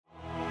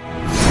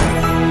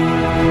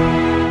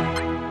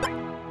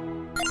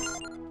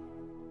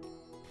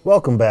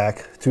Welcome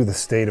back to the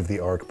State of the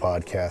Arc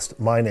podcast.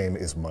 My name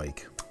is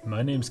Mike.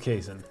 My name's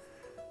Kaysen.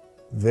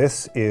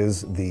 This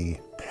is the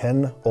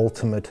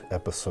penultimate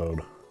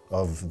episode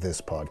of this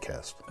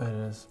podcast.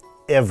 It is.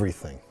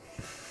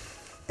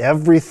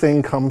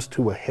 Everything comes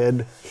to a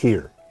head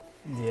here.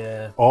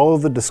 Yeah. All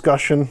of the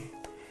discussion,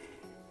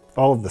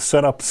 all of the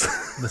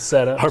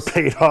setups, are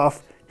paid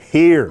off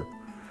here.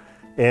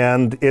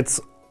 And it's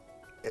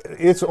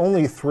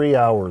only 3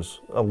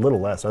 hours, a little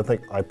less. I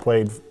think I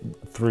played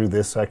through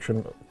this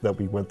section that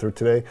we went through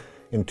today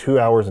in 2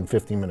 hours and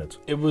 50 minutes.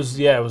 It was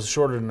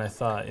shorter than I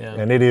thought, yeah.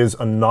 And it is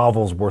a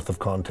novel's worth of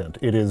content.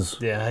 It is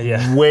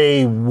Yeah.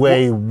 way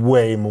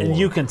more. And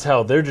you can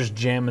tell they're just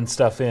jamming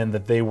stuff in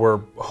that they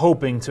were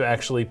hoping to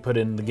actually put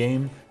in the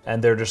game,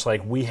 and they're just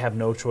like, we have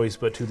no choice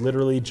but to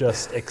literally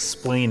just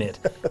explain it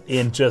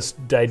in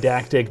just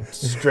didactic,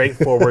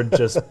 straightforward,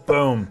 just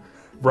boom,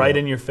 right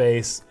in your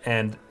face,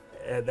 and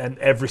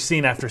every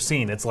scene after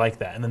scene, it's like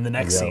that. And then the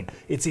next scene,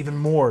 it's even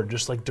more,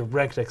 just like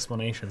direct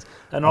explanations.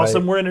 And all of a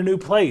sudden, we're in a new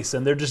place,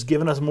 and they're just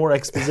giving us more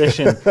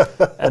exposition.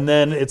 And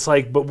then it's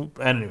like, but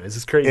anyways,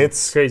 it's crazy.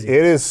 It's crazy.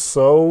 It is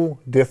so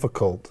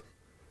difficult,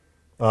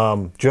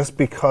 just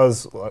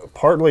because,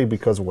 partly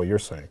because of what you're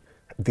saying,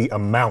 the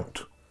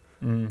amount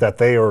that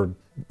they are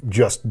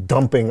just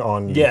dumping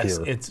on you here. Yes,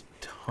 it's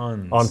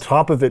tons. On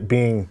top of it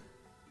being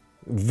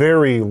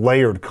very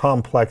layered,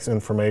 complex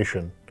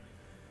information.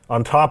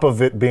 On top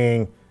of it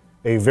being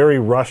a very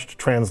rushed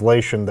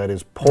translation that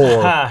is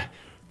poor.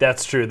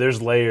 That's true.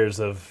 There's layers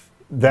of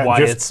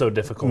why it's so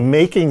difficult.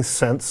 Making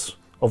sense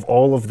of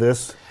all of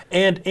this.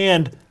 And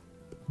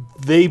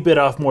they bit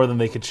off more than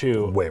they could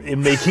chew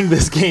in making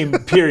this game,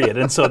 period.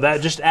 And so that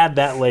just add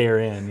that layer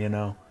in, you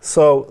know.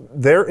 So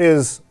there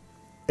is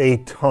a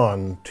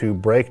ton to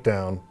break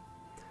down,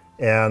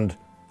 and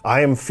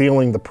I am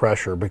feeling the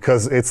pressure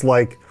because it's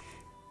like,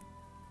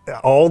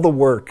 all the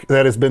work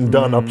that has been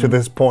done up to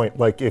this point,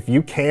 like if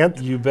you can't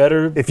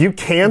explain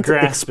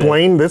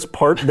this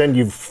part, then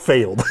you've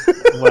failed.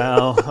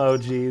 Well, oh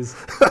geez.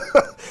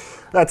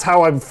 That's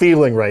how I'm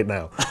feeling right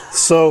now.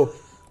 So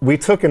we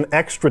took an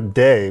extra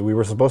day. We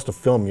were supposed to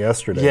film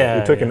yesterday. Yeah,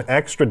 we took an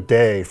extra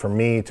day for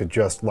me to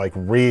just like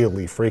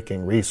really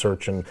freaking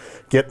research and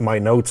get my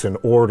notes in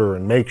order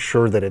and make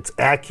sure that it's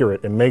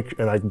accurate I'm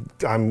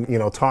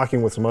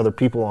talking with some other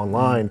people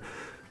online.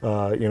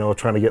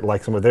 Trying to get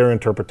like some of their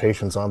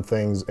interpretations on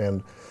things.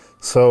 And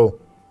so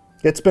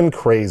it's been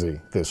crazy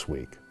this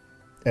week.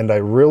 And I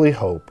really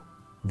hope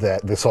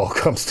that this all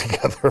comes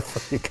together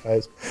for you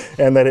guys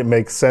and that it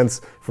makes sense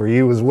for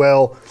you as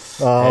well.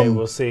 Hey,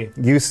 we'll see.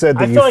 You said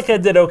that I feel like I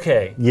did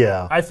okay.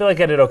 Yeah. I feel like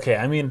I did okay.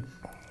 I mean,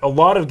 a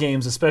lot of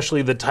games,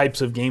 especially the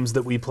types of games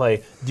that we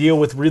play, deal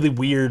with really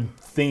weird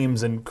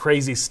themes and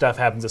crazy stuff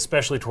happens,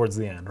 especially towards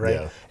the end, right?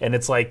 Yeah. And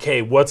it's like,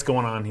 hey, what's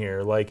going on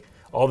here? Like,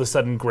 all of a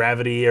sudden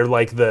gravity or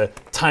like the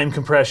time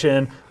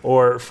compression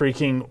or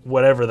freaking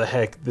whatever the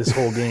heck this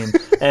whole game.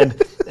 and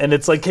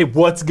it's like, hey,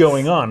 what's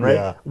going on, right?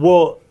 Yeah.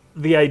 Well,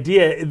 the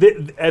idea,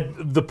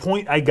 at the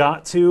point I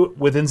got to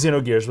within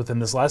Xenogears, within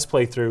this last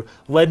playthrough,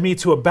 led me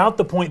to about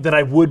the point that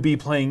I would be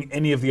playing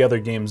any of the other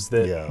games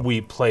that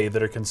we play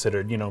that are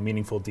considered,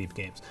 meaningful, deep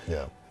games.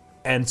 Yeah.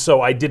 And so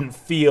I didn't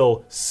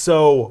feel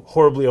so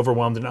horribly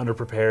overwhelmed and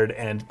underprepared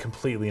and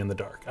completely in the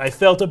dark. I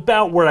felt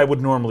about where I would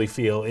normally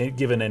feel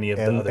given any of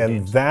the other games.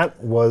 And that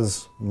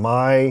was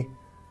my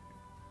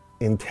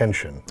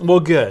intention. Well,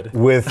 good.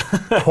 With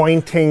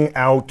pointing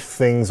out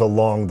things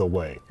along the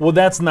way. Well,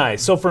 that's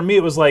nice. So for me,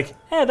 it was like,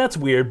 that's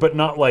weird, but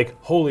not like,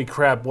 holy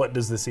crap, what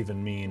does this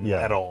even mean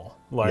at all?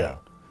 Like,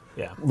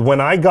 yeah.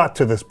 When I got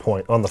to this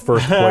point on the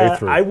first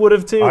playthrough, I would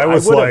have too. I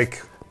was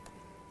like,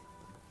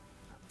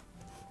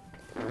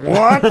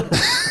 what?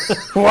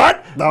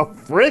 What the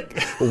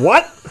frick?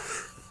 What?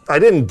 I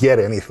didn't get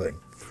anything.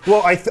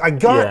 Well, I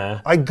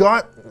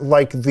got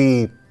like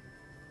the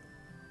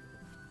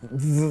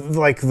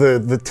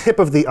tip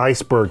of the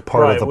iceberg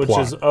part of the plot.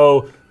 Which is,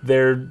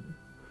 they're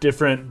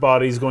different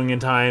bodies going in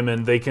time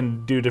and they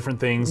can do different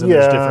things. And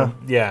there's different,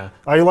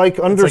 I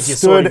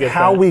understood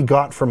how we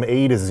got from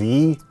A to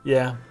Z.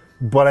 Yeah.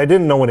 But I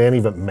didn't know what any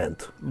of it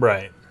meant.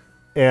 Right.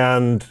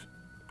 And,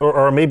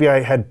 or maybe I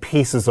had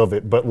pieces of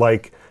it, but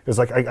like, it was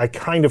like, I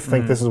kind of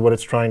think this is what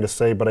it's trying to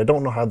say, but I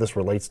don't know how this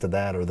relates to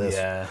that or this.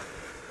 Yeah.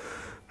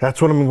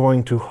 That's what I'm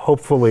going to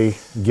hopefully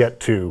get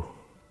to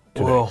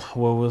today. Well,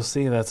 we'll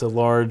see. That's a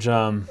large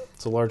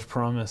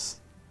promise.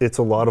 It's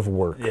a lot of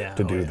work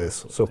to do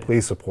this, so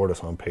please support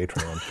us on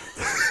Patreon.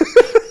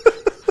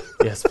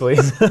 Yes,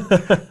 please.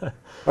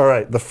 All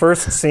right, the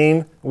first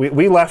scene,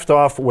 we left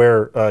off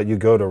where you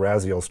go to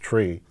Raziel's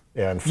tree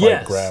and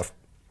fight Graf.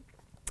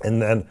 And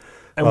then...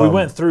 And we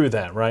went through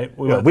that, right?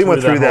 We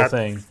went through that whole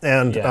thing.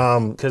 And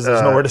because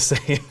there's nowhere to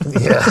save.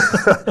 Yeah,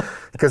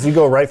 because you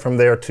go right from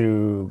there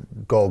to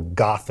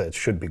Golgotha. It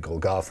should be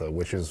Golgotha,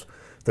 which is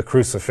the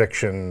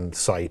crucifixion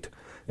site.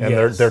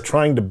 And they're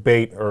trying to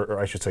bait, or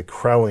I should say,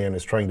 Krelian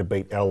is trying to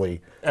bait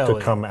Ellie to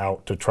come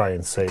out to try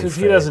and save. Because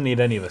he doesn't need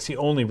any of us. He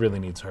only really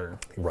needs her.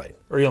 Right.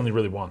 Or he only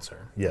really wants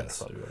her. Yes. That's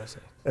probably what I say.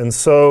 And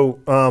so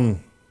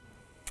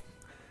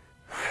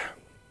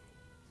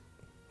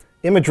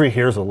imagery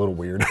here is a little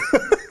weird.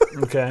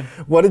 Okay.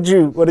 What did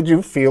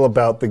you feel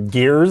about the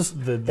gears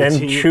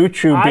and Choo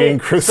Choo being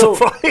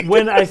crucified? So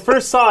when I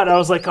first saw it, I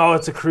was like, "Oh,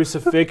 it's a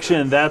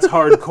crucifixion. That's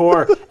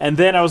hardcore." And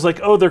then I was like,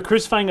 "Oh, they're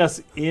crucifying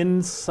us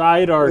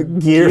inside our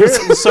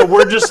gears." So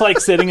we're just like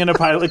sitting in a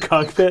pilot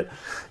cockpit.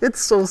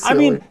 It's so silly. I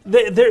mean,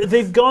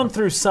 they've gone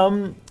through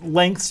some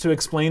lengths to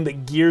explain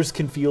that gears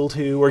can feel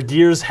too, or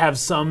gears have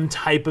some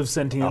type of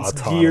sentience.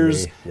 Autonomy,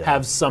 Gears yeah.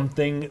 have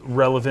something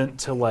relevant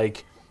to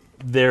like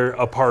they're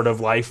a part of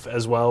life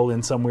as well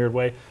in some weird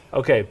way.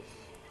 Okay,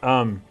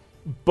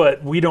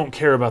 but we don't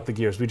care about the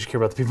gears. We just care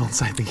about the people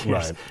inside the gears.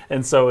 Right.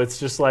 And so it's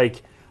just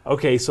like,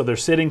 okay, so they're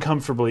sitting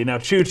comfortably. Now,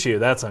 Choo Choo,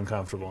 that's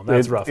uncomfortable.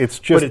 That's rough. It's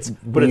just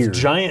but it's weird.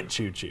 giant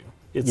Choo Choo.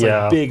 It's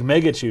Yeah. like big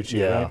mega Choo Choo,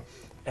 Yeah. right?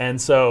 And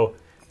so,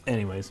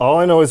 anyways. All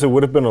I know is it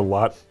would have been a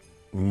lot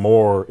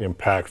more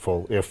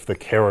impactful if the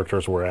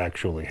characters were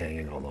actually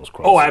hanging on those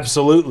crosses. Oh,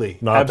 absolutely.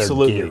 Not their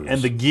Absolutely. gears.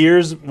 And the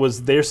gears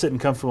they're sitting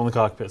comfortable in the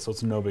cockpit, so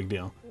it's no big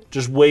deal.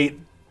 Just wait,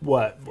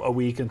 a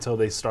week until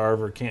they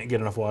starve or can't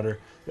get enough water.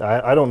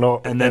 I don't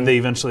know. And then they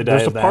eventually die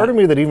There's of a part that. of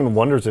me that even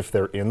wonders if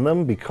they're in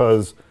them,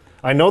 because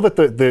I know that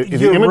the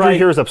You're imagery right,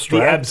 here is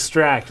abstract. The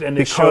abstract, and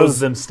it because- shows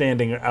them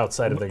standing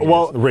outside of their gears.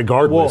 Well,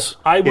 regardless,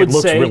 I would it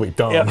looks say really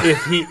dumb.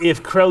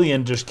 if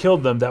Krelian just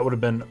killed them, that would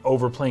have been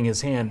overplaying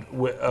his hand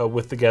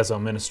with the Gazelle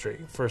Ministry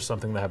for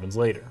something that happens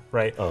later,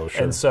 right? Oh,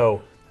 sure. And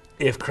so,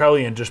 if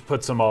Krelian just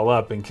puts them all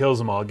up and kills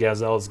them all,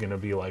 Gazelle is going to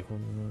be like,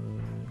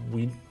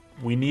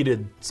 we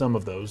needed some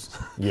of those.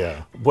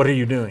 Yeah. What are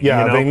you doing?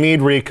 Yeah, You know? they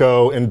need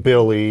Rico and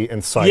Billy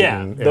and Sidon.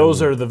 Yeah, and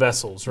those are the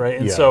vessels, right?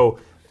 And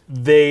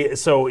Yeah.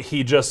 so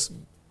he just,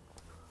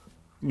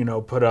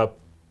 put up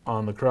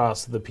on the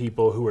cross the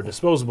people who were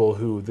disposable,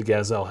 who the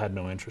Gazelle had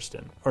no interest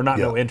in, or not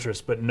no Yeah.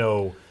 interest, but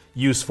no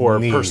use for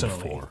Need personally.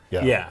 for,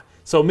 yeah.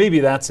 So maybe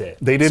that's it.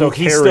 They didn't So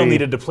he still carry-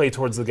 needed to play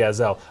towards the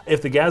Gazelle.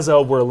 If the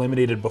Gazelle were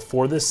eliminated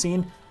before this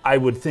scene, I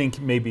would think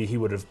maybe he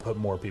would have put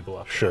more people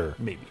up. Sure.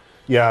 Maybe.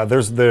 Yeah,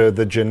 there's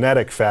the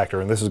genetic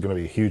factor, and this is going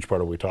to be a huge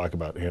part of what we talk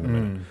about here in a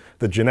minute.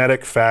 The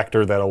genetic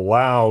factor that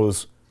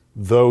allows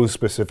those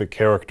specific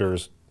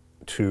characters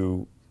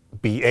to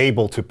be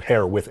able to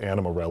pair with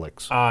anima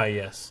relics. Ah,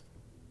 yes.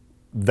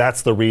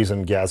 That's the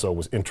reason Gazelle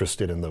was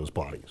interested in those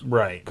bodies.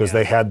 Right. Because yeah.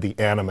 they had the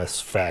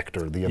animus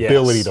factor, the Yes.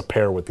 ability to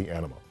pair with the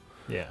anima,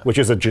 Yeah. which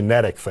is a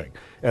genetic thing.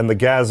 And the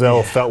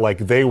Gazelle felt like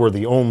they were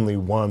the only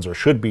ones, or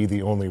should be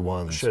the only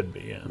ones, Should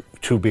be, yeah.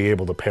 to be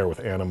able to pair with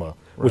anima,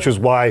 which is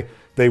why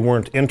they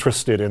weren't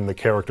interested in the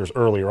characters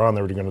earlier on.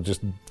 They were going to just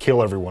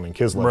kill everyone in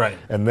Kislev. Right.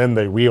 And then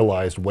they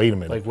realized, wait a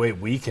minute, Like, wait,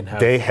 we can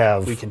They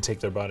we can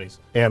take their bodies.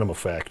 anima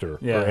factor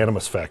Yeah. or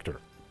animus factor.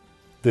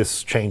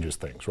 This changes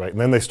things, right? And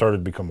then they started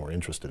to become more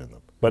interested in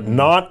them. But Mm-hmm.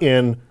 not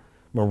in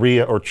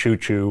Maria or Choo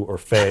Choo or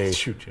Faye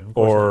Choo Choo, of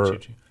course or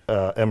not Choo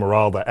Choo.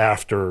 Emeralda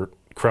after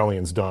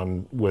Krelian's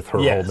done with her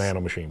Yes. whole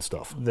nanomachine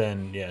stuff.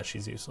 Then, yeah,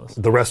 she's useless.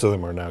 The rest of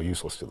them are now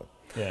useless to them.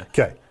 Yeah.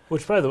 Okay.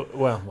 Which, by the way,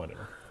 well,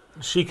 whatever.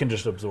 She can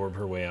just absorb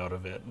her way out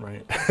of it,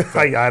 right?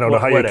 I don't know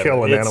how you Whatever.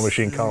 kill a It's-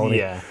 nanomachine colony.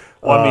 Yeah.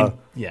 Well, I mean,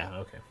 yeah,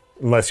 okay.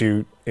 Unless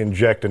you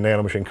inject a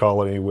nanomachine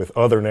colony with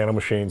other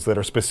nanomachines that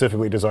are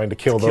specifically designed to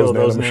kill Kill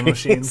those those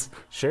nanomachines. nanomachines.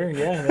 Sure,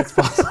 yeah, that's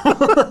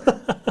possible.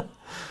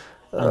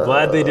 I'm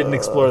glad they didn't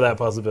explore that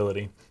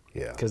possibility,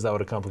 Yeah. because that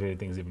would have complicated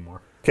things even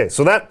more. Okay,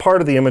 so that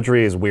part of the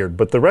imagery is weird,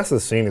 but the rest of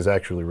the scene is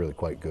actually really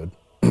quite good.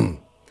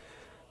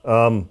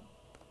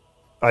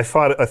 I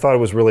thought it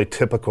was really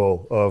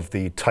typical of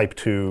the Type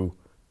 2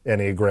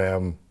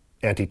 Enneagram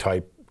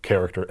anti-type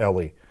character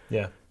Ellie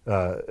Yeah.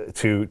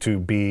 to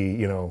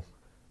be,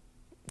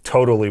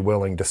 totally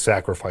willing to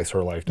sacrifice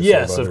her life to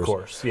Yes, save of others.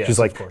 course. Yes, She's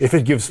like, of course. if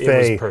it gives It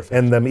was Faye perfect.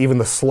 and them even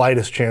the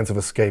slightest chance of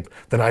escape,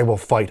 then I will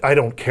fight. I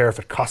don't care if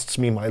it costs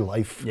me my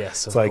life. Yes,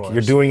 it's of like, course.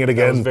 you're doing it That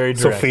was again, very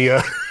direct.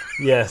 Sophia.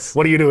 Yes.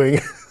 What are you doing?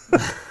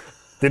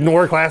 Didn't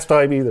work last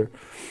time either.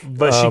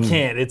 But she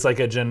can't. It's like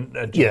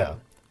a Yeah.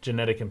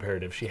 genetic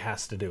imperative. She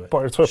has to do it.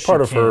 It's She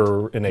part of can't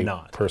her innate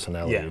not.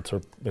 personality. Yeah.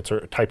 It's her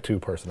Type 2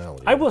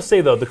 personality. I will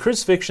say, though, the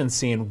crucifixion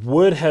scene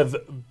would have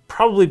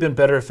probably been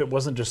better if it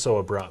wasn't just so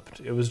abrupt.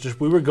 It was just,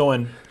 we were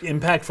going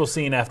impactful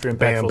scene after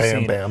impactful bam,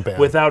 scene bam, bam.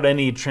 without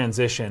any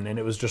transition. And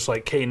it was just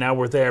like, okay, now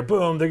we're there.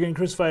 Boom, they're getting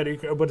crucified.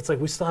 But it's like,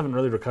 we still haven't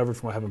really recovered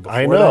from what happened before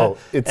I know.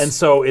 that. And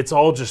so it's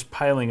all just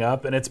piling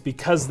up. And it's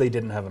because they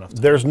didn't have enough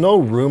time. There's no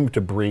room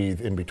to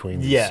breathe in between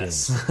these Yes.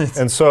 scenes.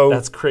 And so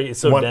That's crazy. It's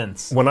so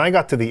dense. When I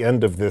got to the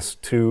end of this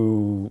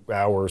 2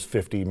 hours,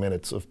 50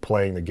 minutes of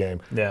playing the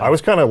game, Yeah. I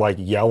was kind of like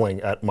yelling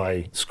at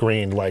my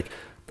screen, like,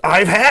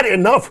 I've had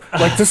enough.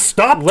 Like, just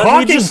stop Let me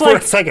talking just, for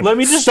like, a second. let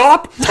me just-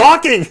 stop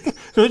talking.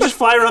 Let me just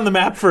fly around the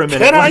map for a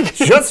minute. Can I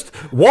just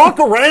walk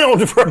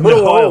around for a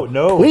little while?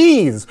 no.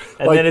 Please.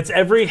 And then it's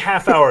every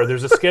half hour.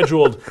 There's a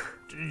scheduled.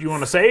 Do you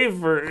want to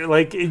save or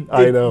like?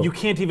 I know. You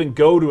can't even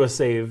go to a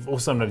save. Well,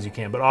 sometimes you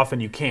can, but often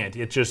you can't.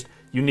 It's just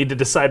you need to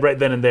decide right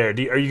then and there.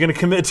 Are you going to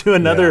commit to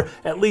another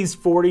at least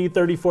 40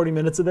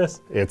 minutes of this?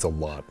 It's a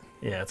lot.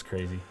 Yeah, it's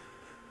crazy.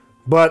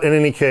 But in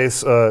any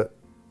case,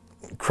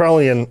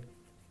 Krelian,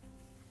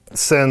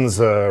 sends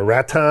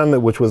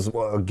Rattan, which was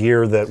a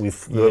gear that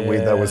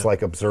that was Yeah.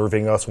 like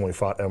observing us when we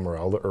fought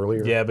Emeralda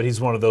earlier. Yeah, but he's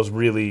one of those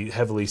really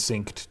heavily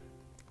synced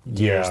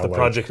gears, the like-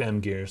 Project M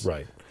gears.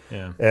 Right.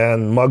 Yeah.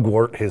 And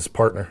Mugwort, his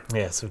partner.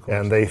 Yes, of course.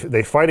 And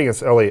they fight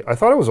against Ellie. I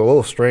thought it was a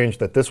little strange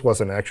that this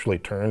wasn't actually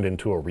turned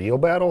into a real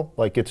battle.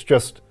 Like it's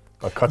just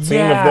a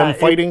cutscene of them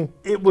fighting.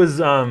 It was.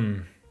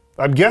 I'm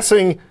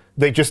guessing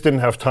they just didn't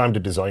have time to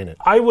design it.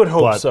 I would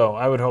hope But- so.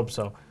 I would hope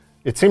so.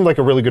 It seemed like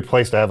a really good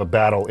place to have a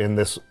battle in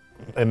this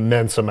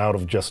immense amount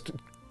of just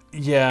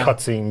Yeah.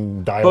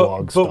 cutscene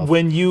dialogue But stuff.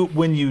 when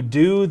you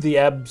do the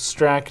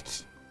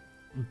abstract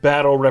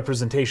battle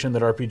representation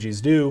that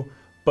RPGs do,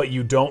 but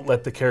you don't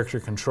let the character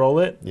control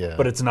it, Yeah.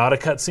 but it's not a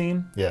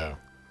cutscene, yeah.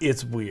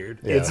 it's weird.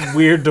 Yeah. It's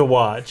weird to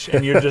watch,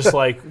 and you're just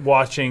like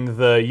watching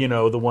the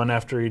one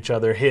after each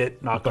other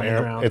hit, knock on the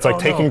Bam. ground. It's like Oh,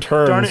 taking no,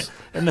 turns darn it.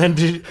 And then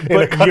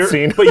a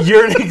cutscene. but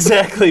you're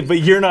exactly, but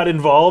you're not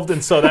involved,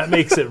 and so that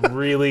makes it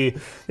really,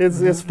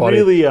 It's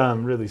funny.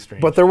 really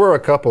strange. But there were a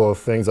couple of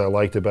things I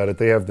liked about it.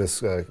 They have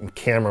this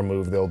camera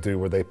move they'll do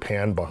where they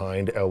pan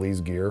behind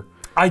Ellie's gear.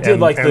 I did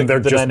like the they're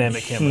just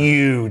dynamic camera.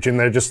 huge, and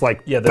they're just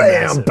like Yeah, they're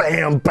bam, massive.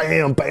 bam,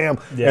 bam, bam,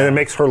 Yeah. and it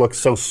makes her look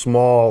so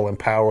small and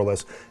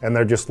powerless, and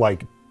they're just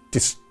like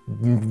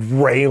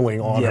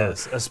railing on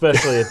Yes, her.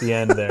 especially at the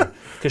end there,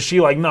 because she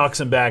like knocks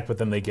him back, but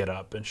then they get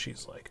up, and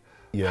she's like,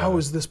 Yeah. "How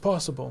is this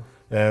possible?"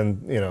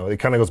 And it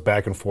kind of goes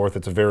back and forth.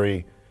 It's a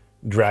very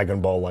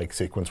Dragon Ball-like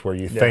sequence where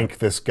you think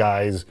this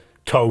guy's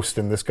toast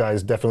and this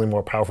guy's definitely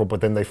more powerful,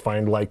 but then they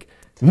find like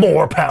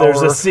more power.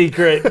 There's a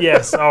secret.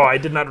 Yes. Oh, I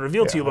did not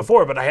reveal to you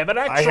before, but I have an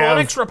have-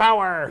 extra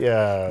power.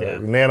 yeah,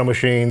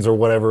 nanomachines or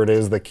whatever it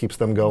is that keeps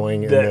them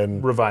going, That and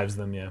then revives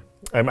them. Yeah.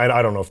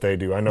 I don't know if they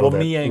do. I know Well,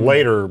 that Miang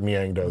later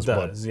Miang does.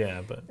 Does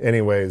yeah, but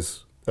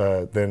Anyways,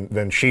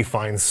 then she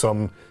finds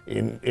some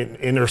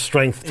inner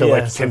strength to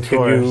Yes, like of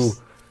continue.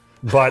 course.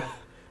 But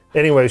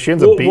anyway, she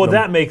ends up beating well, him.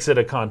 that makes it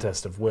a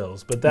contest of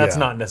wills, but that's Yeah.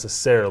 not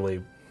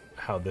necessarily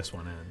how this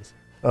one ends.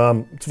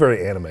 It's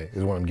very anime,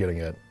 is what I'm getting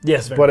at.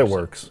 Yes, very But it much so.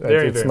 works.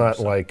 Very, It's very not much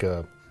so. like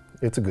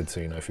it's a good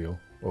scene. I feel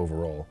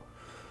overall.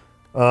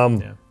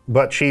 Yeah.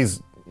 But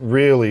she's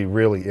really,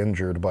 really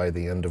injured by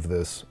the end of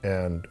this,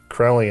 and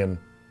Krelian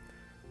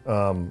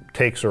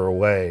takes her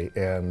away,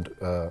 and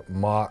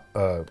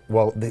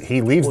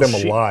he leaves them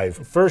She- alive.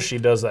 First, she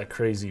does that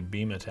crazy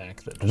beam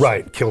attack that just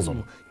Right, kills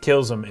him.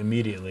 kills him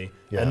immediately,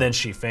 Yeah. and then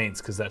she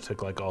faints because that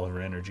took like all of her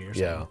energy or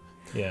something.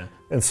 Yeah.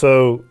 And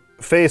so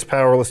Faye's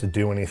powerless to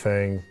do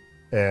anything,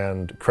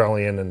 and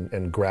Krelian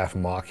and Graf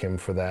mock him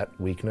for that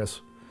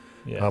weakness.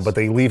 Yes. But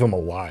they leave him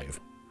alive,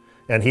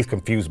 and he's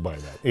confused by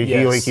that. He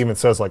Yes. like even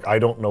says like, "I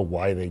don't know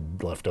why they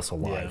left us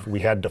alive. Yeah. We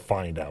had to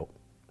find out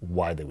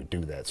why they would do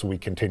that, so we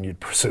continued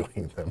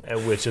pursuing them."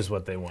 Which is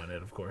what they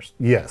wanted, of course.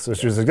 Yes,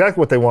 which is exactly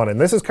what they wanted. And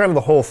this is kind of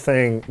the whole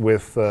thing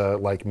with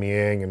like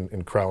Miang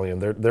and Krelian.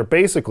 They're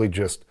basically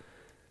just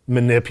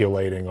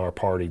manipulating our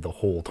party the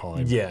whole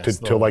time Yes, the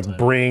to whole like time.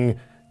 bring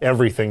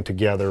everything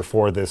together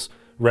for this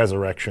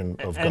resurrection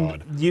of And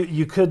God.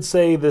 you could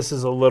say this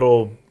is a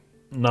little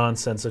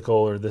nonsensical,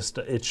 or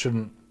it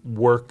shouldn't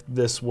work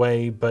this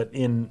way, but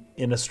in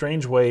a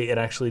strange way, it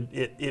actually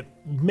it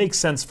makes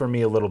sense for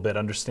me a little bit,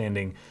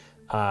 understanding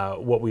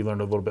what we learned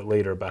a little bit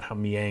later about how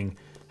Miang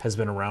has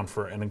been around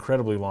for an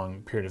incredibly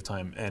long period of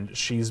time, and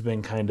she's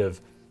been kind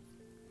of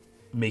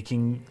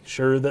making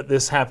sure that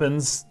this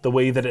happens the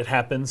way that it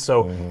happens.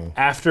 So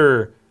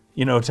after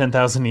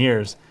 10,000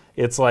 years,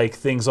 it's like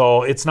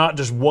it's not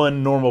just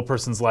one normal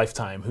person's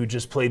lifetime who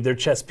just played their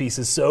chess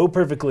pieces so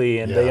perfectly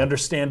and they Yeah.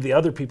 understand the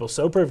other people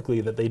so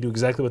perfectly that they do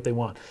exactly what they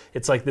want.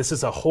 It's like this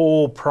is a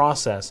whole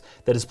process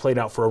that has played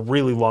out for a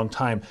really long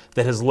time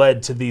that has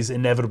led to these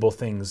inevitable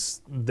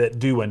things that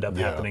do end up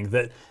happening,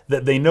 that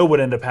they know would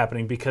end up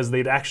happening because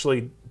they'd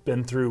actually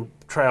been through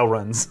trial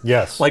runs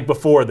Yes. like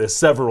before this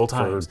several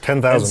times.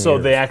 10,000 And so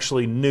years. they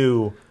actually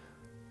knew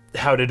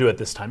how to do it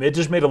this time. It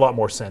just made a lot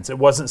more sense. It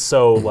wasn't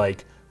so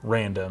like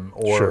random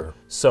or Sure.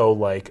 so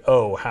like,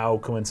 oh, how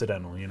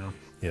coincidental,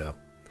 Yeah.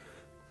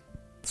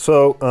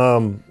 So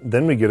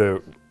then we get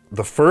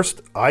the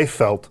first I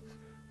felt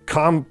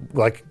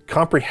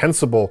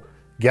comprehensible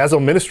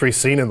Gazo Ministry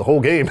scene in the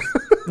whole game.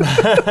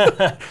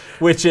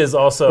 Which is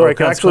also Where I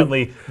can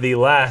consequently the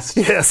last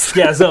Yes.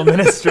 Gazo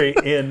Ministry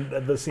in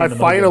the scene. I of the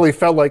finally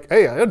felt like,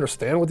 hey, I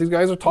understand what these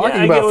guys are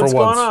talking I about get for what's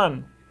once. going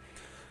on.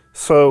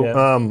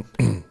 So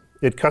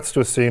it cuts to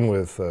a scene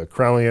with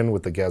Krelian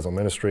with the Gazo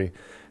Ministry.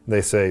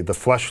 They say, the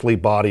fleshly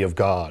body of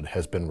God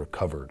has been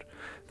recovered.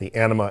 The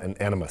anima and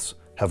animus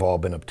have all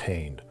been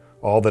obtained.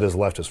 All that is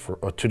left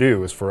to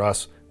do is for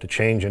us to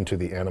change into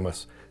the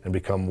animus and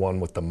become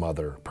one with the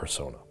mother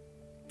persona.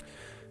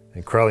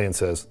 And Krelian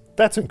says,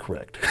 that's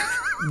incorrect.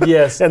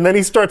 Yes. And then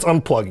he starts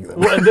unplugging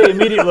them. And they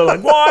immediately are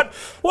like, what?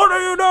 What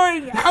are you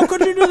doing? How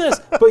could you do this?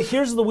 But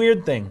here's the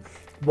weird thing.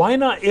 Why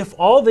not, if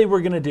all they were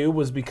going to do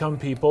was become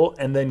people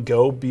and then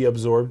go be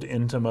absorbed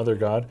into Mother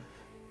God,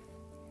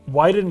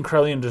 why didn't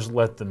Krelian just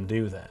let them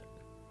do that?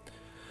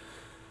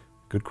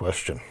 Good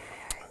question.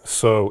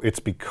 So it's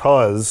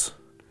because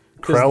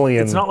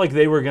Krelian... It's not like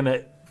they were going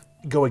to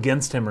go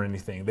against him or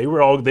anything. They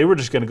were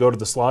just going to go to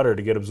the slaughter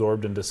to get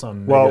absorbed into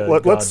some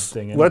let's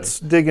thing. Anyway. let's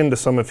dig into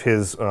some of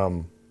his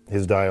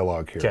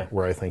dialogue here, 'Kay.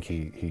 where I think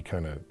he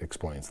kind of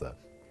explains that.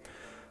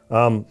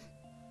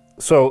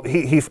 So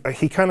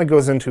he kind of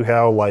goes into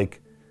how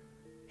like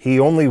he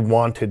only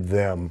wanted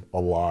them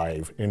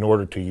alive in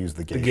order to use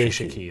the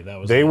geisha key. That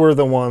was they it. were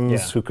the ones Yeah.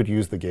 who could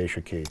use the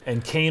geisha key.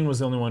 And Cain was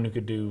the only one who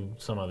could do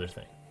some other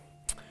thing.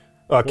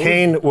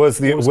 Cain was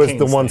the Cain's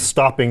one name?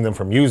 stopping them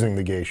from using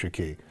the geisha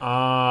key.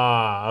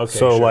 Ah, okay.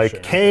 So, sure,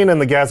 Cain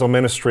and the Gazel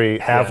Ministry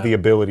have Yeah. the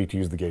ability to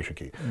use the geisha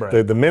key.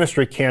 Right. The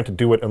Ministry can't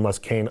do it unless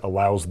Cain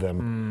allows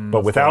them,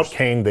 but without course.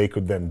 Cain, they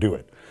could then do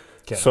it.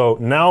 'Kay. So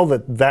now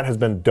that has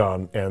been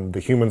done, and the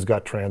humans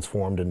got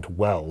transformed into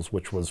wells,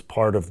 which was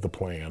part of the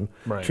plan,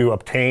 Right. to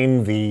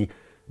obtain the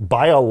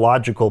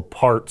biological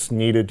parts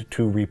needed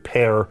to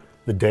repair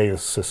the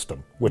Deus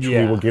system, which we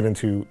Yeah. will get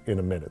into in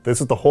a minute.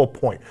 This is the whole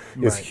point,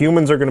 is Right.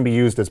 humans are going to be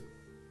used as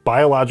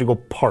biological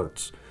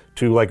parts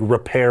to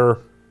repair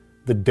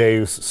the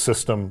Deus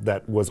system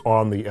that was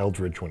on the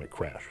Eldridge when it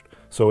crashed.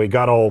 So it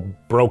got all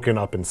broken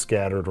up and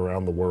scattered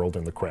around the world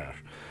in the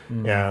crash.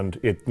 And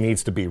it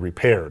needs to be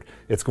repaired.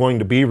 It's going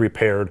to be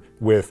repaired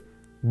with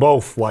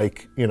both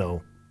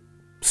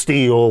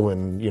steel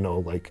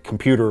and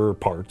computer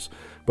parts,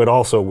 but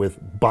also with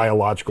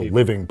biological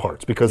living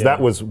parts, because that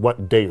was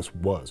what Deus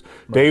was.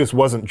 Deus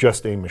wasn't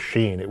just a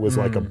machine, it was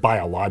like a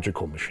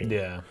biological machine.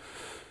 Yeah.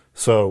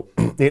 So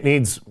it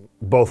needs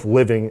both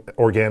living,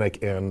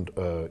 organic, and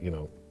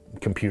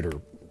computer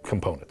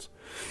components.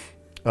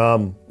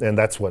 And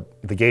that's what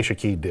the geisha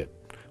key did.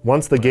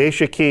 Once the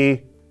geisha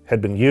key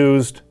had been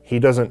used, he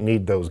doesn't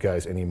need those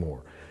guys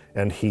anymore.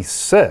 And he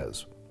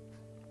says,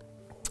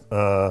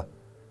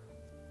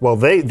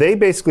 they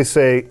basically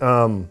say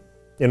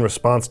in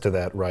response to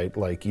that, right,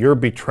 like, you're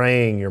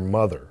betraying your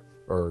mother,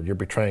 or you're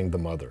betraying the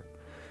mother.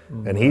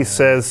 And he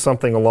says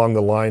something along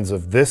the lines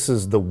of, this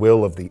is the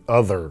will of the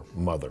other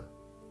mother,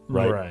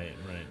 right? Right.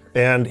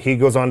 And he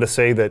goes on to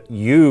say that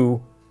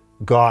you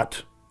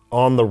got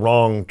on the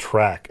wrong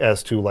track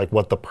as to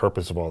what the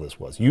purpose of all this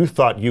was. You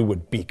thought you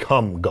would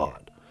become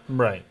God.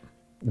 Right.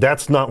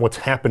 That's not what's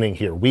happening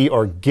here. We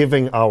are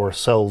giving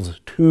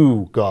ourselves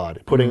to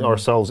God, putting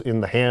ourselves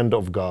in the hand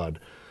of God,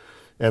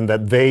 and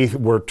that they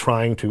were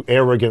trying to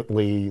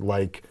arrogantly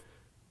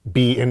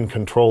be in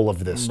control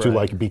of this,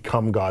 to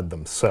become God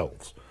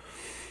themselves.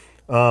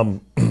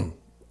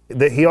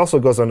 He also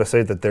goes on to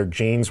say that their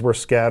genes were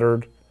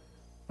scattered,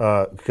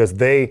 because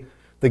the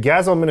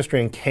Gazel Ministry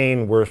and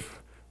Cain were,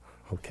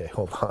 okay,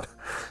 hold on,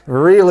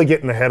 really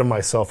getting ahead of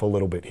myself a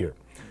little bit here.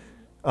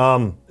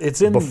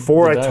 It's in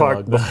Before the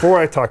dialogue, though. before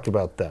I talked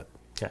about that,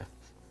 Okay.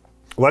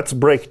 let's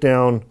break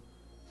down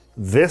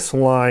this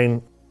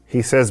line.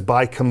 He says,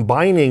 by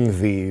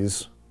combining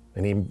these,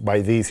 and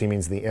by these he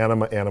means the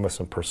anima,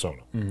 animus, and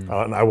persona.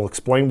 And I will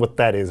explain what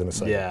that is in a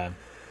second. Yeah.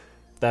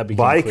 That became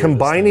By clear this time.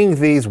 combining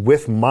these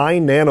with my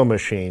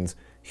nanomachines,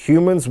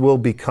 humans will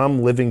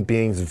become living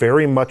beings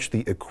very much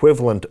the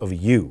equivalent of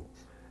you.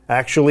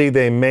 Actually,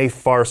 they may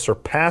far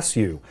surpass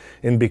you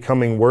in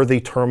becoming worthy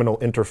terminal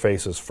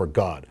interfaces for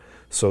God.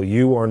 So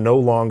you are no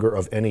longer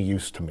of any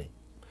use to me.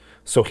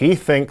 So he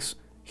thinks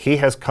he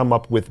has come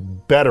up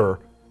with better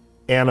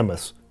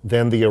animus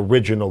than the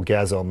original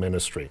Gazel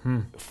Ministry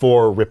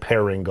for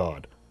repairing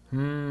God.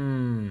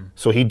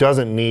 So he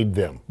doesn't need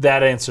them.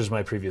 That answers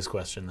my previous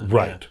question. Then.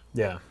 Right.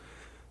 Yeah.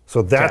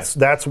 So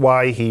that's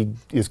why he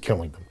is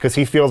killing them, because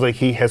he feels like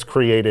he has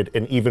created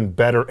an even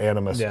better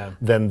animus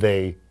than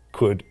they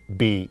could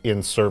be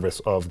in service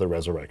of the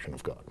resurrection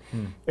of God.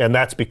 And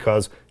that's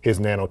because his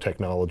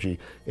nanotechnology,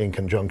 in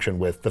conjunction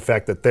with the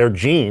fact that their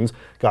genes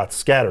got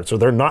scattered. So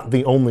they're not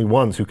the only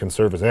ones who can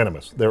serve as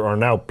animus. There are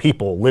now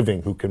people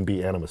living who can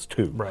be animus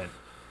too. Right.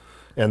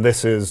 And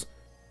this is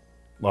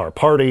our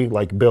party,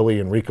 like Billy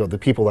and Rico, the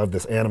people have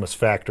this animus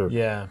factor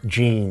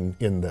gene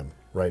in them,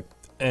 right?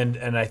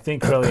 And I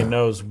think Krellian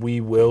knows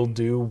we will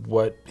do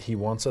what he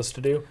wants us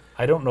to do.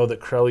 I don't know that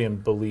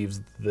Krellian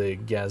believes the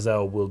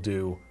Gazel will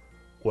do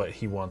what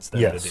he wants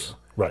them to do.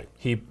 Right.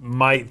 He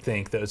might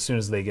think that as soon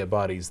as they get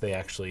bodies, they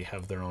actually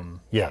have their own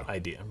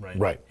idea, right?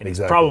 Right, And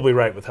exactly. he's probably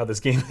right with how this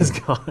game has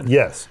gone.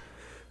 Yes.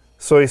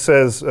 So he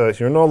says,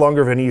 you're no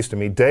longer of any use to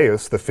me.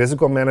 Deus, the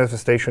physical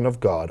manifestation of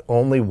God,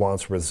 only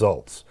wants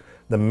results.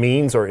 The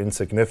means are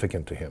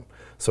insignificant to him.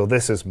 So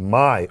this is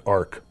my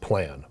ARC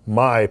plan,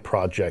 my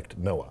Project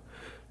Noah.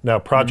 Now,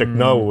 Project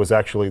Noah was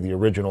actually the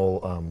original,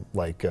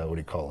 what do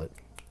you call it?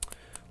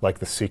 Like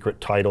the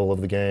secret title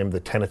of the game, the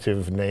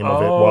tentative name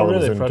of it while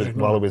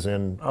it was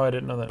in Oh, I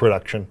didn't know that.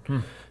 production.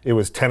 It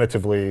was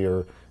tentatively,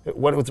 or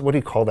what do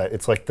you call that?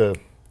 It's like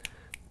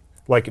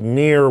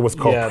Near was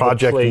called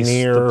Project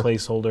Near. The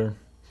placeholder.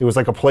 It was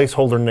like a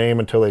placeholder name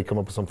until they come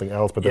up with something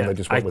else, but then they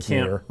just went with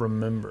Near. I can't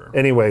remember.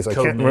 Anyways, I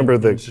Code can't name.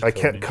 remember It's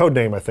just code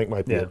name I think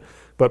might be it.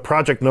 But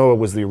Project Noah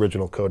was the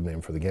original code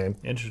name for the game.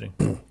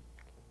 Interesting.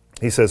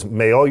 He says,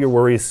 may all your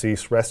worries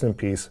cease, rest in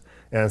peace,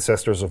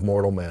 ancestors of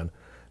mortal man.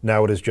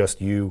 Now it is just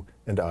you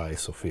and I,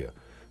 Sophia.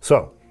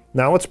 So,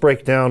 now let's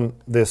break down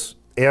this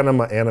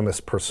anima animus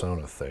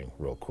persona thing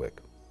real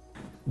quick.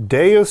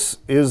 Deus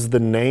is the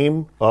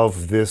name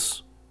of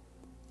this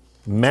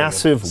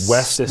massive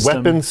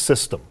weapon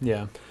system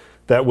Yeah.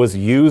 that was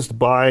used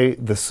by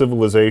the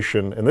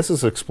civilization, and this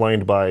is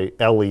explained by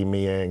Ellie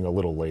Miang a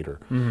little later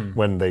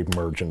when they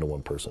merge into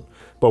one person.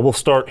 But we'll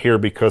start here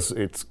because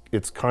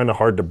it's kind of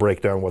hard to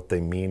break down what they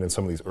mean in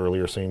some of these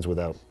earlier scenes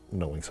without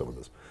knowing some of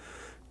this.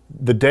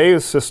 The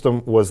Deus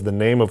system was the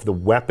name of the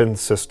weapon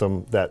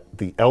system that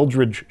the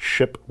Eldridge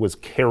ship was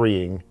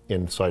carrying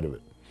inside of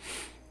it.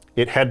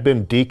 It had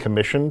been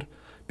decommissioned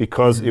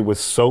because it was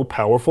so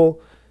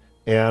powerful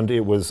and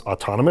it was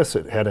autonomous.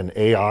 It had an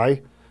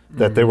AI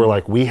that they were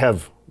like,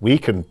 we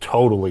can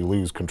totally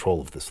lose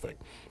control of this thing.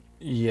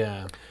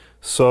 Yeah.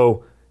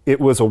 So it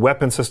was a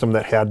weapon system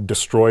that had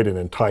destroyed an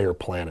entire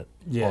planet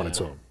Yeah. on its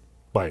own,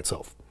 by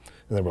itself.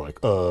 And they were like,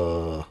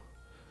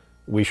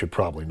 we should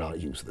probably not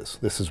use this.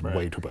 This is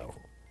way too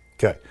powerful.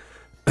 Okay.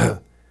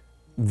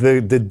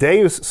 The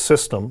Deus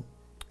system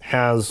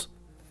has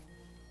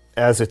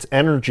as its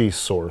energy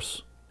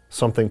source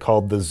something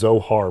called the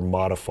Zohar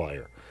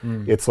modifier.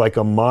 It's like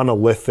a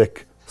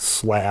monolithic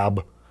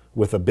slab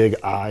with a big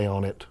eye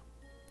on it.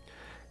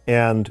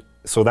 And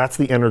so that's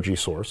the energy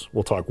source.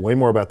 We'll talk way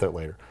more about that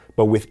later.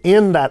 But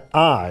within that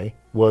eye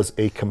was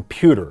a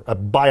computer, a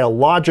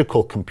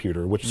biological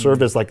computer, which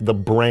served as like the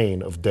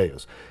brain of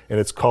Deus. And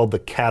it's called the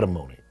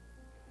Catamony.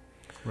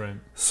 Right.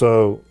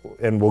 So,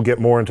 and we'll get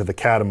more into the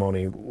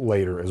Catamony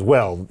later as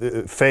well.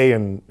 Faye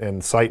and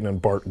Citan and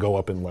Bart go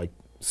up and like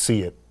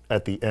see it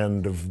at the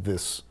end of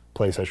this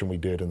play session we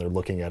did, and they're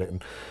looking at it,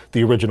 and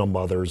the original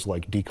mother's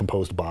like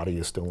decomposed body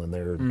is still in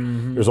there.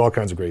 There's all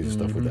kinds of crazy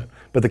stuff with that.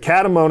 But the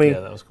Catamony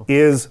that was cool.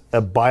 is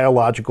a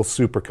biological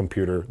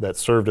supercomputer that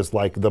served as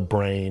like the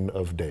brain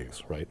of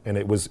Deus, right? And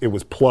it was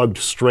plugged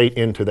straight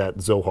into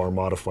that Zohar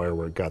modifier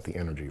where it got the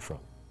energy from.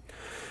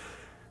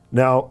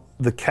 Now,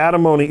 the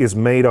Catamony is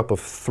made up of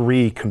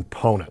 3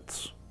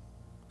 components.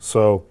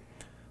 So,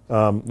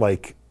 they're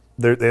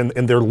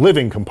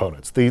living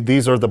components.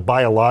 These are the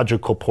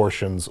biological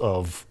portions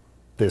of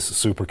this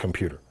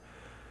supercomputer.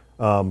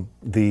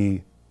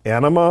 The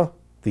anima,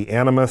 the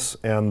animus,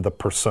 and the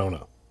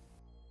persona.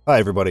 Hi,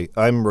 everybody.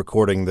 I'm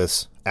recording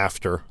this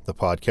after the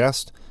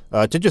podcast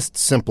to just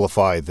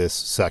simplify this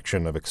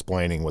section of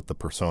explaining what the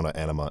persona,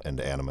 anima,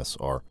 and animus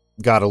are.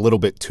 Got a little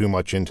bit too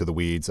much into the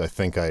weeds. I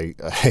think I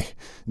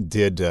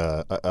did,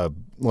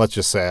 let's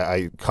just say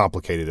I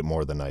complicated it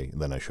more than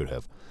I should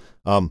have.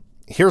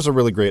 Here's a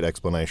really great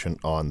explanation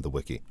on the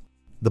wiki.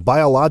 The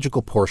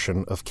biological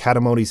portion of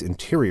Catamony's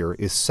interior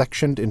is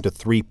sectioned into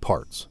 3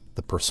 parts,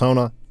 the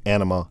persona,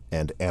 anima,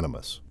 and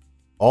animus.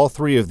 All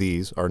 3 of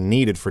these are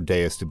needed for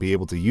Deus to be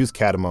able to use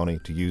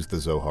Catamony to use the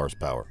Zohar's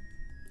power.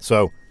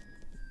 So,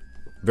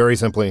 very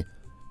simply,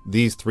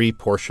 these 3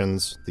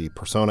 portions, the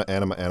persona,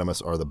 anima, animus,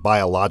 are the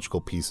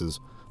biological pieces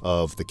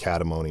of the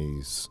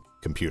Catamony's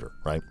computer,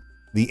 right?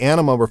 The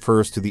anima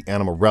refers to the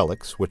anima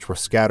relics, which were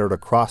scattered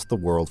across the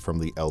world from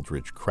the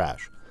Eldridge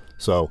crash.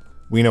 So,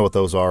 we know what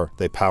those are.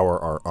 They power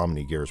our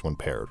Omni Gears when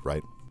paired,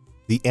 right?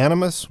 The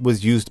animus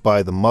was used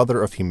by the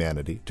Mother of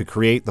Humanity to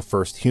create the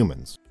first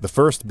humans, the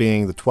first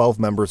being the 12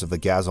 members of the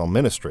Gazelle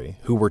Ministry,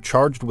 who were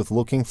charged with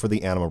looking for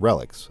the anima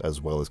relics, as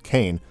well as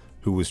Cain,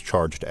 who was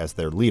charged as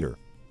their leader.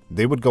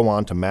 They would go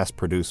on to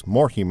mass-produce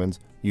more humans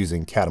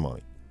using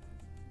Catamony.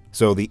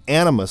 So the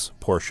animus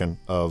portion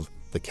of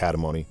the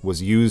Catamony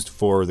was used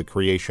for the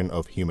creation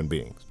of human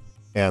beings.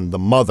 And the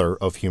Mother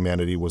of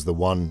Humanity was the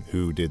one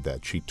who did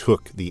that. She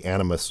took the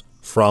animus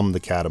from the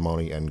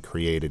Catamony and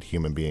created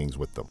human beings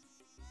with them.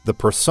 The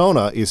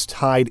persona is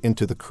tied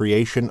into the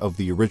creation of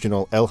the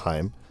original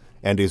Elheim,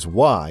 and is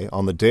why,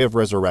 on the day of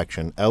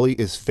resurrection, Ellie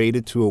is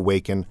fated to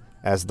awaken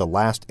as the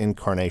last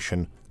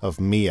incarnation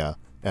of Mia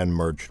and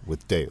merge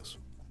with Deus.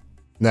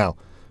 Now,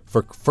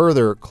 for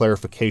further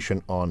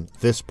clarification on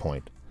this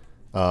point,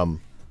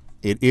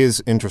 it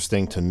is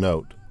interesting to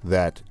note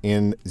that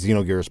in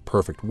Xenogears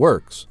Perfect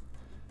Works,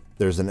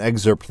 there's an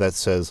excerpt that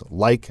says,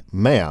 like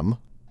MAM,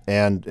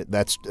 and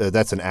that's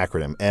an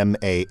acronym,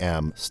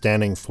 MAM,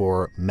 standing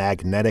for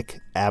Magnetic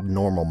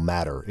Abnormal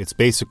Matter. It's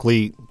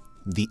basically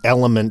the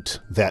element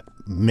that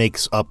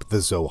makes up the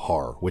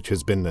Zohar, which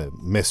has been a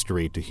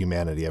mystery to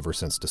humanity ever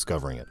since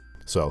discovering it.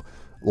 So,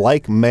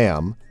 like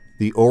MAM,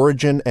 the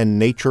origin and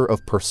nature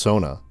of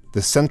persona,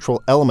 the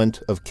central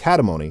element of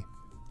Catamony,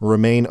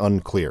 remain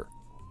unclear.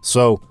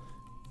 So,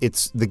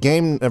 the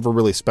game never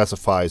really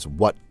specifies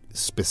what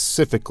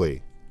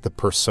specifically the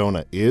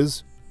persona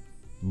is,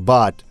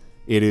 but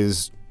it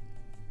is,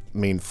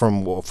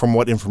 from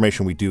what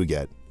information we do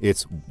get,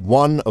 it's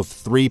one of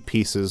 3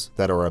 pieces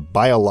that are a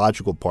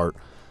biological part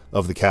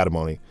of the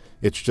Catamony.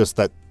 It's just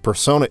that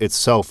persona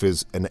itself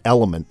is an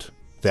element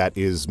that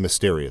is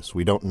mysterious.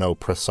 We don't know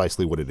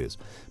precisely what it is.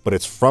 But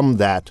it's from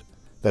that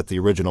the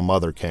original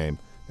mother came,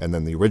 and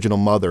then the original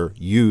mother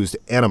used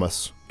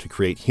animus to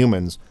create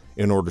humans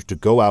in order to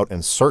go out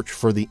and search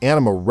for the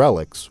anima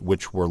relics,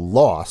 which were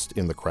lost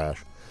in the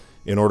crash,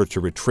 in order to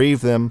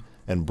retrieve them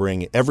and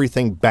bring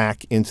everything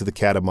back into the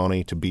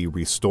Catamony to be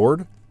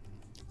restored,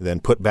 then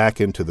put back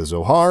into the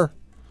Zohar,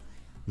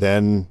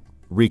 then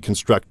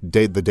reconstruct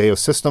the Deo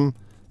system,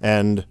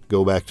 and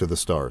go back to the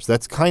stars.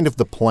 That's kind of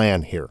the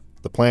plan here.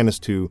 The plan is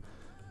to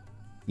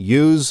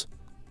use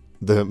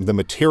the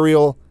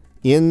material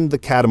in the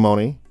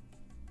Catamony,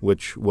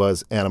 which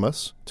was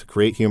Animus, to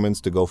create humans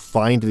to go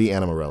find the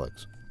Anima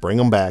relics, bring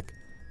them back,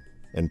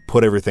 and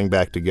put everything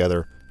back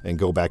together and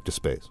go back to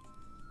space.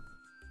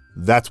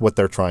 That's what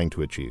they're trying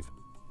to achieve.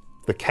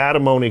 The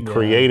Catamony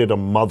created a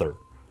mother,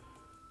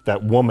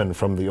 that woman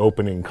from the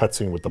opening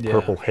cutscene with the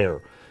purple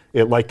hair.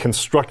 It like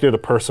constructed a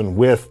person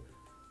with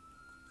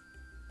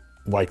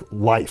like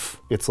life.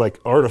 It's like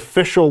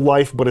artificial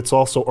life, but it's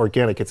also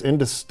organic. It's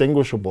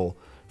indistinguishable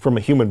from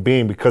a human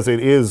being because it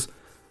is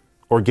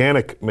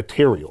organic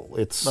material.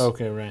 It's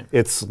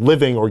It's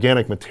living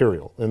organic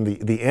material. And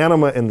the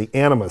anima and the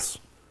animus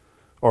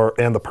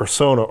and the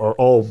persona are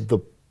all the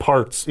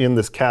parts in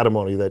this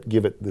Catamony that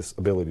give it this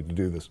ability to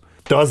do this.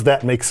 Does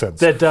that make sense?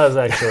 That does,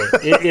 actually.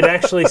 It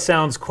actually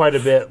sounds quite a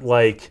bit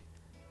like,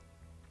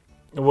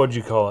 what'd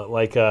you call it?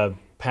 Like a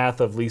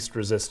path of least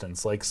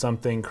resistance. Like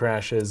something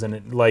crashes and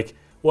it, like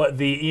what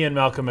the Ian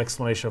Malcolm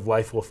explanation of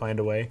life will find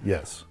a way.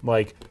 Yes.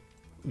 Like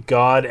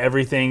God,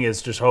 everything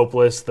is just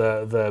hopeless.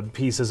 The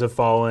pieces have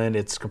fallen.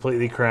 It's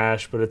completely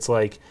crashed. But it's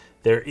like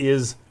there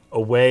is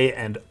a way,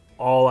 and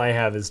all I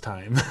have is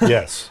time.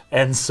 Yes.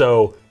 And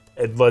so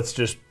let's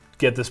just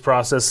get this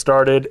process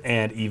started,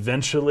 and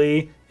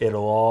eventually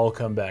it'll all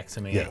come back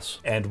to me. Yes.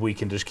 And we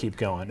can just keep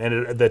going.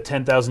 And the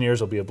 10,000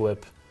 years will be a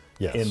blip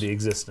Yes. in the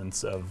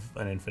existence of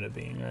an infinite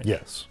being, right?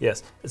 Yes.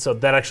 Yes. So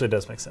that actually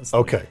does make sense.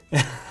 Okay.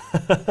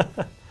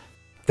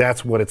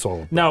 That's what it's all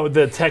about. Now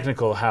the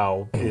technical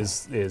how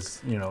is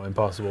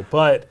impossible,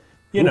 but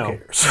Who know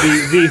cares?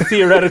 the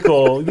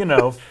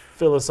theoretical,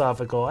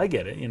 philosophical. I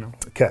get it.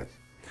 Okay.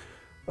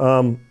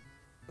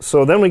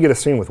 So then we get a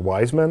scene with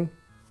Wiseman.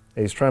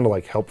 He's trying to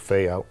like help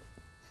Faye out.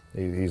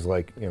 He's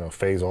like,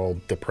 Faye's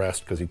all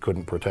depressed because he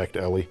couldn't protect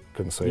Ellie,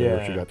 couldn't save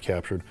her. She got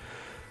captured.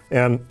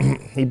 And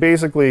he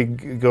basically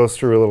goes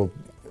through a little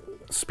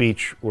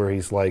speech where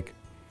he's like,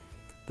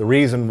 the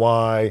reason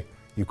why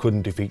you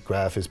couldn't defeat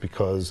Graf is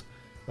because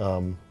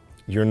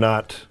you're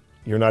not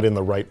in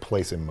the right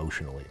place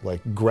emotionally.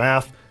 Like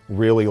Graf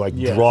really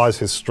draws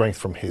his strength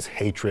from his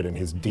hatred and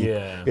his deep.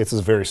 Yeah. It's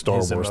a very Star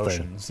Wars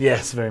emotions. thing.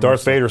 Yes, very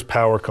Darth much so. Vader's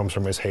power comes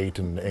from his hate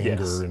and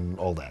anger and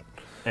all that.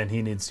 And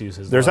he needs to use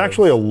his. There's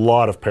actually a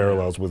lot of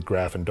parallels with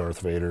Graf and Darth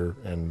Vader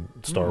and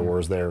Star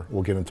Wars there.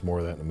 We'll get into more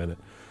of that in a minute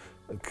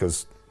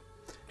because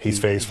he's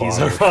Faye's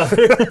father. He's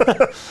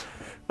our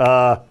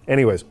father.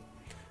 Anyways,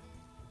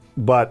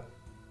 but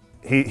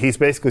he's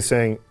basically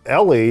saying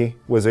Ellie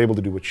was able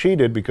to do what she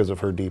did because of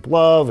her deep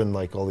love and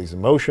like all these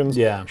emotions.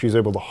 Yeah. She's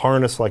able to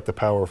harness like the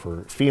power of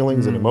her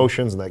feelings and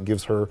emotions, and that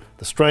gives her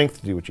the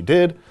strength to do what she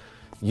did.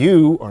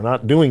 You are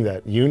not doing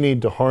that. You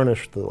need to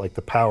harness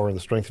the power and the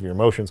strength of your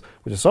emotions,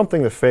 which is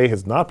something that Faye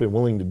has not been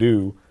willing to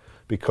do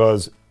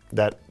because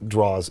that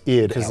draws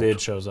id out. Because id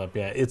shows up,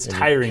 yeah. It's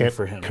tiring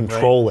for him.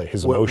 Control right?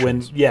 his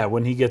emotions.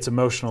 When he gets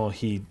emotional,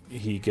 he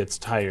gets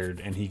tired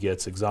and he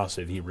gets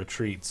exhausted. He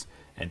retreats,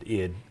 and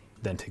id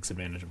then takes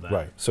advantage of that.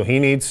 Right. So he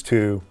needs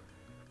to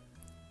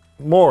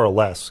more or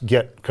less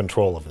get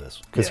control of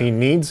this because he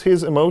needs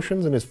his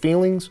emotions and his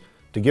feelings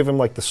to give him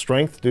like the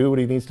strength to do what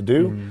he needs to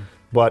do.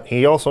 But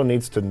he also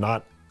needs to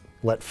not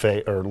let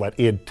Faye or let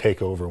id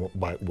take over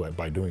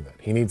by doing that.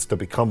 He needs to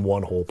become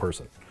one whole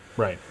person.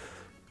 Right.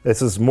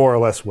 This is more or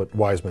less what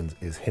Wiseman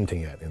is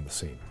hinting at in the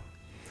scene.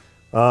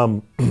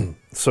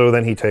 So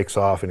then he takes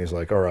off and he's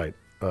like, all right,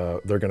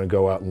 they're going to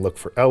go out and look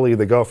for Ellie.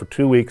 They go out for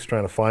 2 weeks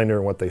trying to find her,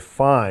 and what they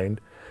find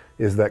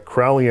is that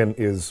Krelian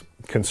is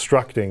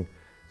constructing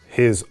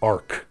his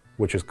ark,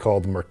 which is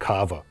called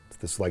Merkava. It's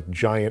this like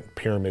giant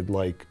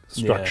pyramid-like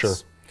structure.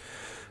 Yes.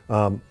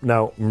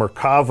 Now,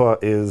 Merkava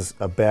is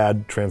a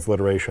bad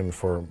transliteration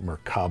for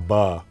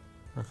Merkaba,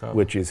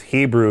 which is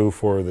Hebrew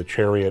for the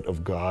chariot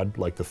of God,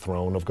 like the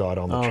throne of God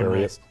on the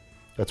chariot. Nice.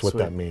 That's what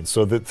that means.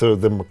 So the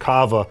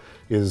Merkava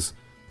is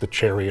the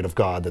chariot of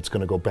God that's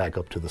going to go back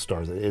up to the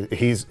stars.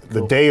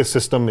 The Dea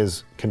system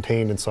is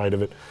contained inside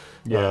of it.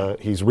 Yeah.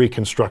 He's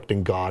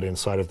reconstructing God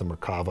inside of the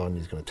Merkava, and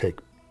he's going to take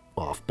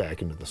off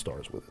back into the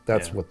stars with it.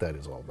 That's what that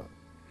is all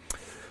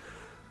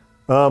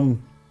about.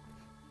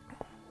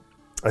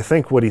 I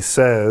think what he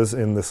says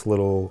in this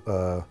little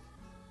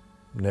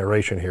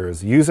narration here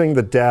is, using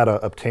the data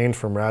obtained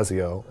from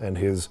Raziel and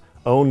his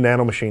own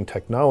nanomachine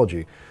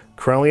technology,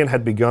 Krelian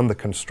had begun the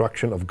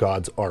construction of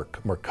God's Ark,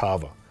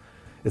 Merkava.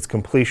 Its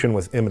completion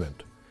was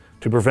imminent.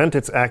 To prevent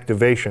its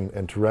activation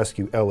and to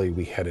rescue Ellie,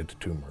 we headed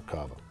to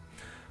Merkava.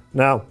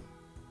 Now,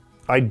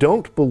 I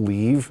don't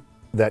believe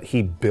that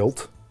he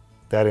built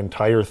that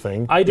entire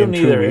thing I don't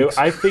in 2 either. weeks.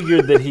 I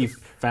figured that he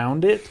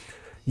found it.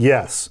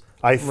 Yes.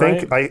 I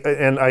think Right?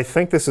 I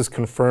think this is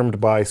confirmed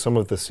by some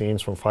of the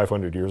scenes from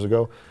 500 years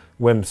ago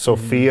when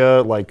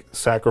Sophia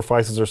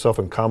sacrifices herself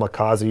and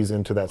kamikazes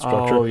into that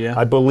structure. Oh, yeah.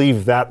 I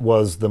believe that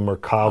was the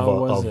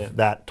Merkava was of it?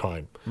 that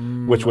time,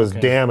 which was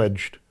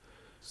damaged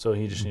So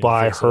he just needed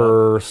by to fix it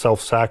her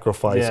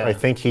self-sacrifice. Yeah. I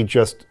think he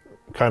just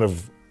kind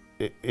of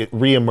it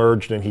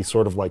reemerged and he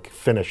sort of like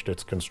finished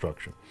its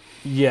construction.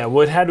 Yeah,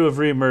 well, it had to have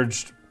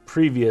reemerged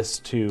previous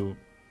to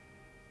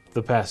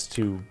the past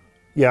 2.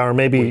 Yeah, or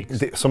maybe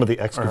Weeks. some of the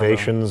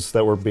excavations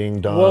that were being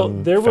done. Well,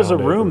 there was a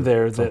found it room or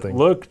there something.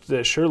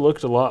 that sure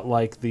looked a lot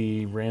like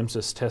the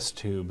Ramses test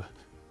tube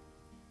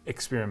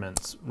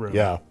experiments room.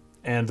 Yeah,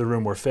 And the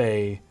room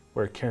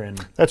where Karen.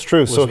 that's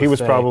true. So he with was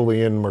Faye.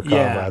 probably in Merkava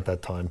Yeah. at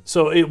that time.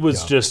 So it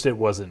was Yeah. just, it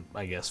wasn't,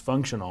 I guess,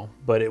 functional,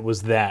 but it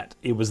was that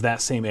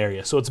same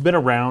area. So it's been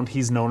around.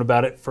 He's known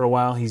about it for a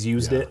while. He's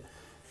used Yeah.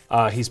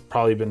 it. He's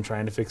probably been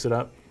trying to fix it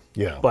up,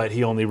 Yeah, but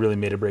he only really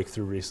made a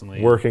breakthrough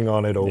recently. working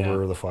on it over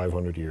Yeah. the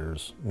 500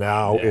 years.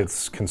 Now Yeah.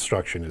 its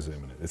construction is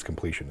imminent. Its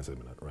completion is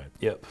imminent, right?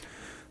 Yep.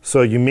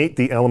 So you meet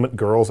the Element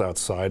girls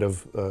outside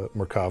of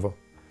Merkava.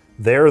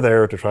 They're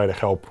there to try to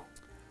help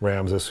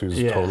Ramses, who's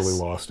Yes. totally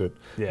lost it.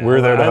 Yeah.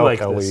 We're there to I help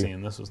liked Ellie. this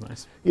scene. This was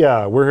nice.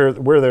 Yeah, we're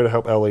there to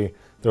help Ellie.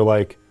 They're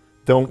like,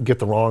 don't get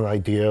the wrong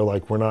idea.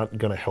 Like, we're not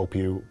going to help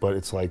you, but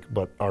it's like,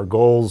 but our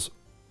goals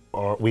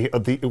are we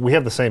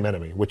have the same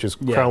enemy, which is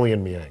Yeah. Crowley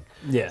and Miang.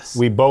 Yes.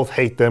 We both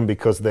hate them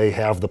because they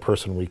have the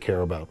person we care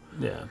about.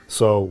 Yeah.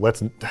 So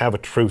let's have a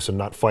truce and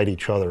not fight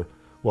each other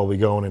while we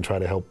go in and try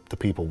to help the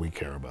people we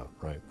care about.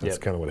 Right. That's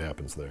Yep. kind of what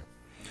happens there.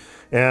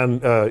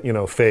 And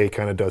Faye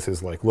kind of does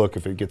his like, look,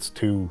 if it gets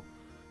too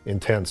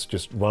intense,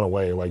 just run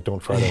away. Like, don't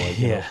try to like,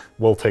 Yeah.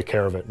 we'll take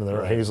care of it.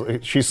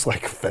 And she's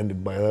like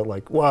offended by that.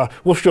 Like, wow,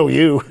 we'll show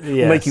you.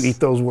 We'll make you Yes. eat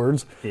those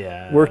words.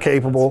 Yeah. We're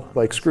capable.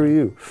 Like, screw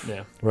you.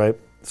 Yeah. Right.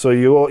 So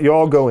you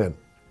all go in,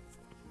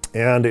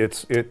 and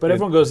But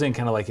everyone goes in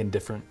kind of like in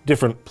different.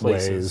 different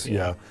places, ways.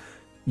 yeah. Yeah.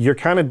 You're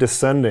kind of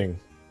descending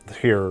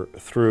here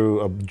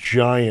through a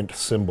giant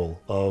symbol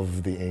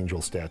of the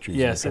angel statues.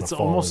 Yes, and it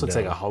kinda almost falling looks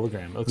like a down.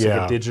 hologram. It looks Yeah, like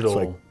a it's digital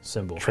like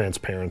symbol,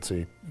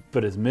 transparency.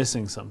 but it's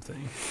missing something.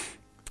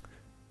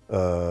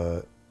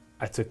 Uh,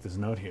 I took this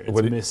note here. It's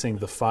What did- missing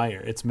the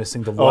fire. It's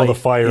missing the Oh, light. the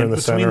fire in the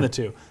between center. the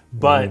two.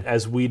 But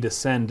as we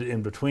descend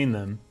in between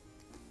them,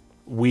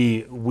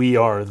 we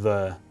are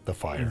the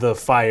fire.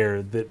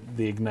 that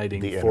the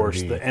igniting The force,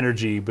 energy. the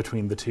energy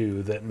between the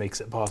two that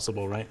makes it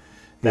possible, right?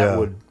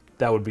 Yeah.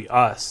 That would be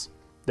us.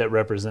 That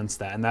represents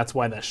that, and that's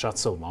why that shot's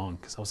so long.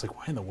 Because I was like,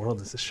 why in the world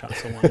is this shot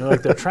so long?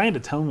 They're trying to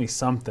tell me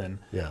something,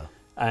 Yeah.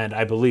 and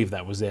I believe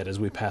that was it. As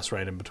we pass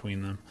right in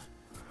between them.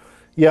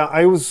 Yeah,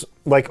 I was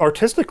like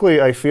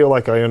artistically, I feel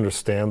like I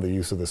understand the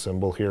use of the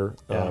symbol here,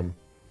 Yeah.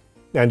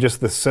 and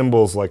just the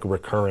symbol's like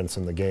recurrence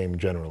in the game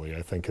generally.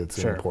 I think it's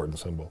Sure. an important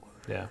symbol.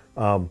 Yeah.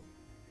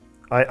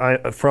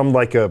 I from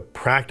like a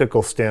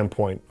practical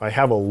standpoint, I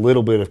have a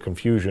little bit of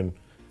confusion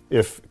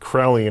if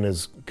Krellian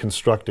is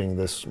constructing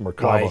this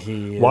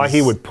Merkaba, why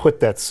he would put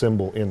that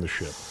symbol in the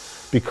ship,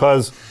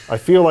 because I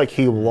feel like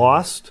he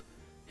lost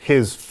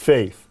his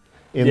faith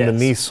in the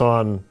Yes.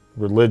 Nissan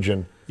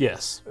religion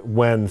Yes.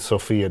 when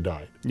Sophia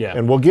died. Yeah.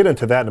 And we'll get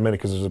into that in a minute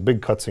because there's a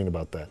big cutscene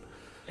about that.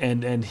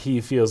 And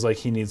he feels like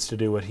he needs to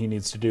do what he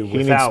needs to do He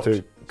needs without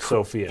to-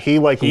 Sophia. he,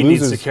 like,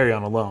 needs loses- to carry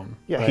on alone.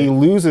 Yeah, right? he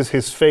loses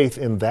his faith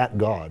in that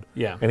God.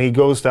 Yeah. And he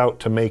goes out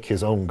to make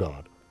his own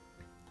God.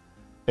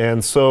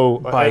 And so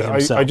By I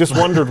himself. just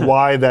wondered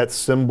why that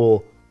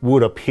symbol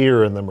would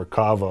appear in the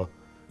Merkava,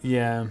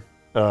 Yeah.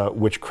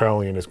 which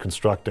Krellian is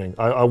constructing.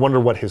 I wonder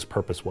what his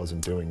purpose was in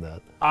doing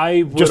that.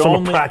 I would Just from a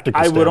only, practical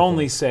I would standpoint.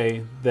 only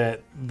say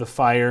that the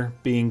fire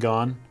being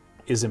gone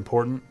is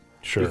important.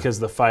 Sure. Because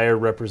the fire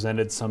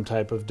represented some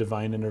type of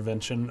divine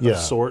intervention Yeah. of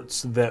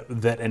sorts that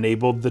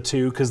enabled the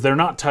two. Because they're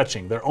not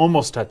touching; they're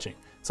almost touching.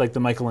 It's like the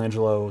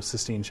Michelangelo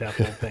Sistine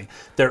Chapel thing.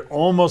 They're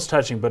almost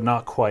touching, but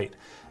not quite.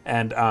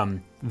 And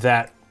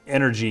that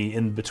energy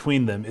in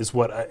between them is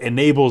what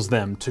enables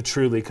them to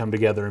truly come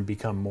together and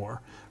become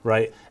more,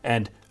 right?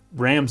 And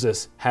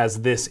Ramses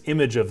has this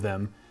image of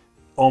them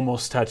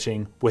almost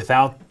touching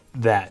without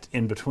that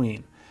in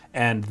between,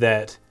 and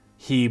that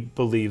he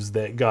believes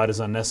that God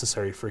is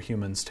unnecessary for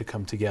humans to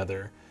come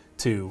together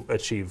to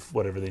achieve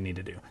whatever they need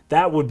to do.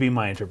 That would be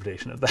my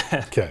interpretation of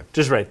that. Okay.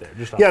 Just right there.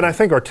 Just off Yeah, and the- I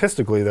think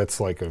artistically that's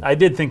like I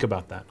did think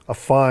about that. a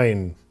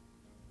fine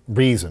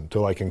reason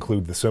to like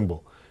include the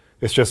symbol.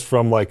 It's just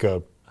from like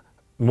a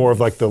more of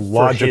like the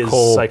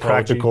logical, psychology.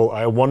 practical.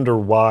 I wonder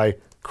why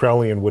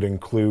Krellian would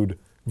include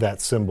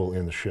that symbol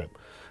in the ship,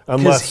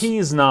 Because unless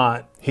he's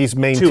not he's too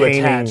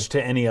maintaining. attached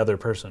to any other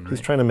person. He's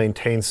Right? trying to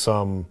maintain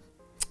some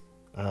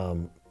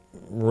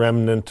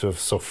remnant of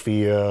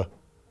Sophia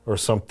or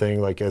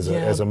something like as Yeah.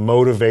 as a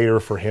motivator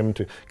for him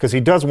to, because he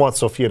does want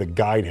Sophia to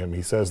guide him.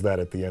 He says that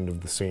at the end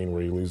of the scene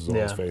where he loses all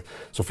his Yeah. faith.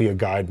 Sophia,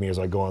 guide me as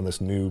I go on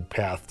this new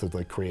path to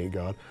like create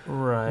God.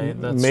 Right.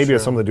 That's Maybe true. it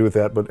has something to do with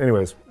that, but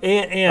anyways,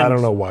 And I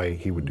don't know why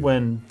he would do that.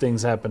 when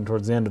things happen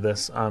towards the end of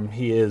this,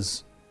 he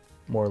is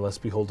more or less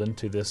beholden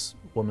to this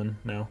woman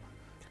now.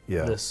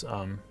 Yeah, This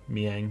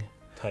Miang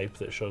type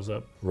that shows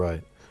up.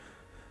 right.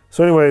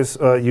 So anyways,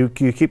 you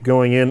keep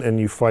going in and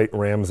you fight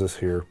Ramses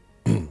here.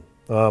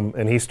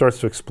 And he starts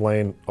to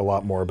explain a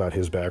lot more about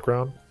his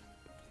background.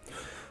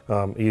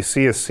 You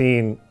see a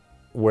scene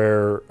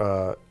where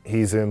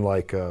he's in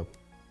like a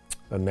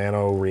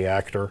nano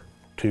reactor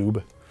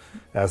tube,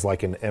 as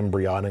like an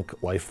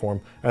embryonic life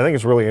form. And I think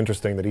it's really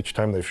interesting that each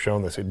time they've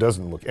shown this, it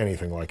doesn't look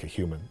anything like a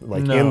human.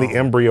 Like in the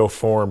embryo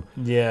form,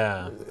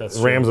 Yeah, that's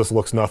Ramses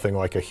looks nothing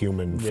like a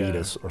human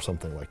fetus or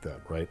something like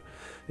that, right?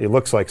 It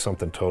looks like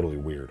something totally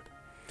weird,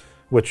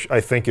 which I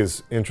think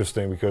is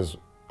interesting because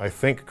I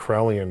think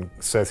Krelian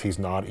says he's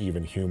not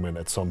even human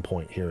at some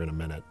point here in a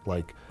minute.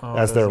 Like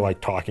as they're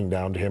like talking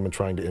down to him and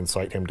trying to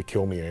incite him to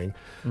kill Miang,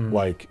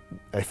 like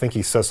I think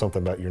he says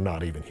something about you're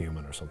not even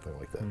human or something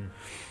like that.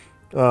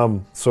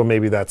 So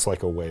maybe that's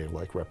like a way of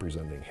like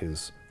representing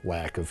his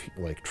lack of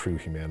like true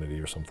humanity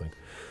or something.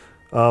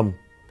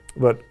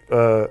 But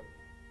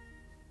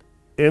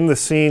in the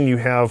scene you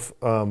have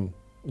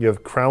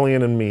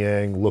Krelian and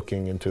Miang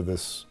looking into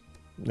this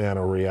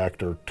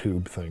nanoreactor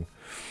tube thing,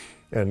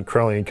 and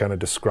Krelian kind of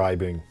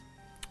describing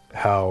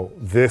how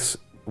this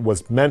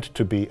was meant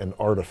to be an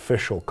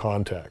artificial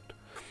contact.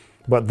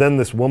 But then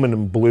this woman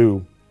in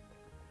blue,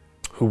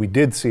 who we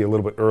did see a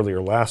little bit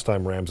earlier last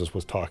time Ramses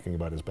was talking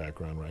about his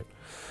background,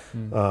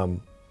 right?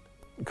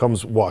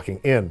 Comes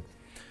walking in.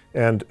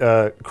 And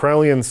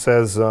Krelian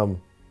says,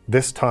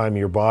 this time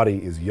your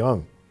body is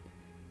young.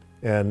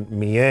 And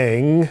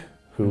Miang,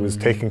 who is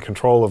taking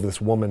control of this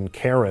woman,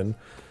 Karen,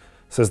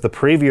 says the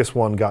previous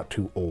one got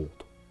too old.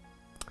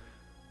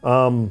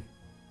 I'm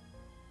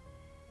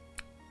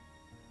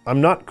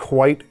not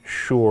quite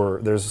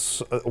sure.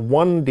 There's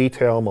one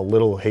detail I'm a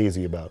little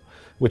hazy about,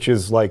 which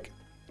is like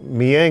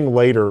Miang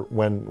later,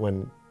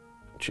 when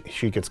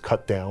she gets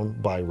cut down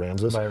by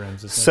Ramses,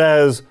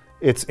 says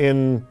it's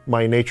in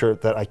my nature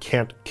that I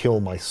can't kill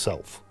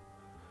myself.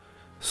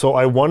 So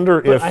I wonder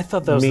if I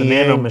thought that was the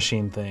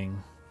nanomachine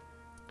thing.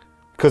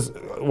 Because,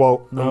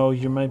 well, no,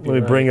 you might be let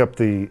me right. bring up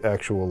the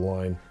actual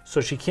line.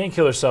 So she can't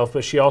kill herself,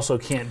 but she also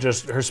can't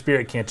just, her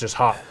spirit can't just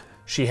hop.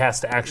 She has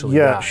to actually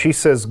die. Yeah, she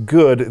says,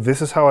 good, this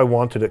is how I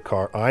wanted it,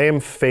 Car. I am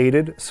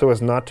fated so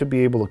as not to be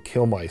able to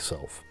kill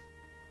myself.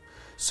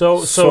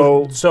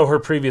 So her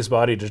previous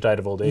body just died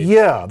of old age.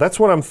 Yeah, that's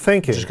what I'm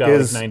thinking. Just got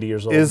like 90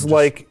 years old. Is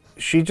like,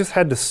 she just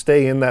had to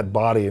stay in that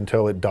body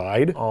until it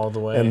died. All the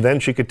way. And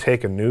then she could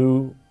take a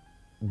new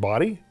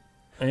body?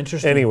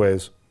 Interesting.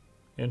 Anyways.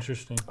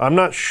 Interesting. I'm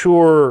not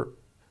sure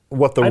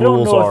what the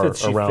rules are around that. I don't know if it's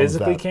she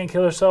physically can't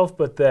kill herself,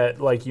 but that,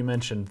 like you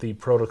mentioned, the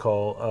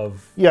protocol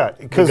of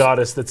the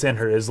goddess that's in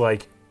her is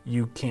like,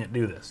 you can't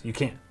do this. You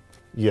can't.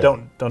 Yeah.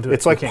 Don't do it.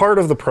 It's like part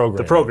of the program.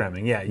 The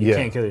programming, yeah. You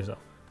can't kill yourself.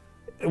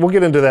 We'll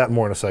get into that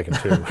more in a second,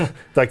 too.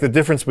 Like the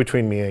difference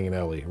between Miang and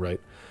Ellie, right?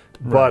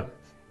 But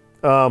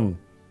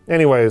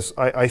anyways,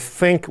 I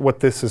think what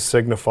this is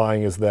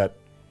signifying is that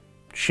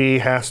she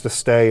has to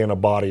stay in a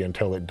body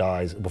until it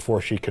dies before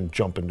she can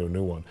jump into a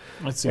new one.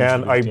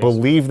 And I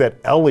believe that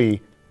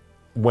Ellie,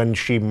 when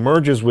she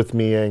merges with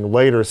Miang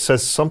later,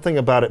 says something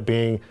about it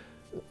being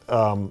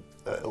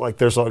like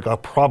there's like a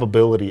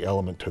probability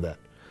element to that.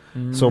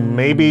 So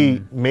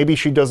maybe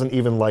she doesn't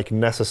even like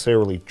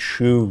necessarily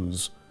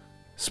choose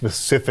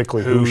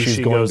specifically who she's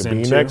going to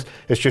be next.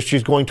 It's just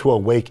she's going to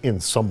awake in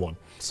someone.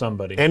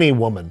 Somebody. Any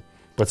woman,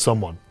 but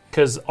someone.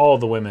 Because all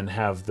the women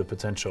have the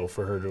potential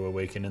for her to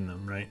awaken in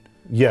them, right?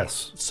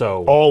 Yes.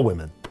 So all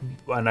women.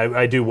 And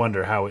I do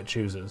wonder how it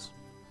chooses.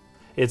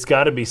 It's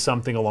got to be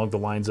something along the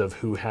lines of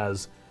who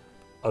has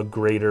a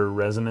greater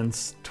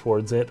resonance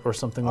towards it or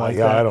something like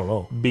that. Yeah, I don't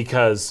know.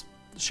 Because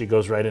she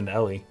goes right into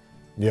Ellie.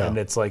 Yeah. And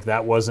it's like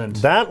it's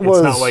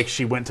not like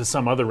she went to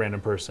some other random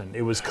person.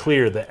 It was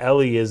clear that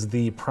Ellie is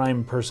the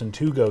prime person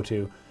to go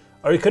to.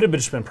 Or it could have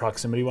just been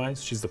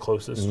proximity-wise. She's the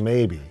closest.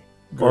 Maybe.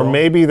 Or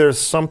maybe there's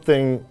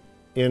something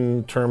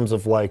in terms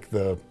of like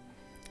the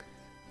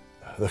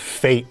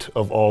fate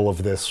of all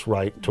of this,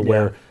 right? To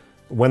where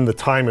when the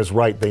time is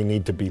right, they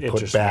need to be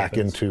put back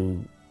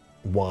into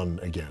one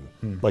again.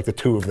 Like the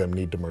two of them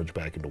need to merge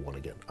back into one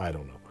again. I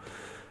don't know.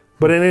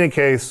 But in any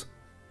case,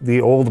 the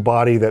old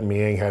body that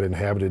Miang had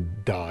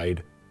inhabited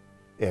died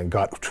and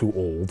got too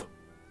old.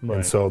 Right.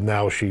 And so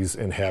now she's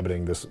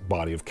inhabiting this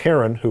body of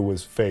Karen, who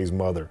was Faye's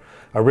mother.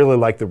 I really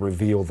like the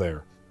reveal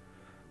there.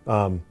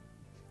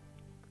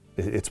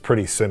 It's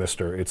pretty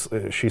sinister.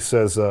 She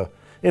says,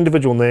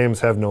 individual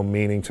names have no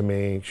meaning to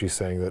me. She's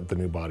saying that the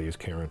new body is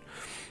Karen.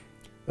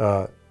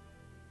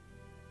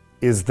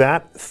 Is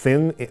that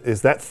thing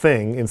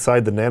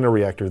inside the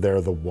nanoreactor there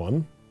the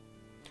one?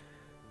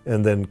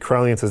 And then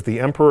Krelian says, the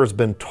Emperor's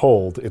been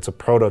told it's a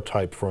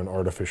prototype for an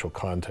artificial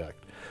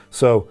contact.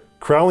 So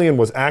Krelian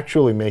was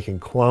actually making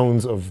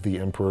clones of the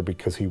Emperor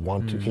because he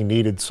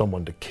needed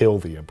someone to kill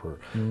the Emperor.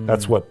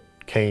 That's what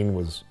Cain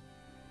was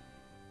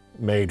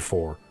made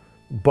for.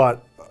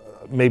 But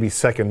maybe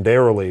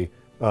secondarily,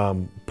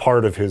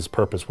 part of his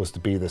purpose was to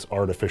be this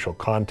artificial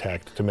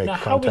contact to make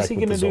contact with the Tsar. How was he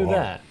going to do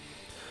that?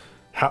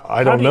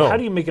 I don't know. How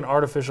do you make an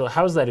artificial?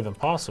 How is that even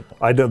possible?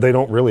 They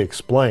don't really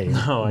explain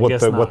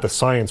what the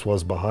science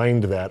was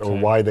behind that or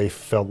why they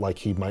felt like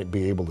he might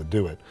be able to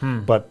do it.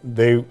 But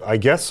they, I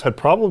guess, had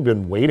probably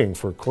been waiting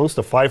for close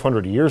to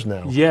 500 years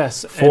now.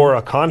 Yes, for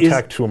a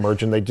contact to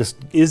emerge, and they just.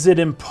 Is it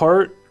in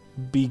part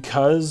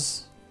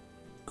because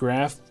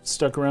Graf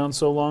stuck around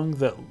so long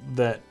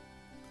that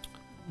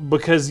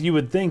because you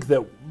would think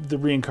that the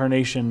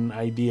reincarnation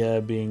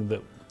idea being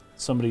that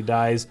somebody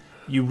dies,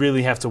 you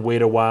really have to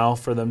wait a while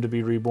for them to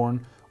be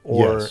reborn,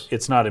 or Yes.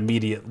 it's not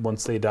immediate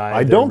once they die.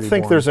 I they're don't think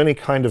reborn. there's any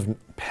kind of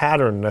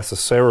pattern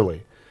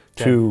necessarily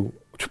to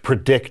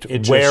predict It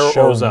just where or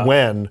shows up.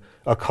 when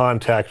a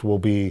contact will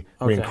be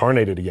Okay.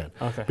 reincarnated again.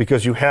 Okay.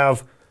 Because you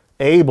have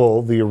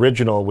Abel, the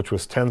original, which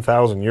was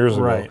 10,000 years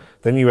ago. Right.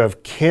 Then you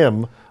have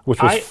Kim,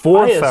 which was I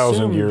 4,000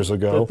 assumed years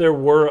ago.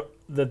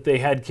 that they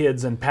had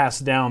kids and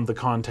passed down the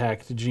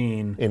contact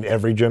gene. In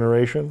every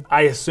generation.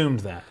 I assumed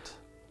that.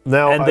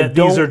 Now, And I that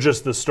these don't- are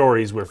just the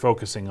stories we're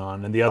focusing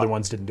on, and the other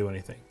ones didn't do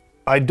anything.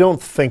 I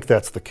don't think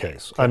that's the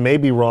case. I may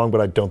be wrong,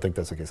 but I don't think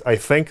that's the case. I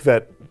think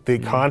that the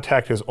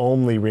contact is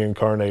only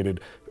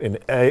reincarnated in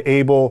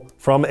Abel,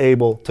 from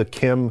Abel to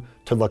Kim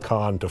to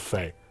Lacan to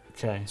Faye.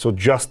 Okay. So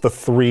just the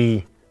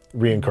 3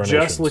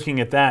 reincarnations. Just looking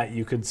at that,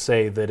 you could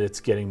say that it's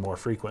getting more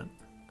frequent,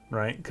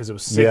 right? Because it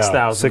was Yeah,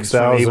 6,000 from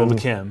 6,000, Abel to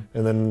Kim,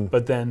 and then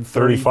but then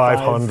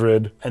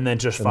 3,500, and then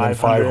just and then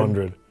 500.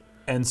 500.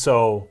 And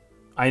so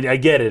I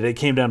get it. It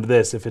came down to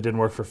this. If it didn't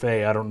work for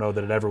Faye, I don't know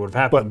that it ever would have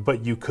happened.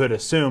 But you could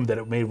assume that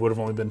it would have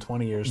only been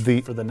 20 years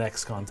for the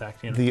next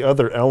contact. You know? The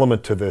other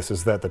element to this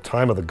is that the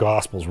time of the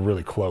gospel is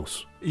really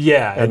close.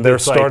 Yeah. And they're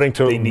it's like starting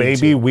to, they need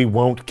maybe we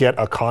won't get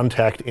a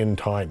contact in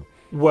time.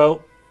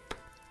 Well,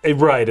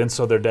 right. And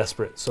so they're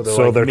desperate. So they're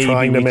So like, they're maybe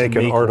trying to we make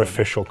can an one.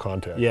 artificial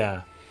contact.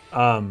 Yeah.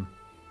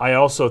 I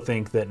also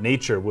think that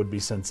nature would be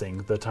sensing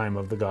the time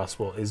of the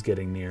gospel is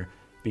getting near,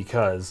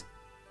 because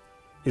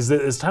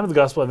does time of the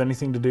gospel have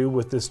anything to do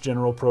with this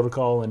general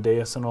protocol and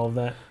Deus and all of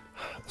that?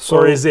 So,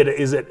 Or is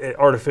it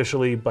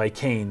artificially by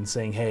Cain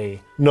saying,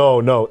 hey?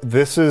 No.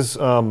 This is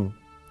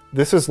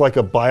like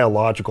a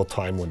biological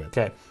time limit.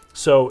 Okay.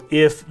 So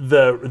if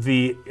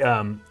the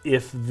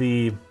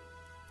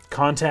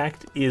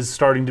contact is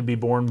starting to be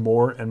born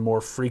more and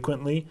more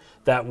frequently,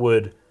 that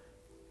would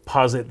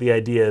posit the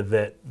idea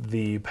that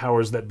the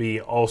powers that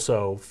be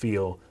also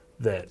feel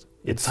that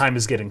time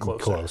is getting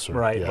closer,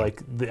 right? yeah.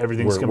 Like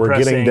everything's We're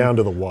compressing. getting down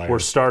to the wire. We're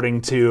starting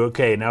to,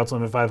 okay, now it's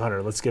limit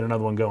 500. Let's get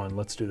another one going.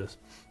 Let's do this.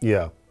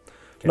 Yeah.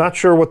 Not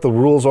sure what the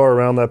rules are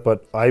around that,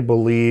 but I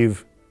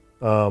believe,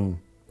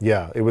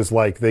 it was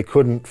like they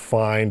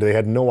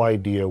had no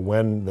idea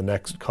when the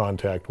next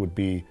contact would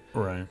be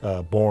Right.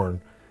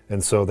 born,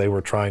 and so they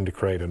were trying to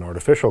create an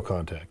artificial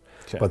contact.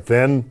 Okay. But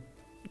then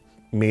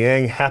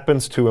Miang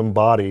happens to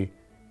embody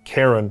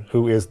Karen,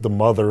 who is the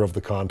mother of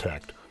the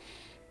contact.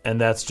 And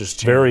that's just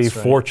chance, Very right?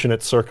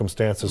 fortunate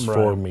circumstances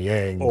for Right.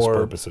 Miang's or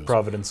purposes.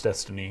 Providence,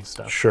 destiny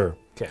stuff. Sure.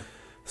 Okay.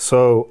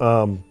 So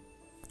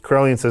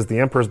Corellian says the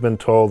Emperor's been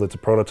told it's a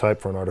prototype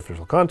for an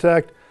artificial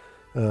contact.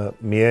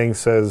 Miang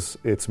says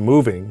it's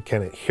moving.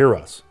 Can it hear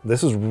us?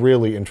 This is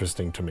really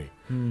interesting to me.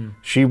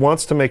 She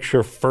wants to make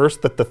sure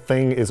first that the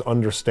thing is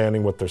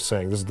understanding what they're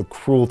saying. This is the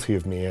cruelty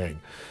of Miang.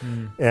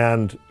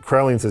 And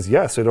Corellian says,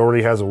 yes, it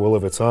already has a will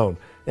of its own.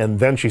 And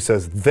then she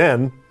says,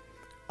 then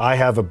I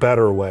have a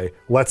better way.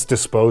 Let's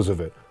dispose of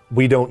it.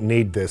 We don't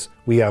need this.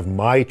 We have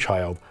my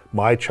child.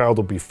 My child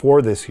will be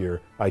 4 this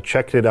year. I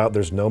checked it out.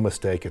 There's no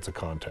mistake. It's a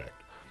contact.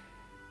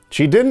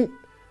 She didn't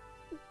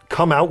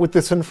come out with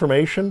this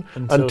information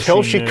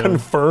until she knew.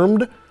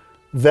 confirmed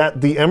that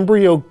the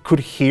embryo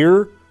could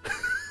hear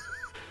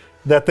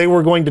that they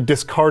were going to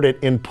discard it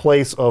in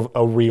place of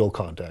a real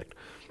contact.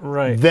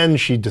 Right. Then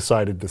she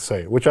decided to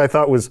say it, which I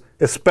thought was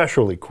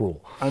especially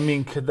cruel. I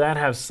mean, could that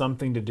have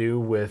something to do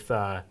with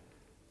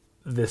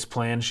this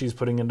plan she's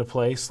putting into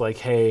place? Like,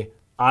 hey,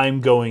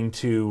 I'm going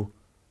to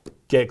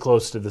get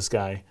close to this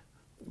guy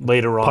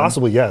later on.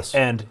 Possibly, yes.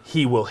 And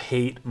he will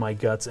hate my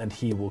guts and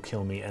he will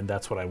kill me, and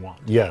that's what I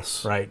want.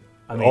 Yes. Right?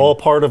 I mean, All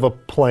part of a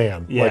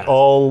plan. Yeah. Like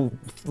all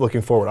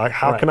looking forward.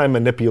 How Right. can I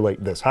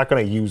manipulate this? How can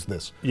I use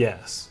this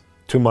yes.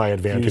 to my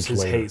advantage Use his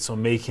later? hate, so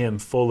make him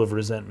full of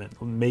resentment.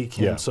 Make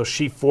him, Yeah. so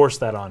she forced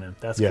that on him.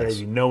 That's Yes.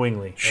 crazy,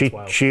 knowingly. That's She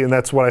wild. and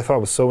that's what I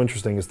thought was so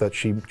interesting is that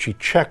she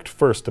checked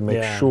first to make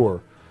Yeah.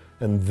 sure,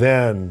 and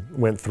then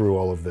went through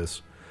all of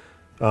this.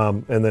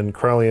 And then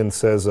Corellian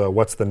says,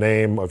 "What's the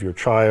name of your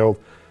child?"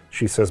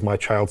 She says, "My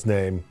child's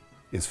name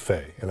is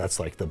Faye," and that's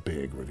like the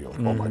big reveal. Like,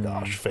 oh my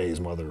gosh, Faye's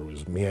mother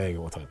was Miang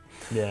all the time.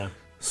 Yeah.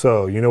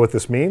 So you know what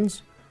this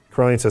means?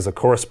 Corellian says a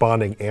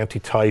corresponding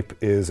antitype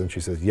is, and she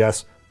says,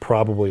 yes,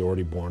 probably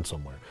already born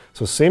somewhere.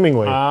 So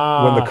seemingly,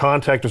 when the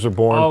contactors are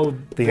born, Oh,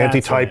 the that's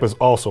antitype it. is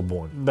also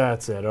born.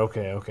 That's it.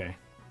 Okay.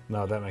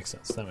 No, that makes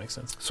sense. That makes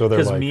sense. So they're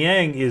because like-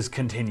 Miang is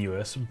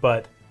continuous,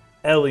 but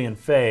Ellie and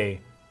Faye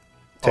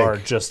are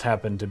just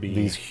happen to be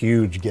These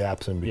huge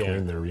gaps in between Yeah.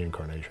 their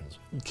reincarnations.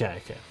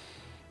 Okay.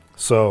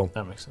 So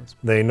That makes sense.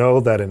 they know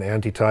that an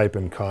antitype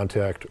and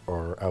contact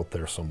are out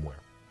there somewhere.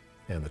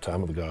 And the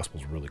time of the gospel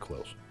is really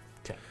close.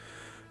 Okay.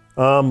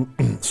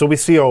 So we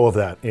see all of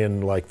that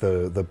in like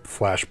the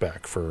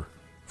flashback for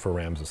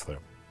Ramses there.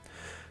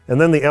 And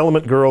then the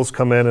Element Girls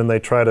come in and they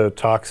try to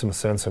talk some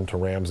sense into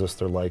Ramses.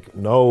 They're like,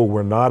 no,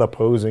 we're not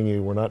opposing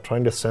you. We're not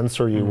trying to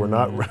censor you. We're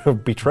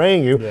not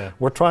betraying you. Yeah.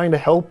 We're trying to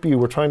help you.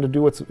 We're trying to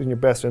do what's in your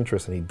best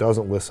interest. And he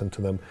doesn't listen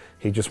to them.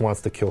 He just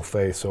wants to kill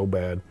Faye so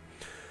bad.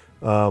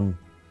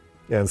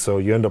 And so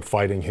you end up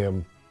fighting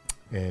him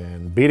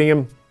and beating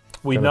him.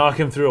 We knock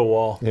him through a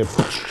wall. And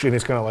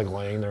he's kind of like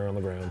laying there on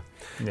the ground.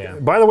 Yeah.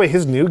 By the way,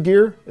 his new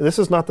gear, this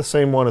is not the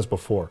same one as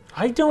before.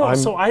 I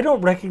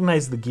don't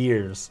recognize the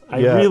gears. I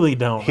Yeah. really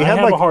don't. He I had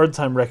have like- a hard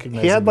time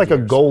recognizing He had the like a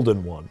gears.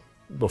 golden one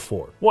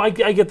before. Well, I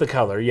get the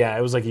color. Yeah,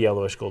 it was like a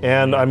yellowish golden.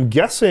 And yeah. I'm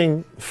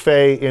guessing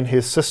Faye in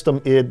his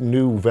system id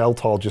knew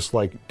Veltal just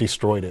like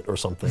destroyed it or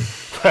something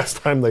last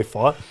time they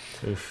fought.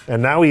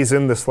 And now he's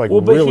in this like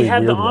Well, but really he had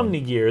weird the one.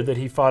 Omni gear that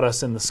he fought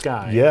us in the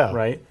sky. Yeah.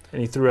 Right?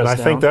 And he threw And us I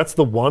down. think that's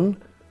the one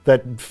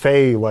that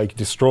Faye like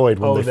destroyed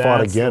when they fought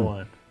that's again. The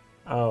one.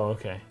 Oh,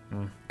 okay.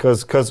 Mm.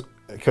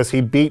 Because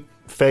he beat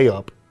Faye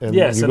up. And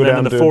Yes, you and go then down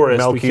in the to forest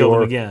Melchior, we killed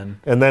him again.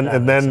 And then That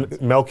and makes then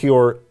sense.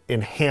 Melchior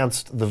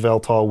enhanced the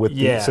Veltal with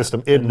the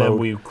system id and then mode,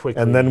 we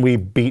quickly- and then we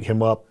beat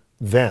him up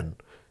then.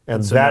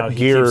 And so now that he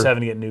gear keeps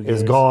having to get new is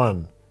gears.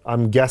 gone.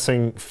 I'm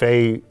guessing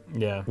Faye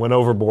Yeah. went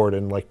overboard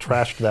and like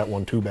trashed that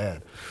one too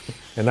bad.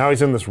 And now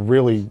he's in this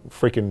really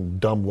freaking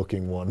dumb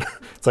looking one.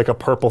 It's like a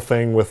purple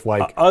thing with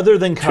like Other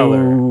than color.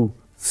 two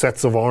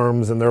sets of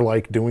arms and they're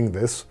like doing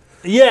this.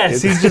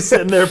 Yes, he's just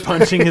sitting there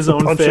punching his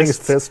own Punching his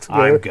fists. fist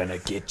I'm together. gonna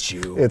get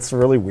you. It's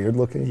really weird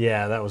looking.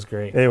 Yeah, that was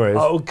great. Anyways.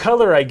 Oh,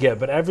 color I get,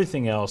 but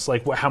everything else,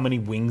 like how many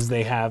wings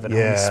they have and how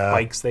many Yeah.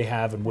 spikes they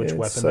have and which It's,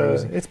 weapon they're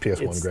using. it's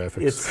PS1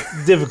 graphics.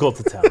 It's difficult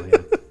to tell. Yeah.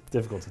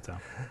 Difficult to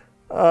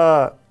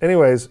tell.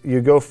 Anyways,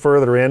 you go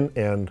further in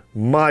and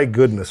my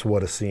goodness,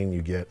 what a scene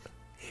you get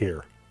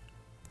here.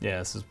 Yeah,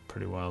 this is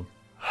pretty wild.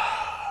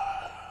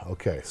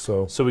 Okay,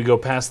 so So we go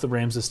past the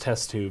Ramses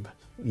test tube.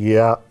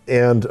 yeah,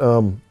 and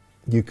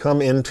you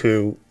come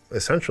into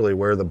essentially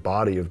where the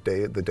body of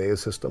the Dea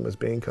system is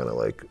being kind of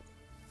like,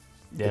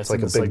 Yeah, it's like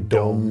a in big this,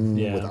 dome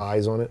Yeah. with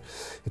eyes on it.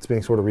 It's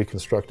being sort of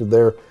reconstructed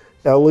there.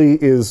 Ellie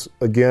is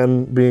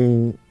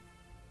again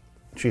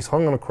she's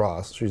hung on a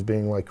cross. She's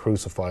being like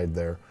crucified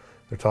there.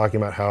 They're talking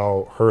about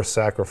how her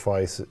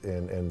sacrifice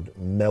and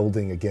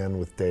melding again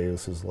with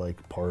Deus is like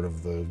part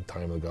of the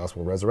time of the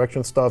gospel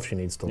resurrection stuff. She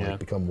needs to Yeah. like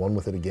become one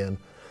with it again.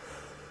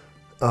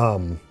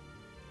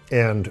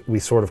 And we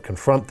sort of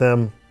confront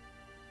them.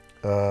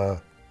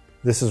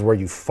 This is where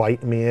you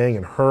fight Miang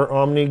and her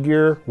Omni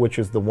gear, which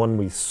is the one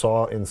we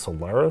saw in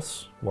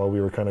Solaris while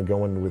we were kind of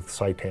going with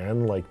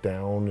Saitan, like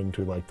down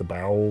into like the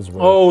bowels.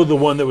 Where Oh, the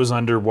one that was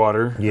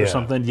underwater Yeah. or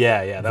something?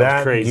 Yeah, that that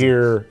was crazy.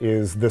 gear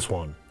is this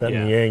one that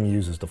Yeah. Miang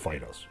uses to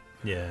fight us.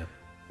 Yeah.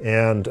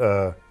 And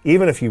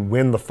even if you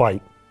win the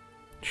fight,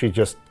 she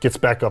just gets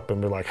back up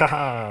and they're like,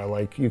 haha,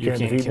 like you can't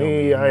defeat kill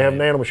me, me, I have yeah.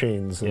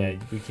 nanomachines. And Yeah,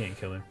 we can't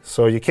kill her.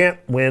 so you can't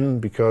win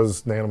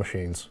because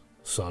nanomachines,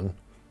 son.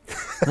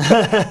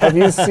 Have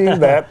you seen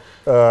that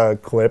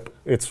clip?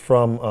 It's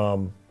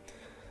from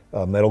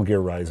Metal Gear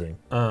Rising.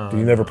 Do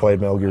you never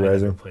played Metal Gear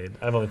Rising?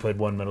 I've only played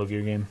one Metal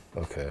Gear game.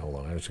 Okay, hold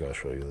on. I just gotta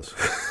show you this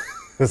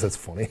because that's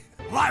funny.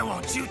 Why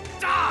won't you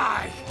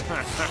die?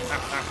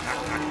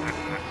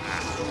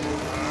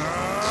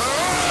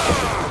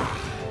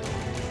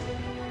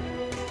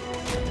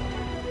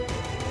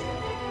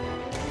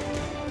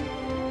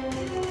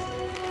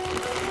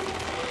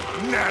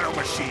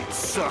 Nanomachine,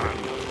 son.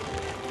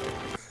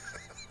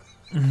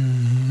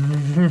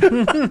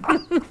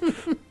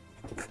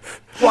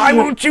 Why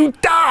won't you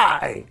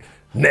die?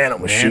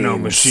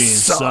 Nanomachine,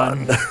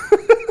 son.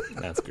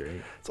 That's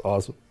great. It's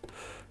awesome.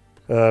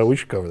 We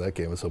should cover that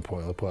game at some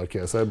point on the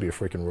podcast. That'd be a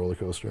freaking roller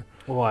coaster.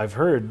 Well, I've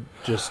heard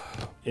just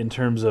in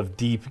terms of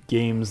deep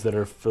games that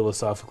are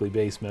philosophically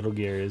based, Metal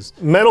Gear is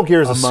Metal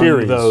Gear as a among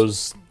series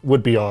those.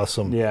 would be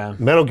awesome. Yeah.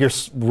 Metal Gear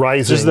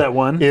Rising Just that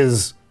one?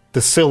 is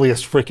the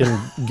silliest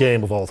freaking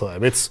game of all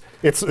time. It's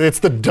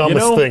the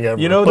dumbest thing ever,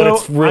 but though,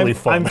 it's really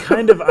I'm, fun.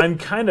 I'm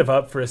kind of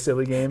up for a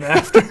silly game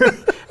after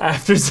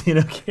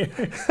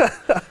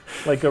Xenogears.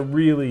 Like a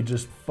really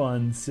just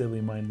fun,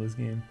 silly, mindless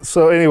game.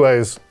 So,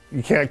 anyways,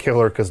 you can't kill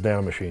her because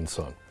Nanomachine,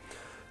 son.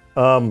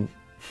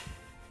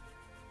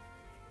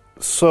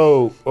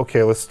 So,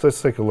 okay, let's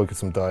take a look at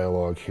some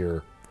dialogue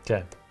here.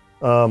 Okay.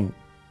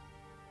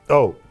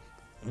 Oh,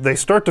 they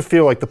start to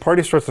feel like the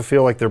party starts to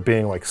feel like they're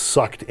being like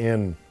sucked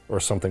in or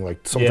something,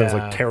 like something's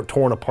Yeah. like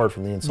torn apart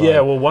from the inside.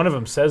 Yeah, well, one of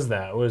them says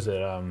that. What is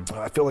it?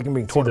 I feel like I'm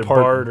being torn Either apart.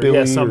 Bart or, Billy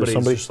yeah, or somebody's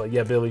somebody. just like,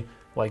 yeah, Billy.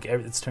 Like,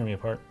 it's tearing me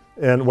apart.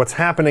 And what's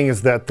happening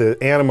is that the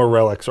anima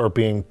relics are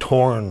being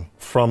torn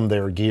from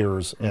their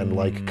gears and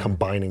like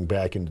combining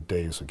back into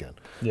Deus again.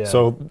 Yeah.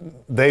 So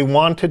they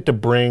wanted to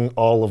bring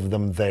all of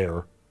them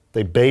there.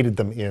 They baited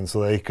them in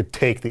so they could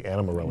take the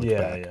anima relics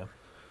back. Yeah.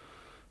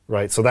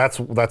 Right. So that's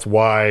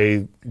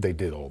why they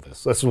did all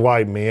this. This is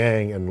why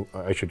Miang and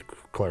I should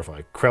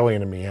clarify,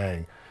 Krellian and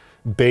Miang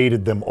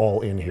baited them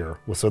all in here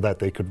so that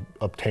they could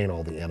obtain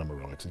all the anima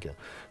relics again.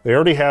 They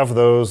already have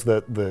those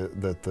that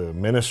the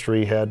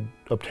ministry had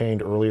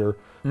obtained earlier,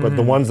 but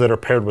the ones that are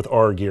paired with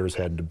our gears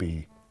had to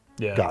be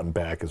gotten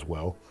back as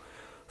well.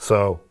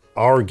 So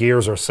our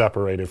gears are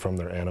separated from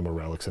their anima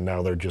relics, and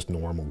now they're just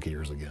normal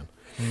gears again.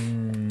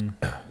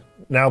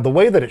 Now, the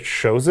way that it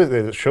shows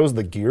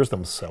the gears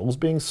themselves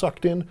being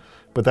sucked in,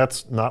 but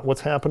that's not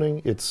what's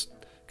happening. It's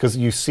because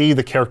you see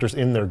the characters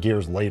in their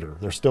gears later.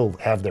 They still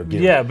have their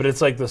gear. Yeah, but it's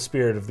like the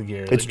spirit of the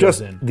gear. It's that goes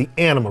just in. the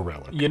anima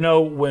relic. You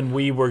know, when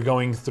we were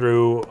going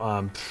through,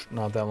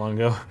 not that long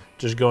ago,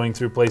 just going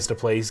through place to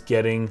place,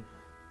 getting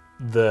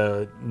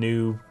the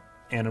new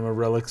anima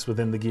relics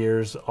within the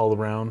gears all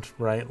around,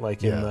 right?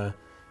 Like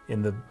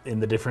in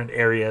the different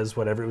areas,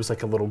 whatever. It was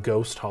like a little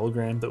ghost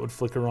hologram that would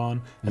flicker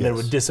on, and then it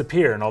would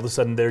disappear, and all of a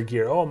sudden their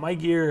gear, oh, my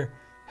gear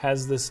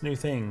has this new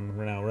thing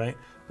now, right?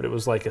 But it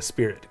was like a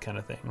spirit kind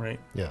of thing, right?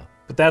 Yeah.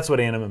 But that's what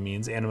anima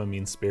means. Anima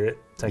means spirit,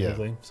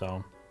 technically.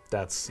 So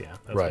that's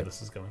Right. where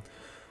this is going.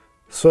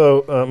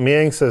 So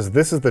Miang says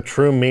this is the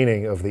true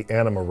meaning of the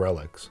anima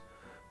relics: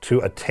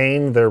 to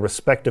attain their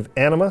respective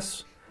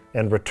animus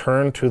and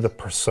return to the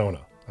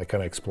persona. I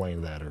kind of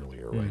explained that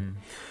earlier, right?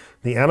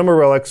 The anima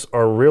relics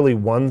are really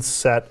one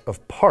set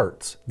of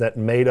parts that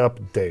made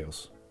up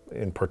Deus,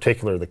 in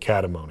particular the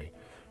catamony.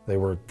 They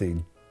were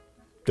the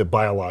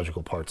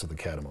biological parts of the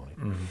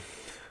catamony.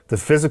 The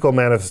physical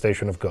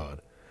manifestation of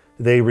God.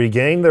 They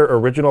regain their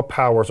original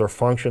powers or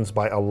functions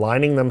by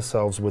aligning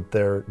themselves with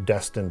their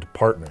destined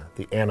partner,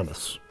 the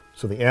animus.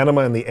 So the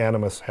anima and the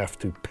animus have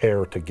to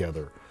pair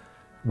together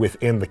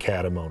within the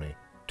catamony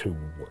to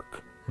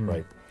work,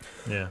 right?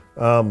 Yeah.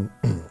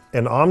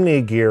 An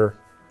Omni gear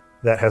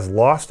that has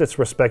lost its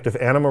respective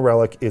anima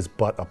relic is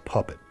but a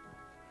puppet.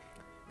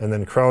 And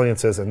then Krelian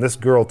says, and this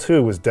girl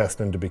too was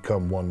destined to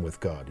become one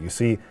with God. You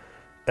see,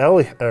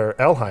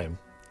 Elheim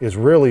is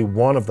really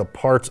one of the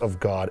parts of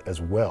God as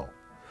well.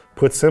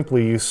 Put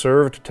simply, you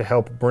served to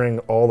help bring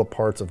all the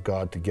parts of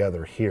God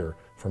together here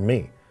for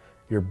me.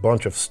 You're a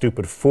bunch of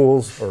stupid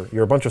fools,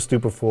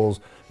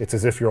 It's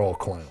as if you're all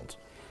clowns.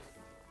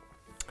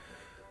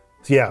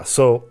 Yeah,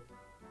 so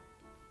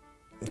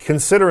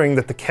considering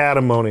that the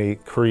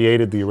catamony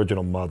created the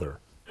original mother,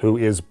 who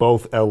is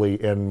both Ellie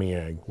and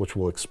Miang, which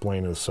we'll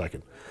explain in a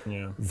second,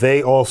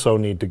 they also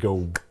need to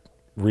go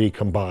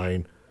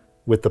recombine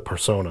with the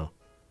persona,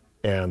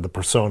 and the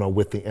persona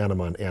with the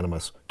anima and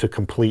animus to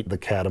complete the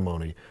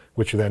catamony,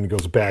 which then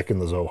goes back in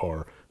the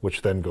Zohar,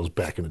 which then goes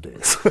back in the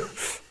Deus.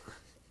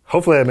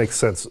 Hopefully that makes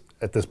sense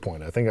at this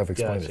point. I think I've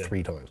explained it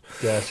 3 times.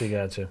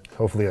 Gotcha.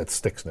 Hopefully that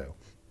sticks now.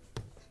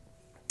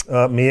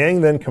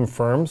 Miang then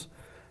confirms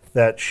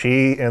that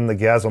she and the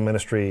Gazel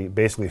Ministry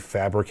basically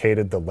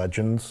fabricated the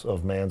legends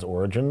of man's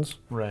origins,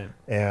 Right.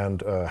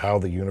 and how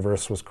the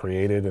universe was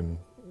created, and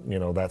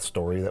that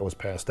story that was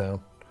passed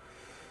down.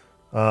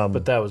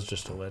 But that was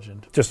just a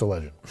legend. Just a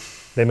legend.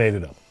 They made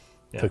it up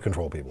Yeah. to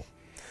control people.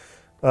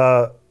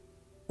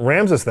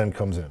 Ramses then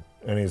comes in,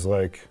 and he's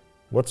like,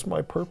 what's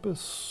my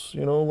purpose?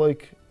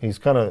 He's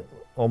kind of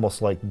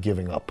almost like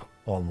giving up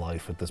on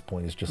life at this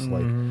point.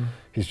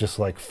 He's just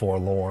like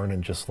forlorn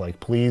and just like,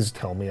 please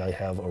tell me I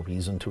have a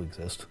reason to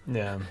exist.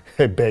 Yeah.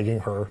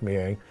 Begging her,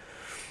 Miang.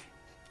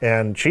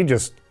 And she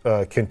just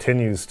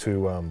continues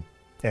to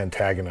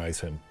antagonize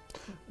him.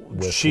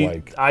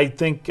 I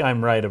think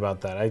I'm right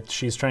about that.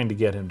 She's trying to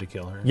get him to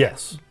kill her.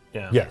 Yes.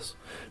 Yeah. Yes.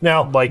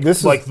 Now,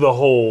 this is the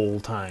whole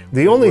time.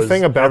 The only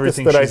thing about this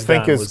that I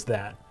think was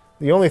that.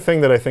 The only thing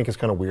that I think is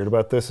kind of weird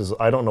about this is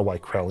I don't know why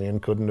Krelian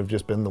couldn't have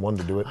just been the one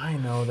to do it. I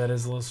know, that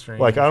is a little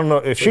strange. Like, I don't know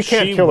if she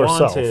can't kill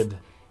herself. She wanted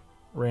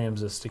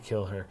Ramses to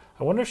kill her.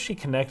 I wonder if she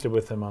connected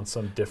with him on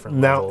some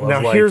different level.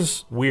 Now like,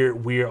 here's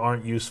we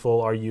aren't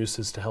useful. Our use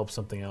is to help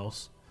something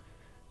else,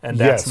 and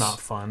that's not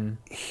fun.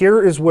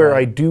 Here is where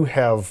I do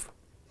have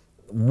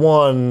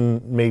one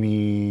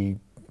maybe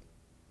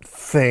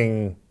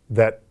thing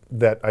that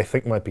I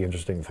think might be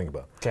interesting to think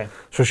about. Okay.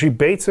 So she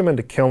baits him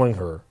into killing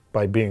her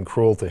by being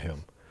cruel to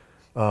him.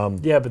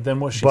 Yeah, but then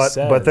what she says...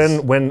 But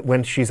then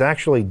when she's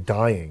actually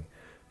dying,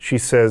 she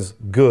says,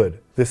 good,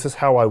 this is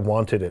how I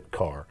wanted it,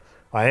 Kar.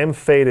 I am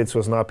fated so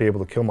as not be able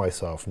to kill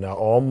myself. Now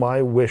all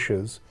my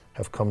wishes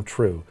have come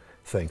true,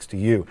 thanks to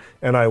you.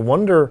 And I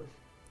wonder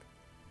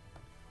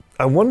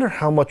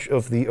how much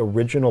of the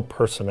original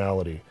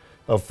personality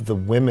of the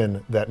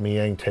women that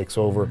Miang takes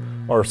over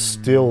are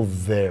still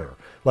there.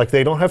 Like,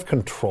 they don't have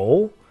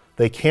control.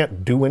 They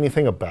can't do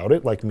anything about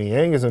it. Like,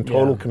 Miang is in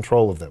total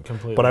control of them.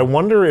 Completely. But I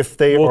wonder if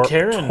they are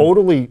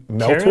totally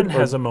melted. Karen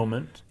has a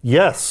moment.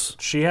 Yes.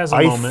 She has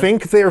a moment. I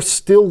think they're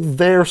still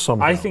there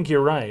somehow. I think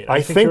you're right.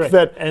 I think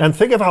that, and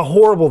think of how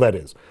horrible that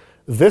is.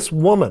 This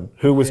woman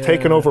who was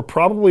taken over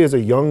probably as a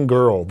young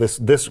girl,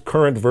 this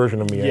current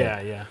version of Miang.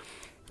 Yeah.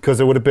 Because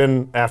it would have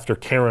been after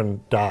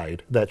Karen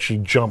died that she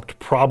jumped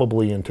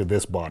probably into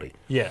this body.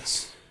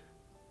 Yes.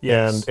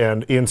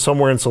 And in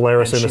somewhere in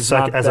Solaris as a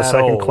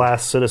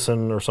second-class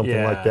citizen or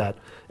something like that,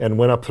 and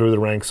went up through the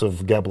ranks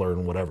of Gebler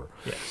and whatever.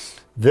 Yes.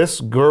 This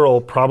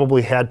girl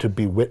probably had to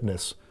be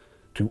witness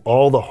to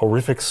all the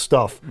horrific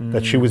stuff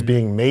that she was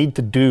being made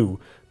to do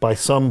by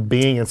some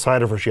being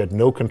inside of her she had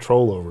no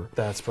control over.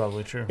 That's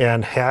probably true.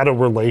 And had a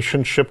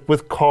relationship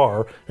with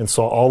Kar and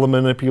saw all the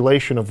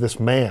manipulation of this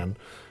man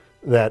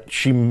that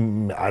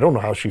I don't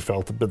know how she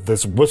felt, but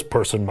this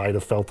person might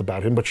have felt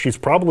about him, but she's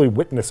probably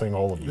witnessing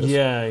all of this.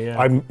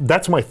 Yeah.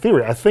 That's my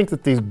theory. I think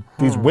that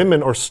these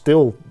women are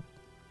still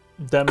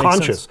That makes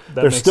conscious. sense. That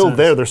They're makes still sense.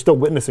 there. They're still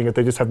witnessing it.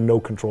 They just have no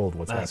control of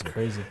what's That's happening.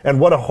 crazy. And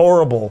what a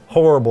horrible,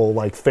 horrible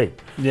like fate,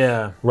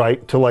 Yeah.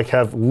 right? To like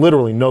have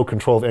literally no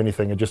control of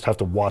anything and just have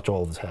to watch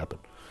all of this happen.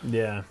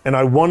 Yeah. And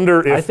I wonder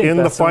if think in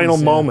the that final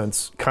sounds, yeah.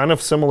 moments, kind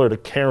of similar to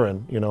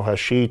Karen, has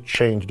she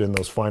changed in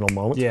those final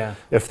moments? Yeah.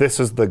 If this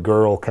is the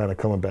girl kind of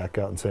coming back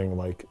out and saying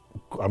like,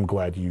 I'm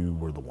glad you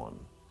were the one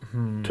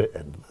to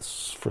end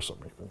this for some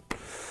reason.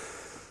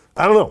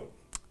 I don't know.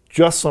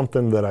 Just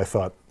something that I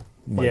thought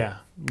might. Yeah.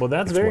 Well,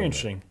 that's very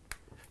interesting.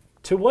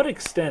 To what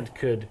extent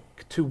could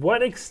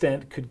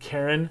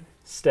Karen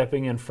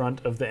stepping in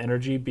front of the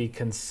energy be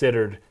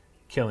considered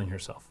killing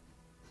herself?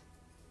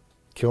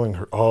 Killing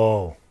her.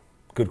 Oh,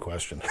 good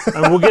question.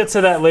 And we'll get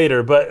to that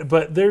later, but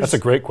there's That's a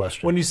great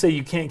question. when you say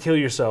you can't kill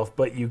yourself,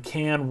 but you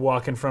can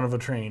walk in front of a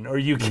train, or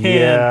you can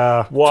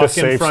Yeah, to walk in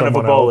save front of a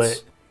someone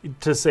bullet else.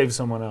 to save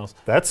someone else.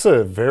 That's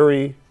a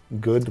very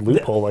good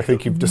loophole I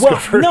think you've Well,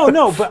 discovered.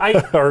 no, but I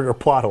or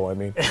plot hole, I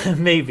mean.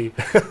 maybe,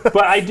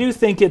 but I do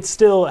think it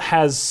still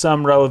has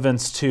some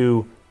relevance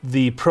to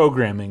the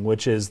programming,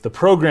 which is the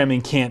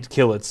programming can't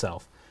kill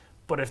itself.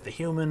 But if the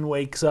human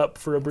wakes up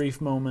for a brief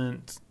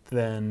moment,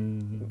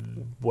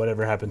 then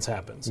whatever happens,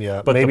 happens.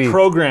 Yeah, but maybe- the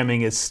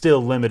programming is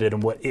still limited in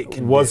what it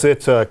can Was do.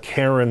 it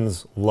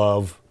Karen's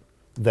love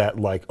that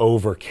like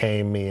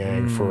overcame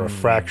Miang for a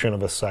fraction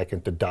of a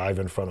second to dive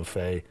in front of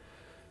Faye?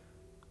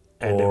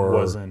 And or- it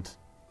wasn't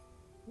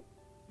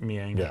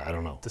Miang Yeah, I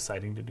don't know.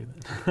 deciding to do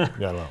that.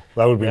 Yeah, I don't know.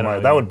 That would be Yeah, I my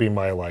don't that know. would be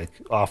my like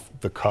off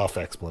the cuff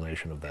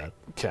explanation of that.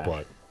 'Kay.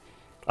 But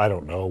I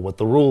don't know what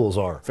the rules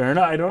are. Fair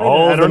enough. I don't.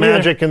 All I the don't either.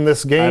 magic in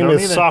this game don't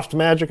is either. soft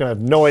magic, and I have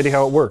no idea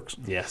how it works.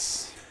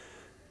 Yes.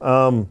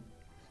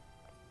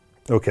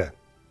 Okay.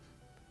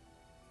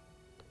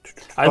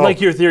 I Oh.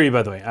 like your theory,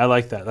 by the way. I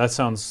like that.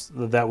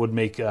 That would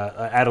make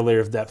add a layer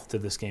of depth to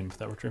this game if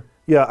that were true.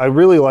 Yeah, I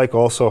really like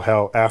also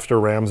how after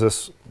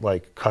Ramses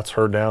like cuts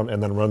her down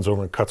and then runs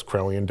over and cuts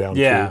Krellian down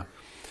Yeah.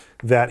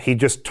 too, that he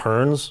just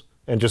turns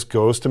and just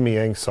goes to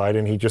Miang's side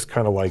and he just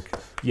kind of like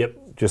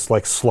Yep. just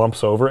like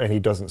slumps over and he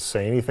doesn't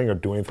say anything or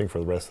do anything for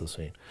the rest of the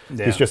scene.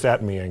 Yeah. He's just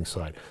at Miang's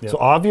side. Yep. So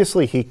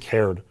obviously he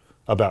cared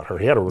about her.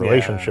 He had a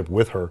relationship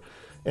with her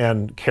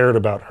and cared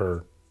about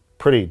her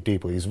pretty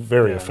deeply. He's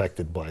very Yeah.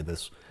 affected by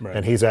this. Right.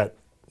 And he's at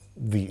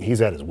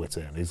his wit's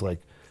end. He's like,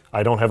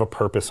 I don't have a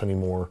purpose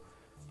anymore.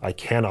 I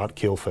cannot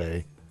kill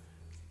Faye.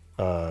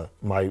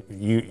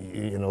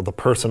 The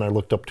person I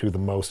looked up to the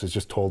most has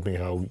just told me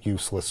how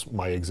useless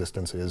my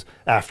existence is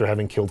after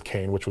having killed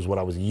Cain, which was what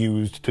I was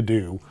used to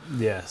do.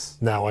 Yes.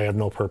 Now I have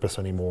no purpose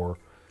anymore,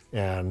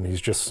 and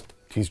he's just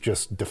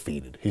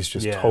defeated. He's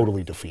just Yeah.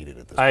 totally defeated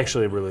at this I point.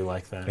 actually really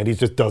like that. And he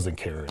just doesn't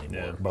care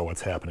anymore Yeah. about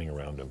what's happening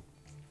around him.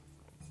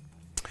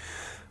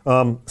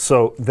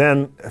 So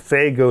then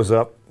Faye goes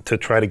up to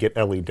try to get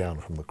Ellie down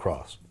from the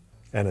cross.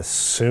 And as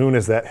soon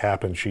as that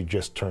happens, she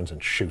just turns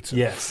and shoots him.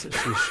 Yes,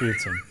 she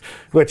shoots him.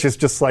 Which is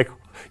just like,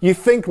 you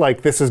think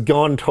like this has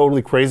gone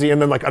totally crazy,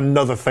 and then like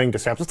another thing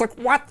just happens. It's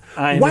like, what?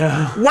 I what?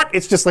 know. What?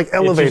 It's just like It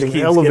elevating, just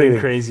keeps elevating. getting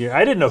crazier.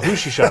 I didn't know who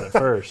she shot at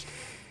first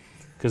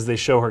because they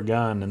show her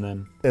gun and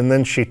then And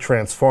then she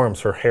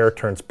transforms. Her hair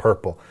turns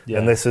purple. Yeah.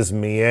 And this is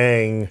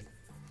Miang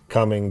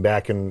coming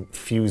back and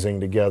fusing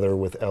together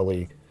with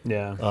Ellie.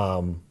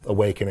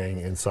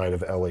 Awakening inside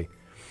of Ellie.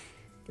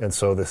 And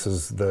so this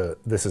is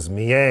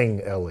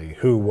Miang Ellie,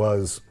 who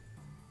was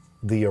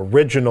the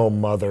original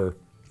mother,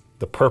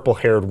 the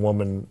purple-haired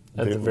woman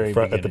At the very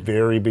at the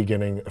very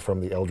beginning from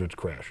the Eldritch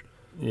crash.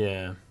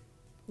 yeah.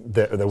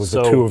 There was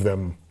So- the two of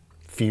them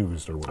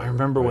fused or whatever. I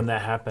remember right? when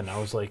that happened. I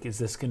was like, is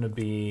this gonna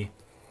be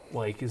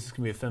a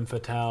femme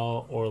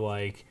fatale or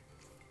like?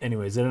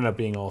 Anyways, it ended up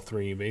being all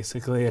three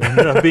basically. It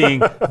ended up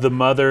being the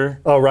mother.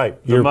 Oh right,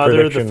 The your mother, the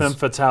predictions. femme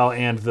fatale,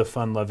 and the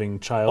fun-loving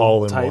child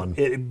All in type. one.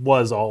 It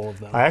was all of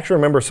them. I actually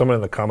remember someone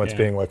in the comments Yeah.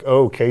 being like,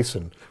 "Oh,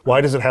 Kaysen, why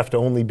does it have to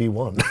only be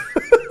one?"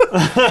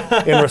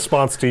 In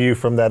response to you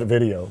from that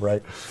video,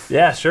 right?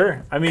 Yeah,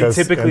 sure. I mean, 'Cause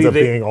it typically ends up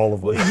being all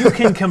of them. you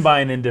can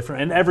combine in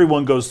different, and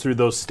everyone goes through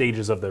those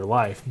stages of their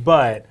life.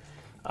 But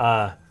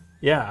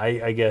yeah,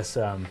 I guess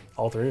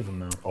all three of them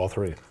though. All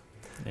three.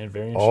 Yeah,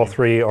 very All interesting.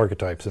 three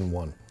archetypes in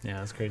one. Yeah,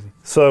 that's crazy.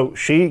 So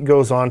she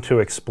goes on to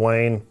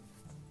explain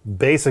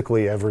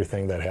basically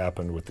everything that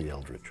happened with the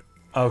Eldritch.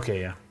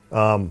 Okay, yeah.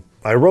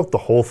 I wrote the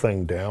whole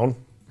thing down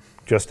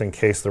just in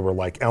case there were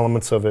like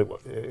elements of it.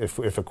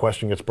 If a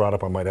question gets brought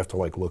up, I might have to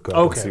like look up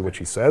and Okay. see what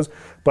she says.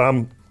 But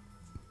I'm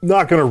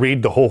not going to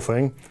read the whole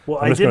thing. Well,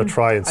 I'm just going to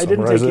try and I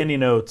didn't summarize take it. any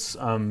notes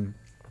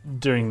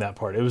during that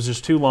part. It was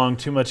just too long,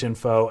 too much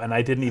info, and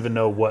I didn't even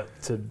know what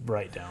to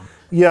write down.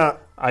 Yeah,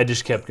 I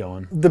just kept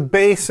going. the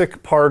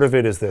basic part of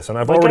it is this, and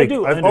I've Like, I already,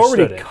 do I've understood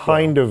already it,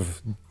 kind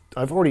of,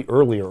 I've already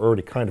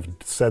kind of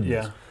said this,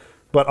 Yeah.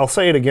 but I'll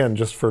say it again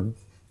just for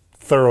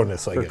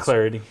thoroughness, I For guess.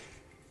 clarity.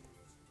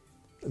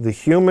 The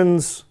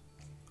humans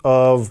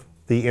of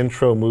the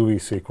intro movie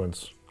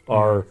sequence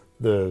are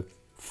the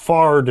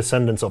far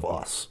descendants of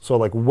us, so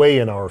like way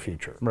in our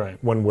future, Right.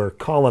 when we're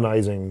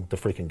colonizing the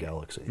freaking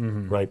galaxy,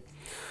 right?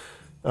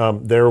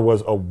 There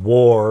was a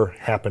war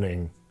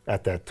happening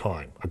at that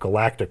time, a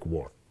galactic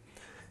war.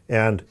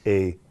 and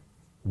a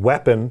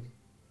weapon,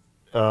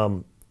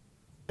 an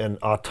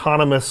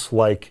autonomous,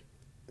 like,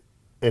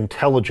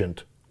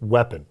 intelligent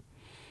weapon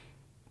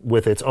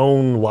with its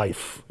own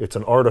life. It's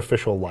an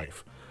artificial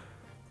life.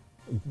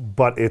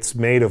 But it's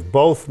made of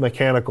both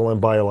mechanical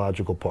and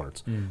biological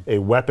parts. A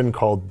weapon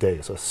called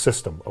Deus,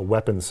 a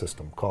weapon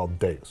system called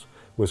Deus,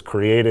 was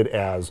created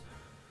as,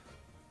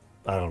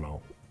 I don't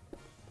know,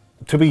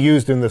 to be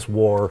used in this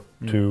war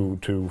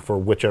for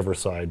whichever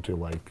side to,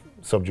 like,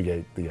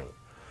 subjugate the other.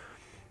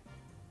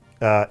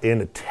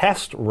 In a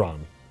test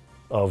run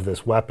of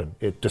this weapon,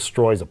 it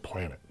destroys a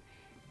planet.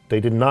 They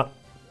did not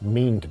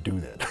mean to do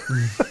that.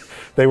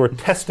 They were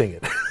testing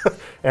it,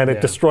 and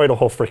it destroyed a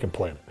whole freaking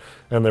planet.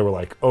 And they were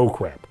like, oh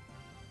crap,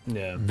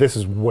 this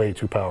is way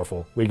too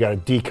powerful. We got to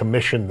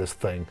decommission this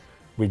thing.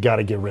 We got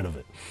to get rid of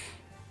it.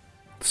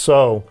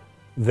 So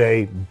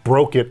they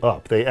broke it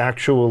up. They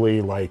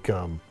actually, like,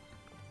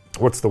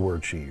 what's the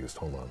word she used?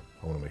 Hold on.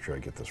 I want to make sure I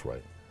get this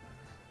right.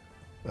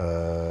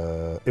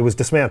 It was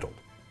dismantled.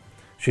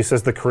 She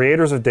says the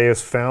creators of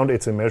Deus found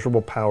its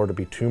immeasurable power to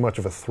be too much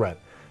of a threat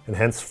and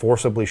hence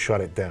forcibly shut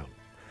it down.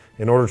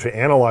 In order to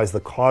analyze the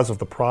cause of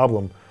the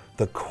problem,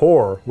 the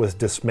core was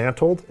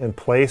dismantled and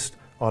placed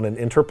on an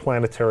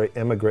interplanetary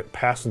emigrant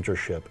passenger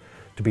ship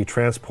to be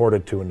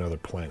transported to another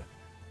planet.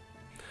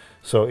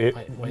 So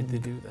why'd they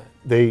do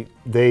that?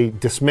 They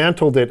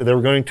dismantled it. They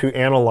were going to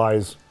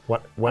analyze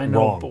what went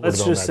wrong. But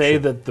let's just say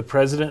that the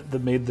president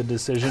that made the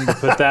decision to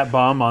put that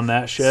bomb on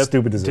that ship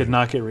did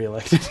not get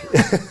reelected.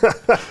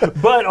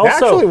 But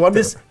also,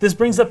 this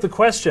brings up the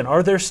question,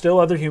 are there still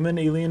other human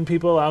alien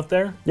people out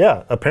there?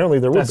 Yeah, apparently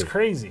there would be. That's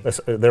crazy.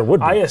 There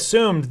would be. I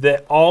assumed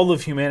that all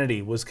of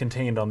humanity was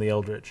contained on the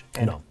Eldridge.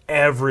 And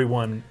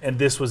everyone, and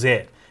this was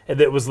it.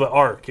 And it was the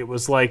Ark. It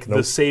was like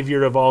the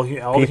savior of all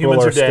humans are dead.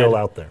 People are still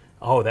out there.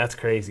 Oh, that's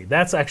crazy.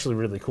 That's actually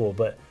really cool.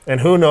 And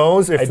who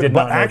knows if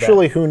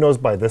who knows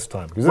by this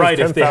time? Because right,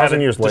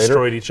 10,000 years later,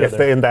 destroyed each other. If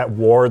they in that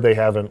war they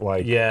haven't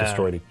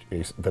destroyed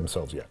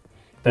themselves yet.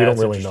 We don't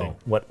really know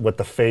what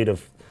the fate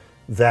of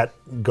that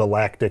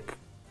galactic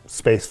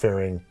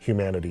spacefaring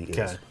humanity is.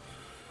 Okay.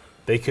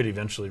 They could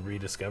eventually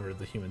rediscover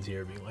the humans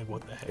here being like,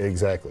 what the heck?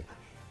 Exactly.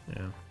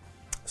 Yeah.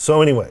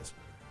 So anyways,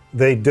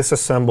 they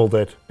disassembled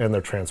it and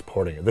they're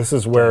transporting it. This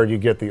is where you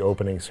get the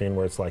opening scene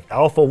where it's like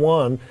Alpha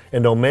 1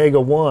 and Omega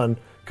 1,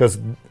 because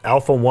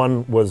Alpha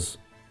 1 was,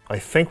 I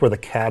think, where the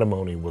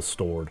Catamony was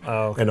stored.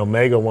 Oh, okay. And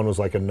Omega 1 was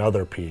like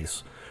another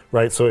piece,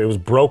 right? So it was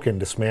broken,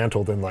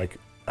 dismantled, and like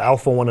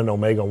Alpha 1 and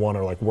Omega 1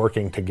 are like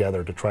working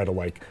together to try to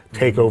like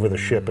take over the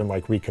ship and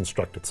like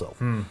reconstruct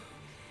itself.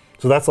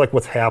 So that's like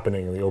what's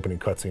happening in the opening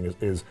cutscene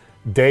is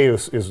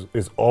Deus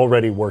is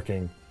already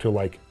working to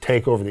like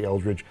take over the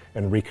Eldridge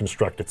and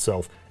reconstruct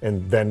itself,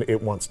 and then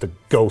it wants to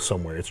go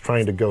somewhere. It's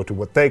trying to go to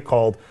what they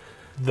called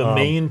the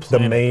main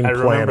planet. I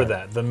remember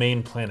that, the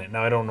main planet.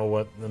 Now I don't know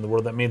what in the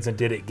world that means, and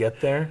did it get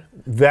there?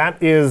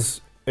 That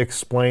is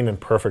explained in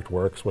Perfect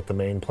Works what the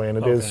main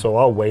planet is, so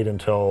I'll wait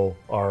until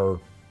our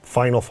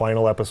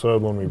final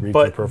episode when we reach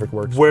the Perfect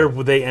Works. Where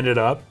they ended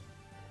up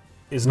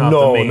is not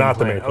the main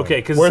planet. Okay,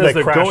 because it says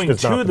they're going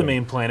to the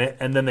main planet,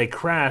 and then they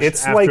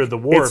crashed after the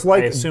warp.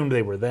 I assumed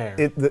they were there.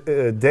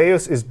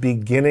 Deus is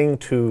beginning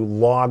to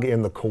log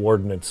in the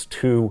coordinates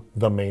to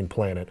the main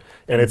planet,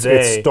 and it's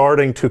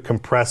starting to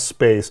compress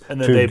space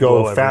to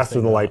go faster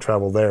than light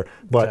travel there.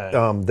 But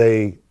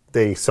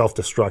they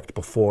self-destruct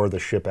before the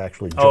ship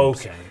actually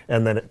jumps,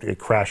 and then it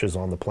crashes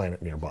on the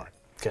planet nearby.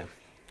 Okay.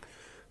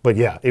 But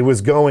yeah, it was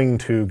going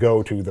to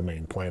go to the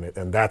main planet,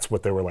 and that's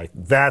what they were like,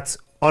 that's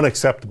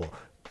unacceptable.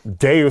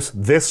 Deus,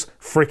 this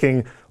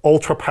freaking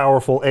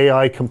ultra-powerful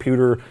AI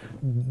computer,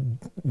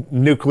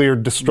 nuclear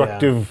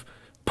destructive,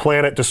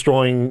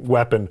 planet-destroying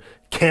weapon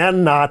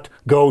cannot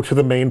go to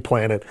the main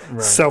planet,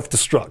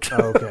 self-destruct.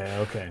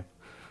 Okay.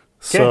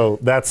 So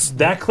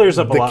that clears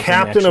up a lot. The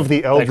captain of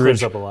the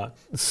Eldridge up a lot.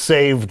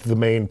 saved the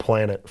main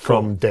planet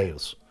from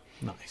Deus.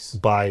 Nice.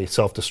 By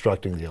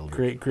self-destructing the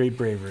Eldridge. Great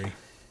bravery.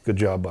 Good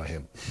job by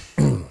him.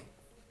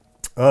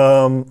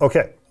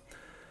 Okay.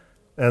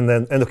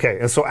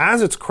 And so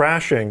as it's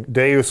crashing,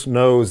 Deus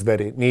knows that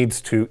it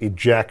needs to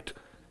eject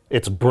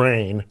its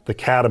brain, the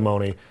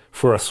Catamony,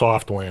 for a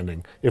soft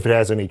landing, if it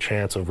has any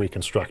chance of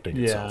reconstructing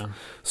itself.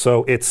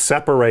 So it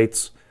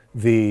separates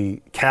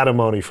the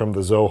Catamony from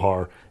the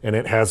Zohar, and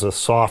it has a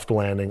soft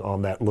landing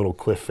on that little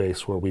cliff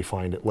face where we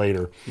find it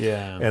later.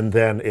 Yeah. And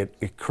then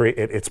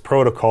its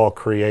protocol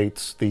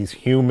creates these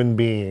human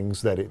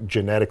beings that it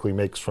genetically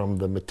makes from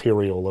the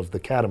material of the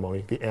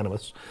Catamony, the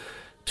Animus,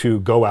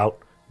 to go out,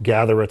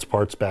 gather its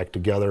parts back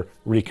together,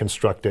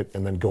 reconstruct it,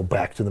 and then go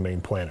back to the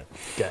main planet.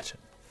 Gotcha.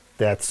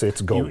 That's its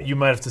goal. You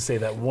might have to say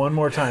that one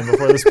more time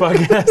before this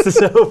podcast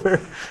is over.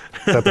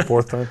 Is that the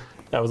fourth time?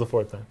 That was the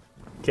fourth time.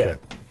 Okay.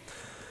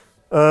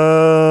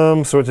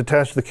 So it's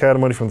attached to the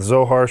Catamony from the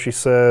Zohar, she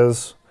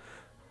says.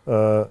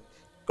 And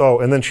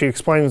then she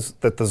explains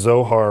that the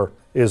Zohar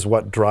is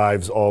what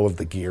drives all of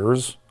the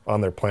gears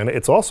on their planet.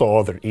 It's also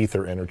all their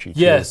ether energy, too.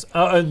 Yes.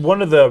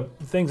 One of the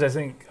things I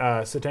think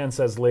Satan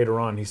says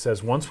later on, he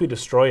says, once we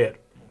destroy it,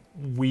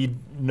 we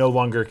no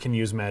longer can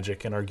use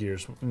magic in our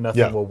gears.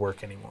 Nothing will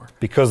work anymore.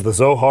 Because the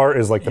Zohar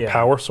is like the Yeah.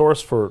 power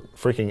source for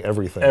freaking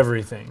everything.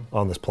 Everything.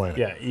 On this planet.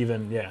 Yeah,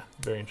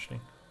 very interesting.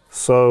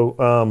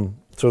 So,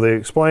 so they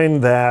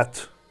explain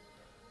that.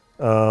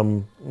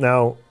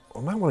 Now, I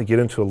might want to get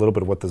into a little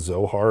bit of what the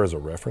Zohar is a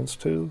reference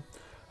to,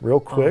 real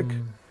quick.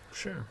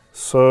 Sure.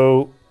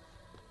 So,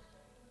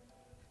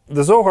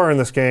 the Zohar in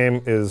this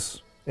game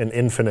is an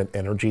infinite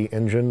energy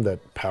engine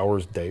that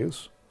powers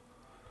Deus,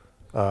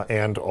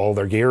 and all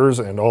their gears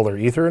and all their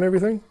ether and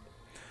everything.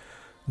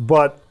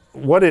 But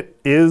what it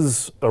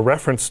is a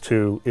reference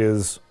to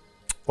is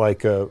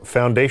like a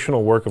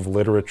foundational work of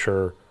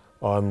literature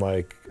on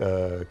like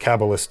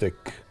Kabbalistic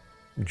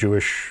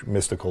Jewish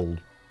mystical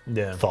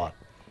Yeah. thought.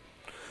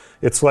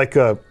 It's like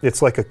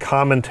a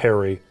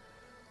commentary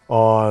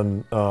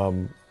on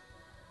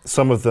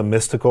some of the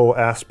mystical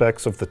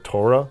aspects of the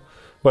Torah.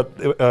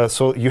 But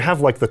so you have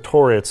like the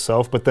Torah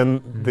itself, but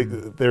then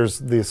there's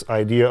this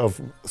idea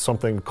of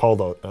something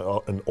called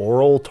an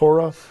oral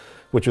Torah,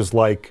 which is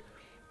like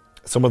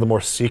some of the more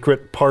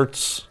secret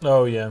parts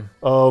Oh, yeah.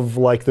 of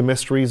like the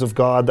mysteries of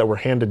God that were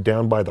handed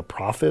down by the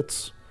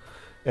prophets.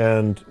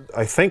 And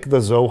I think the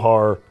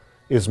Zohar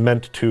is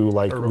meant to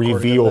like A recording of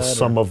reveal that,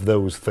 some of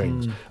those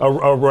things,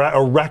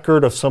 a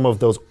record of some of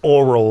those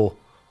oral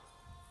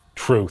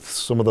truths,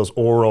 some of those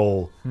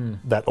oral,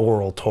 that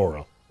oral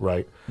Torah,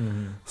 right?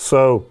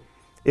 So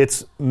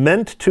it's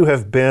meant to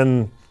have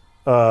been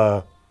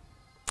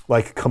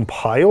like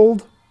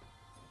compiled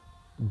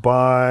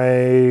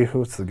by,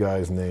 who's the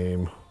guy's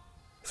name?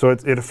 So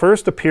it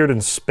first appeared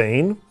in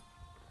Spain,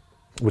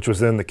 which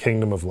was in the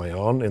Kingdom of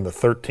Leon in the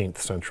 13th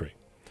century.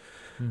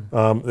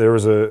 There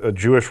was a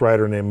Jewish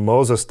writer named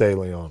Moses de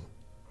Leon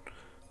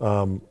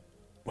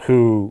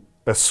who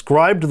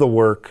ascribed the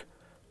work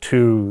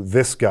to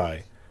this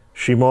guy,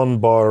 Shimon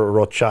bar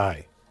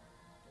Yochai,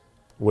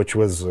 which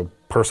was a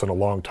person a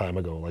long time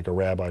ago, like a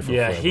rabbi from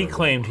Yeah, forever he ago.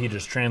 claimed he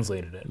just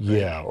translated it.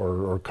 Yeah,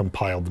 or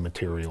compiled the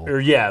material. Or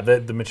yeah,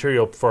 the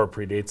material far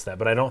predates that,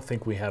 but I don't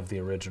think we have the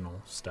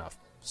original stuff.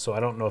 So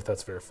I don't know if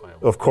that's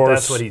verifiable. Of But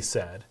course. that's what he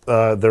said.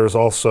 There's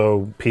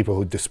also people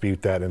who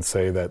dispute that and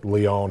say that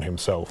Leon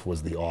himself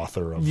was the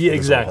author of Yeah, the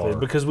exactly, Zohar.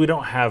 because we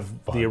don't have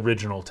the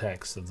original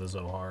text of the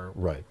Zohar.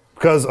 Right.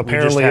 Because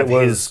apparently have it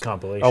was his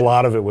compilation. a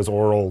lot of it was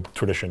oral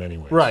tradition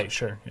anyway. Right,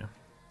 sure, yeah.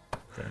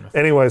 Fair enough.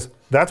 Anyways,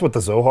 that's what the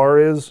Zohar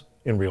is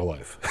in real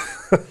life.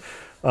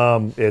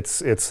 It's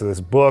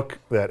this book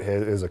that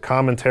is a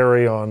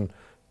commentary on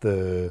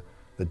the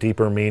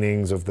deeper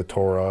meanings of the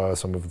Torah,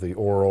 some of the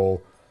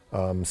oral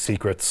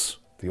secrets,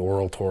 the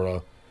oral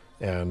Torah,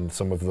 and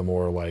some of the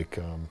more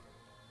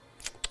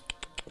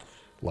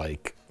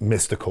like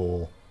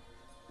mystical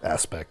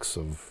aspects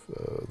of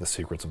the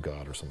secrets of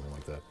God or something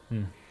like that.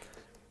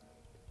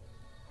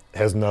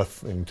 Has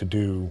nothing to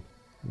do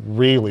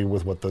really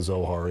with what the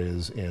Zohar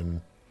is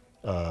in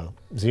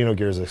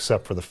Xenogears,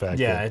 except for the fact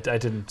Yeah, that I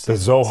didn't the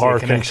see Zohar a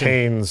connection.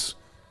 contains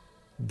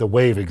the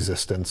wave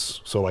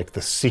existence. So like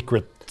the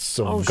secrets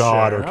of Oh,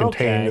 God sure, are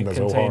contained in the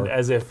contained Zohar.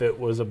 as if it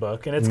was a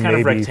book, and it's kind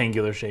of Maybe.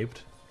 rectangular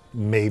shaped.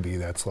 Maybe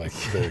that's like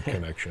the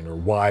connection or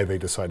why they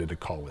decided to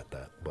call it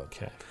that. But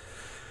Okay.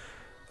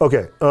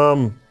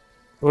 okay,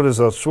 what is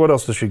else? What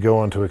else does she go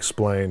on to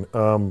explain?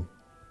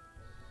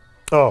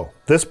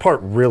 This part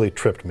really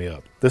tripped me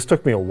up. This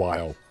took me a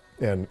while,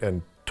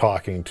 and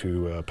talking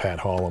to Pat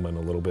Holloman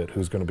a little bit,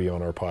 who's going to be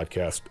on our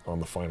podcast on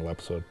the final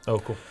episode, Oh,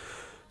 cool.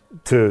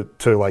 to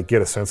like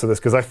get a sense of this,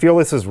 because I feel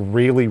this is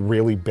really,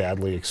 really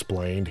badly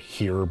explained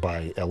here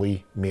by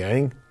Ellie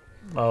Miang.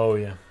 Oh,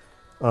 yeah.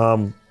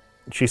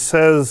 She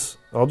says,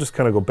 I'll just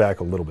kind of go back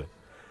a little bit.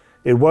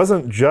 It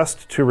wasn't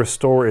just to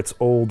restore its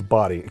old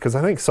body, because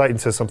I think Satan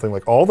says something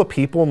like, all the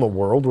people in the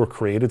world were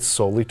created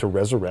solely to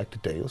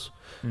resurrect Deus.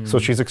 So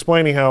she's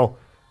explaining how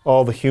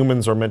all the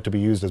humans are meant to be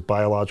used as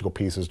biological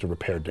pieces to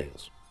repair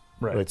Deus.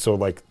 Right. So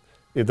like,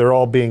 they're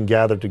all being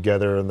gathered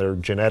together, and their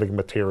genetic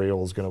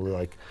material is going to be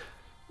like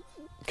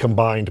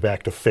combined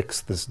back to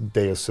fix this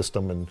Deus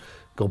system and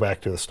go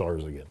back to the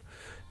stars again.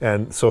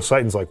 And so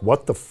Satan's like,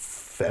 what the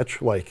fetch?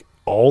 Like,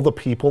 all the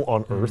people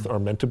on Earth are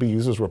meant to be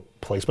used as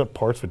replacement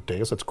parts for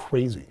Deus? That's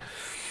crazy.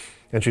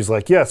 And she's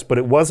like, yes, but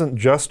it wasn't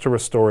just to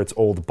restore its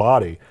old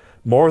body.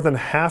 More than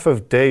half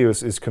of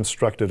Deus is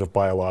constructed of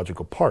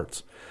biological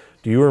parts.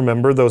 Do you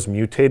remember those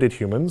mutated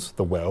humans,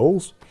 the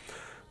Wells?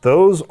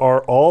 Those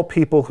are all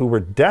people who were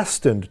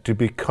destined to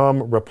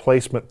become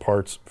replacement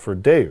parts for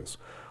Deus.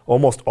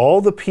 Almost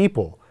all the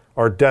people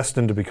are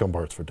destined to become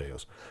parts for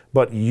Deus.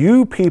 But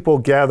you people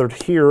gathered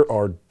here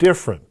are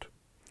different.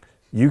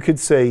 You could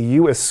say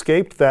you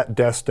escaped that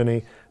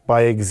destiny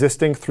by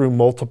existing through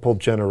multiple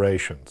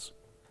generations.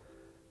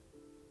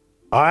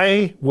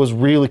 I was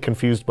really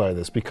confused by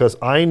this because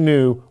I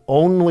knew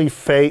only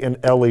Faye and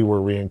Ellie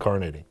were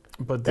reincarnating.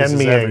 But this And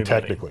is Miang, everybody.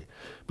 technically.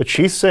 But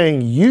she's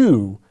saying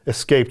you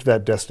escaped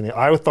that destiny.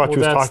 I thought she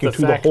was that's talking to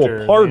factor, the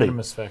whole party. The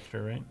animus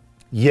factor, right?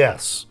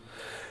 Yes.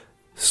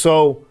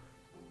 So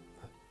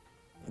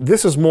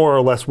this is more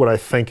or less what I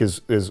think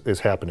is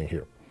happening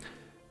here.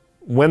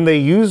 When they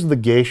use the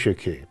geisha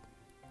key,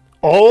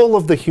 All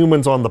of the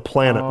humans on the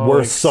planet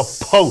were except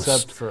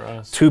supposed for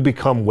us. to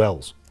become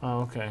wells.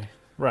 Oh, okay.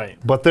 Right.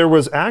 But there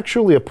was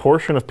actually a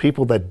portion of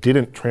people that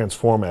didn't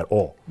transform at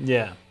all.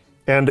 Yeah.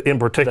 And in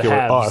particular,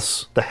 haves.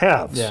 us, the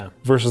haves, Yeah.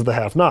 versus the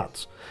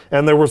have-nots.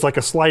 And there was like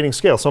a sliding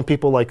scale. Some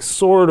people like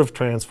sort of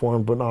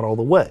transformed, but not all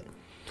the way.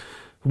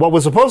 What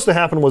was supposed to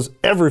happen was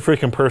every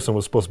freaking person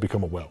was supposed to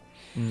become a well.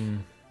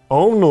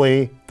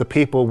 Only the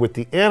people with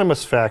the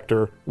animus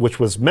factor, which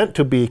was meant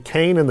to be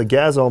Cain and the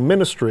Gazel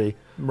ministry,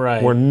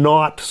 Right. were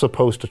not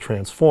supposed to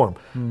transform.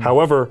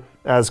 However,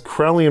 as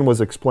Krellian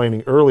was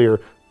explaining earlier,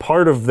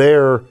 part of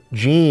their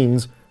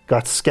genes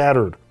got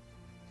scattered.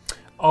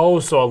 Oh,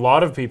 so a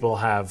lot of people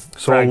have.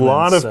 So a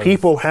lot of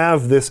people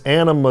have this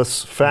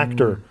animus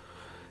factor,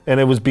 and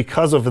it was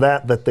because of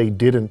that that they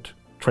didn't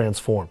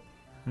transform.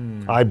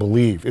 I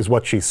believe is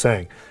what she's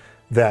saying.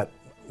 That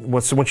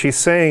when she's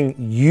saying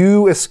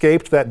you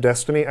escaped that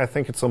destiny, I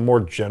think it's a more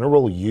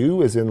general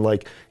you, as in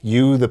like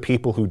you, the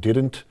people who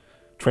didn't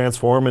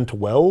transform into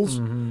wells.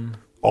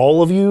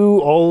 All of you,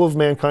 all of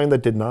mankind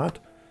that did not,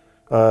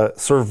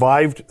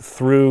 survived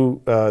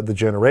through the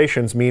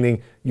generations,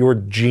 meaning your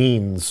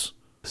genes.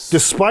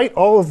 Despite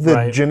all of the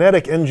Right.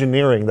 genetic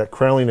engineering that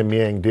Krellian and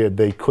Miang did,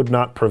 they could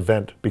not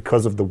prevent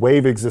because of the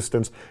wave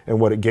existence and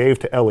what it gave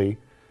to Ellie.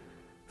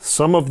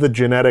 Some of the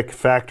genetic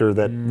factor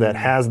that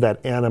has that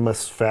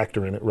animus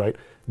factor in it, right,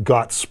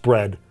 got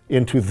spread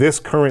into this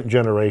current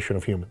generation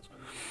of humans.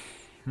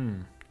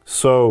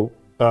 So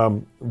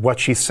what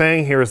she's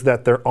saying here is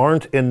that there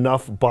aren't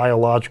enough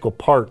biological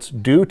parts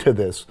due to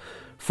this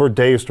for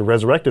Deus to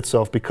resurrect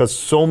itself because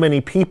so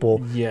many people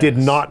did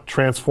Yes. not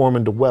transform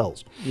into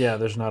wells. Yeah,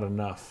 there's not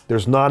enough.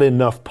 There's not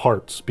enough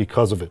parts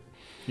because of it.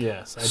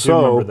 Yes, I do So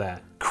remember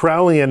that.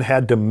 Krellian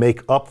had to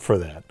make up for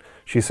that.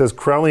 She says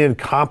Krellian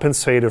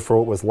compensated for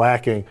what was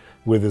lacking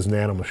with his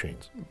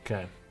nanomachines.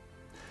 Okay.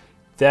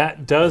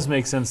 That does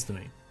make sense to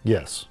me.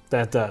 Yes.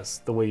 That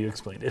does, the way you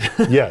explained it.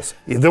 Yes.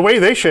 The way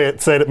they say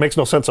it makes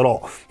no sense at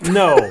all.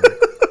 No.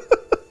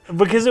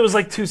 Because it was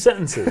like two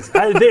sentences.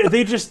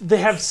 They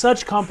have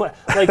such complex.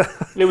 Like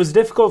it was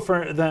difficult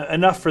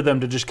enough for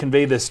them to just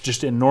convey this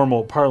just in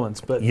normal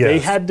parlance, but they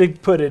Yes. had to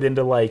put it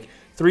into like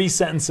 3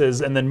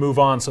 sentences and then move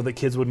on so that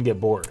kids wouldn't get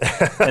bored.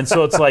 And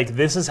so it's like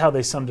this is how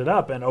they summed it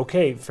up. And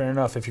okay, fair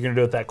enough. If you're going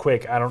to do it that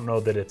quick, I don't know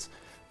that it's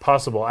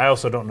possible. I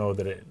also don't know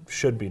that it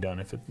should be done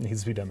if it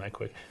needs to be done that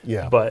quick.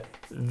 Yeah. But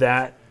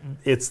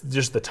it's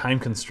just the time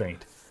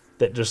constraint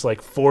that just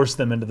like forced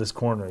them into this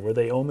corner where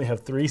they only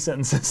have 3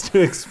 sentences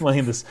to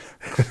explain this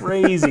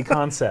crazy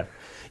concept.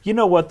 You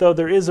know what though?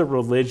 There is a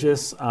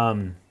religious,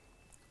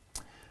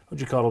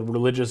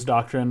 religious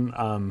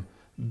doctrine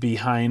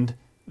behind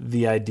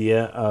the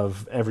idea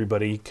of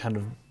everybody kind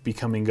of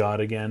becoming God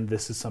again.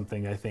 This is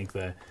something I think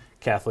the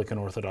Catholic and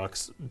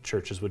Orthodox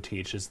churches would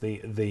teach. Is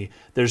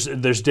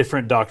there's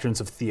different doctrines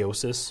of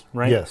theosis,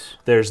 right? Yes.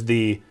 There's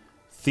the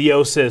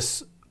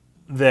theosis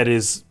that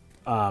is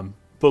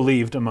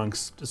believed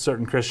amongst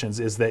certain Christians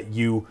is that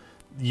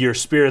your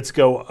spirits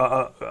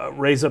go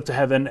raise up to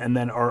heaven and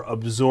then are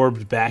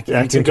absorbed back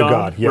into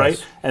God, yes.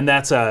 right? And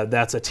that's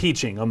a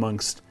teaching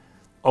amongst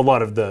a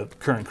lot of the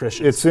current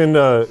Christians. It's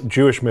in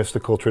Jewish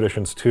mystical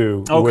traditions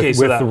too. Okay,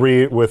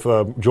 with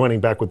joining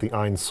back with the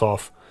Ein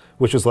Sof,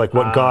 which is like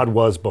what God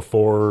was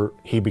before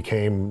he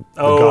became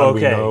the God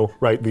we know,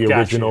 right? The Gotcha.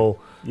 original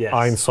Yes.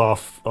 Ein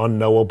Sof,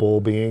 unknowable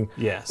being.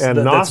 Yes, and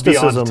that's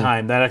Gnosticism. beyond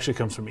time. That actually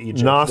comes from Egypt.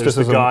 There's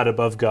Gnosticism- the God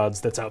above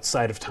gods that's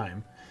outside of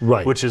time,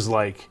 Right. Which is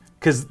like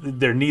because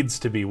there needs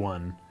to be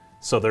one,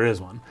 so there is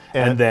one,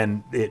 and And-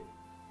 then it.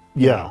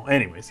 Yeah.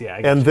 Anyways, yeah.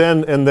 I get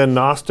And then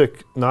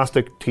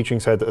Gnostic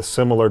teachings had a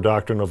similar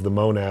doctrine of the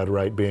monad,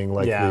 right? Being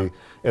like Yeah.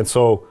 and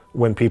so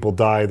when people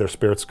die, their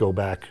spirits go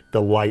back.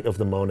 The light of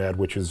the monad,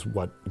 which is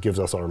what gives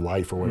us our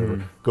life or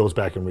whatever, goes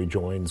back and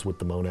rejoins with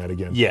the monad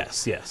again.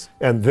 Yes, yes.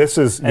 And this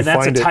is And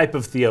that's a type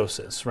of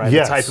theosis, right?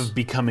 Yes. A type of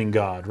becoming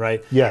God,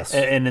 right? Yes.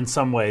 And in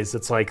some ways,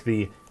 it's like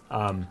the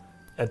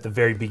at the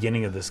very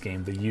beginning of this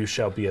game, the "you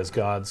shall be as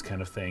gods"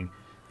 kind of thing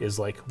is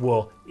like,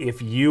 well,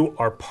 if you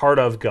are part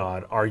of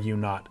God, are you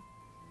not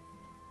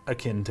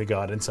akin to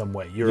God in some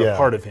way? You're Yeah. a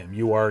part of Him.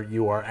 You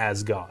are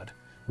as God,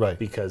 Right.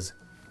 because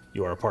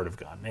you are a part of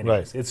God.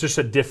 Anyways, Right. it's just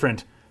a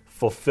different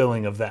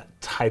fulfilling of that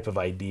type of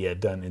idea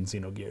done in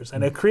Xenogears,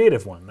 and a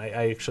creative one.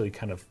 I actually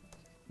kind of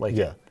like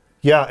Yeah. it.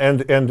 Yeah,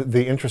 and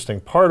the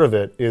interesting part of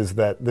it is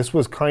that this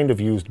was kind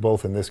of used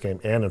both in this game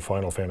and in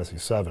Final Fantasy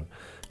VII.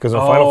 Because in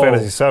Final Oh.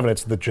 Fantasy VII,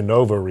 it's the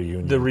Genova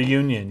reunion. The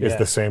reunion is yeah.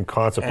 the same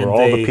concept And where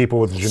all the they- people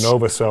with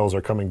Genova cells are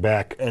coming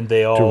back And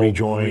they to all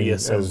rejoin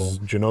reassemble. as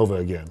Genova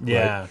again.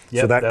 Yeah. Right?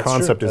 Yep, so that that's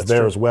concept true. is That's there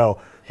true. as well.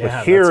 Yeah,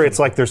 But here that's it's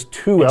like there's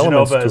two And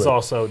elements Genova to is it.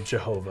 also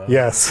Jehovah.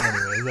 Yes.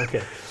 Anyways,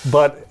 okay.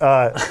 But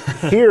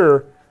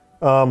here,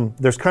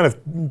 there's kind of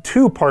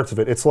two parts of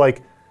it. It's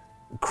like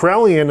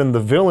Krellian and the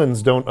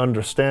villains don't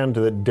understand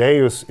that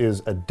Deus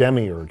is a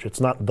demiurge. It's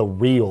not the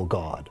real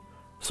God.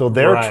 So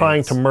they're Right.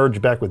 trying to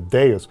merge back with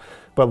Deus.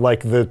 But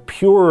like the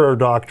purer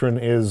doctrine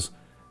is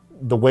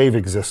the wave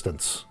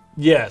existence.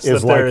 Yes,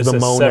 Is that there like is the a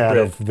monad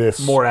separate, of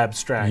this more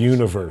abstract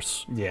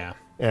universe. Yeah.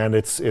 and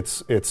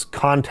it's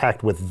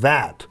contact with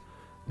that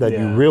you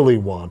Yeah. really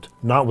want,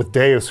 not with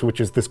Deus, which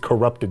is this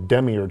corrupted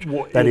demiurge.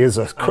 Well,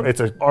 It's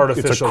a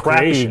artificial crappy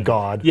creation.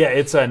 god. Yeah,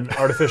 it's an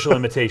artificial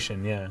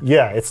imitation. Yeah.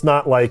 Yeah, it's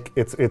not like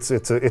it's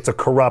a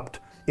corrupt,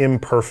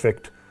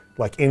 imperfect,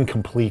 like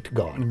incomplete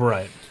god.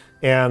 Right.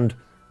 And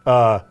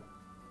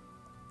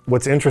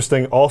what's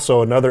interesting,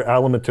 also another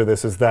element to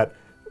this is that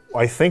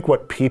I think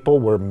what people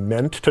were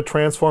meant to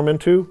transform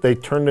into, they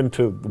turned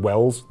into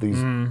wells,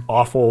 these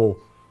awful,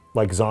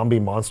 like zombie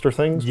monster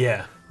things.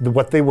 Yeah.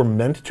 What they were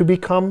meant to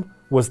become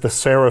was the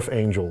seraph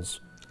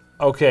angels.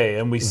 Okay,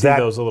 and we see That-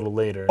 those a little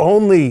later.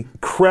 Only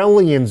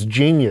Krellian's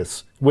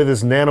genius with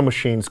his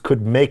nanomachines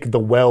could make the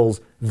wells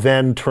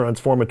then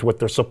transform into what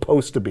they're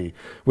supposed to be,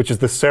 which is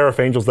the seraph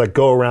angels that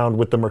go around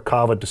with the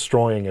Merkava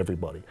destroying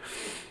everybody.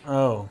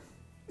 Oh.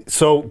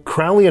 So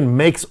Krellian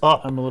makes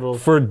up I'm a little-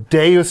 for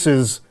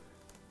Deus's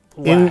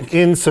Lack.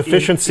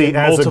 insufficiency In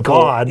as a multiple-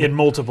 god, in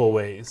multiple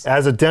ways.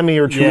 as a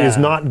demiurge who is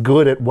Yeah. not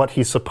good at what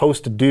he's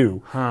supposed to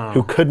do,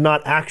 who could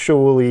not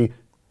actually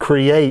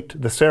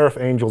create the seraph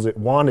angels it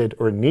wanted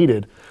or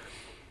needed.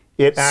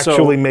 It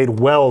actually made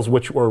wells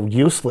which were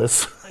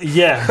useless.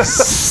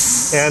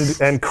 Yes.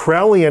 And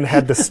Krellian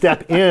had to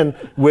step in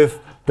with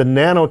the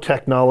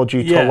nanotechnology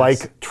to Yes.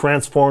 like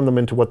transform them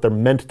into what they're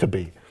meant to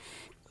be.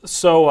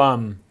 So,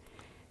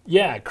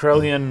 yeah,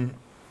 Krellian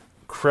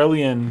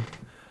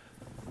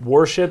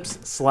worships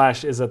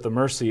 / is at the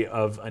mercy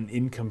of an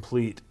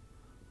incomplete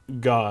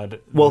god.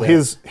 Well,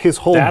 that- his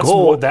whole that's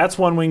goal, that's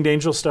one winged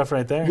angel stuff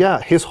right there. yeah,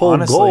 his whole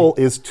Honestly. goal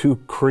is to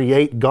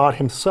create God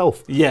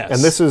himself. Yes. And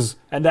this is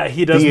And that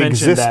he does the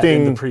mention that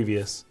in the existing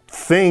previous.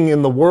 thing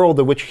in the world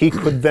in which he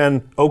could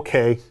then,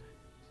 okay,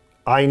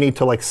 I need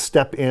to like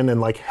step in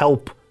and like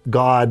help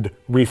God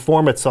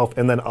reform itself,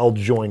 and then I'll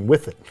join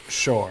with it.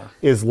 Sure.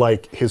 Is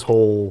like his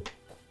whole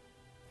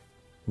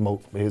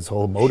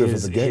motive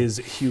His, of the game. his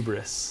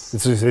hubris.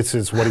 This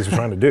is what he's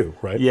trying to do,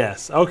 right?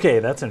 Yes. Okay,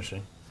 that's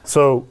interesting.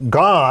 So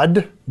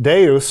God,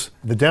 Deus,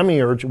 the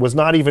demiurge, was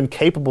not even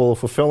capable of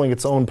fulfilling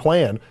its own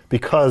plan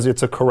because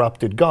it's a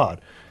corrupted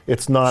god.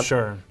 It's not.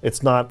 Sure.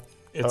 It's not.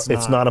 It's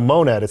It's not not a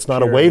monad. It's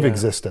not a pure, wave yeah.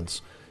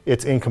 existence.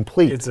 It's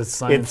incomplete. It's a It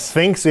science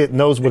thinks it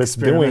knows what it's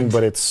doing, experiment.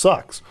 but it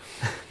sucks.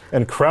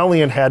 And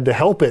Krellian had to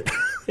help it.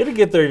 It'll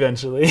get there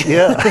eventually.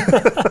 Yeah.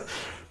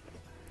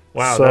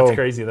 Wow, So- that's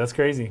crazy. That's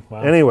crazy.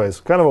 Wow. Anyways,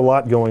 kind of a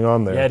lot going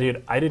on there. Yeah,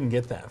 dude, I didn't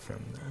get that from.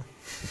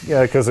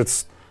 Yeah, because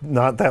it's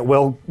not that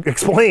well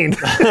explained in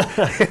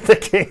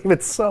the game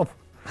itself.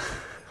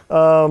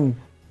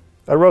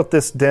 I wrote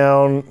this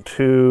down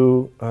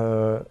to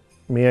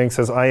Miang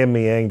says, I am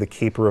Miang, the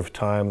keeper of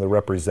time, the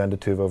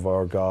representative of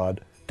our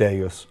God,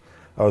 Deus.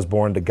 I was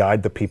born to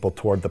guide the people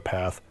toward the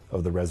path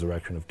of the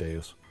resurrection of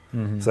Deus.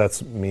 So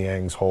that's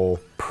Miang's whole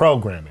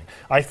programming.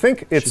 I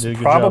think it's did a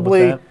good job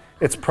with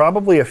that.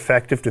 probably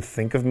effective to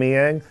think of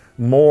Miang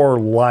more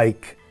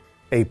like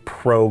a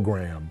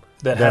program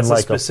That than has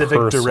like a specific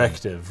person.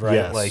 directive, right?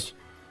 Yes. Like,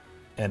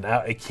 and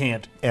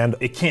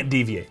it can't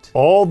deviate.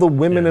 All the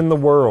women Yeah. in the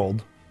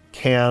world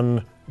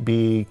can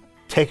be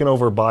taken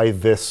over by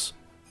this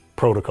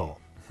protocol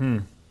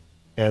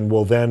and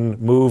will then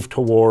move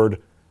toward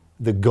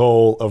the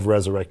goal of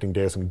resurrecting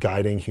Deus and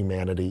guiding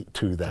humanity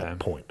to that Okay.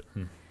 point.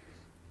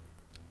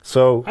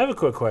 So I have a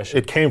quick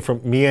question.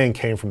 Miang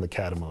came from the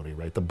Katamoni,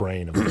 right? The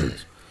brain of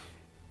Deus.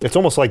 It's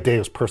almost like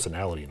Deus'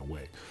 personality in a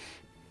way.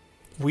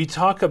 We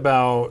talk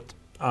about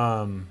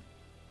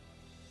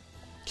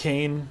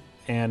Cain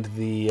and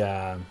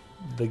the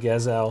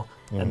gazelle,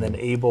 and then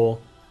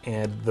Abel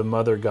and the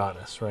mother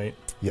goddess, right?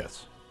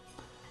 Yes.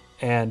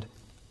 And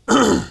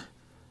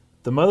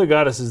the mother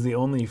goddess is the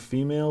only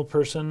female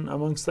person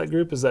amongst that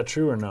group. Is that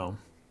true or no?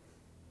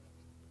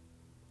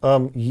 I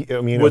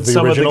mean, Would of the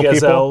some of the original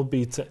gazelle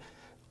people? be?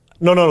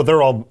 No,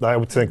 they're all, I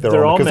would think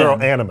they're all, because they're all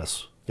men.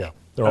 animus. Yeah,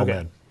 they're all Okay.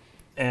 men.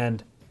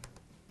 And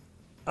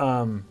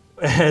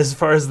as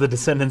far as the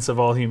descendants of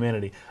all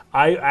humanity,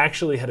 I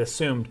actually had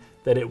assumed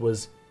that it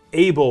was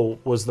Abel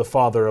was the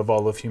father of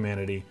all of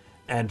humanity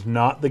and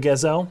not the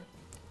gazelle,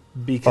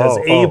 because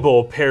Oh.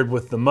 Abel paired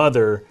with the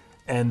mother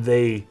and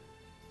they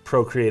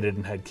procreated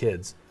and had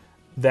kids.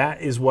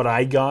 That is what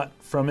I got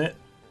from it.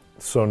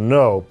 So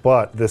no,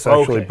 but this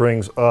actually Okay.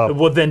 brings up.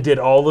 Well, then did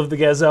all of the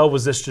gazelle?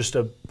 Was this just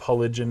a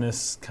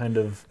polygynous kind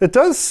of? It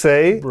does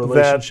say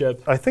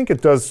Relationship. that. I think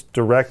it does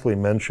directly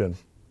mention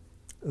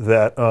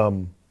that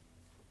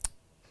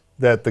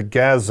that the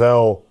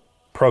gazelle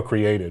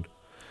procreated,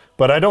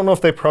 but I don't know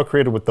if they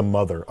procreated with the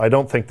mother. I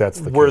don't think that's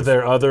the Were case.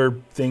 there other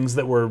things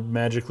that were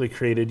magically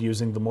created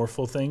using the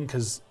Morpho thing?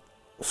 Because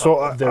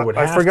So there would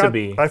I have to forgot.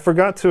 be. I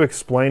forgot to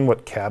explain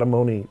what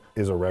catamony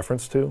is a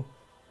reference to.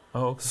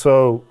 oh,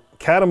 So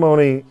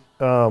catamony,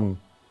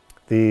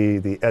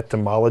 the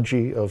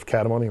etymology of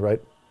catamony,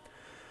 right?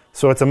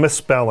 So it's a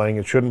misspelling.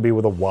 It shouldn't be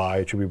with a Y.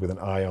 It should be with an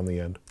I on the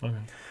end. okay.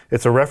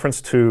 It's a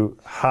reference to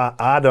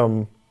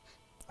Ha-Adam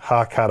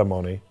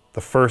Ha-Katamoni, the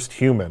first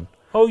human,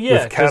 Oh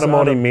yeah, with 'cause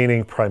Katamoni Adam-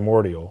 meaning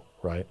primordial,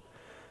 right?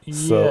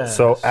 So Yes.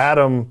 so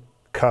Adam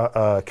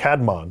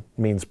Kadmon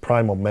means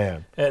primal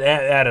man.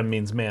 Adam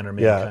means man or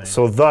mankind. Yeah,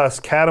 so thus,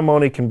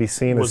 Kadamoni can be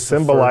seen Was as the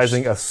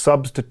symbolizing first. a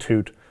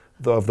substitute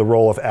of the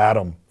role of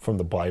Adam from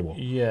the Bible.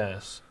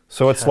 Yes.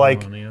 So it's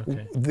like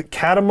Okay. the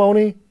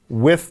Kadamoni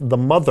with the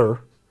mother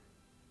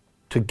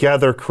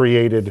together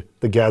created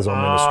the Gazelle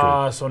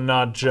ministry. So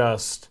not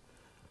just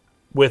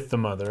with the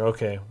mother.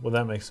 Okay, well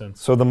that makes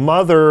sense. So the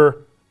mother,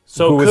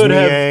 So who was could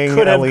have Miang,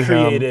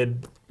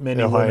 created Eliham,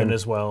 many Eliham. women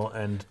as well,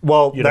 and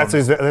Well, you that's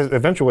don't know.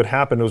 eventually what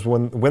happened was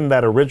when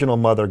that original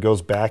mother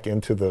goes back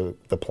into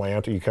the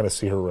plant, you kind of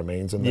see her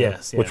remains in there,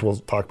 Yes, which yeah. we'll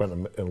talk about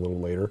in a little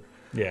later.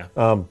 Yeah.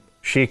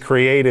 She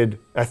created,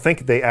 I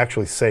think they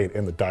actually say it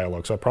in the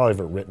dialogue, so I probably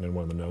have it written in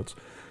one of the notes.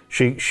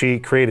 She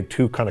created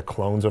two kind of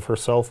clones of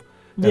herself.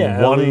 And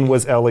Yeah, one Ellie.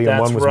 was Ellie and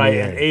one was That's right.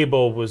 Miang. And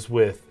Abel was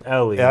with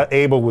Ellie,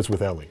 Abel was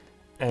with Ellie.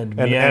 and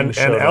And, Miang and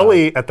showed up.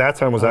 Ellie at that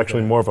time was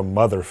actually more of a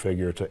mother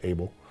figure to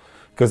Abel.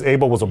 Because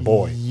Abel was a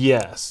boy.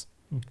 Yes,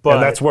 but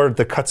And that's where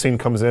the cutscene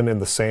comes in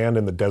the sand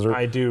in the desert.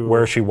 I do-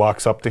 Where she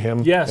walks up to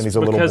him yes, and he's a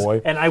little because-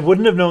 boy. And I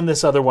wouldn't have known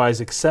this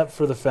otherwise, except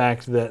for the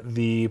fact that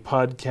the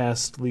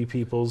podcastly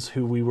peoples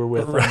who we were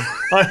with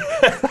on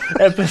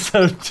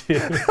episode 2.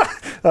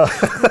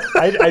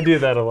 I do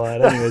that a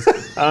lot, anyways.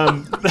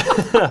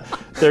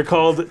 They're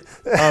called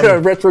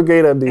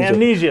Retrograde amnesia.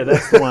 Amnesia.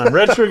 That's the one.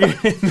 Retrograde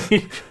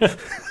amnesia.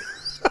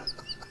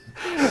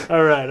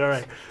 All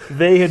right.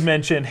 They had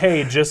mentioned,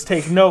 hey, just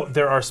take note,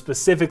 there are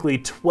specifically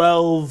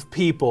 12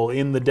 people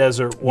in the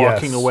desert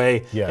walking Yes,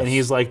 away. yes. And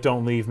he's like,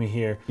 don't leave me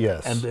here.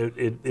 Yes. And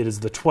it is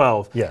the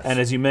 12. Yes. And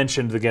as you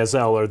mentioned, the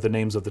Gazelle are the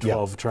names of the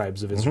 12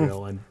 tribes of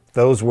Israel.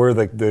 Those were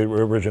the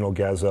original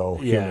Gazelle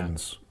Yeah.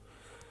 humans.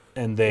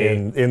 And they,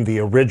 In the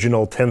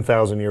original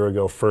 10,000 year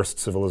ago first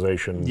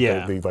civilization,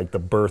 Yeah. like the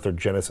birth or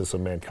genesis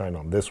of mankind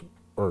on this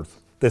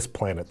earth, this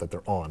planet that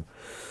they're on.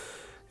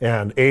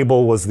 And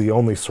Abel was the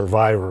only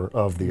survivor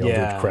of the Eldritch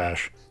Yeah.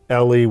 crash.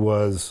 Ellie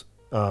was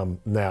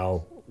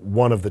now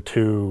one of the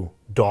two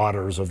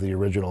daughters of the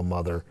original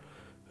mother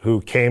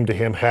who came to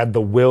him, had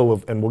the will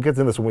of, and we'll get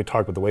to this when we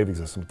talk about the wave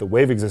existence, the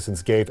wave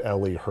existence gave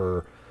Ellie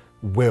her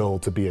will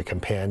to be a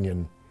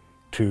companion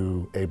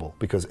to Abel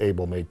because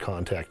Abel made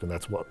contact and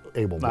that's what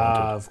Abel wanted.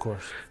 of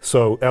course.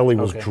 So Ellie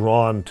was Okay.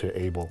 drawn to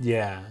Abel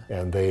Yeah.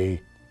 and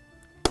they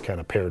kind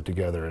of paired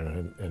together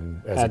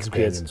and as Had some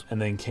companions. kids.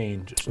 And then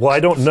Cain just. Well, I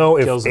don't know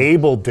kills if him.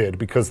 Abel did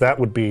because that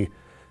would be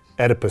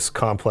Oedipus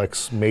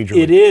complex major.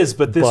 It is,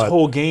 but this But-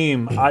 whole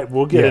game,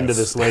 we'll get into Yes.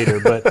 this later,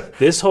 but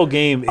this whole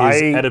game is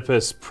I-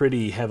 Oedipus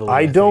pretty heavily.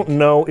 I think. don't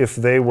know if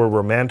they were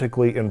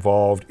romantically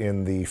involved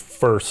in the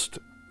first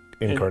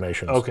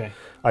incarnations. okay.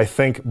 I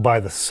think by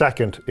the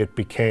second it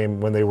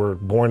became, when they were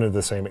born into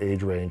the same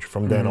age range,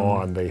 from then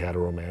on they had a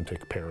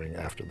romantic pairing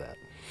after that.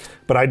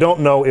 But I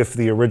don't know if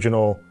the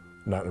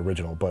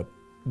but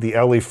the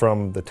Ellie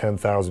from the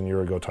 10,000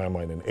 year ago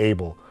timeline and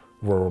Abel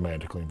were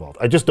romantically involved.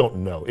 I just don't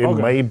know. It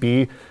Okay. may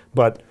be,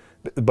 but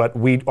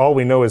all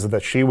we know is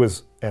that she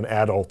was an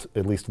adult,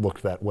 at least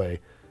looked that way,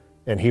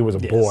 and he was a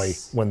boy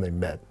Yes. when they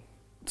met.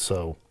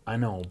 So I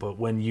know, but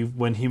when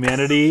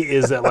humanity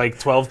is at like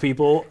 12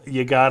 people,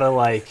 you gotta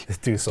like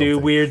Do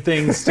something. weird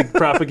things to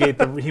propagate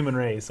the human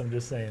race. I'm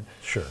just saying.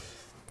 sure.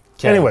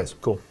 Anyways,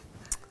 cool.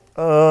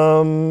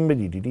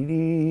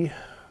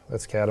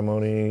 That's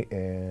Kadamoni,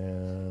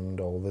 and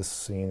all this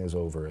scene is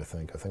over, I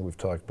think. I think we've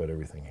talked about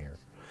everything here.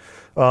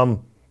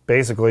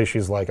 Basically,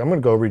 she's like, I'm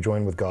going to go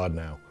rejoin with God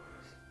now.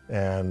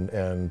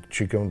 And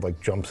she goes,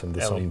 like, jumps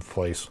into Ellie. some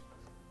place.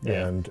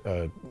 Yeah. And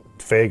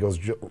Faye goes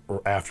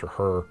after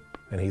her,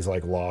 and he's,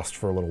 like, lost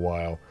for a little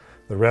while.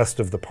 The rest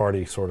of the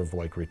party sort of,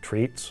 like,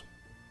 retreats.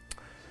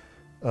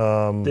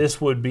 This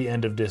would be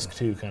end of disc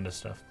 2 kind of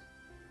stuff.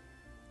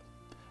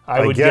 I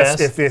I would guess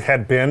guess if it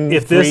had been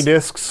if 3 this-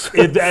 discs,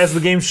 as the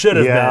game should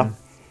have Yeah. been.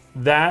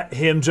 That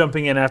him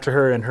jumping in after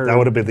her and her. That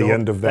would have been the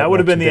end of that That would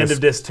have been next the end disc.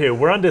 of disc 2.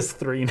 We're on disc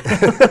 3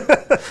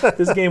 now.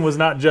 This game was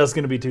not just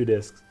going to be 2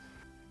 discs.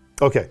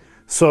 Okay,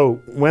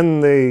 so when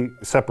they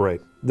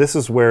separate, this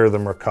is where the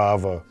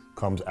Merkava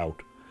comes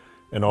out.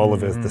 And all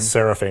of it, the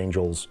Seraph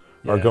Angels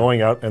are Yeah.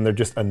 going out and they're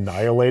just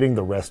annihilating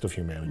the rest of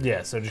humanity.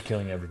 Yes, they're just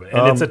killing everybody.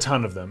 And it's a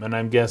ton of them. And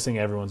I'm guessing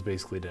everyone's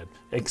basically dead.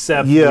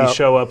 Except Yeah. we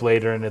show up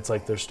later and it's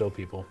like there's still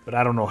people. But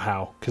I don't know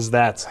how. Because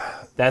that's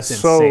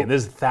So- insane.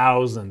 There's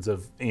thousands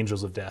of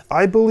angels of death.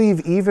 I believe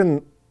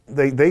even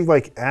they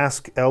like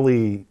ask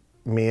Ellie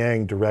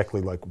Miang directly,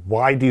 like,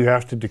 why do you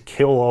have to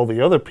kill all the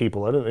other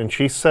people? And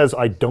she says,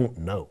 I don't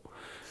know.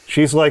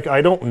 She's like,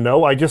 I don't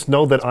know. I just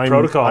know that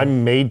Protocol.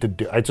 I'm made to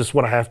do. It's just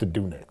what I have to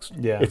do next.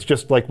 Yeah. It's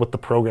just like what the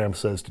program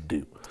says to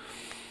do.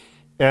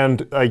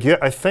 And I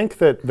think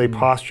that they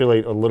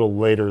postulate a little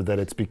later that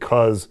it's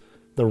because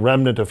the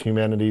remnant of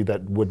humanity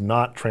that would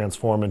not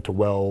transform into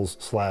Wells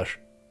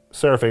 /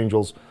 Seraph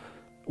Angels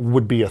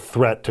would be a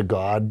threat to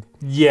God.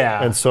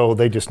 Yeah. And so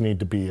they just need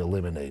to be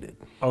eliminated.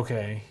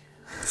 Okay.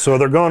 So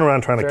they're going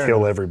around trying to Fair kill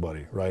enough.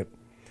 everybody, right?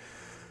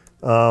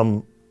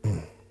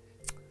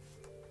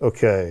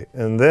 Okay,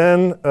 and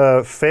then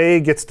Faye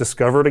gets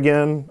discovered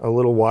again a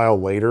little while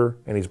later,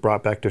 and he's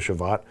brought back to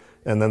Shavat.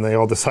 and then they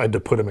all decide to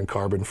put him in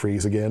carbon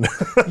freeze again.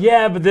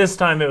 Yeah, but this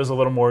time it was a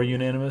little more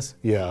unanimous.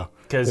 Yeah.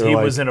 Because They're he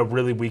like- was in a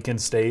really weakened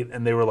state,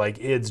 and they were like,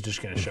 Id's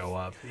just going to show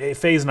up.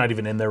 Faye's not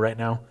even in there right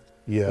now.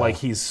 Yeah. Like,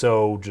 he's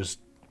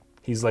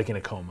like in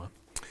a coma.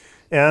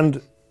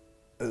 And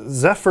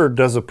Zephyr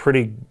does a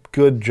pretty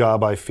good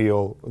job, I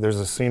feel. There's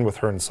a scene with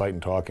her and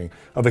Citan talking,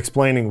 of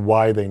explaining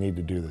why they need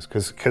to do this.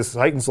 Because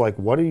Citan's like,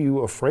 what are you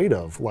afraid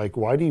of? Like,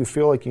 why do you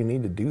feel like you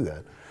need to do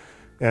that?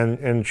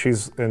 And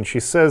she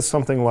says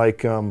something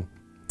like,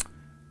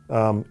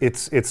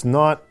 it's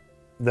not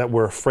that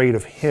we're afraid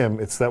of him,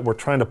 it's that we're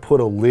trying to put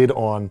a lid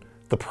on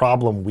the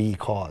problem we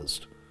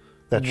caused,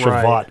 that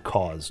Shavat Right.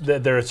 caused.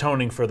 That they're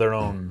atoning for their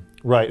own.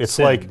 Right. It's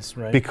sins,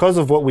 like right? because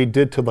of what we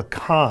did to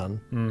Lacan,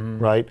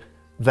 right?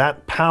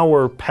 That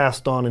power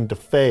passed on into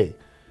Faye.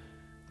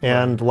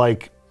 And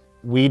like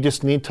we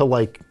just need to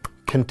like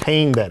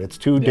contain that. It's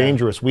too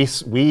dangerous.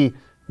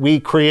 We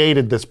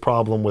created this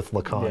problem with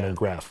Lacan and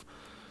Graf.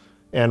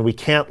 And we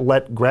can't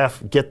let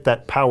Graf get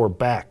that power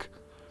back.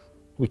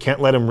 We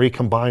can't let him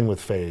recombine with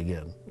Faye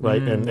again,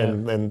 right?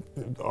 And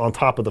on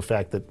top of the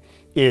fact that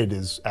Id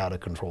is out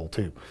of control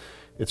too.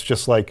 It's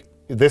just like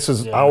this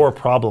is our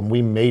problem.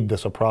 We made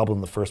this a problem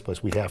in the first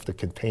place. We have to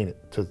contain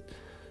it to,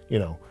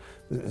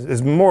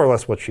 is more or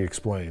less what she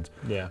explains.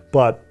 Yeah.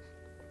 But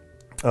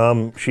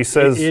she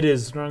says It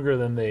is stronger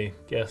than they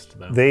guessed,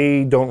 though.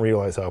 they don't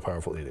realize how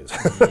powerful it is.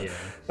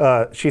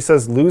 Yeah. She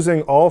says,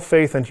 losing all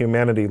faith in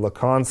humanity,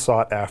 Lacan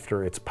sought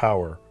after its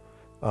power,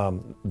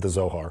 the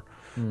Zohar.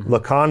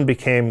 Lacan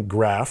became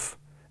Graf,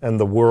 and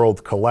the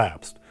world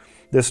collapsed.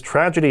 This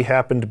tragedy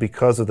happened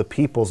because of the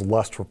people's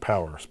lust for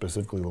power,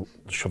 specifically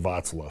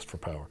Shavat's lust for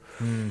power.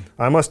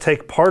 I must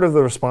take part of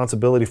the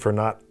responsibility for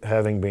not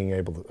having been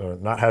able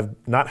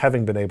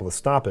to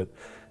stop it.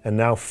 And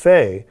now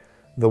Faye,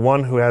 the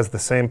one who has the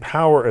same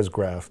power as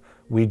Graf,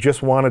 we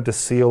just wanted to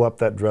seal up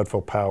that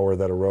dreadful power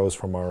that arose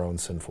from our own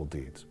sinful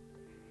deeds.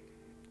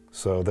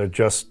 So they're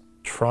just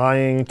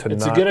trying to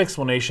It's not... a good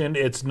explanation.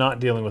 It's not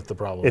dealing with the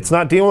problem. It's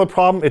not dealing with the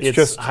problem, it's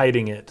just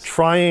hiding it.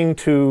 trying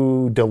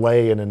to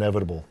delay an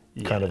inevitable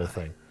kind of a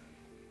thing.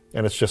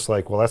 And it's just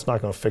like, well, that's not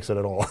going to fix it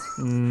at all.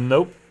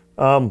 Nope.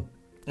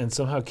 And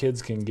somehow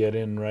kids can get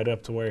in right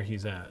up to where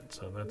he's at,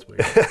 so that's weird.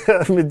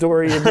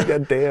 Midori and you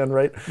got Dan,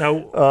 right?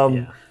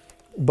 No.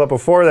 But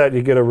before that,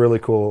 you get a really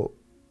cool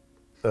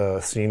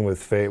scene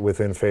with Faye,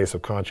 within Faye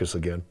Subconscious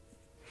again.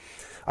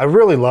 I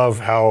really love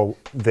how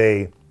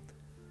they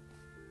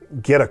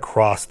get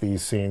across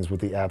these scenes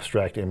with the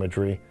abstract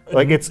imagery.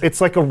 Like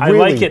it's like a really...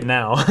 I like it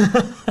now.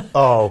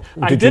 Oh,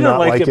 I did you didn't not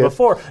like it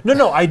before.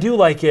 No, I do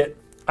like it.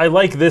 I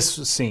like this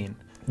scene.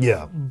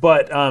 Yeah.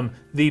 But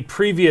the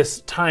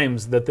previous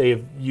times that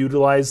they've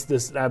utilized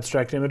this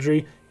abstract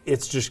imagery,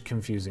 it's just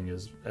confusing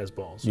as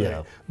balls. Yeah.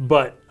 Right?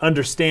 But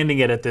understanding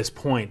it at this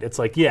point, it's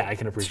like, yeah, I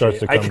can appreciate Starts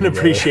it. to I come can together.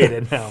 appreciate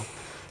it now.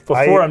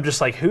 Before, I'm just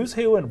like, who's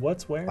who and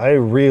what's where? I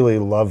really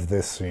love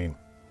this scene.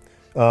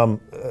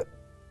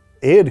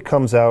 Id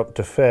comes out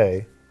to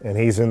Faye, and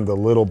he's in the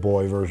little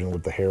boy version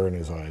with the hair in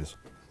his eyes.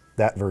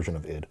 That version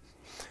of Id.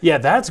 Yeah,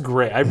 that's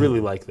great. I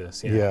really like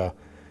this. Yeah. Yeah.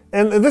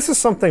 And this is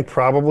something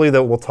probably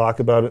that we'll talk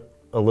about it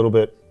a little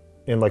bit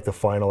in like the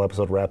final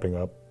episode wrapping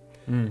up.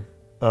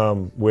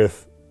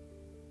 With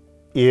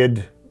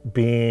Id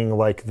being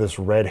like this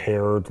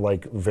red-haired,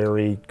 like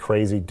very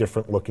crazy,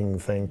 different-looking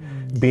thing.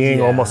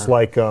 Being almost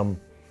like,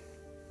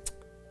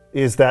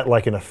 is that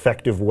like an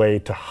effective way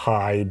to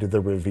hide the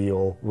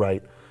reveal,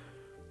 right?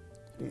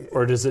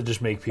 Or does it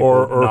just make people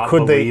Or not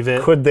could believe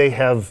it? could they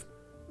have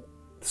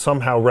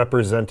somehow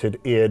represented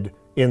Id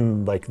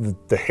in like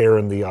the hair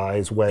in the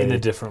eyes way in a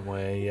different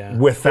way, yeah.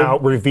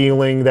 without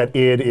revealing that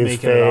Id is Making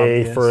it Faye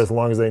obvious. for as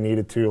long as they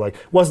needed to? Like,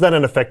 was that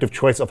an effective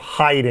choice of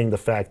hiding the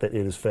fact that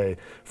Id is Faye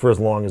for as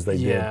long as they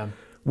Yeah. did?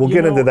 We'll You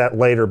get into know, that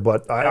later,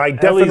 but I Ellie's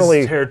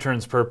definitely... hair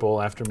turns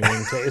purple after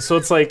meeting Tay. So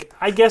it's like,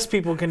 I guess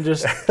people can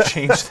just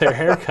change their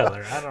hair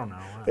color. I don't know.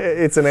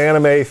 It's an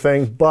anime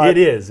thing, but It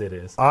is.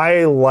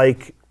 I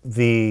like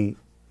the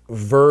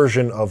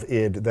version of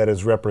Id that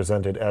is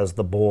represented as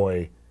the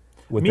boy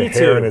with Me the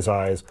hair too. in his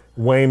eyes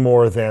way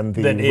more than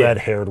the Than Id.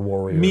 red-haired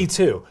warrior. Me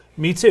too.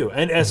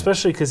 And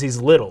especially because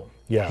he's little.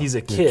 Yeah, He's a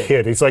the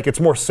kid. He's like,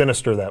 it's more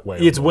sinister that way.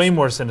 It's almost. way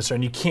more sinister,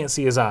 and you can't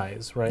see his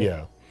eyes, right?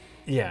 Yeah.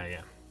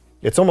 Yeah.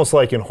 It's almost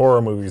like in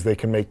horror movies, they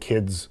can make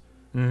kids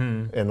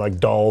and like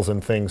dolls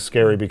and things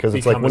scary because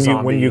it's like Become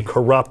a when you zombie.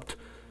 corrupt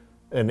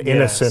an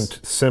innocent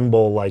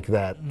symbol like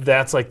that,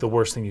 That's like the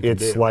worst thing you can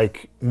do. it's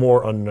like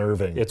more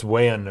unnerving. It's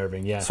way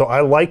unnerving, yeah. So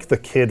I like the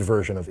kid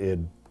version of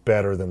Id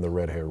better than the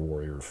red-haired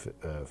warrior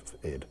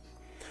Id.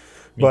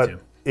 But too.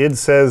 Id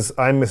says,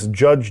 I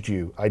misjudged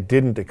you. I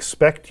didn't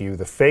expect you.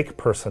 The fake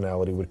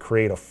personality would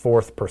create a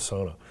fourth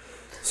persona.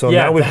 So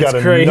Yeah, now we've got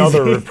that's crazy.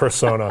 another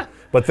persona.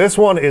 But this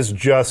one is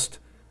just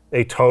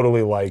a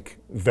totally like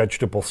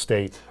vegetable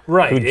state.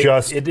 Right, Who it-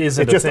 just, it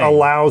isn't a just thing.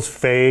 allows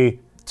Faye,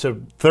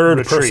 to third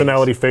retreat.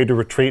 personality Faye, to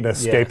retreat and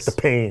escape Yes. the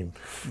pain.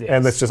 Yes.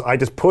 And it's just, I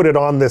just put it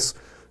on this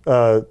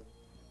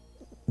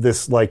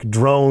this like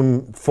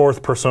drone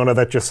fourth persona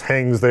that just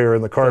hangs there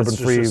in the carbon That's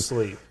just freeze.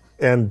 asleep.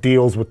 and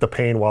deals with the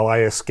pain while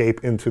I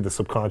escape into the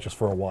subconscious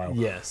for a while.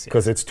 Yes.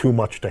 Because it's too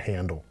much to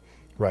handle,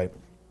 right?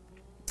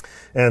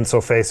 And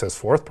so Faye says,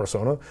 fourth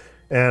persona.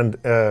 And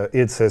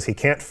Id says, he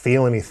can't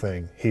feel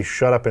anything. He's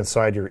shut up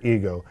inside your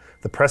ego.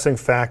 The pressing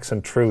facts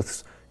and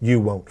truths you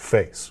won't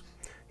face.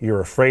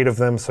 You're afraid of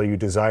them, so you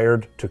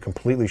desired to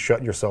completely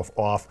shut yourself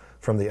off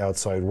from the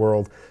outside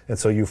world, and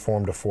so you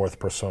formed a fourth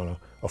persona,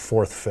 a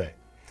fourth Faye.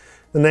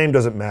 The name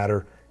doesn't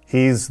matter.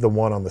 He's the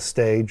one on the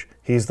stage.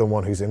 He's the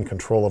one who's in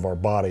control of our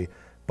body,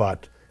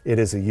 but it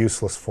is a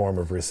useless form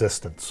of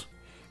resistance.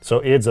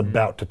 So Id's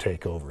about to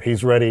take over.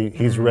 He's ready.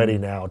 He's ready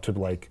now to,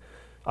 like,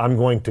 I'm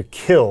going to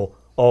kill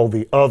all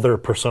the other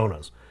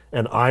personas,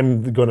 and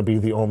I'm going to be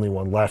the only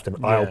one left,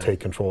 and I'll take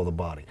control of the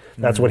body.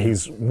 That's what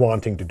he's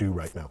wanting to do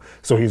right now.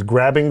 So he's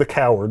grabbing the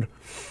coward,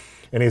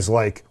 and he's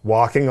like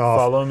walking off.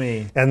 Follow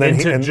me. And then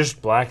into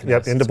just blackness.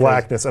 Yep, into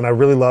blackness. And I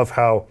really love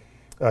how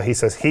he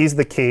says, he's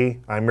the key.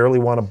 I merely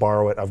want to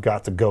borrow it. I've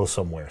got to go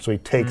somewhere. So he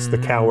takes the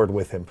coward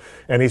with him,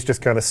 and he's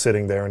just kind of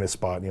sitting there in his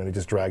spot. He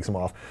just drags him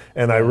off.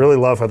 And I really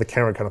love how the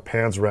camera kind of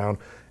pans around,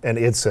 and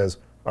Id says,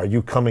 are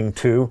you coming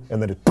too?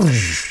 And then it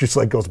just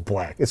like goes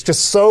black. It's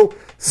just so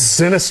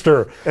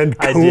sinister and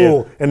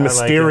cool and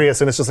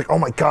mysterious. And it's just like, oh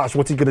my gosh,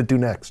 what's he going to do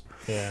next?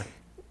 Yeah.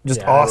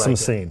 Just awesome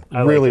scene.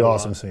 Really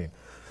awesome scene.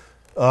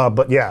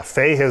 But yeah,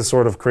 Faye has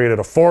sort of created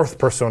a fourth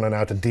persona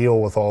now to deal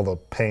with all the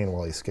pain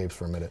while he escapes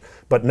for a minute.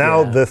 But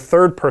now the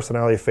third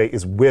personality of Faye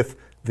is with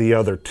the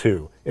other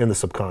two in the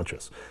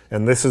subconscious.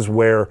 And this is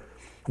where,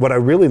 what I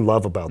really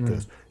love about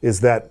this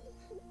is that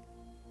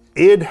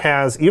Id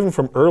has, even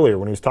from earlier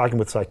when he was talking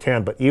with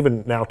Saitan, but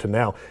even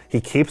now, he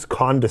keeps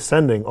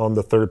condescending on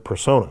the third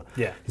persona.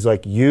 Yeah. He's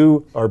like,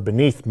 you are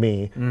beneath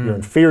me, you're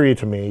inferior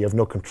to me, you have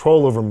no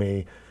control over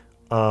me.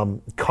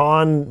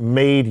 Khan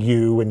made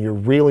you, and you're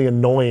really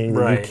annoying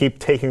that you keep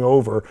taking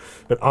over,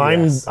 but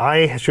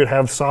I should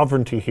have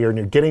sovereignty here, and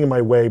you're getting in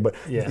my way, but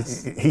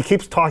he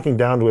keeps talking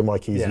down to him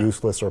like he's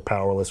useless or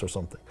powerless or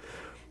something.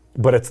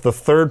 But it's the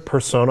third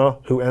persona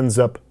who ends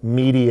up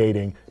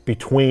mediating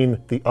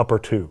between the upper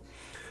two.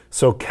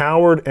 So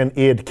Coward and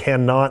Id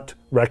cannot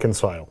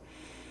reconcile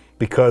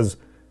because,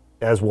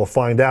 as we'll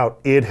find out,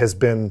 Id has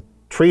been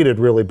treated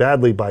really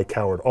badly by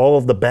Coward. All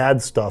of the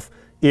bad stuff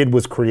Id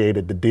was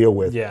created to deal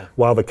with,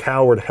 while the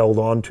Coward held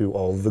on to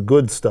all of the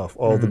good stuff,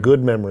 all the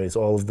good memories,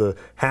 all of the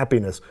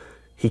happiness.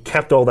 He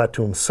kept all that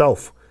to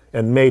himself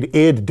and made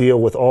Id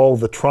deal with all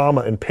the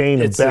trauma and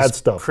pain and bad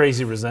stuff.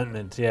 Crazy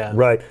resentment,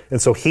 Right,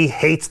 and so he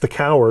hates the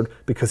Coward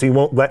because he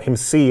won't let him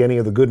see any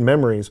of the good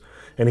memories,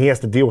 and he has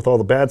to deal with all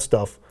the bad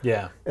stuff.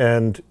 Yeah.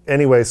 And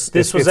anyways,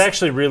 this was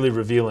actually really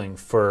revealing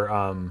for.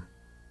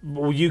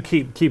 Well, you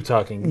keep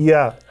talking.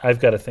 Yeah. I've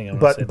got a thing I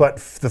want to say. But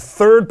the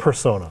third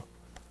persona,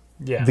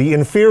 the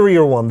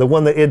inferior one, the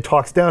one that Id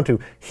talks down to,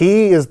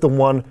 he is the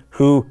one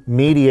who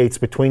mediates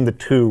between the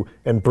two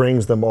and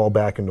brings them all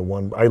back into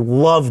one. I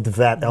loved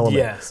that element.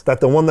 Yes. That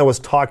the one that was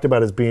talked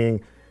about as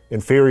being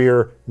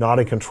inferior, not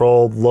in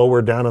control,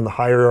 lower down in the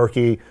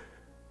hierarchy,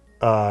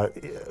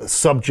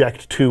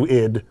 subject to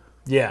Id.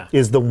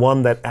 Is the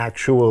one that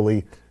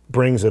actually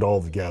brings it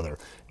all together.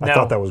 I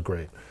thought that was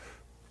great.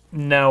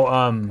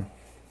 Now,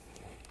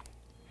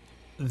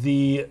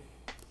 the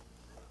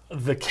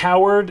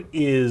Coward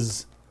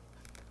is.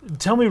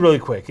 Tell me really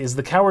quick: is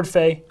the Coward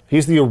Faye?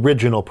 He's the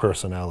original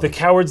personality. The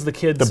Coward's the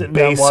kid sitting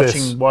down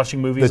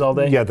watching movies all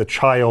day. Yeah, the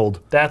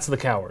child. That's the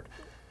Coward.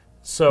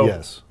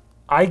 So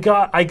I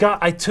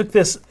took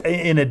this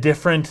in a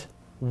different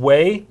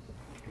way.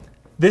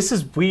 This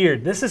is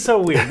weird. This is so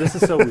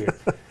weird.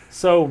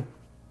 So,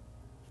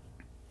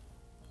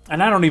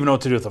 and I don't even know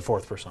what to do with the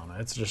fourth persona.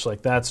 It's just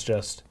like, that's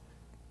just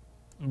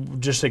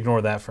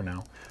ignore that for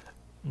now.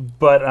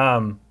 But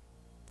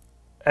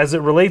as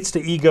it relates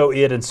to ego,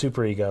 id, and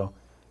superego,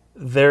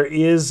 there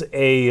is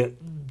a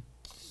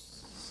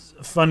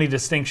funny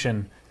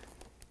distinction.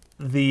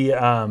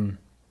 The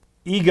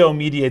ego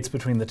mediates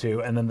between the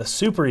two, and then the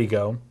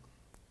superego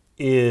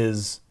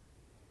is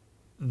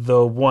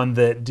the one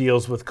that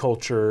deals with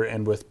culture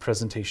and with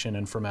presentation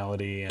and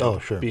formality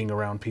and being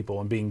around people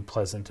and being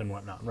pleasant and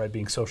whatnot, right?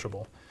 Being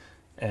sociable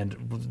and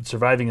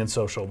surviving in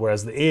social,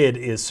 whereas the id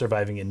is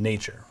surviving in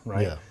nature,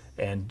 right? Yeah.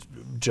 And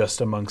just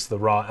amongst the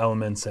raw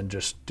elements and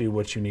just do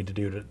what you need to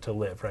do to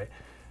live, right?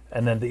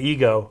 And then the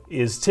ego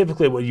is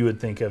typically what you would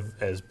think of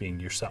as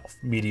being yourself,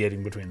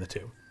 mediating between the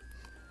two.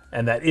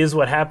 And that is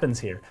what happens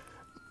here.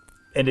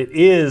 And it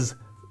is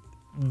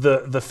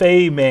the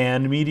Fae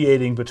man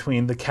mediating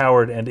between the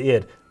Coward and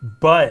id.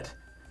 But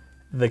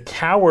the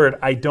Coward,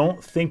 I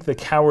don't think the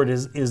Coward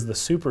is the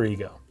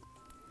superego.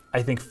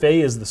 I think Fae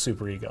is the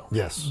superego.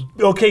 Yes.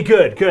 Okay,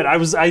 good. I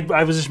was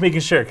just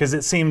making sure because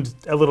it seemed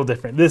a little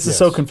different. This is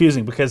so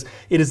confusing because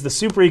it is the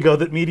superego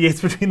that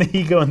mediates between the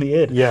ego and the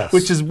id. Yes.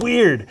 Which is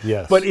weird.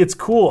 Yes. But it's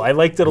cool. I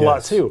liked it a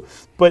lot too.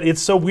 But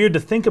it's so weird to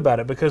think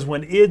about it because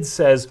when id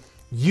says,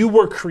 you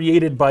were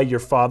created by your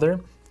father,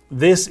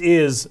 this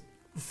is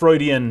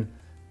Freudian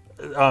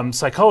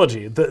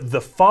psychology.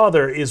 The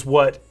father is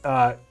what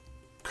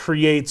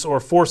creates or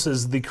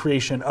forces the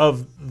creation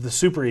of the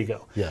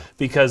superego. Yeah.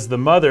 Because the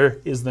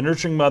mother is the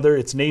nurturing mother,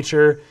 it's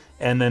nature,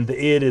 and then the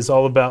id is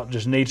all about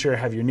just nature,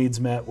 have your needs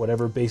met,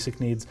 whatever basic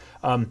needs.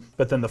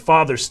 But then the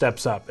father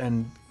steps up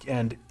and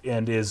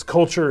is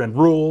culture and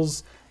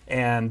rules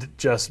and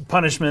just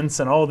punishments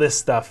and all this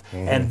stuff.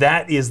 And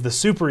that is the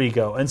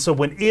superego. And so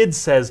when id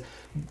says,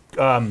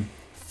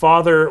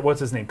 Father,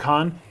 what's his name?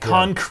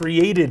 Khan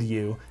created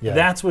you. Yeah.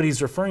 That's what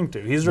he's referring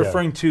to. He's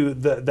referring to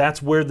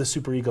that's where the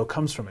superego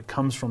comes from. It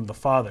comes from the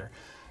father.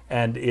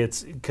 And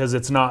it's because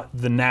it's not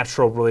the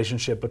natural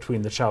relationship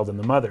between the child and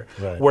the mother.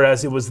 Right.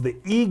 Whereas it was the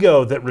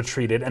ego that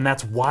retreated, and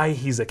that's why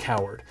he's a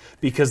coward.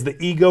 Because the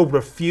ego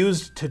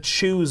refused to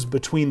choose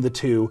between the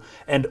two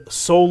and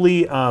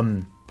solely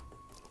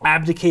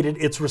abdicated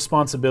its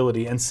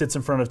responsibility and sits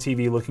in front of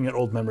TV looking at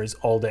old memories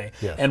all day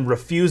and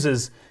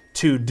refuses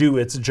to do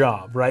its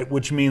job, right?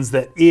 Which means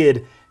that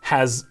id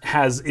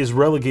is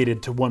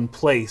relegated to one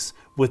place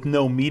with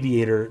no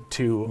mediator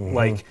to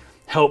like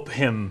help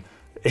him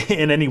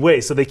in any way.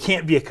 So they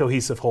can't be a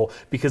cohesive whole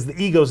because the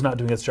ego's not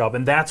doing its job,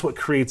 and that's what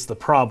creates the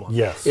problem.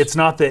 Yes. It's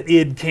not that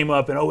id came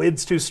up and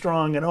id's too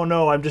strong and oh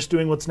no, I'm just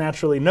doing what's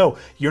naturally. No,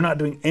 you're not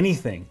doing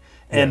anything.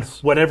 And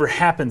whatever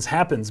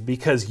happens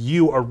because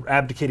you are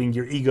abdicating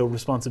your ego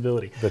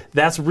responsibility.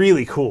 That's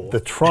really cool. The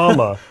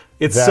trauma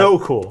it's so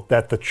cool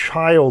that the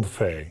child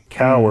Fae,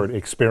 coward,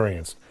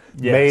 experienced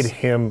made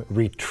him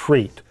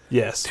retreat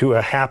to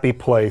a happy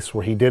place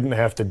where he didn't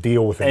have to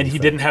deal with anything. And he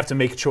didn't have to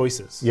make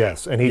choices.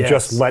 Yes, and he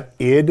just let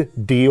id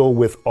deal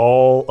with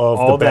all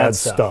of the bad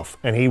stuff.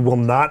 And he will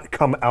not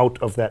come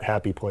out of that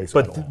happy place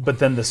at all. But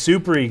then the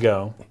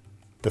superego,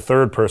 the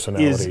third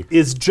personality,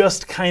 is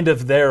just kind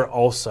of there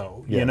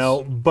also, you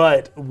know,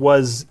 but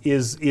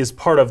is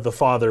part of the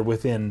father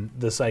within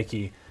the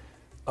psyche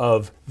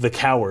of the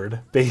coward,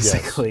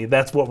 basically.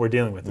 That's what we're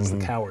dealing with, is the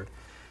coward.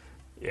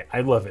 Yeah,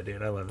 I love it,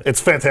 dude. I love it. It's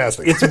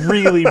fantastic. It's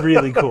really,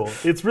 really cool.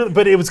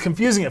 But it was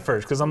confusing at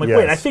first because I'm like,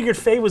 wait, I figured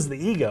Faye was the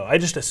ego. I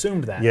just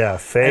assumed that. Yeah,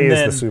 Faye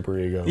is the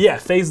superego. Yeah,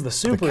 Faye's the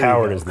superego. The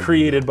coward is the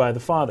created ego. by the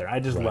father. I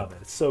just love it.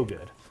 It's so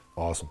good.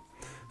 Awesome.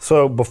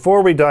 So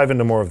before we dive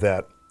into more of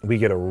that, we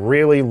get a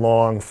really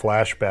long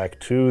flashback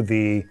to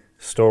the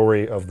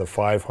story of the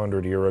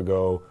 500-year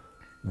ago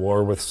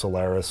War with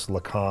Solaris,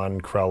 Lacan,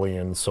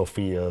 Krellian,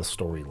 Sophia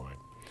storyline.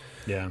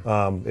 Yeah.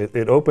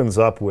 It opens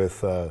up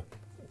with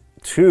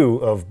two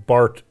of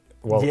Bart.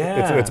 Well,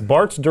 it's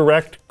Bart's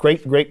direct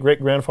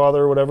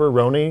great-great-great-grandfather or whatever,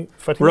 Roni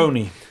Fatima?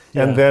 Roni.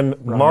 And then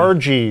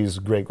Margie's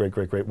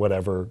great-great-great-great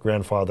whatever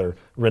grandfather,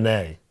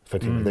 Rene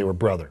Fatima. They were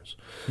brothers.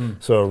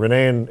 So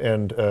Rene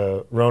and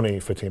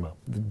Roni Fatima,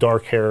 the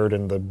dark-haired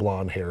and the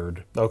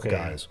blonde-haired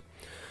guys.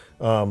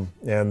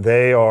 And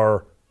they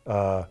are...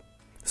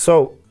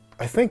 so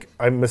I think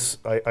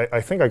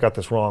I think I got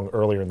this wrong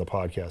earlier in the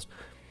podcast.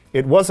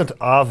 It wasn't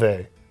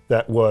Ave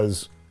that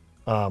was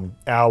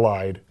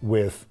allied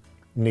with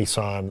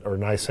Nisan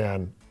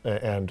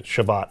and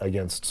Shavat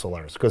against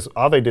Solaris, because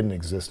Ave didn't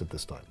exist at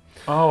this time.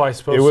 Oh, I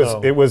suppose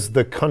so. It was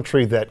the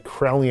country that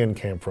Krellian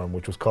came from,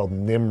 which was called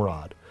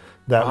Nimrod,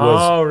 that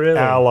was really?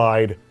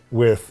 allied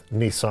with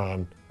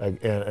Nisan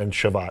and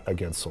Shavat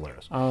against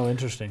Solaris. Oh,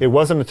 interesting. It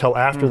wasn't until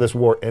after this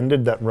war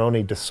ended that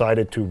Roni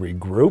decided to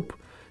regroup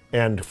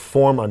and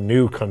form a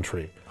new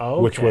country,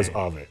 which was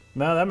Ave.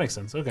 No, that makes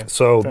sense. Okay.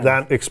 So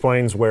that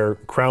explains where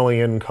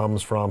Krellian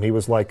comes from. He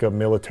was like a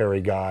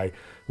military guy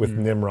with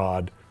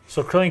Nimrod.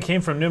 So Krellian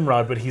came from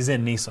Nimrod, but he's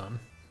in Nisan.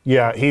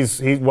 Yeah,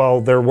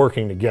 well, they're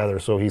working together,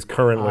 so he's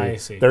currently... I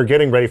see. They're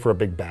getting ready for a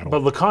big battle.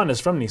 But Lacan is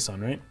from Nisan,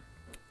 right?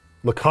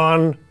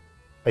 Lacan,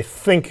 I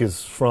think,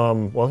 is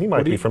from... Well, he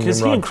might be from Nimrod, because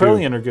he and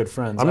Krellian are good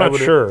friends. I'm not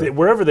sure.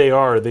 Wherever they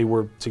are, they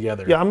were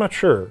together. Yeah, I'm not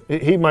sure.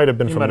 He might have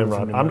been from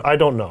Nimrod. I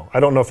don't know.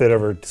 I don't know if it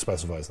ever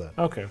specifies that.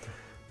 Okay.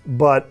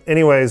 But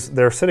anyways,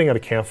 they're sitting at a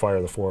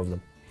campfire, the four of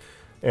them.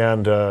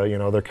 And,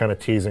 they're kind of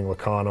teasing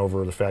Lacan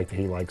over the fact that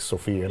he likes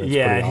Sophia. And it's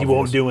pretty and he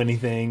won't obvious. do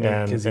anything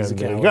because he's a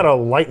coward. You got to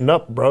lighten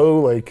up,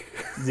 bro. Like,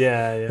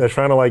 yeah. They're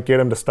trying to get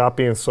him to stop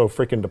being so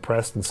freaking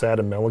depressed and sad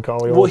and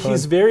melancholy all the time. Well,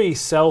 he's very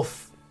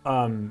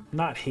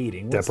not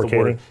hating. What's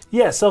deprecating? The word?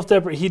 Yeah,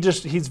 self-deprecating.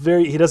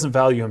 He doesn't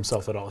value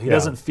himself at all. He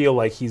doesn't feel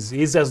like he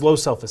has low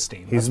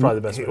self-esteem. That's probably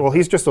the best way. Well,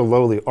 he's just a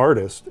lowly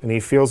artist, and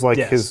he feels like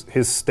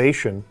his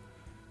station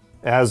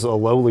as a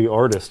lowly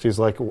artist, he's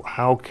like,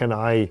 how can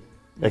I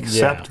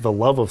accept the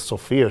love of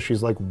Sophia?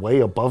 She's like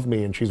way above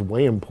me, and she's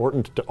way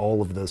important to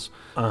all of this.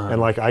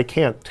 And I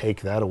can't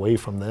take that away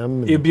from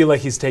them. It'd be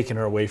like he's taking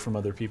her away from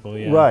other people.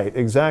 Yeah. Right,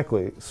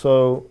 exactly.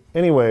 So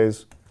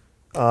anyways,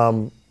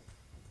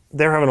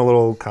 they're having a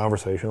little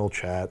conversation, a little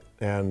chat,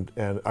 and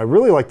I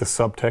really like the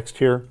subtext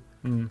here.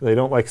 They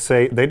don't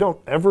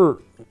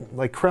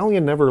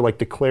Krellian never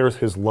declares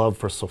his love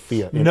for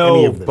Sophia in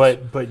any of this.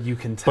 but you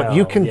can tell. But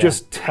you can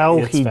just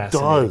tell he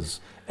does.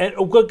 And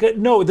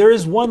no, there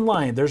is one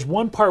line. There's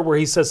one part where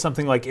he says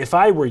something like, "If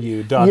I were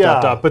you," ...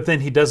 But then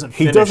he doesn't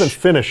finish. He doesn't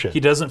finish it. He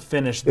doesn't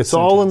finish. It's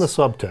all in the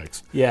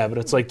subtext. Yeah, but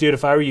it's like, dude,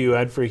 if I were you,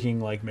 I'd freaking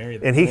marry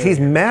them. And he's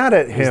mad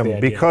at him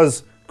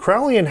because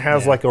Krellian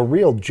has Yeah. like a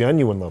real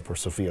genuine love for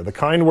Sophia, the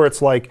kind where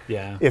it's like,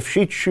 Yeah. if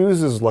she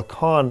chooses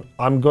Lacan,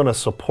 I'm going to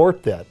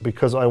support that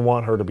because I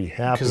want her to be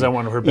happy. Because I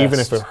want her even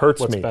best, if it hurts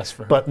what's me. best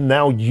for her. But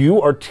now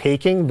you are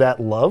taking that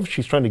love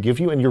she's trying to give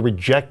you and you're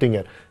rejecting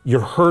it.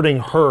 You're hurting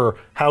her.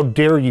 How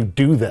dare you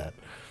do that?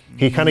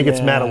 He kind of gets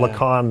mad at Yeah.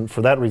 Lacan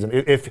for that reason.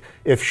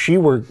 If she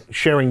were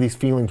sharing these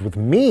feelings with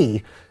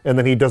me, and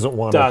then he doesn't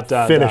want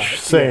to finish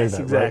saying Yes,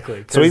 that, exactly.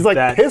 right? So he's like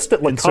 'Cause that pissed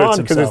at inserts Lacan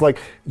because himself. he's like,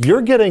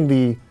 you're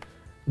getting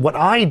what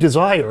I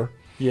desire.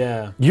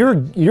 Yeah. You're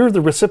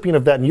the recipient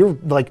of that, and you're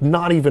like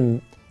not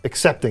even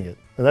accepting it,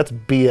 and that's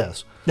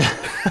BS.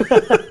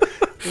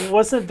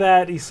 Wasn't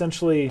that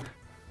essentially?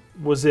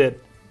 Was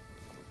it?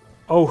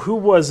 Oh, who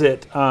was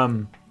it?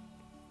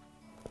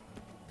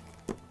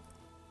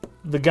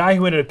 The guy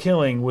who ended up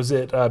killing, was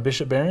it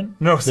Bishop Barron?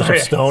 No, sorry.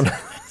 Bishop Stone.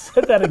 I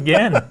said that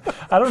again.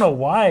 I don't know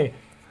why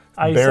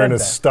I Barron said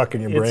is that. stuck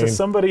in your brain. It's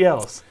somebody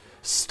else.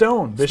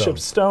 Bishop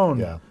Stone.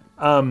 Yeah.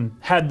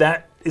 Had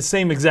that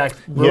same exact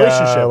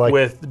relationship like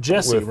with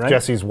Jesse, with right?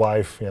 Jesse's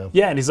wife. Yeah.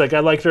 Yeah, and he's like, I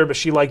liked her, but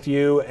she liked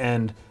you,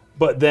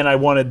 but then I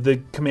wanted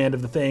the command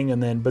of the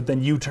thing, but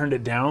then you turned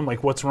it down.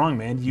 Like, what's wrong,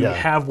 man? You Yeah.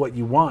 have what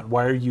you want.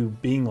 Why are you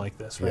being like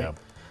this, right? Yeah.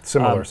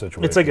 Similar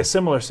situation. It's like a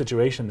similar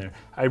situation there.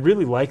 I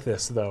really like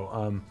this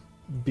though,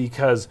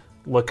 because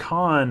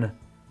Lacan,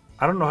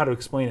 I don't know how to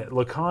explain it.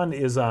 Lacan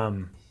is,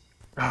 I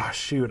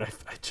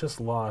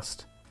just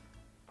lost.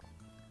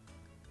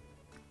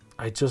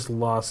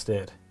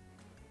 It.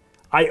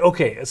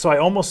 So I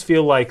almost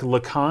feel like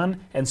Lacan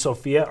and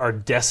Sophia are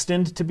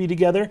destined to be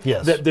together.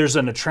 Yes. That there's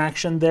an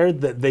attraction there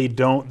that they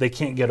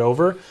can't get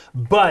over.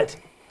 But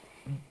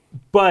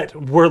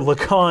were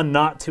Lacan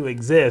not to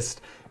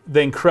exist,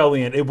 then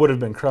Krellian, it would have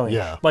been Krellian.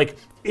 Yeah. Like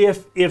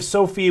if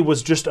Sophia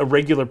was just a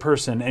regular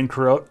person and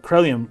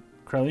Krellian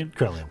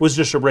was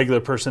just a regular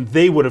person,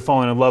 they would have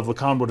fallen in love.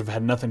 Lacan would have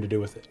had nothing to do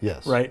with it.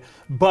 Yes. Right?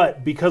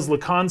 But because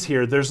Lacan's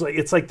here, there's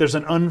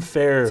an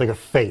unfair It's like a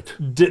fate.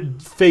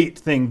 fate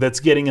thing that's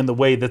getting in the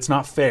way that's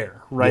not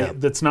fair, right? Yeah.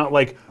 That's not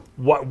like,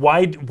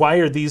 why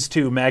are these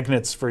two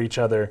magnets for each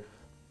other?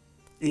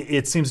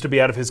 It seems to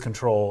be out of his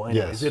control.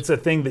 Anyways. Yes. It's a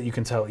thing that you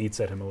can tell eats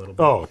at him a little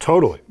bit. Oh,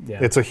 totally. Yeah.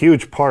 It's a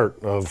huge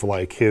part of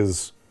like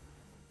his,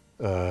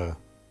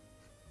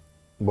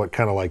 what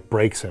kind of like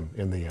breaks him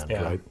in the end,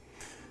 Yeah. right?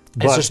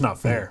 It's But- just not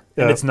fair.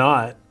 And it's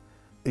not.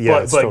 Yeah,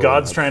 but it's totally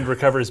God's not. trying to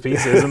recover his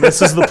pieces, and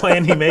this is the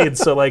plan he made.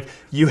 So like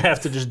you have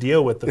to just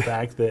deal with the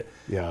fact that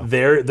Yeah.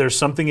 there's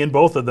something in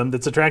both of them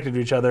that's attracted to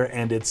each other,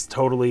 and it's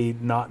totally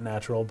not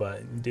natural,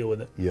 but deal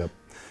with it. Yep.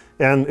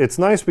 And it's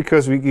nice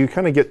because you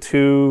kind of get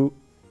to,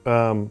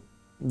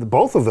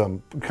 both of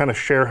them kind of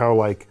share how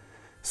like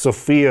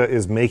Sophia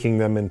is making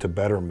them into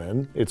better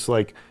men. It's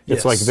like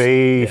Yes.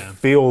 they Yeah.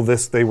 feel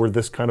they were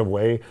this kind of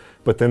way,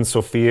 but then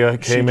Sophia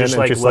came in just, and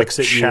like, just like looks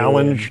at you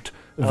challenged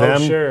and-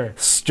 them Oh, sure.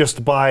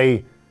 just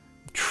by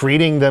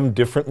treating them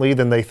differently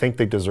than they think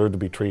they deserve to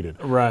be treated.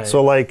 Right.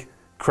 So like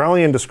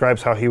Krellian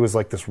describes how he was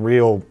like this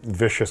real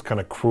vicious kind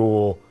of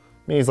cruel. I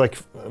mean, he's like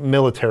a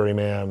military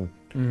man,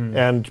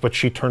 but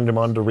she turned him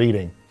on to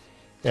reading,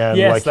 and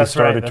Yes, like he that's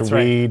started right. to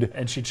read.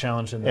 And she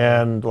challenged him.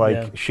 And like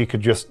Yeah. she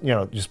could just,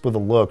 just with a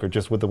look or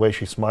just with the way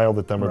she smiled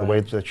at them or the way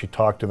Right. that she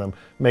talked to them,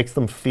 makes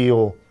them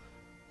feel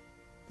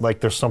like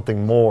there's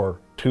something more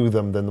to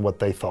them than what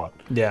they thought.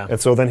 Yeah. And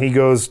so then he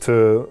goes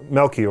to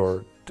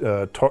Melchior,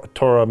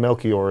 Torah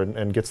Melchior,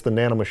 and gets the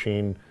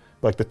nanomachine,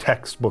 like the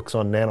textbooks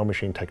on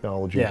nanomachine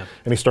technology. Yeah.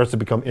 And he starts to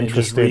become he just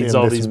interested reads in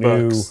all this these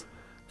new books.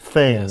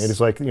 thing. Yes. And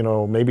he's like,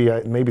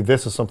 maybe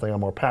this is something I'm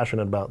more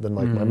passionate about than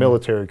like my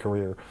military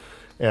career.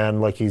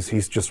 And like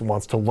he's just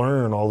wants to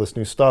learn all this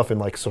new stuff, and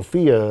like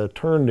Sophia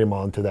turned him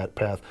onto that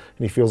path,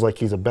 and he feels like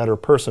he's a better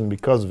person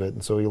because of it,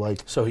 and so he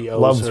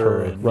owes loves her,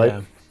 her, and, right?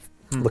 yeah.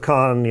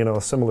 Lacan,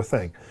 a similar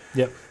thing.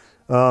 Yep.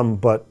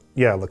 But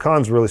yeah,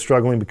 Lacan's really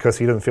struggling because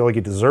he doesn't feel like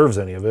he deserves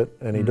any of it,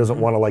 and he doesn't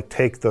want to like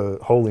take the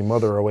Holy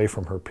Mother away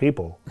from her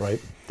people, right?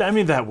 I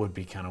mean, that would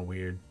be kind of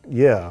weird.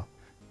 Yeah,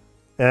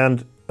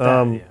 and Yeah,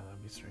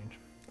 that'd be strange.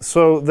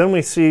 so then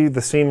we see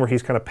the scene where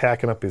he's kind of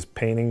packing up his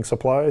painting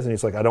supplies, and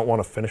he's like, I don't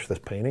want to finish this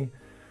painting.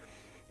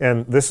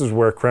 And this is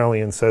where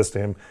Krellian says to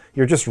him,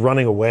 you're just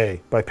running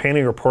away. By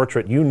painting her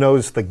portrait, you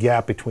notice the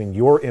gap between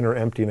your inner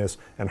emptiness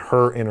and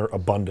her inner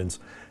abundance,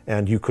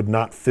 and you could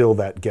not fill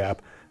that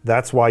gap.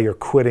 That's why you're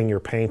quitting your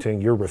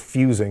painting, you're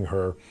refusing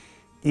her.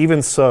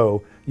 Even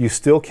so, you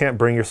still can't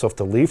bring yourself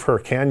to leave her,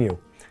 can you?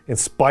 In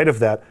spite of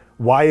that,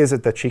 why is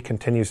it that she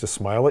continues to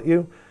smile at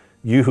you?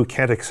 You who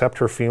can't accept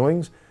her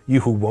feelings,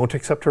 you who won't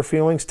accept her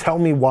feelings, tell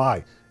me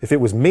why. If it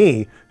was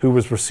me who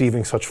was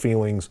receiving such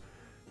feelings,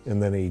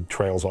 and then he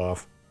trails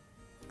off.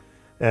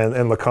 And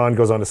Lacan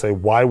goes on to say,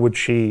 why would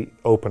she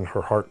open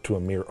her heart to a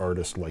mere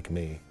artist like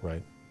me,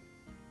 right?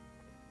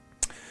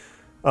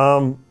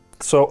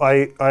 So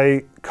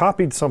I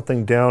copied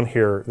something down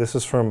here. This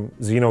is from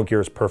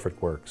Xenogears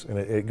Perfect Works, and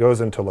it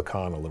goes into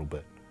Lacan a little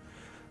bit.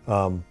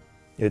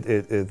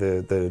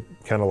 The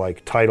kind of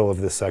like title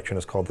of this section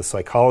is called The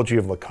Psychology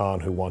of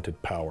Lacan Who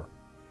Wanted Power.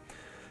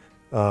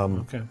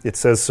 Okay. It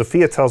says,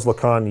 Sophia tells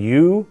Lacan,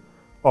 you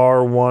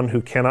are one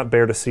who cannot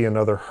bear to see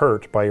another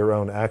hurt by your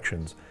own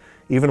actions.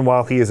 Even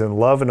while he is in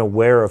love and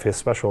aware of his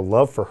special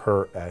love for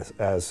her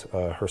as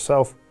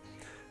herself,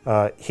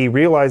 he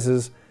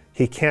realizes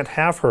he can't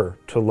have her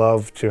to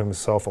love to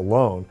himself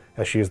alone,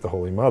 as she is the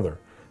Holy Mother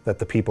that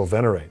the people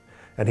venerate.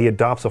 And he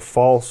adopts a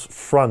false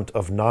front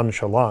of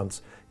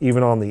nonchalance,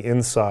 even on the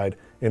inside,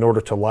 in order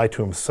to lie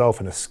to himself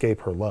and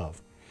escape her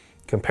love.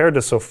 Compared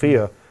to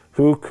Sophia,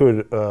 who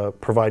could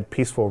provide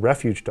peaceful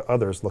refuge to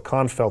others,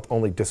 Lacan felt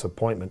only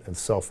disappointment and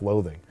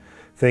self-loathing,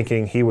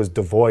 thinking he was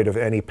devoid of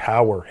any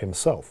power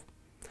himself.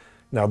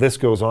 Now this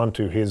goes on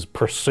to his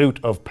pursuit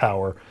of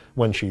power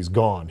when she's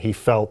gone. He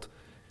felt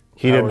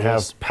he didn't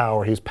have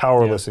power. He's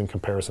powerless in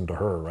comparison to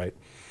her, right?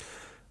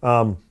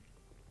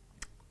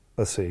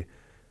 Let's see.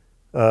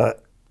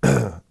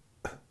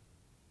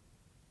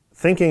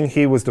 Thinking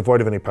he was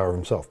devoid of any power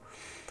himself.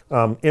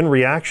 In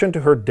reaction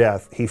to her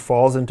death, he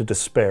falls into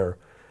despair,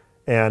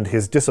 and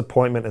his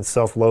disappointment and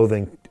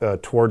self-loathing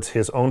towards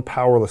his own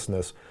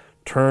powerlessness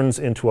turns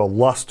into a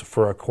lust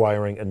for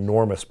acquiring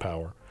enormous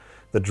power.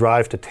 The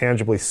drive to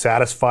tangibly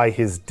satisfy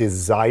his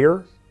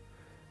desire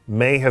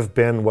may have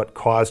been what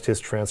caused his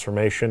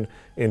transformation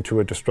into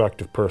a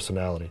destructive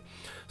personality.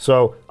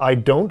 So I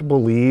don't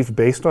believe,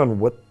 based on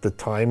what the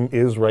time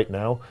is right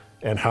now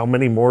and how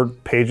many more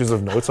pages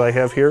of notes I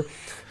have here,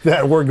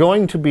 that we're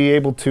going to be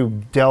able to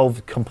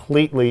delve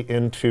completely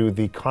into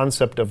the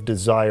concept of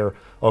desire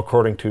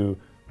according to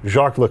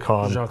Jacques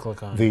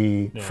Lacan,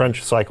 the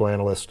French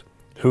psychoanalyst,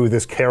 who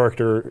this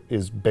character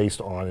is based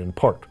on in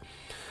part.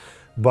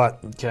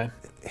 But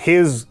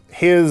his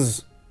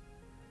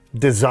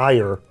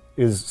desire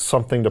is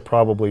something to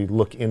probably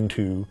look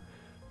into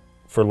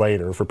for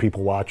later, for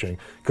people watching,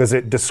 because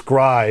it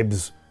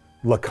describes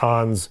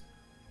Lacan's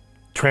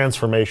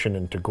transformation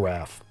into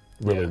Graph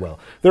really well.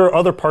 There are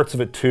other parts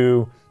of it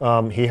too.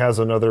 He has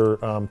another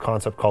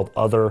concept called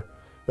other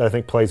that I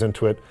think plays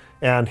into it.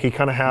 And he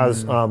kind of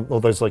has,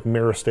 there's like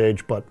mirror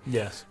stage, but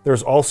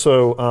there's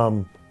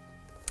also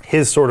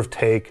his sort of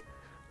take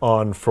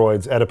on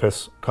Freud's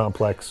Oedipus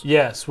complex.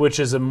 Yes, which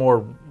is a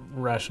more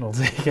rational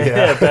take.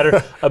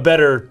 a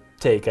better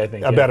take, I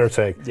think. A better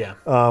take. Yeah.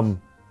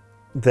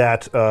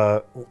 That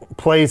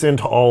plays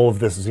into all of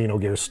this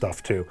Xenogears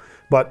stuff too,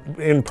 but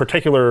in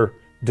particular,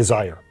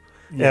 desire.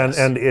 Yes.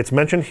 And it's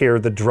mentioned here,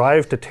 the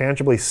drive to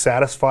tangibly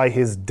satisfy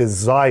his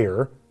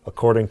desire,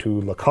 according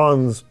to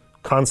Lacan's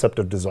concept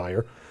of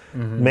desire,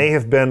 may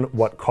have been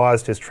what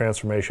caused his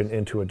transformation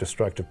into a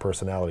destructive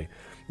personality.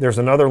 There's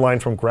another line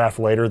from Graph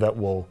later that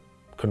will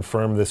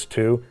confirm this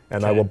too,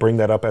 and I will bring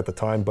that up at the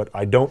time, but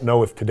I don't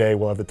know if today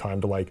we'll have the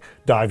time to like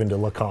dive into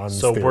Lacan's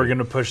theory. We're going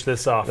to push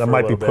this off That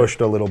might be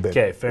pushed a little bit.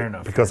 Okay, fair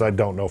enough. Because I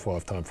don't know if we'll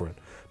have time for it.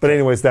 But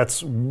anyways,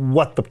 that's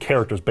what the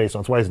character's based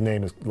on. That's why his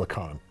name is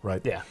Lacan,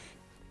 right? Yeah.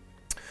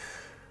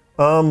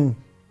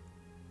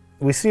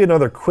 We see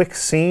another quick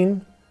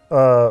scene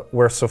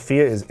where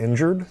Sophia is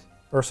injured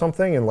or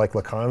something, and like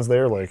Lacan's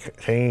there, like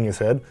hanging his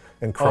head,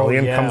 and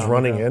Crellian comes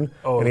running in,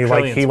 and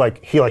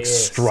he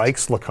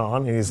strikes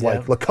Lacan, and he's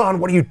like, "Lacan,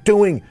 what are you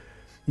doing?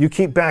 You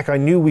keep back. I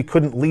knew we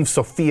couldn't leave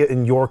Sophia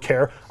in your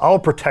care. I'll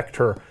protect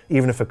her,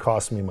 even if it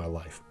costs me my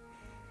life."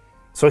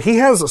 So he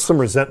has some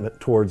resentment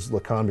towards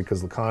Lacan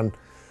because Lacan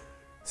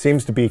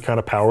seems to be kind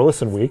of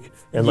powerless and weak,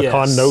 and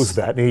Lacan knows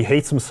that, and he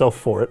hates himself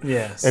for it.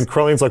 Yes. And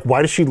Crellian's like,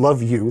 "Why does she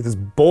love you? This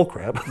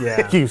bullcrap."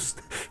 Yeah.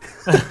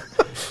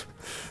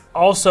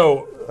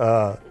 Also,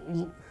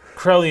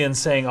 Crellian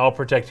saying, "I'll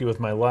protect you with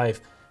my life,"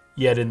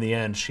 yet in the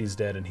end, she's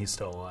dead and he's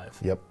still alive.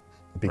 Yep.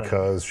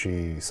 Because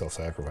she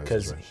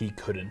self-sacrifices. Because he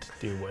couldn't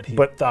do what he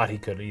thought he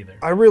could either.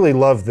 I really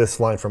love this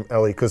line from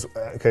Ellie, because,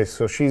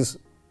 so she's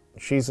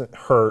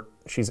hurt,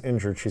 she's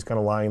injured, she's kind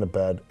of lying in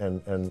bed,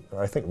 and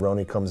I think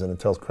Roni comes in and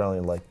tells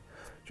Crellian, like,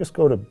 just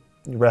go to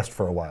rest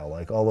for a while,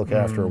 like, I'll look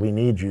after her, we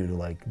need you to,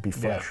 like, be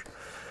fresh.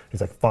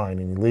 He's like, fine,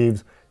 and he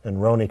leaves, and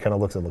Roni kind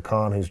of looks at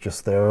Lacan, who's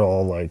just there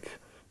all, like,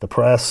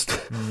 depressed,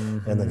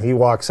 and then he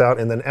walks out,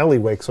 and then Ellie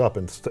wakes up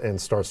and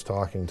starts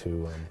talking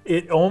to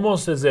it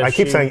almost as if I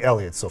keep saying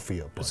Ellie, it's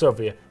Sophia.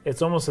 Sophia.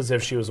 It's almost as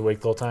if she was awake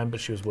the whole time, but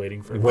she was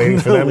waiting for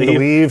them to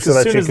leave so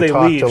that she could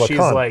talk to Lacan. She's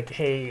like,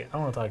 "Hey, I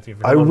want to talk to you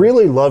for a I little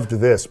really loved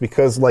this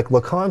because like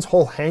Lacan's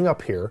whole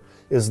hang-up here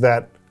is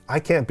that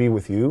I can't be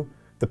with you.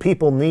 The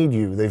people need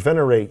you. They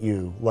venerate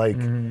you. Like,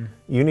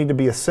 you need to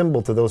be a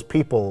symbol to those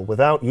people.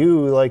 Without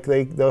you, like,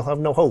 they'll have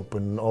no hope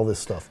and all this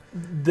stuff.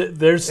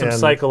 There's some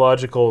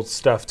psychological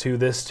stuff to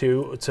this,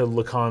 too, to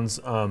Lacan's,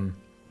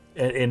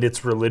 and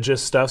its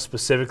religious stuff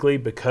specifically,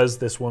 because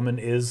this woman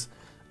is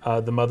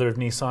the mother of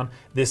Nisan.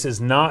 This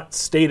is not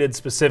stated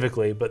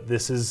specifically, but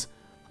this is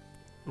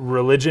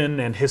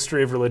religion and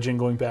history of religion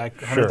going back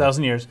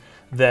 100,000 years,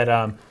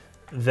 that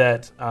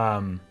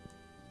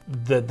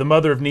the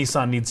mother of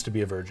Nisan needs to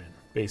be a virgin.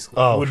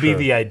 Basically, would be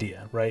the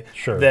idea, right?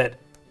 Sure. That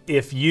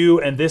if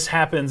and this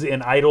happens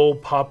in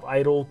pop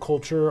idol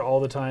culture all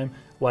the time,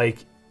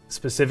 like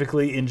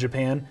specifically in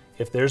Japan,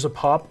 if there's a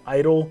pop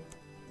idol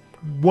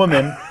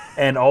woman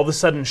and all of a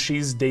sudden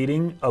she's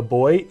dating a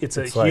boy, it's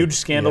a like, huge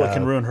scandal. It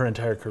can yeah. ruin her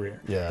entire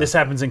career. Yeah. This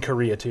happens in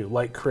Korea too,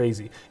 like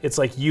crazy. It's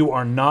like you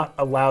are not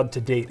allowed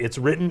to date. It's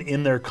written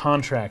in their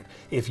contract.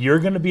 If you're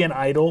going to be an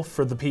idol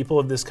for the people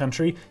of this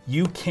country,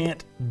 you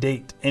can't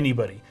date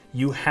anybody.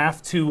 You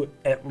have to,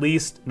 at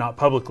least not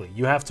publicly,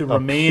 you have to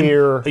remain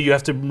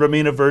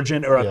a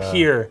virgin or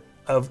appear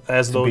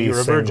as though you're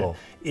a virgin. Single.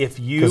 If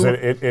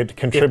it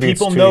contributes if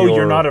people to know your,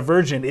 you're not a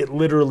virgin, it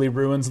literally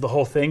ruins the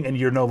whole thing, and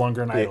you're no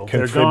longer an idol.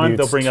 They're gone.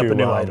 They'll bring up a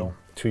new idol.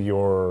 To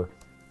your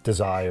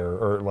desire,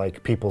 or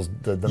like people's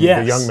the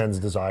Yes. young men's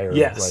desire.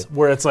 Yes, Right?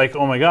 where it's like,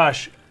 oh my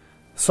gosh.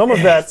 Some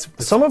of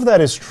that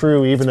is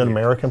true even in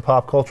American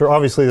pop culture.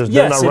 Obviously, they're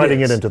Yes, not it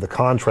writing is. it into the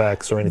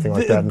contracts or anything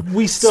like that.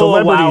 We still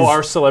allow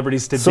our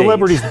celebrities to date.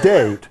 Celebrities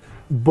date,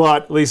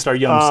 but At least our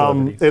young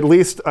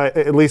celebrities.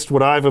 at least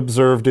what I've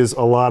observed is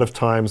a lot of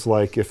times,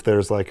 like if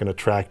there's like an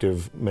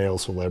attractive male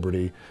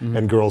celebrity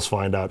and girls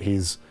find out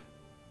he's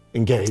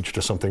engaged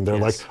or something, they're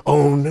like,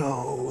 oh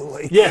no.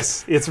 Like,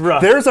 Yes, it's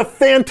rough. there's a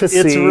fantasy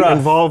It's rough.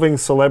 involving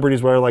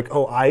celebrities where like,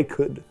 oh, I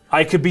could.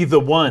 I could be the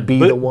one.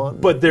 the one,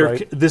 But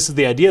right? this is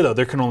the idea, though.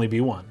 There can only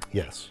be one.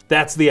 Yes.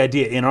 That's the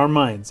idea in our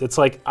minds. It's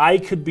like, I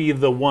could be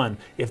the one.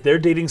 If they're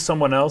dating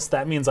someone else,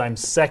 that means I'm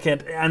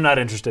second. I'm not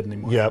interested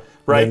anymore. Yep.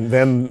 Right? And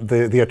then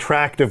the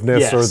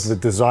attractiveness Yes. or the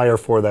desire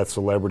for that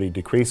celebrity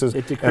decreases.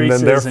 It decreases, and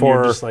then therefore,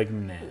 you're just like,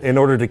 nah. in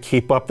order to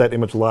keep up that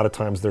image, a lot of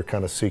times they're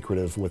kind of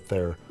secretive with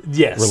their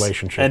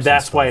relationships. And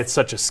that's stuff. why it's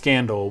such a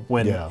scandal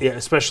when, Yeah.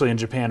 especially in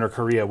Japan or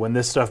Korea, when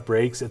this stuff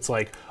breaks, it's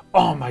like,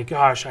 oh my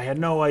gosh, I had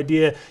no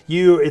idea.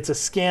 It's a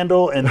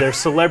scandal, and their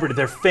celebrity,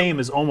 their fame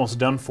is almost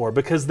done for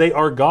because they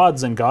are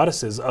gods and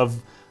goddesses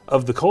of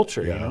the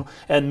culture, you know.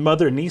 And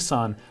Mother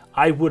Nissan,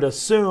 I would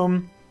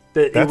assume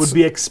that it would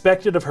be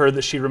expected of her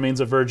that she remains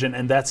a virgin,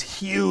 and that's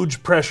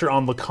huge pressure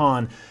on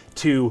Lacan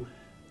to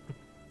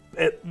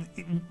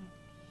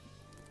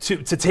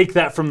take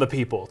that from the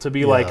people, to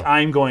be like,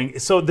 I'm going.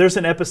 So there's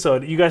an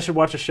episode, you guys should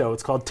watch a show.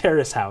 It's called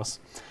Terrace House.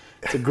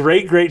 It's a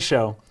great, great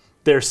show.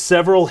 There's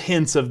several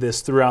hints of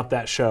this throughout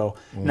that show.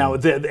 Now,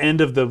 at the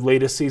end of the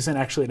latest season,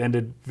 actually, it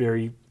ended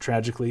very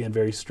tragically and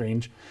very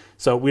strange.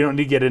 So we don't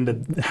need to get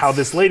into how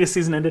this latest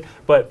season ended.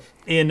 But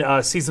in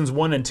seasons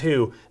 1 and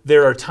 2,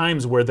 there are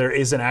times where there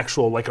is an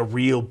actual, like a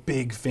real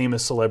big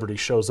famous celebrity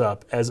shows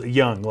up as a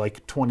young,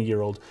 like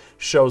 20-year-old,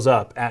 shows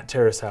up at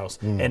Terrace House.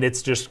 And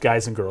it's just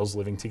guys and girls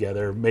living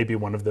together. Maybe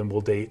one of them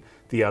will date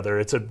the other.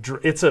 It's a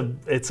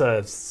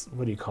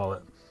what do you call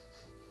it?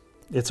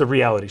 It's a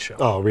reality show.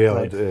 Oh,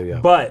 reality, right? yeah.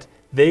 But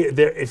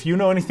if you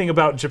know anything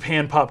about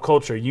Japan pop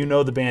culture, you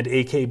know the band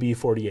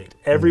AKB48.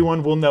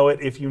 Everyone will know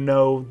it if you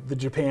know the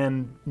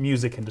Japan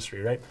music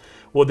industry, right?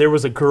 Well, there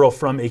was a girl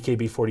from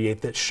AKB48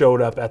 that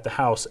showed up at the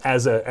house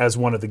as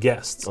one of the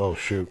guests. Oh,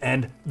 shoot.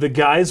 And the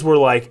guys were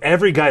like,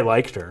 every guy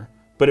liked her,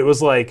 but it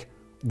was like,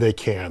 They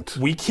can't.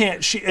 we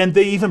can't. And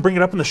they even bring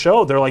it up in the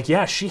show. They're like,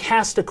 yeah, she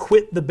has to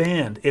quit the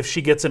band if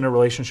she gets in a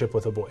relationship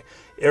with a boy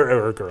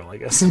or a girl, I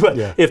guess. But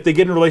if they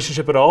get in a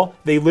relationship at all,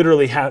 they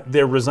literally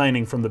they're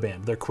resigning from the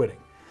band. They're quitting.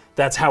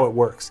 That's how it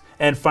works.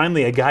 And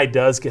finally, a guy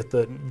does get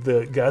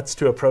the guts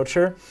to approach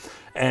her,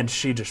 and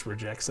she just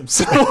rejects him.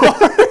 So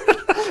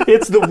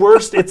it's the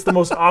worst. It's the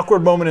most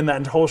awkward moment in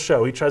that whole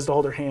show. He tries to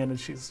hold her hand, and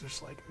she's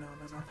just like, no.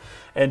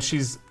 And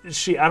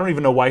I don't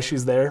even know why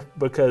she's there,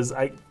 because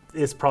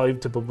it's probably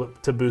to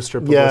boost her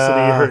publicity,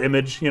 her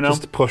image, you know?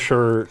 Just to push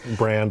her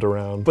brand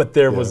around. But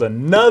there was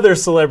another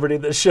celebrity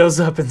that shows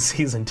up in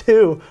season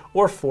 2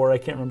 or 4, I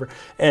can't remember,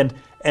 and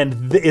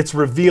it's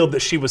revealed that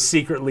she was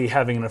secretly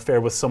having an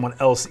affair with someone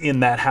else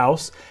in that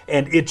house,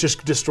 and it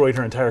just destroyed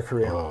her entire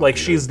career.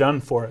 She's done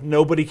for it.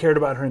 Nobody cared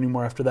about her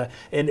anymore after that,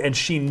 and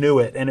she knew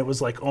it, and it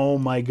was like, oh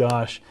my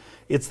gosh,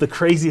 it's the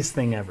craziest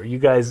thing ever. You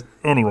guys,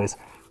 anyways.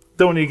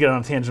 Don't need to get on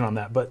a tangent on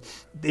that, but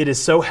it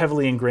is so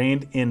heavily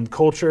ingrained in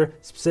culture,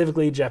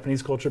 specifically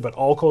Japanese culture, but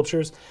all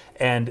cultures,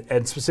 and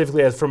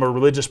specifically as from a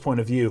religious point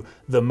of view,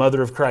 the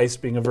mother of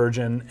Christ being a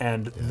virgin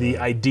and the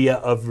idea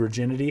of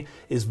virginity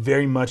is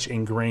very much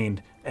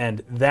ingrained,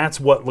 and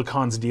that's what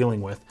Lacan's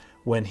dealing with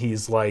when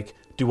he's like,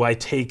 do I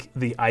take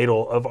the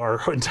idol of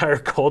our entire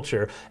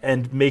culture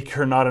and make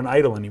her not an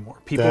idol anymore?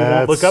 People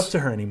won't look up to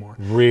her anymore.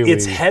 Really,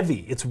 it's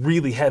heavy. It's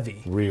really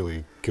heavy.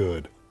 Really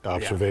good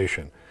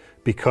observation,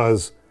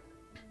 because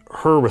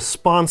her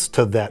response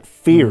to that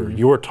fear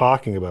you're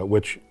talking about,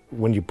 which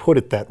when you put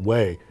it that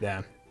way,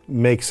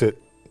 makes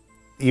it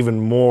even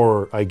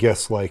more, I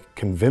guess, like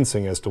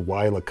convincing as to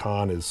why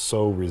Lacan is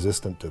so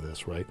resistant to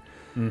this, right?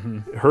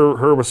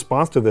 Her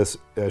response to this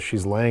as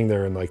she's laying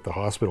there in like the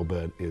hospital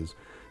bed is,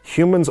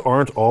 humans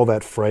aren't all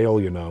that frail,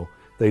 you know.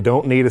 They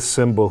don't need a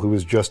symbol who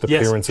is just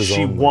appearances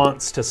she only.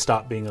 wants to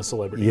stop being a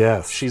celebrity.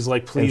 Yes. She's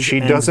like, please and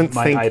she end doesn't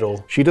my think,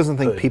 idol. She doesn't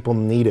think people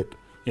need it.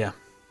 Yeah.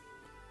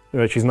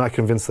 Right, she's not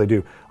convinced they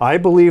do. I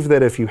believe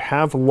that if you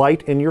have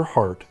light in your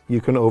heart, you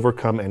can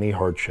overcome any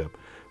hardship.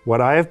 What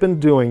I have been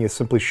doing is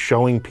simply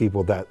showing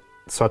people that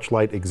such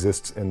light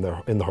exists in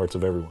the hearts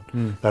of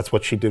everyone. That's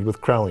what she did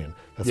with Krelian.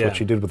 That's Yeah. what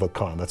she did with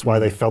Lacan. That's why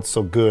they felt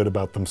so good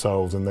about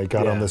themselves, and they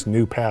got on Yeah. this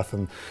new path.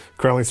 And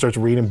Krelian starts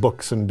reading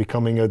books and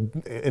becoming an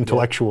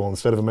intellectual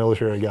instead of a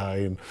military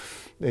guy.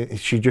 And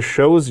she just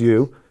shows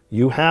you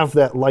have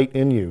that light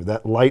in you,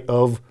 that light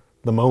of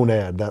the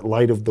monad, that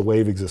light of the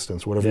wave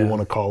existence, whatever you Yeah.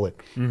 want to call it,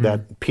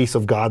 that piece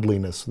of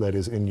godliness that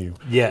is in you.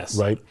 Yes.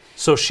 Right?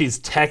 So she's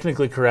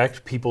technically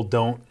correct. People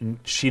don't.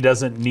 She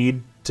doesn't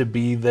need to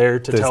be there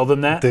to tell them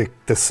that.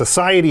 The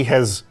society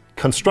has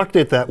constructed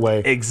it that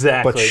way.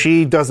 Exactly. But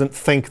she doesn't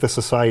think the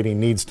society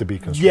needs to be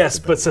constructed. Yes,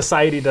 that but way.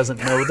 society doesn't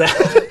know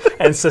that.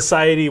 And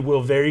society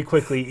will very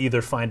quickly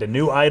either find a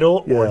new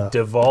idol Yeah. or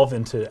devolve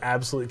into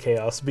absolute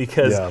chaos,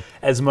 because Yeah.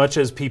 as much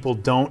as people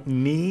don't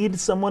need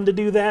someone to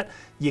do that,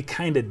 you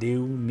kind of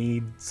do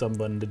need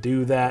someone to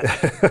do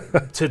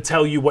that to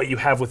tell you what you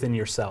have within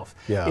yourself.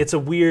 Yeah. It's a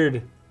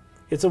weird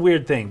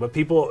thing, but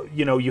people,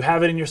 you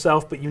have it in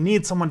yourself, but you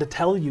need someone to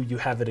tell you you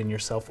have it in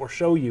yourself or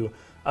show you.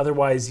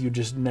 Otherwise, you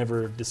just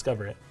never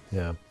discover it.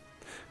 Yeah.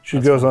 She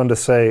goes on to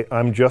say,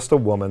 I'm just a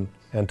woman,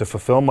 and to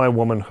fulfill my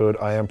womanhood,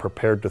 I am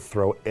prepared to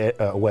throw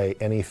away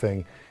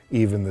anything,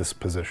 even this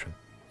position.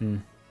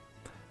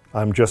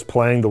 I'm just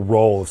playing the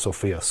role of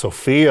Sophia.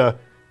 Sophia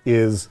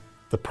is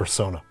the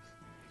persona.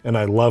 And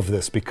I love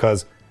this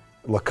because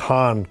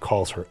Lacan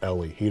calls her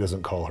Ellie. He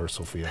doesn't call her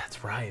Sophia.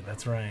 That's right.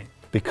 That's right.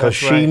 Because That's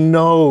she right.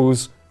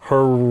 knows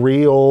her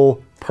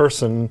real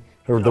person,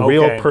 or the Okay.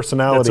 real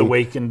personality That's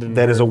awakened in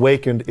that is her.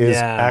 awakened is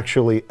Yeah.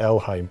 actually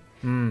Elheim,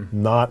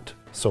 not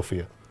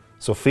Sophia.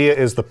 Sophia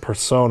is the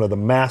persona, the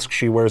mask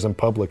she wears in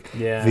public,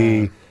 Yeah.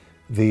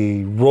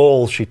 the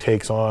role she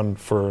takes on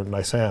for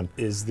Nisan.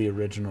 Is the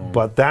original.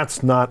 But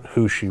that's not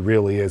who she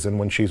really is. And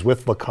when she's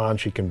with Lacan,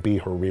 she can be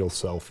her real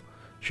self.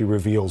 She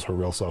reveals her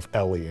real self,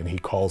 Ellie, and he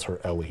calls her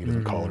Ellie. He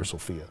doesn't call her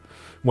Sophia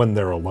when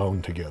they're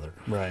alone together,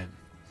 right.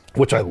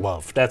 which I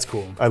loved. That's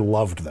cool. I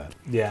loved that.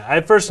 Yeah.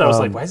 At first, I was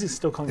like, "Why is he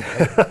still calling me?"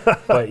 Ellie?"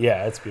 But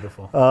yeah, it's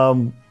beautiful.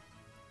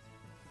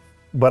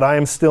 But I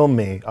am still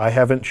me. I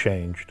haven't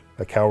changed.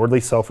 A cowardly,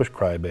 selfish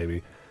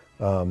crybaby.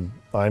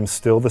 I'm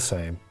still the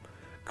same.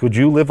 Could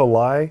you live a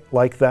lie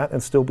like that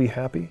and still be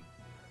happy?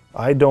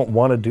 I don't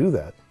want to do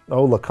that.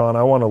 Oh, Lacan,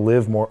 I want to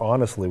live more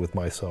honestly with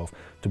myself,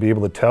 to be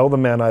able to tell the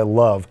man I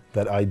love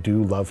that I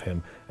do love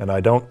him, and I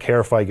don't care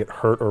if I get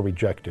hurt or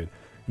rejected.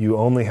 You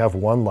only have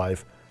one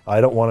life.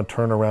 I don't want to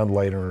turn around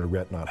later and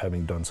regret not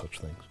having done such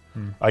things.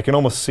 I can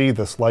almost see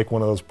this like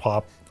one of those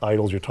pop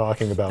idols you're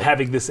talking about.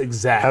 Having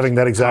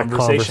that exact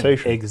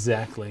conversation.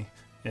 Exactly.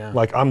 Yeah.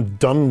 Like, I'm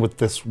done with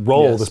this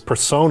role, Yes. this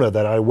persona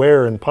that I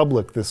wear in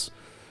public, this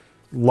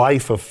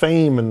life of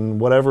fame and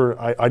whatever.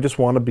 I just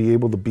want to be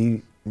able to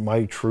be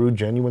my true,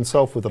 genuine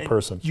self with a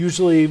person.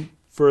 Usually,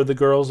 for the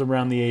girls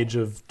around the age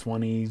of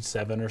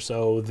 27 or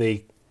so,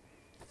 they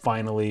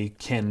finally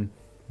can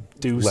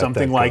do Let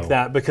something that like go.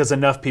 that, because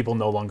enough people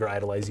no longer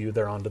idolize you.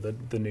 They're onto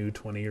the new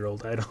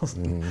 20-year-old idols,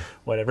 Mm-hmm.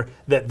 whatever,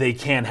 that they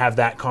can have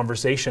that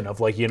conversation of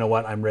like, you know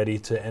what, I'm ready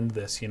to end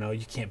this. You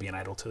can't be an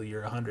idol till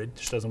you're 100. It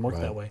just doesn't work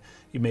that way.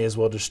 You may as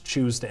well just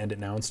choose to end it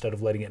now instead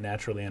of letting it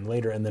naturally end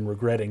later and then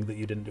regretting that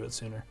you didn't do it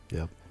sooner.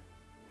 Yep.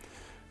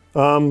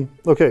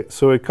 Okay,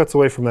 so it cuts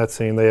away from that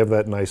scene. They have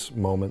that nice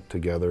moment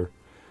together,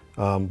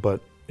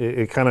 but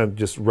it kind of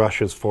just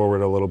rushes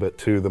forward a little bit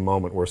to the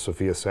moment where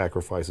Sophia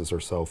sacrifices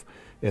herself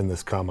in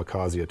this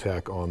kamikaze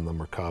attack on the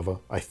Merkava.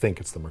 I think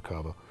it's the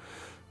Merkava.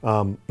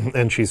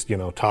 And she's,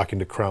 talking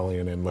to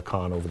Krelian and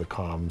Lacan over the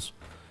comms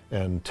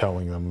and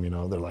telling them,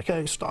 they're like,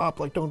 hey, stop,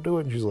 like, don't do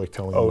it. And she's like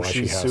telling them Oh, why she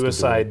she's has to do it.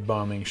 suicide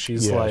bombing.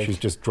 She's Yeah, like she's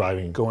just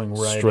driving going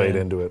right straight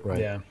in. into it, right?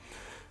 Yeah.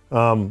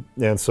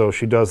 And so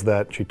she does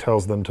that. She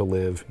tells them to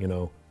live,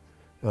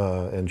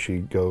 and she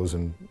goes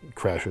and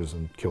crashes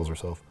and kills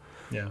herself.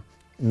 Yeah.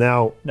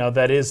 Now, Now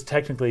that is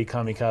technically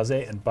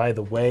kamikaze, and by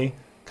the way,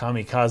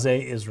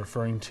 kamikaze is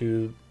referring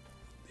to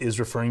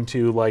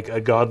like a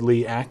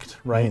godly act,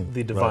 right?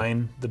 The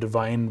divine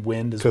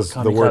wind is what because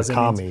kamikaze the word means.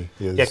 kami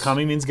is... Yeah,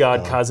 kami means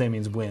God, kaze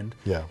means wind.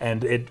 Yeah.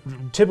 And it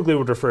typically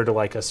would refer to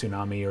like a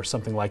tsunami or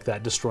something like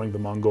that, destroying the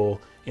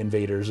Mongol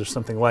invaders or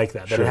something like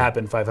that. That Sure. had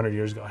happened 500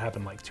 years ago. It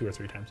happened like 2 or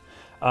 3 times.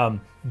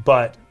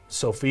 But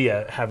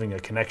Sophia having a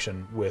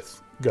connection with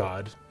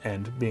God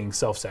and being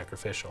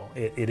self-sacrificial,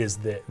 it is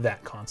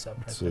that concept.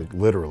 I It's think.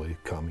 literally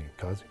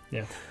kamikaze.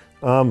 Yeah.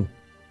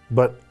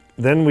 But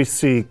then we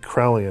see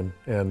Krelian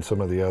and some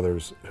of the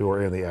others who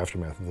are in the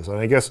aftermath of this. And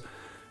I guess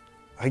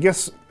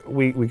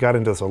we got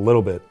into this a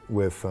little bit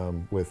with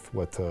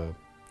what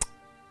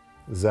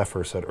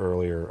Zephyr said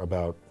earlier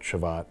about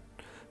Shavat.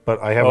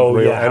 But I haven't Oh,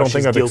 really, yeah, I how don't think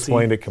she's I've guilty.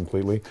 explained it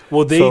completely.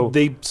 Well, they So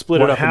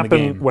split it up in the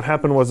game. What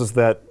happened was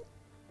that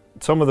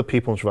some of the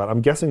people in Shavat,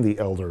 I'm guessing the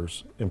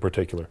elders in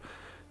particular,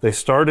 they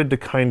started to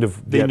kind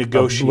of They get a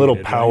negotiated, little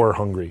right? power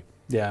hungry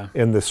Yeah.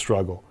 in this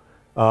struggle.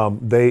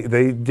 They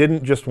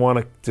didn't just want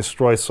to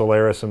destroy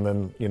Solaris and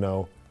then,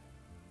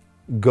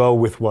 go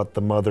with what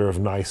the mother of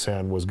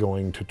Nisan was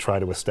going to try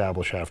to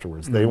establish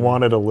afterwards. They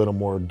wanted a little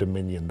more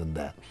dominion than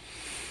that.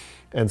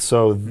 And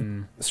so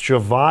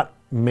Shavat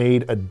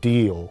made a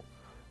deal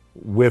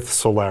with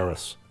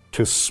Solaris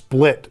to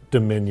split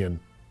dominion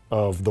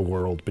of the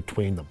world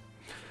between them.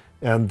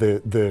 And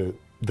the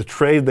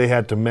trade they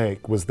had to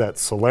make was that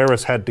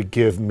Solaris had to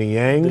give They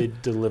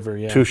Miang deliver,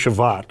 yeah. to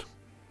Shavat.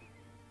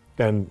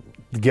 And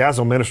the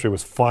Gazel Ministry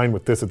was fine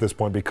with this at this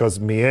point because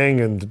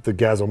Miang and the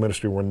Gazel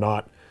Ministry were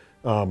not,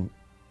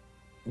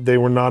 they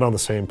were not on the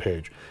same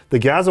page. The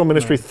Gazel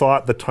Ministry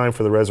thought the time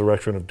for the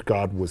resurrection of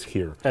God was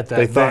here. At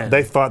that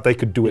They thought they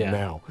could do it Yeah,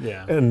 now.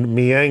 yeah. And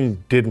Miang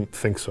didn't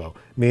think so.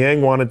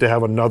 Miang wanted to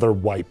have another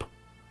wipe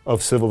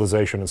of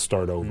civilization and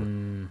start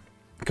over.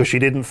 Because she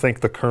didn't think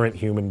the current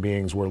human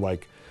beings were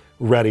like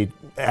ready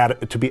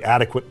to be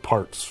adequate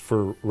parts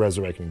for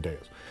resurrecting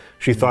Deus.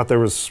 She thought there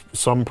was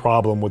some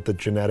problem with the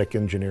genetic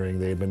engineering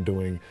they had been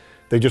doing.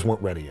 They just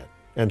weren't ready yet.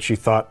 And she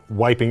thought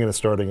wiping and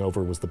starting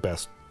over was the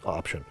best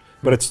option.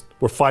 But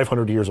we're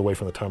 500 years away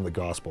from the time of the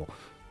gospel.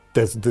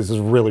 This is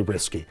really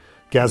risky.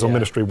 Gazel Yeah.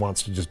 Ministry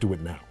wants to just do it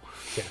now.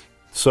 Yeah.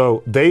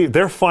 So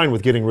they're fine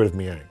with getting rid of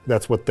Miang.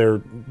 That's what they're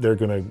going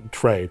to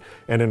trade.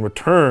 And in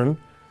return,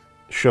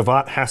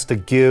 Shavat has to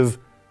give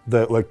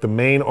the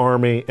main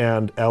army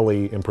and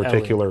Ellie in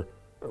particular,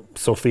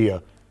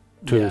 Sophia,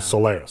 to Yeah.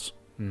 Solaris.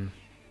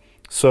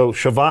 So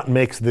Shavat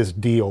makes this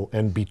deal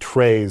and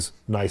betrays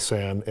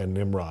Nisan and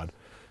Nimrod.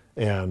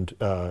 And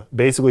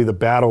basically the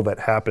battle that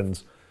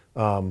happens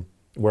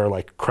where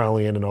like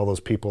Kralian and all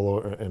those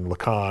people and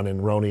Lacan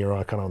and Roni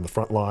are kind of on the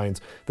front lines,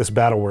 this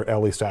battle where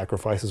Ellie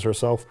sacrifices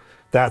herself,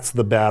 that's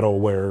the battle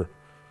where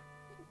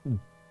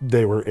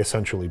they were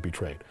essentially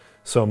betrayed.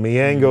 So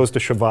Miang goes to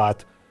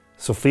Shavat,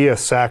 Sophia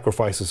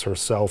sacrifices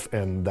herself,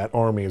 and that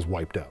army is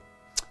wiped out.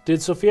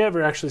 Did Sophia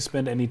ever actually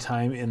spend any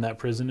time in that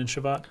prison in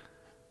Shavat?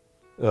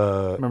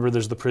 Remember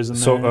there's the prison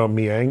there? So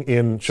Miang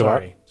in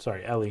Shavat?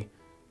 Sorry, Ellie.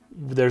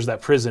 There's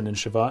that prison in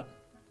Shavat?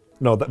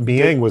 No,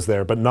 Miang was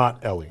there, but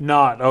not Ellie.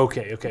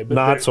 Okay. But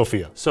Not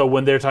Sophia. So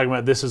when they're talking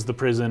about this is the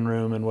prison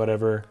room and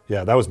whatever,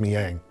 Yeah, that was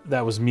Miang.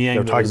 that was Miang.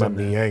 They're that talking was about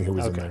in there. Miang who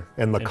was in Okay. there.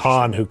 And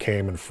Lacan who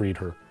came and freed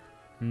her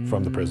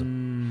from the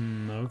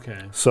prison. Okay.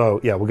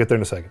 So, yeah, we'll get there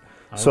in a second.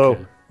 So,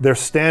 Okay. they're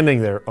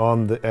standing there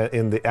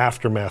in the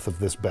aftermath of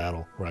this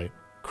battle, right?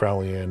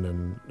 Kralian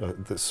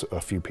and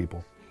a few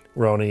people.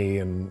 Roni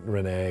and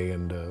Renee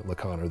and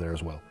Lacan are there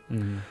as well.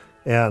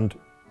 And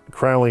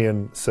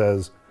Kralian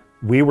says,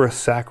 "We were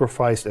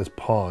sacrificed as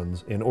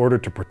pawns in order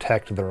to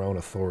protect their own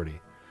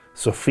authority."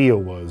 Sophia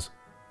was,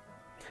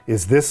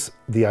 "Is this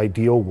the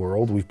ideal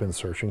world we've been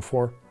searching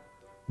for?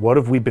 What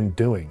have we been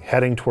doing?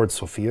 Heading towards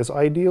Sophia's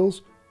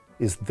ideals?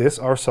 Is this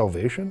our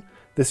salvation?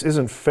 This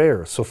isn't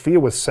fair. Sophia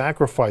was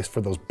sacrificed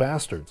for those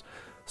bastards."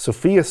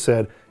 Sophia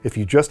said, "If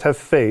you just have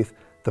faith,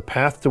 the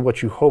path to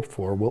what you hope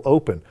for will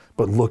open.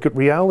 But look at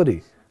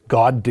reality.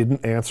 God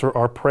didn't answer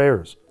our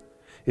prayers.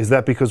 Is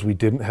that because we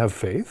didn't have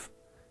faith?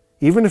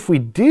 Even if we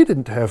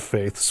didn't have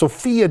faith,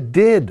 Sophia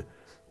did.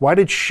 Why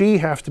did she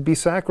have to be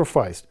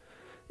sacrificed?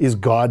 Is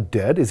God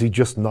dead? Is he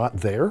just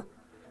not there?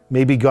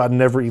 Maybe God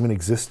never even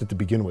existed to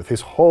begin with."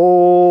 His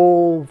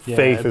whole Yeah,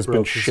 faith it has been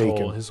broke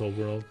shaken. His whole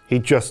world. He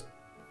just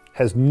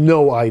has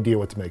no idea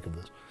what to make of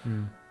this.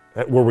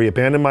 Were we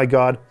abandoned by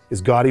God? Is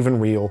God even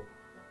real?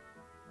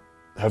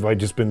 Have I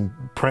just been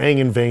praying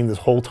in vain this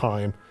whole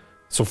time?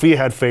 Sophia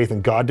had faith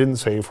and God didn't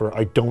save her.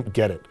 I don't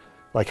get it.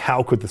 Like,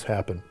 how could this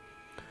happen?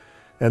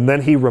 And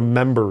then he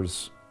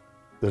remembers,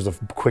 there's a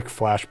quick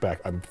flashback,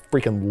 I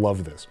freaking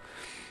love this,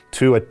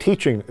 to a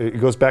teaching. It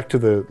goes back to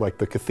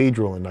the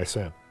cathedral in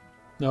Nisan.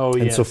 Oh,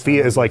 yeah. And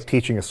Sophia is like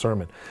teaching a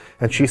sermon.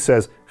 And she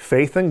says,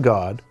 "Faith in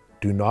God,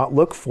 do not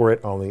look for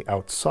it on the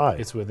outside."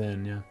 It's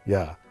within,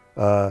 yeah.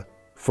 Yeah.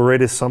 For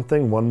it is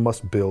something one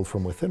must build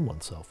from within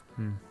oneself.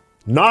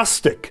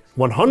 Gnostic,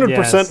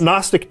 100% Yes.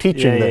 Gnostic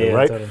teaching there, yeah,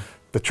 right? totally.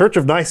 The Church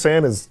of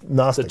Nisan is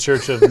Gnostic. The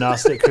Church of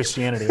Gnostic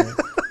Christianity, right?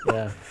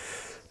 Yeah.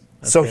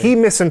 So he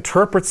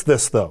misinterprets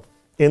this, though,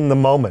 in the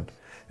moment.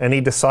 And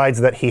he decides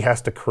that he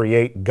has to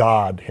create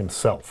God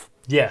himself.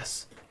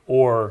 Yes.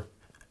 Or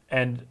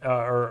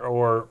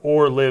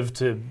live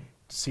to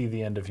see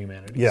the end of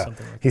humanity. Yeah.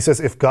 Something like He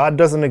says, if God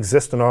doesn't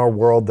exist in our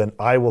world, then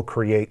I will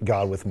create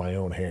God with my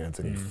own hands.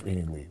 And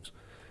he leaves.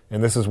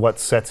 And this is what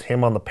sets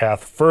him on the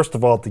path, first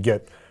of all, to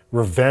get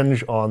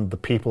revenge on the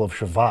people of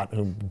Shavat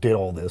who did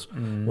all this,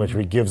 which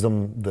he gives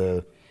them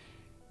the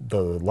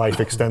life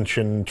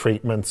extension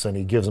treatments, and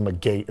he gives them a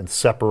gate and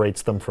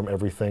separates them from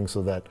everything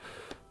so that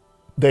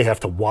they have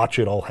to watch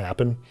it all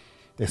happen.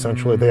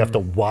 Essentially, they have to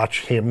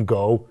watch him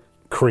go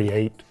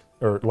create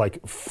or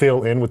like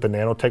fill in with the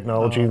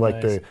nanotechnology,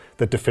 nice.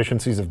 the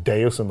deficiencies of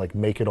Deus, and like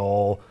make it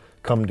all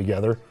come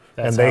together.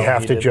 That's and they how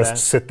have he to did just that?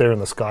 sit there in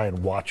the sky and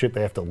watch it.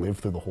 They have to live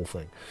through the whole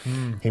thing.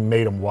 He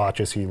made them watch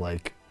as he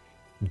like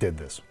did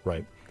this,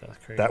 right? That's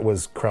crazy. That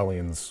was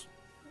Kralian's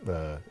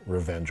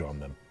revenge on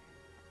them.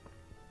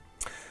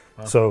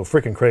 So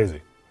freaking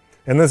crazy.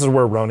 And this is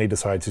where Roni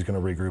decides he's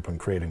going to regroup and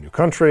create a new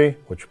country,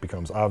 which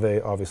becomes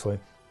Ave, obviously.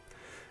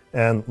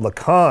 And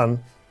Lacan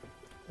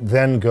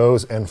then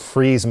goes and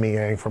frees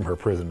Miang from her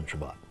prison in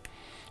Shavat.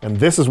 And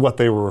this is what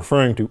they were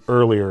referring to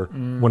earlier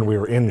when we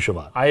were in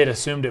Shabbat. I had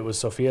assumed it was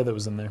Sophia that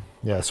was in there.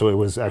 Yeah, so it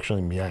was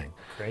actually Miang.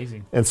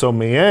 Crazy. And so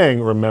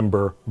Miang,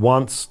 remember,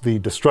 wants the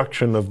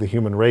destruction of the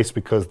human race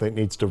because it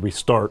needs to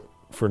restart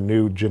for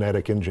new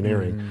genetic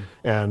engineering.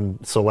 And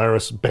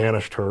Solaris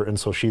banished her, and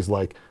so she's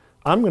like,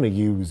 I'm going to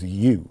use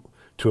you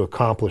to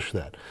accomplish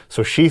that.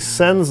 So she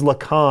sends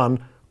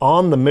Lacan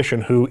on the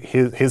mission, who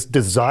his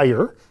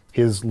desire,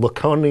 his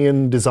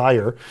Lacanian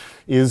desire,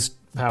 is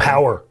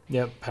power.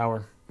 Yep,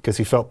 power. Because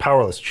he felt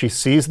powerless. She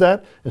sees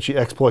that, and she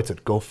exploits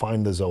it. Go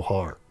find the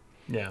Zohar.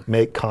 Yeah.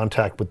 Make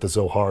contact with the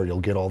Zohar.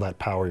 You'll get all that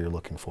power you're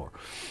looking for.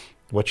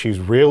 What she's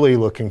really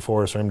looking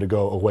for is for him to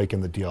go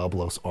awaken the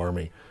Diablos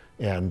army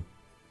and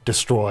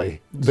destroy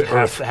the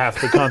earth.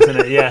 Half the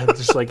continent. Yeah,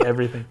 just like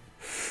everything.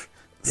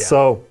 Yeah.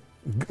 So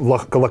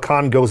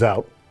Lacan goes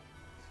out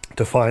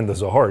to find the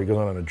Zohar. He goes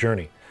on a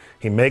journey.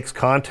 He makes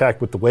contact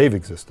with the wave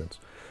existence,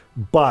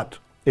 but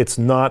it's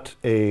not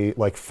a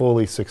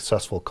fully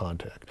successful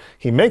contact.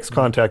 He makes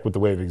contact with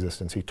the wave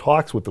existence. He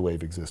talks with the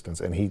wave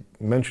existence, and he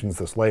mentions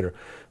this later.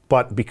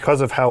 But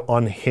because of how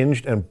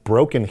unhinged and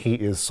broken he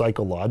is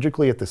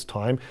psychologically at this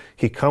time,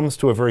 he comes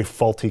to a very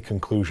faulty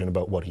conclusion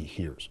about what he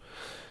hears.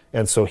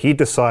 And so he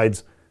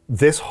decides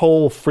this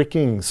whole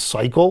freaking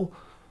cycle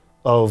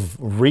of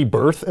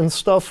rebirth and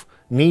stuff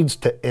needs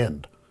to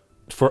end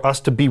for us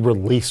to be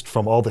released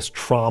from all this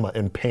trauma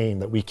and pain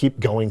that we keep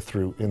going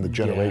through in the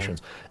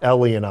generations.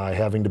 Ellie and I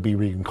having to be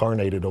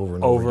reincarnated over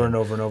and over and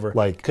over and over.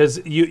 Like, because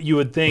you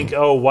would think,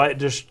 oh, why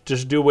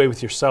just do away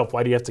with yourself?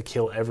 Why do you have to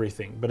kill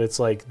everything? But it's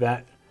like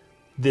that.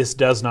 This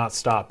does not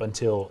stop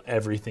until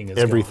everything is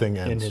everything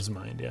gone ends in his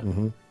mind.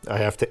 Yeah. I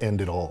have to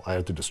end it all. I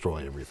have to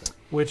destroy everything.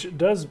 Which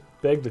does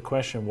beg the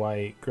question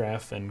why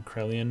Graf and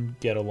Krelian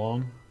get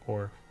along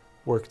or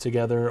work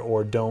together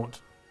or don't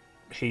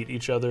hate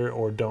each other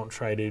or don't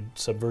try to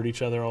subvert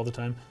each other all the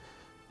time.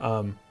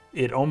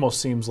 It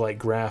almost seems like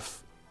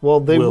Graf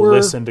will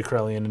listen to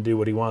Krelian and do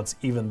what he wants,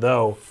 even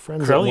though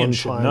Krelian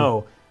should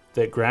know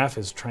that Graf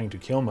is trying to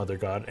kill Mother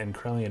God and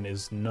Krelian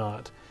is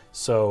not.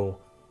 So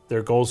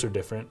their goals are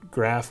different.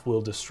 Graf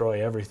will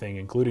destroy everything,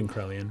 including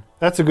Krelian.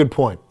 That's a good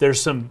point. There's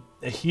some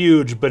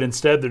huge, but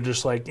instead they're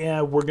just like,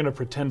 yeah, we're going to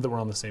pretend that we're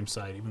on the same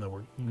side, even though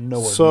we're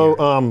nowhere near.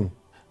 So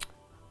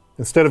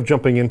instead of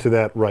jumping into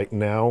that right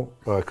now,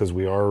 because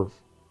we are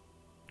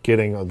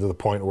getting to the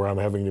point where I'm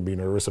having to be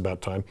nervous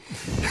about time,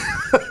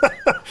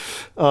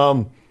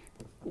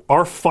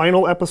 our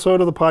final episode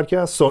of the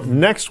podcast, so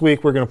next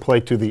week we're going to play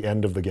to the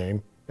end of the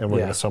game, and we're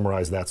going to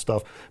summarize that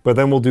stuff. But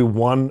then we'll do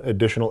one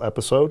additional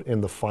episode in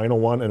the final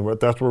one, and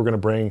that's where we're going to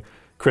bring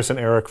Chris and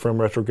Eric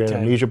from Retro Game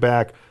Amnesia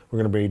back.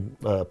 We're going to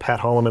bring Pat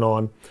Holloman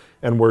on,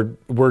 and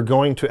we're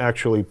going to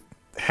actually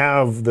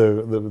have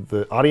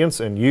the audience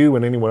and you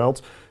and anyone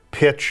else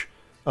pitch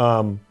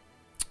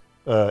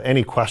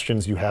any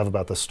questions you have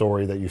about the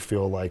story that you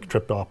feel like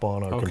tripped up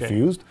on or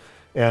confused.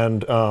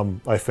 And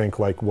I think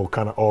we'll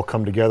kind of all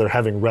come together,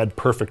 having read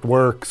Perfect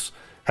Works,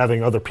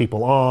 having other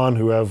people on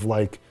who have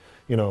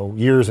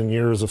years and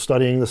years of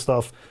studying this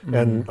stuff,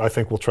 and I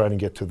think we'll try to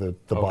get to the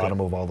bottom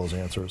of all those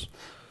answers.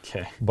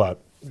 Okay. But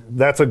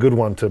that's a good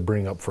one to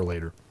bring up for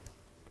later.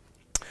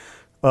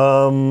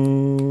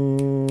 So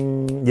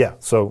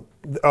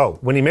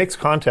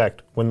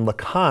when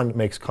Lacan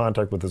makes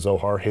contact with the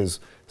Zohar, his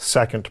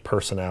second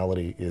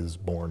personality is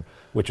born,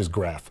 which is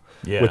Graf,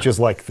 which is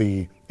like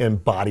the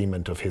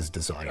embodiment of his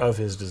desire.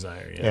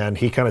 And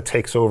he kind of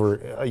takes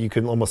over. You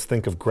can almost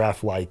think of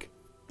Graf like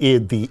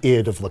the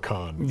id of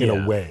Lacan in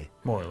a way.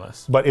 More or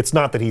less. But it's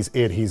not that he's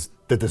id, he's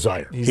the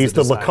desire. He's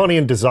the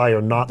Lacanian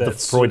desire, not the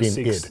Freudian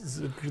id.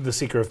 The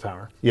seeker of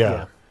power.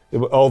 Yeah.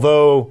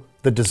 Although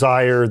the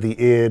desire, the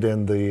id,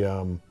 and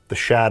the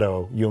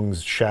shadow,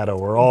 Jung's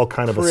shadow, are all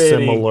kind of a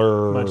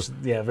similar.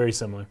 Very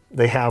similar.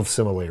 They have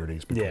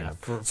similarities between them.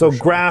 For so sure.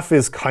 Graf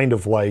is kind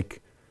of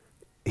like,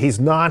 he's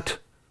not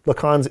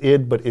Lacan's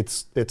id, but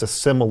it's a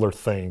similar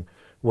thing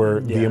where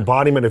the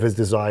embodiment of his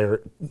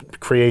desire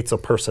creates a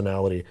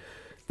personality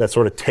that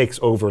sort of takes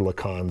over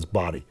Lacan's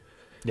body.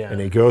 Yeah.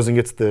 And he goes and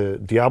gets the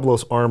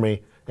Diablos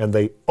army, and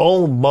they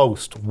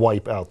almost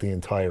wipe out the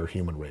entire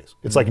human race.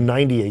 It's like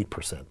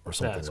 98% or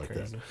something like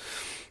that.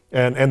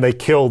 And they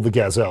kill the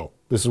Gazelle.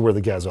 This is where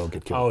the Gazelle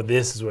get killed. Oh,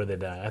 this is where they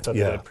die. I thought they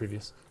died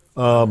previous.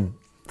 Even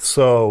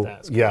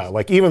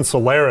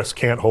Solaris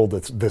can't hold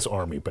this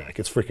army back.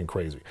 It's freaking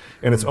crazy.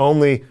 And it's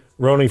only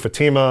Roni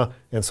Fatima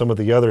and some of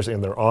the others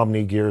in their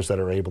Omni gears that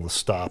are able to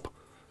stop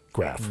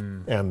Graf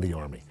and the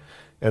army.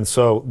 And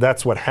so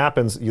that's what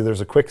happens.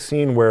 There's a quick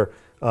scene where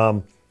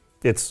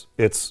it's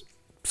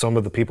some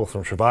of the people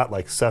from Shabbat,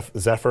 like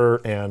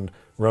Zephyr and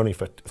Roni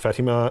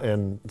Fatima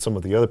and some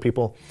of the other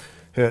people.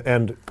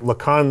 And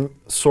Lacan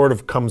sort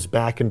of comes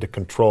back into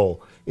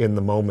control in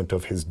the moment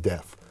of his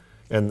death.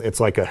 And it's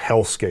like a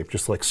hellscape,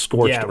 just like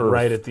scorched earth. Yeah,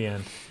 right at the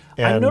end.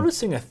 I'm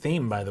noticing a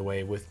theme, by the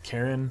way, with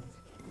Karen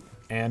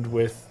and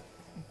with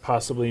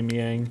possibly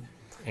Miang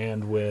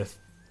and with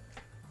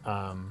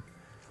Lacan,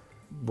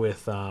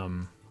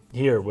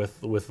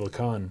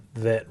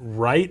 that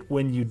right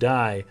when you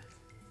die,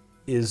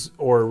 is,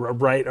 or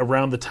right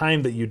around the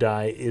time that you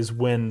die, is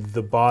when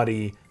the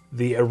body,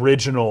 the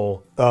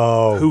original,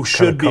 who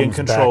should be in comes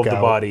control of back the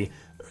out. body,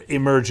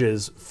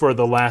 emerges for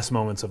the last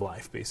moments of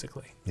life,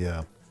 basically.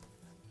 Yeah.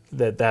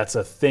 That's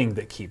a thing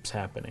that keeps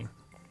happening.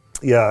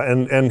 Yeah,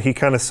 and he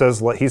kind of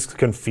says, like, he's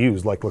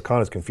confused, like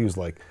Lacan is confused,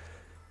 like,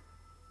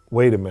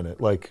 wait a minute,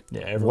 like,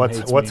 Yeah, everyone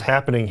hates what's me.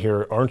 happening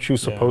here? Aren't you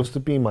supposed to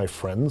be my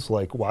friends?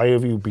 Like, why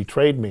have you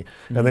betrayed me?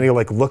 And then he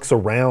like looks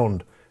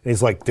around and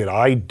he's like, did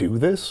I do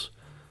this?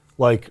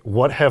 Like,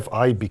 what have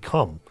I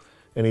become?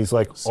 And he's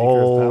like Seeker of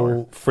all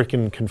power.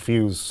 freaking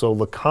confused. So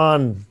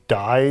Lacan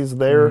dies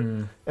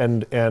there,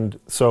 and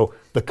so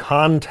the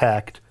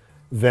contact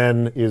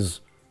then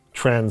is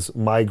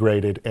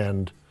transmigrated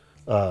and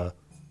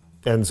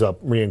ends up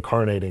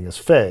reincarnating as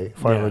Faye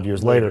 500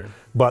 years later.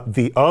 But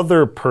the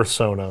other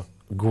persona,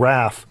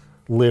 Graf,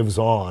 lives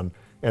on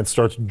and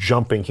starts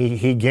jumping.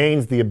 He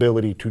gains the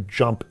ability to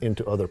jump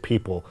into other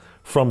people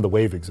from the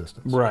wave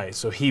existence. Right,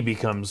 so he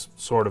becomes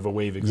sort of a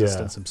wave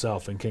existence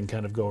himself and can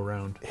kind of go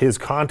around. His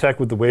contact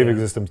with the wave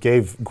existence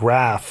gave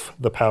Graf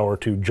the power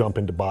to jump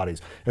into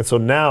bodies. And so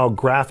now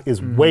Graf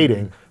is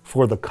waiting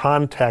for the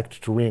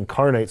contact to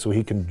reincarnate so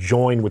he can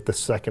join with the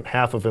second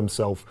half of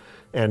himself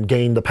and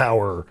gain the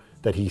power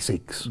that he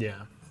seeks.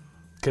 Yeah,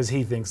 because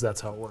he thinks that's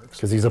how it works.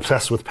 Because he's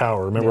obsessed with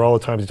power. Remember all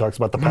the times he talks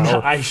about the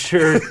power? I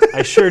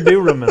sure do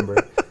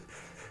remember.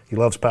 He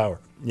loves power.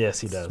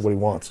 Yes, he does. That's what he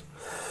wants.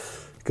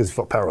 Because he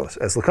felt powerless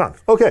as Lacan.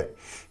 Okay,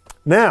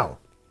 now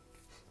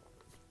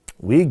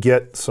we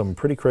get some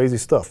pretty crazy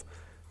stuff.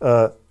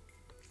 I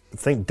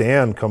think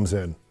Dan comes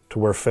in to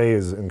where Faye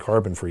is in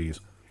carbon freeze.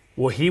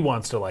 Well, he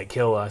wants to like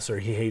kill us, or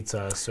he hates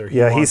us, or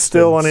Yeah, he's wants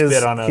still to on his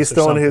spit on us he's or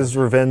still on something. his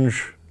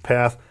revenge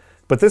path.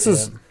 But this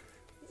is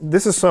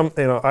some,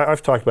 you know,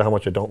 I've talked about how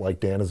much I don't like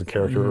Dan as a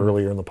character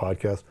earlier in the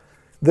podcast.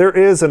 There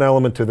is an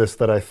element to this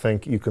that I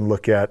think you can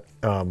look at,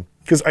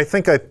 because I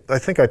think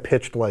I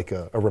pitched like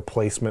a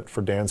replacement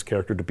for Dan's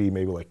character to be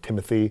maybe like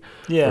Timothy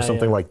or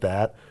something like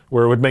that,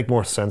 where it would make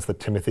more sense that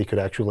Timothy could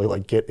actually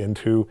like get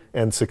into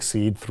and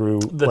succeed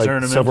through The like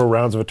tournament. several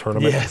rounds of a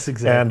tournament, Yes,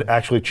 exactly. and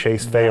actually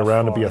chase Faye That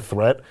around and be a far.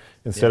 threat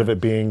instead of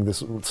it being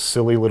this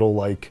silly little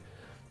like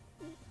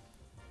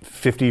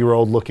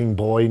 50-year-old looking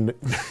boy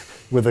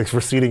with a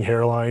receding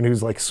hairline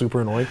who's like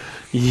super annoying,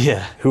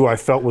 Yeah. who I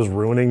felt was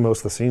ruining most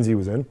of the scenes he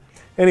was in.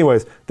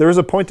 Anyways, there is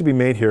a point to be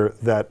made here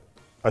that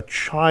a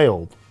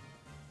child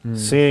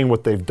seeing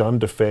what they've done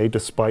to Faye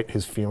despite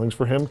his feelings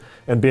for him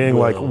and being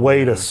like,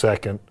 wait a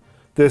second,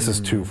 this is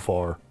too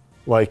far.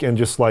 Like, and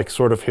just like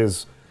sort of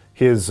his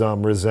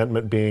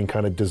resentment being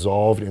kind of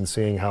dissolved in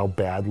seeing how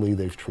badly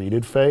they've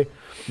treated Faye.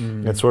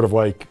 And sort of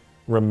like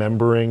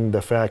remembering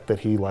the fact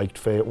that he liked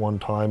Faye at one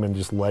time and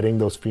just letting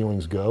those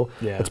feelings go.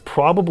 Yeah. It's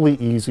probably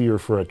easier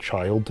for a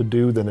child to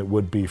do than it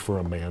would be for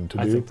a man to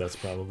I do. think that's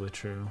probably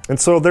true. And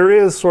so there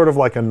is sort of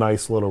like a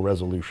nice little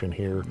resolution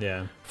here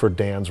Yeah. for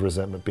Dan's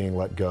resentment being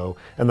let go.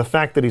 And the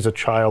fact that he's a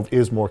child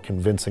is more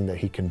convincing that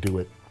he can do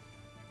it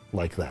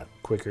like that.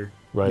 Quicker.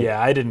 Right.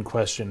 Yeah, I didn't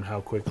question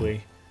how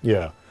quickly.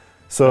 Yeah.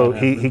 So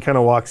That he kind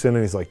of walks in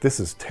and he's like, this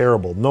is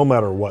terrible. No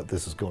matter what,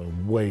 this is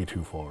going way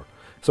too far.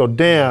 So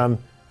Dan,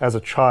 as a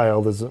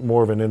child, is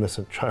more of an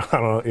innocent child. I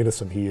don't know how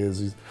innocent he is.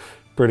 He's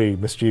a pretty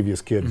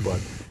mischievous kid.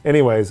 But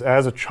anyways,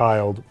 as a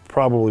child,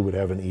 probably would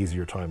have an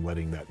easier time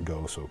letting that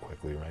go so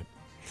quickly, right?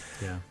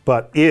 Yeah.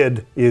 But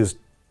id is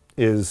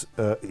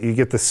you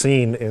get the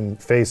scene in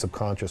Faye's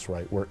subconscious,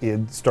 right, where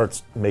id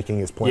starts making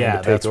his plan Yeah, to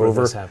take that's where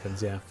over, this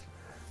happens, yeah.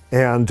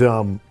 and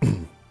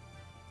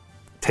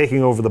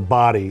taking over the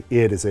body,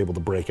 id is able to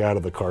break out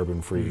of the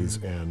carbon freeze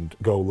and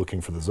go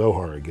looking for the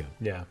Zohar again.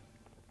 Yeah.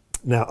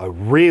 Now, I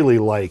really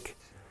like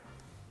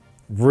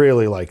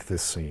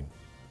this scene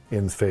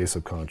in Faye's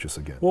subconscious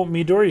again. Well,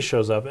 Midori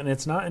shows up, and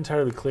it's not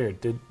entirely clear.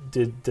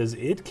 Does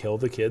it kill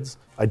the kids?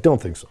 I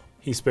don't think so.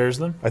 He spares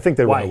them? I think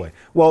they Why? run away.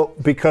 Well,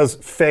 because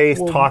Faye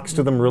Well, talks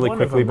to them really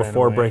one of quickly them ran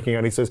before away. breaking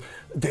out. He says,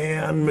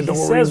 Dan, Midori, He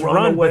says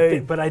run, away.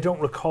 but I don't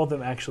recall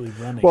them actually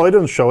running. Well, it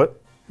doesn't show it,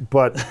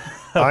 but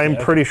I'm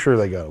pretty sure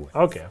they got away.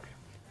 okay.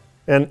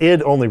 And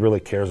id only really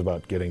cares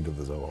about getting to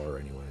the Zohar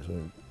anyways.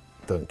 It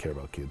doesn't care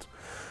about kids,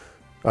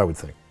 I would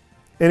think.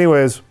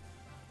 Anyways,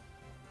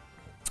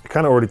 I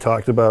kind of already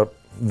talked about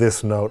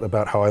this note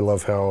about how I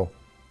love how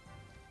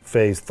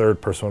Faye's third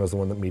persona is the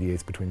one that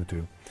mediates between the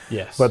two.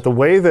 Yes. But the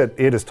way that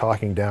it is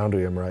talking down to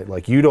him, right?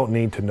 Like, you don't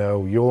need to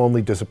know. You'll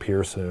only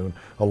disappear soon,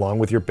 along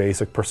with your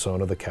basic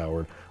persona, the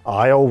coward.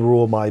 I'll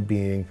rule my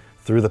being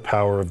through the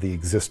power of the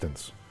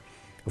existence.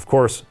 Of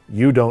course,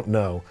 you don't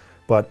know,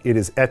 but it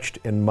is etched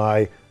in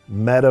my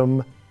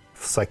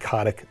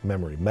metempsychotic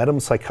memory.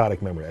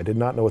 Metempsychotic memory. I did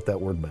not know what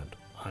that word meant,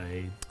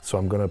 I so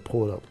I'm going to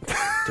pull it up.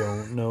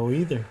 don't know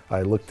either.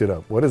 I looked it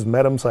up. What is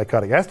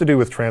metempsychotic? It has to do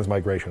with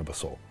transmigration of a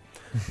soul.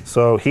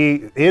 So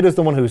it is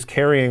the one who's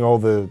carrying all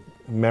the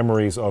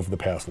memories of the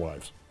past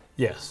lives.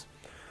 Yes.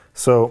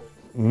 So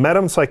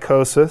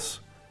metempsychosis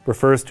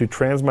refers to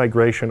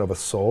transmigration of a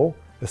soul,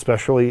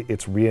 especially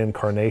its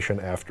reincarnation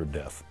after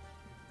death.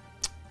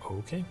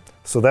 Okay.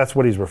 So that's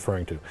what he's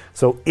referring to.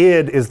 So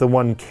id is the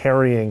one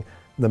carrying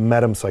the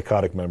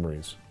metempsychotic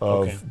memories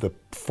of Okay. the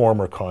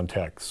former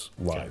contacts'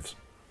 lives.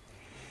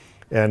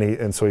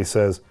 And so he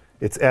says,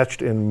 it's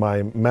etched in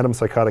my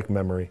metempsychotic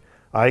memory.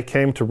 I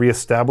came to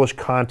reestablish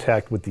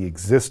contact with the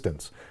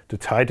existence, to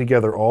tie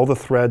together all the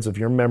threads of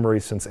your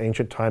memories since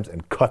ancient times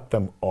and cut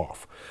them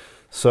off.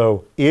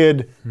 So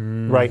id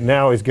right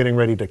now is getting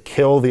ready to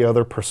kill the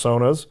other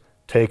personas,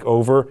 take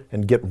over,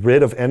 and get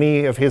rid of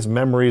any of his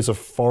memories of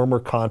former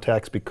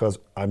contacts because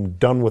I'm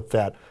done with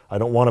that. I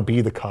don't want to be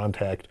the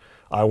contact.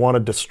 I want to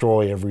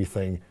destroy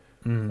everything.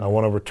 I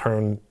want to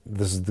return.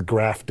 This is the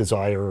Graf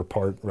desire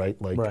part, right?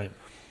 Like Right.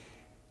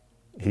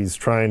 he's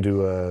trying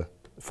to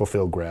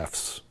fulfill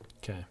Graf's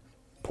Okay.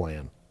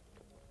 plan.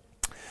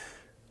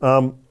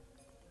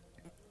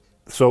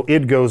 So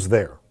id goes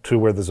there to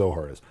where the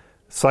Zohar is.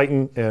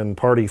 Seitan and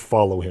party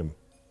follow him,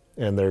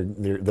 and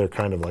they're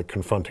kind of like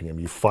confronting him.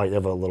 You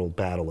have a little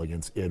battle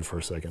against id for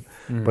a second,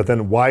 but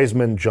then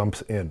Wiseman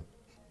jumps in,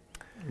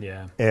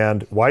 Yeah.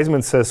 and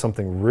Wiseman says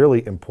something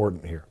really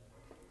important here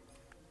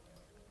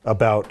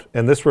about,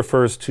 and this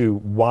refers to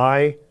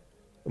why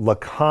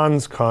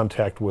Lacan's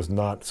contact was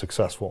not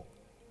successful,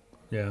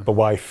 Yeah. but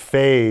why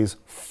Faye's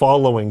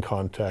following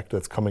contact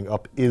that's coming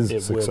up is It will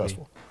be.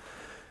 successful.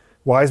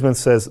 Wiseman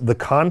says the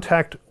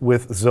contact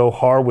with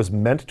Zohar was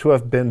meant to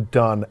have been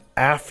done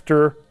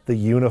after the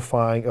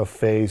unifying of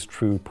Faye's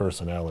true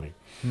personality.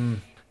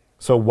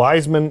 So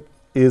Wiseman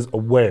is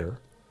aware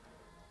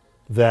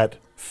that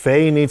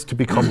Faye needs to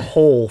become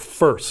whole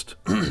first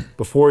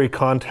before he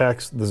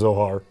contacts the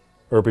Zohar,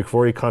 or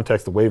before he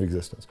contacts the wave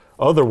existence.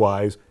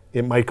 Otherwise,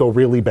 it might go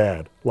really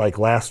bad, like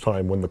last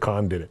time when the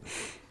Khan did it.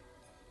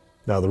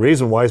 Now, the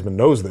reason Wiseman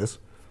knows this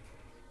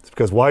is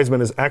because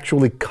Wiseman is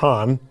actually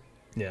Khan,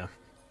 Yeah.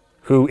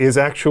 who is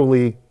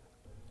actually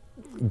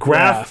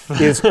Graf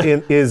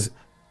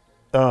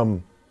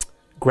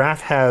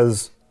Graf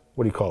has,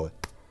 what do you call it?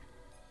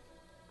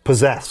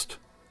 Possessed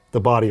the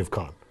body of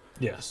Khan.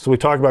 Yes. So we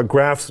talked about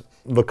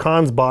the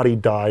Khan's body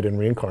died and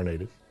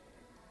reincarnated.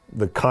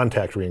 The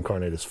contact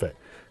reincarnated as Faye.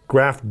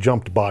 Graf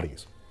jumped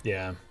bodies.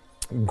 Yeah.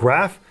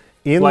 Graf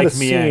in Like the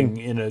Miang scene,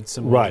 in a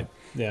similar right?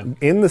 Yeah.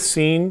 In the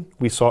scene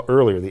we saw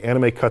earlier, the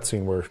anime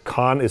cutscene where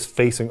Khan is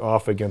facing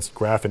off against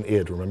Graf and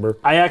id. Remember?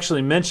 I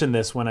actually mentioned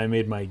this when I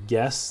made my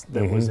guess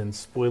that was in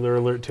spoiler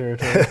alert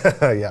territory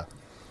Yeah.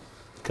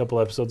 a couple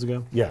episodes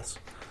ago. Yes.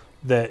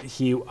 That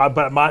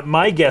but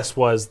my guess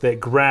was that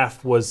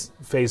Graf was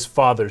Faye's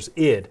father's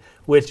id,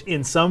 which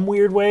in some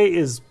weird way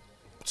is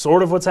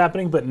sort of what's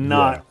happening, but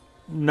not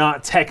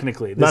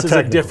technically. This Not is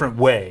technically. a different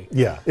way.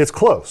 Yeah. It's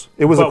close.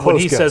 It was a But close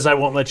when he guess. says, "I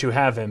won't let you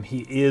have him,"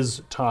 he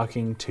is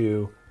talking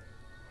to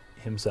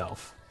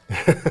himself.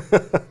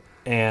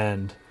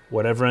 And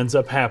whatever ends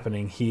up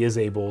happening, he is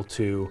able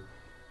to.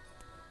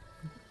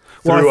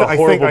 Through a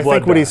horrible I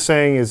think what he's bloodbath.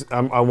 saying is,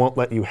 I won't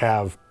let you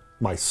have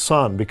my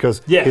son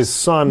because Yes. his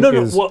son no,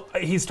 is. well,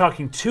 he's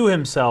talking to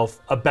himself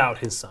about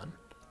his son.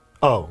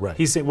 Oh, right.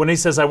 He's saying, when he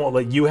says, "I won't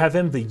let you have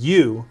him," the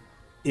 "you"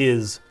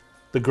 is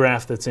the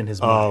Graf that's in his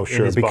mind. Oh, in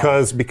sure. his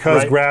body, Because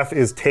right? Graf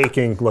is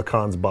taking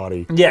Lacan's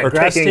body. Yeah, or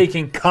Graf's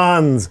taking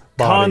Khan's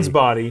body. Khan's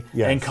body,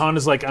 Yes. and Khan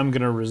is like, "I'm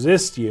going to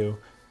resist you,"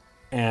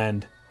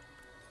 and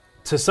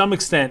to some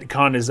extent,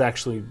 Khan is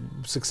actually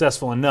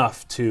successful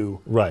enough to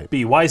Right.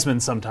 be Wiseman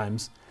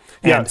sometimes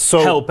Yeah, and so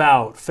help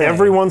out Faye.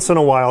 Every once in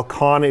a while,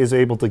 Khan is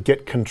able to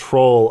get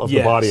control of the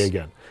Yes. body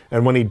again.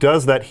 And when he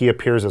does that, he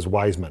appears as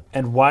Wiseman.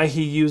 And why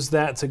he used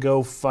that to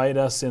go fight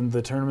us in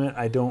the tournament,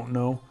 I don't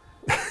know.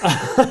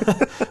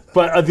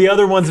 But the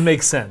other ones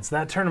make sense.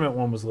 That tournament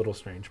one was a little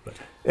strange, but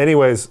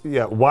Anyways,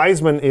 yeah,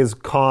 Wiseman is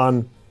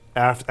Khan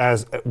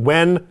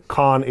when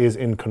Khan is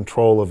in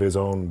control of his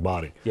own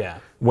body. yeah.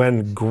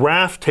 When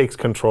Graf takes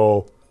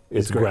control,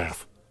 it's Graf.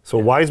 Graf. So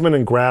Wiseman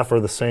and Graf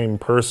are the same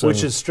person.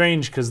 Which is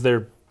strange because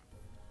they're.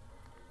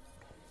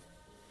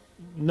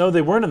 No,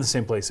 they weren't in the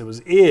same place. It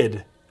was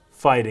id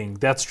fighting.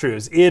 That's true. It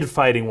was id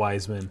fighting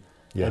Wiseman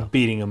Yeah. and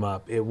beating him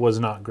up. It was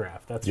not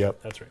Graf. That's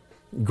Yep. That's right.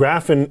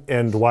 Graf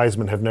and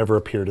Wiseman have never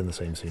appeared in the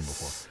same scene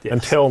before Yes.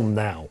 until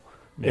now,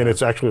 and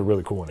it's actually a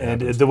really cool one.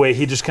 And the way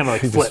he just kind of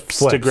like just flips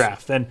to flips.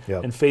 Graf, and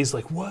Yep. and Faye's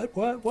like, what?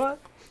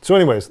 So,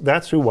 anyways,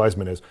 that's who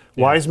Wiseman is.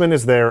 Wiseman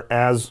is there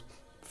as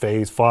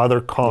Faye's father,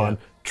 Khan, Yeah.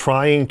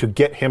 trying to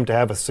get him to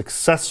have a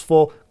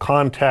successful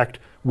contact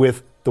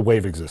with the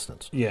wave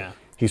existence. Yeah.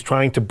 He's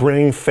trying to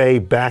bring Faye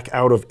back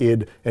out of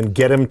id and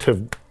get him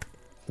to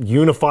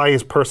unify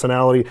his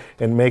personality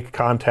and make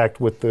contact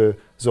with the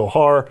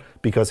Zohar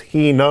because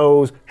he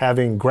knows,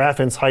 having Graf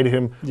inside of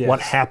him, Yes. what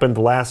happened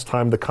last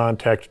time the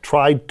contact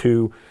tried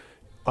to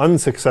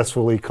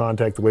unsuccessfully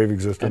contact the wave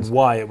existence And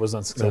why it was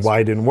unsuccessful. and why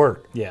it didn't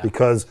work. Yeah.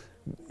 Because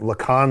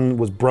Lacan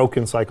was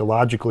broken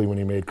psychologically when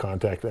he made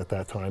contact at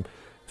that time.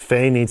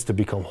 Faye needs to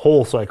become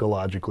whole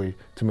psychologically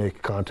to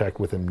make contact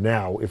with him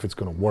now if it's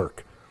going to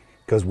work.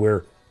 Because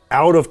we're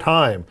out of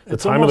time. The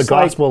It's time of the almost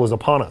like- gospel is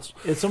upon us.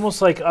 It's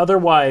almost like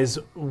otherwise,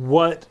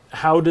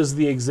 how does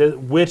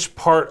which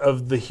part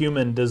of the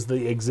human does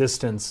the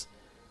existence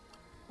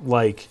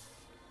like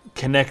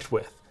connect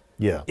with?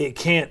 Yeah. It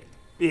can't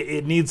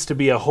it needs to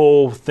be a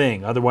whole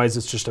thing. Otherwise,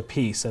 it's just a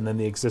piece, and then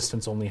the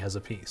existence only has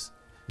a piece.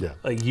 Yeah.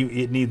 Like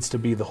it needs to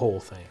be the whole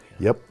thing.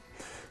 Yep.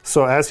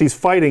 So as he's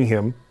fighting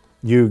him,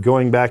 you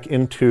going back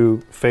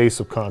into Faye's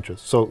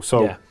subconscious. So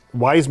Yeah.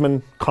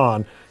 Wiseman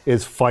Khan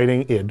is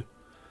fighting Id,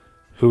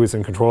 who is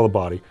in control of the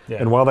body. Yeah.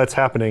 And while that's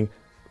happening,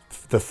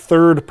 the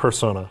third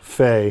persona,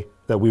 Faye,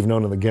 that we've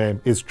known in the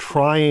game, is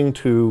trying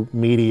to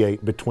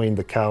mediate between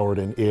the coward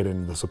and Id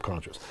and the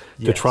subconscious to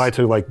Yes. try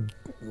to like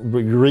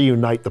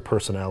reunite the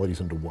personalities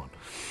into one.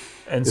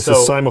 And This so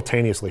is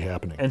simultaneously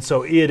happening. And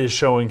so Id is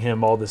showing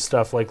him all this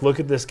stuff. Like, look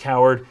at this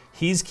coward.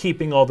 He's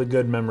keeping all the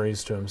good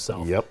memories to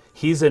himself. Yep.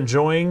 He's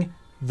enjoying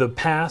the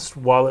past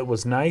while it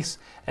was nice,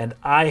 and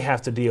I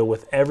have to deal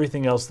with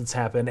everything else that's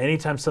happened.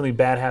 Anytime something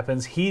bad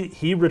happens,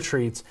 he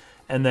retreats,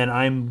 and then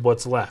I'm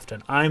what's left,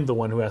 and I'm the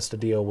one who has to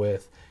deal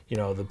with,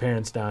 the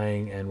parents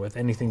dying and with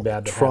anything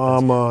bad that happens.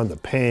 Trauma and the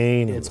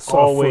pain and the It's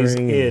suffering. always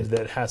Id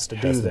that has to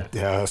do that.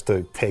 Yeah, has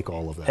to take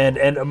all of that.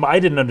 And I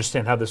didn't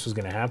understand how this was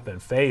going to happen.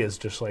 Faye is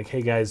just like,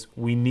 hey guys,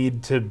 we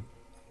need to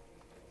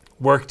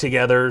work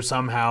together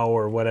somehow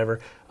or whatever.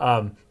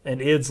 And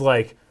Id's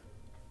like,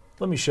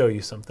 let me show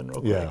you something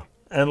real quick. Yeah.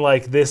 And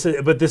like this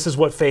is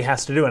what Faye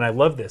has to do, and I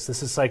love this.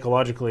 This is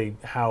psychologically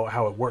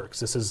how it works.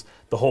 This is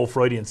the whole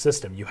Freudian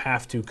system. You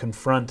have to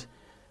confront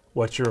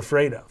what you're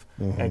afraid of.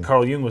 And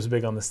Carl Jung was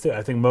big on this too.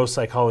 I think most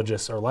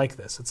psychologists are like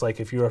this. It's like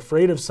if you're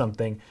afraid of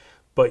something,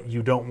 but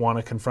you don't want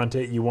to confront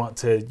it, you want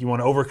to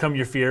overcome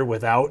your fear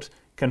without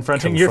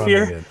confronting your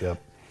fear. it,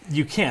 yep.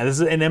 You can't.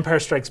 This is in Empire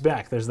Strikes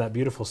Back. There's that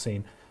beautiful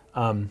scene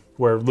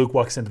where Luke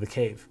walks into the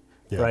cave,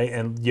 Yeah. right?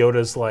 And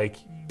Yoda's like,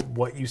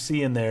 what you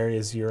see in there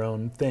is your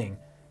own thing,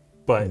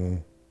 but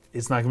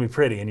it's not going to be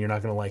pretty and you're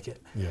not going to like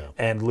it. Yeah.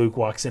 And Luke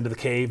walks into the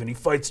cave and he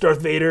fights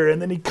Darth Vader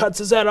and then he cuts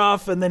his head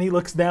off and then he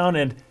looks down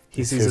and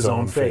he sees his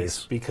own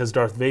face because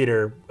Darth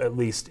Vader, at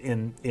least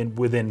in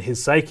within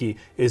his psyche,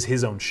 is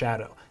his own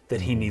shadow that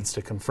he needs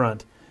to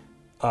confront,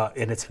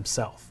 and it's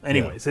himself.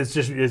 Anyways, it's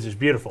just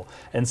beautiful.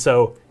 And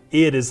so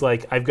Id is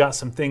like, I've got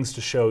some things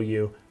to show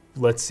you.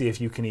 Let's see if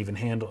you can even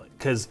handle it.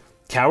 Because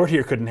Coward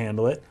here couldn't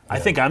handle it. I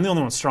think I'm the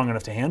only one strong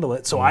enough to handle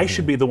it. So I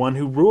should be the one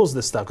who rules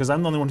this stuff because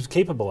I'm the only one who's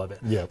capable of it.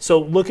 Yep.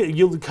 So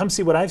you'll come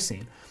see what I've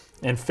seen.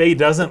 And Faye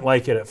doesn't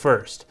like it at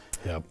first.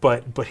 Yep.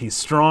 But he's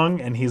strong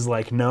and he's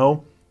like,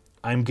 no,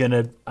 I'm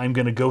gonna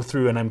go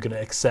through and I'm gonna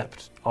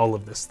accept all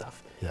of this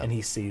stuff. Yep. And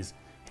he sees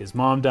his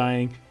mom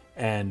dying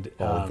and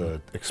All the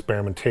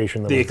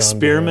experimentation that the was done to him.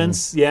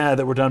 experiments,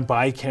 that were done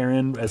by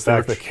Karen. The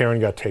fact that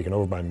Karen got taken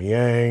over by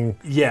Miang.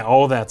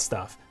 all that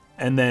stuff.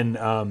 And then,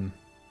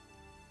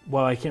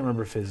 I can't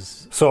remember if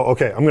his... So,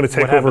 okay, I'm going to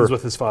take What over. happens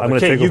with his father? I'm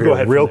going to Okay, take you over go here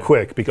ahead real from there.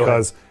 quick Go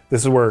because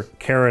this is where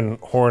Karen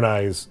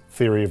Horney's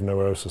theory of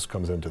neurosis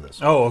comes into this.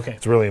 Oh, okay.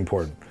 It's really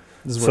important.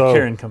 This is where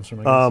Karen comes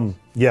from, I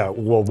guess.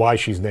 Why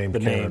she's named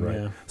Karen, name, right?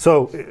 yeah.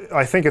 So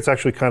I think it's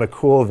actually kind of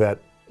cool that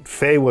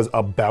Faye was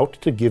about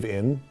to give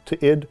in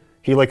to Id.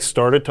 He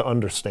started to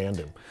understand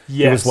him. He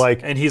Yes, was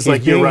like, and he's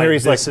like, "You're being right, here,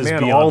 he's this like, is man,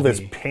 beyond all this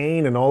me."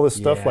 pain and all this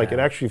stuff, it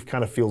Yeah. actually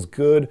kind of feels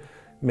good.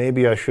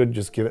 Maybe I should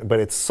just give it. But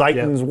it's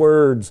Seitan's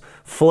words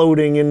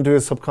floating into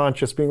his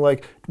subconscious, being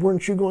like,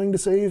 weren't you going to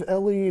save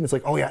Ellie? And it's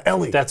like, oh yeah,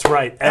 Ellie. That's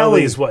right. Ellie.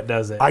 Ellie's what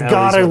does it. I Ellie's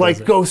gotta what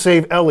does it. go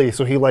save Ellie.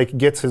 So he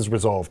gets his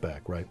resolve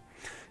back, right?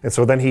 And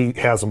so then he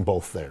has them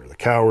both there, the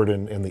coward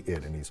and the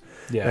Id. And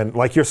and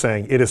like you're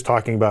saying, Id is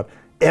talking about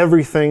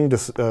everything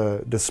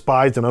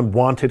despised and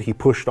unwanted he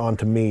pushed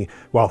onto me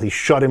while he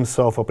shut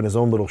himself up in his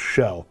own little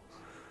shell.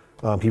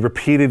 He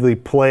repeatedly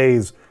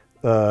plays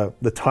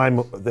the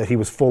time that he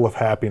was full of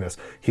happiness.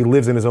 He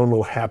lives in his own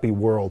little happy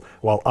world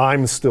while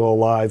I'm still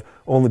alive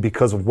only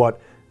because of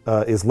what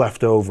is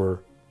left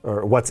over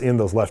or what's in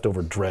those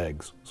leftover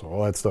dregs. So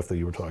all that stuff that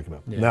you were talking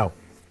about. Yeah. Now,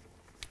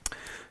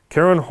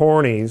 Karen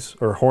Horney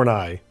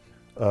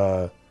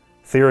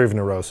theory of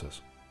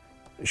neurosis.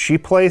 She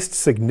placed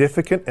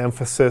significant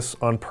emphasis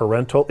on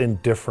parental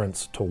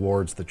indifference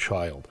towards the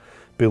child,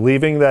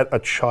 believing that a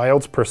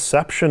child's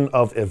perception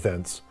of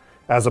events,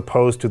 as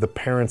opposed to the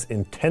parent's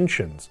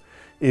intentions,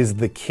 is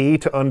the key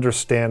to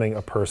understanding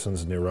a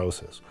person's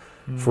neurosis.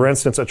 For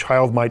instance, a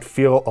child might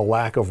feel a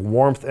lack of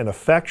warmth and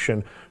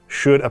affection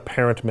should a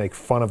parent make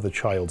fun of the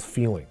child's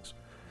feelings.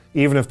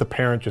 Even if the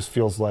parent just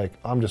feels like,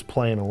 I'm just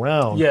playing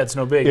around. Yeah, it's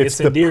no big. It's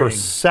the endearing.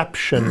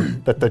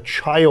 perception that the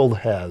child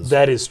has.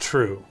 That is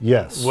true.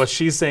 Yes. What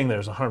she's saying there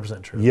is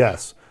 100% true.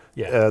 Yes.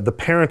 Yeah. The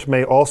parent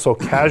may also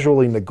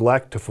casually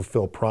neglect to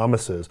fulfill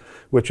promises,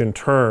 which in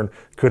turn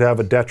could have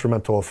a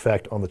detrimental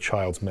effect on the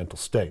child's mental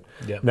state.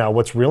 Yep. Now,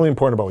 what's really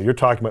important about what you're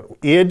talking about,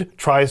 Id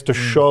tries to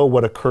show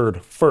what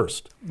occurred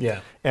first.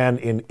 Yeah. And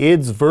in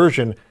Id's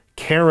version,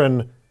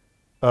 Karen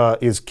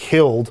is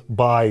killed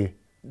by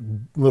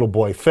little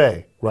boy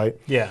Faye, right?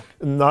 Yeah.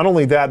 Not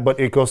only that, but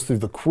it goes through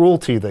the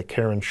cruelty that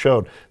Karen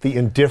showed, the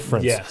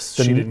indifference, Yes,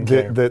 the, she didn't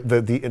the,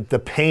 care. the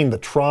pain, the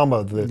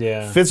trauma, the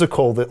Yeah.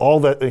 physical, all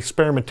that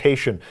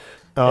experimentation.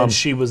 And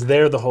she was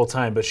there the whole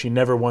time, but she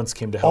never once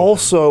came to help him.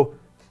 Also,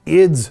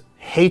 Id's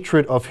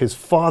hatred of his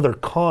father,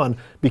 Khan,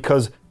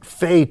 because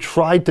Faye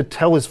tried to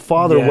tell his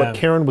father Yeah. what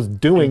Karen was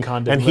doing, And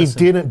Khan didn't and he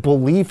listen. didn't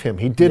believe him.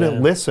 He didn't Yeah.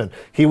 listen.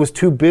 He was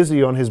too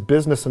busy on his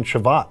business in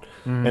Shabbat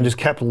and just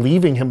kept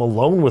leaving him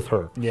alone with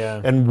her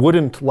Yeah. and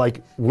wouldn't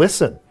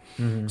listen.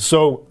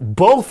 So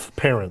both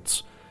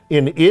parents,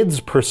 in Id's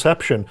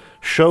perception,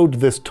 showed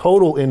this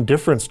total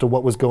indifference to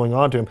what was going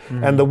on to him,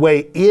 and the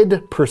way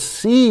Id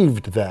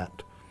perceived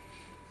that,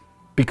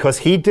 because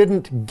he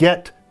didn't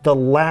get the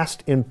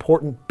last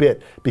important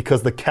bit,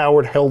 because the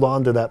coward held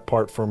on to that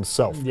part for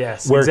himself.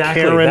 Yes,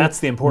 exactly. That's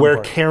the important where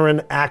part.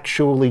 Karen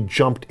actually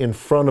jumped in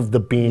front of the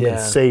beam and Yeah.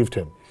 saved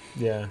him.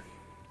 Yeah.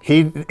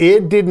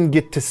 Id didn't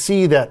get to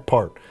see that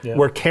part, Yeah.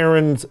 where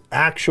Karen's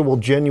actual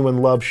genuine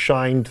love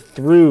shined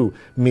through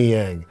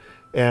Miang,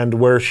 and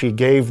where she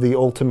gave the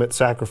ultimate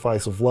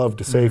sacrifice of love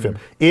to save him.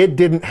 Id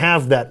didn't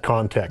have that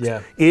context.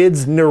 Yeah.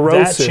 Id's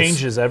neurosis. That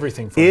changes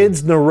everything for him.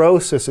 Id's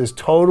neurosis is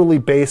totally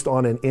based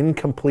on an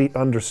incomplete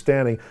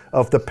understanding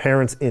of the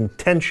parent's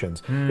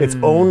intentions. It's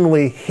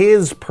only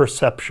his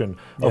perception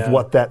of Yeah.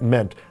 what that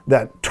meant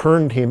that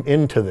turned him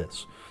into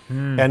this.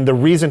 And the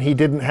reason he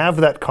didn't have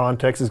that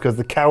context is because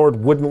the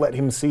coward wouldn't let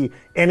him see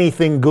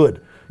anything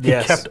good. He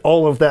Yes. kept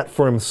all of that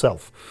for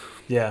himself.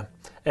 Yeah.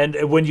 And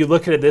when you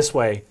look at it this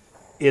way,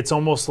 it's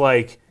almost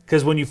like,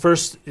 because when you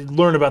first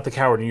learn about the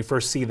coward and you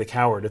first see the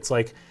coward, it's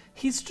like,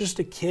 he's just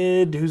a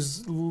kid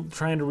who's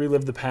trying to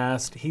relive the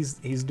past. He's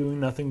doing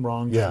nothing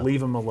wrong. Just Yeah.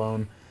 leave him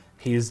alone.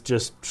 He's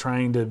just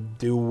trying to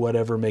do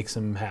whatever makes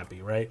him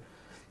happy, right?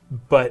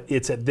 But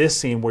it's at this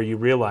scene where you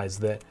realize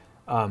that,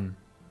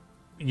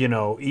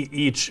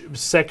 each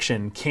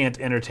section can't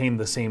entertain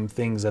the same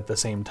things at the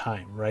same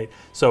time, right?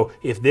 So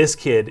if this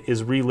kid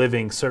is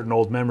reliving certain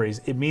old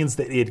memories, it means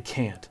that Id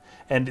can't.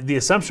 And the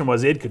assumption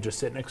was Id could just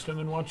sit next to him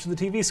and watch the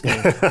TV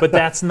screen. But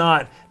that's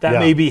not, that Yeah.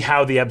 may be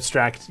how the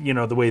abstract,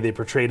 the way they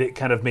portrayed it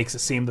kind of makes it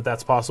seem that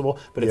that's possible,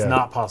 but it's Yeah.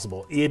 not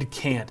possible. Id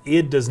can't.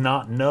 Id does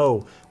not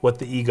know what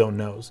the ego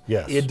knows.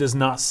 Yes. Id does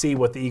not see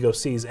what the ego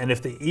sees. And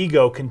if the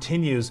ego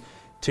continues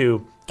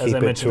to, as Keep I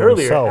it mentioned to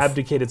earlier, himself.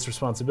 abdicate its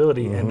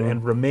responsibility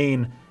and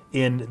remain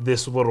in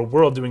this little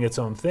world doing its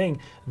own thing,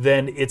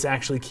 then it's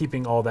actually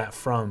keeping all that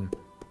from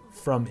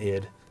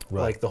Id,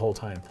 like the whole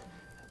time.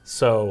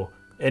 So,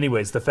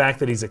 anyways, the fact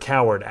that he's a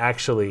coward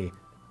actually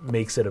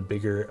makes it a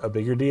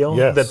bigger deal.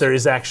 Yes. That there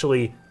is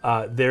actually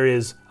there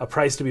is a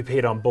price to be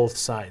paid on both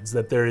sides.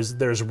 That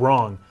there's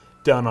wrong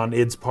done on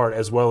Id's part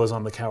as well as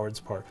on the coward's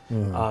part.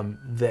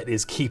 That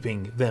is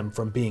keeping them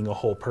from being a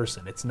whole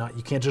person. It's not,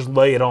 you can't just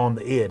lay it all on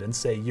the Id and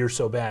say you're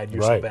so bad,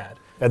 you're so bad.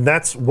 And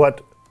that's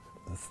what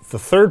the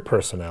third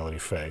personality,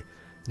 Faye,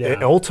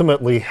 it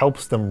ultimately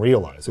helps them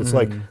realize. It's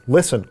like,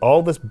 listen,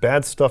 all this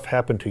bad stuff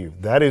happened to you.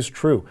 That is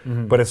true.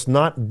 But it's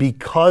not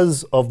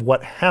because of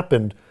what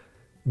happened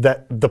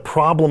that the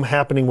problem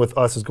happening with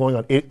us is going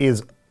on. It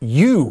is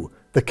you,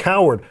 the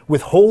coward,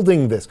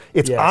 withholding this.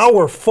 It's Yes.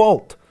 our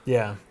fault.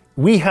 Yeah.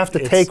 We have to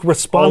It's take all of us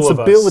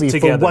responsibility for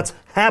together. what's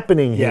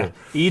happening Yeah, here.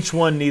 each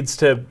one needs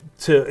to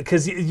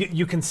because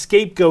you can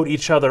scapegoat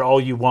each other all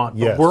you want,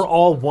 but Yes. we're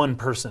all one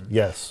person.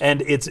 Yes.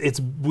 and it's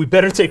we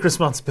better take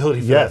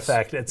responsibility for Yes. that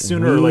fact. It's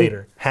sooner or We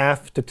later.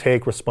 have to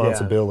take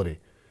responsibility.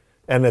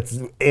 And it's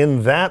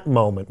in that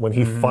moment when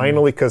he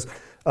finally, because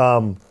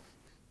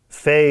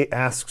Faye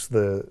asks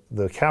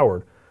the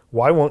coward,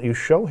 why won't you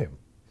show him?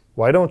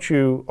 Why don't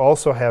you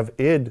also have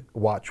Id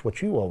watch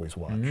what you always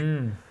watch?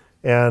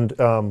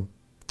 And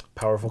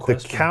Powerful the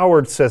question.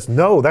 coward says,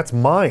 no, that's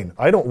mine.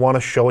 I don't want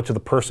to show it to the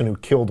person who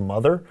killed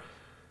Mother.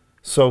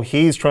 So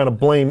he's trying to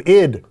blame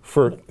Id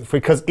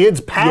because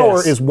Id's power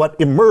Yes. is what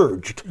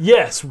emerged,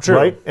 Yes, true.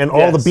 right? And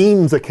all the Yes.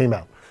 beams that came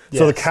out.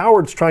 So the Yes.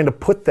 coward's trying to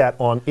put that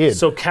on Id.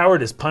 So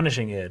coward is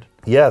punishing Id,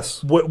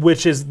 yes,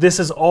 which is this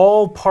is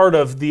all part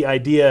of the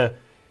idea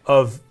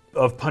of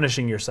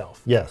punishing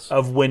yourself. Yes.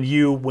 Of when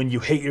you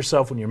hate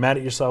yourself, when you're mad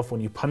at yourself,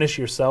 when you punish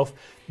yourself,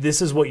 this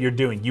is what you're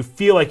doing. You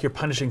feel like you're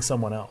punishing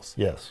someone else.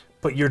 yes.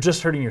 But you're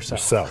just hurting yourself.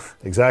 Self,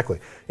 exactly.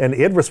 And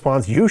Id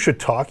responds, you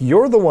should talk.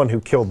 You're the one who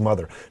killed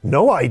Mother.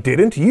 No, I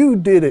didn't. You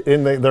did it.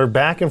 And they're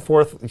back and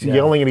forth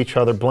yelling at each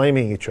other,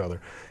 blaming each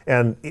other.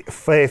 And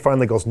Faye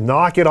finally goes,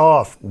 knock it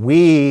off.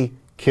 We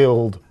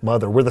killed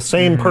Mother. We're the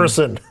same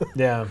person.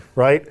 Yeah.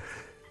 Right?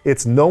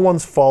 It's no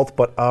one's fault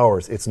but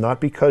ours. It's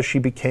not because she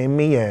became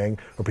Miang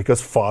or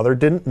because Father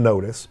didn't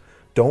notice.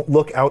 Don't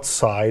look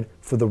outside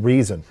for the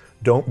reason.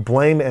 Don't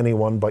blame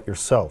anyone but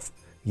yourself.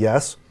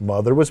 Yes,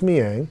 Mother was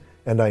Miang,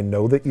 and I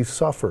know that you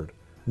suffered.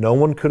 No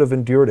one could have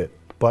endured it,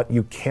 but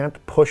you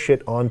can't push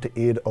it onto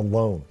Id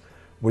alone.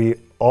 We're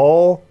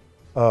all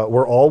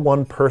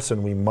one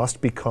person. We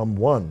must become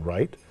one,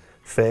 right?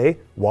 Faye,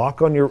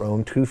 walk on your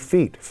own 2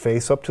 feet.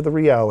 Face up to the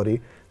reality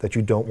that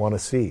you don't want to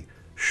see.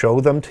 Show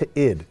them to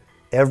Id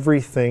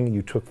everything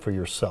you took for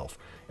yourself.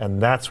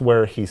 And that's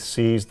where he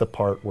sees the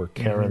part where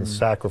Karen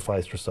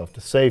sacrificed herself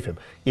to save him.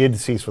 Id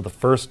sees for the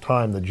first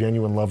time the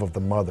genuine love of the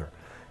mother.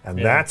 And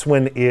that's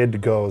when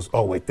Id goes,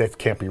 oh, wait, that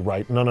can't be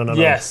right. No.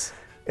 Yes.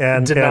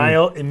 And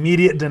Denial,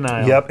 immediate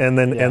denial. Yep, and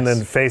then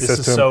Yes. Faye This says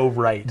is to him, so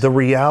right. the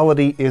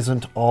reality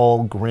isn't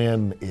all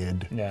grim,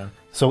 Id. Yeah.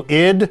 So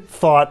Id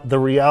thought the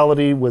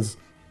reality was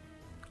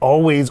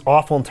always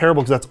awful and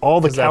terrible because that's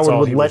all the 'Cause that's coward all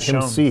would he let was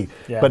him shown. see.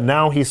 Yeah. But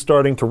now he's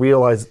starting to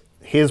realize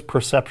his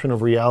perception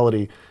of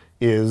reality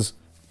is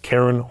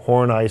Karen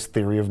Horney's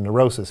theory of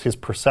neurosis. His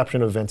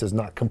perception of events is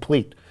not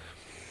complete.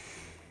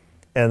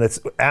 And it's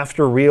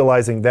after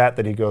realizing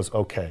that he goes,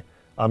 okay,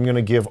 I'm going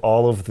to give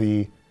all of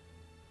the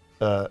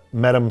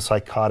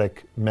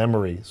metempsychotic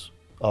memories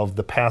of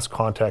the past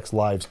contacts'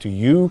 lives to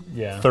you,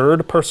 Yeah.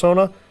 third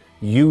persona.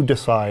 You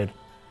decide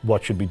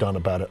what should be done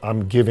about it.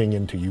 I'm giving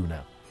in to you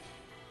now.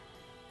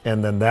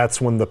 And then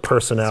that's when the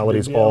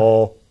personalities deal.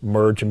 all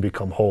merge and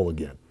become whole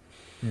again.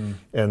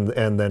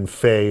 And then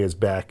Faye is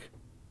back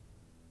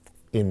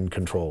in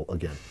control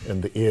again.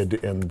 And the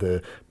id and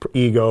the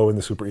ego and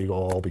the superego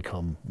all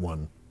become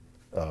one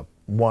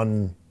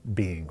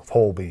being,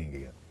 whole being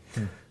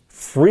again.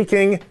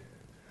 Freaking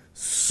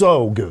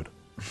so good.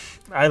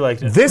 I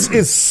liked it. This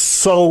is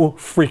so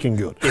freaking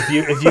good.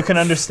 If you can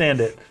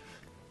understand it,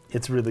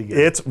 it's really good.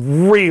 It's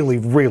really,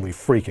 really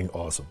freaking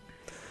awesome.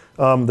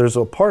 There's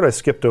a part I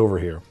skipped over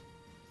here.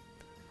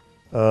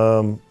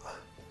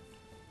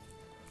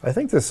 I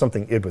think there's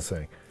something Id was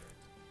saying.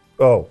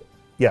 Oh,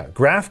 yeah.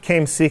 Graf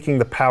came seeking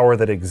the power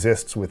that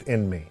exists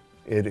within me.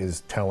 It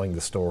is telling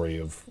the story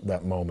of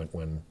that moment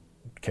when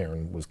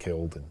Karen was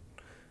killed and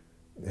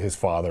his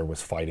father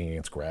was fighting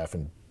against Graf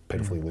and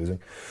pitifully losing.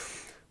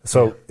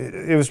 So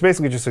it was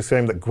basically just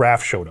saying that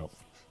Graf showed up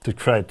to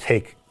try to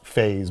take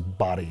Faye's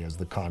body as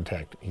the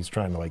contact. He's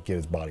trying to like get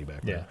his body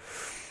back. Yeah.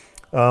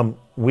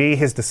 We,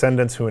 his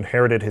descendants who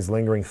inherited his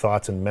lingering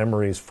thoughts and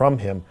memories from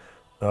him,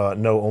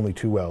 know only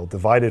too well.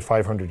 Divided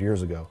 500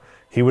 years ago,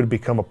 he would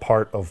become a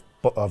part of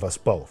us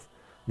both.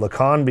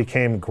 Lacan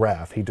became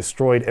Graf. He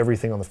destroyed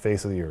everything on the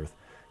face of the earth.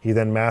 He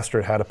then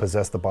mastered how to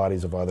possess the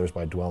bodies of others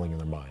by dwelling in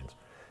their minds.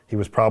 He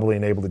was probably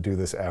enabled to do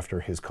this after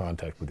his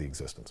contact with the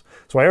existence.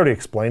 So I already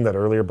explained that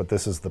earlier, but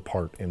this is the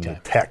part in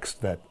the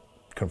text that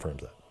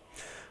confirms that.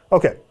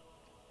 Okay.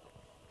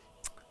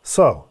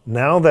 So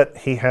now that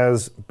he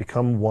has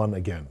become one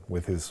again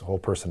with his whole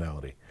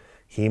personality,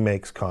 he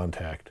makes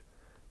contact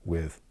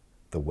with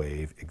the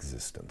wave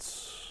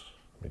existence.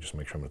 Let me just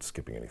make sure I'm not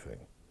skipping anything.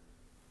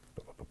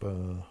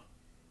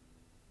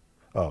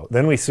 Oh,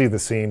 then we see the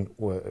scene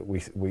where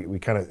we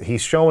kind of,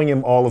 he's showing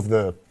him all of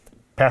the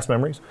past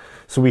memories.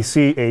 So we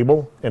see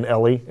Abel and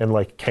Ellie and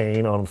like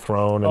Cain on the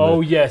throne.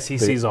 And yes, he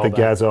sees all the that.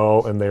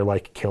 Gazelle, and they're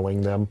like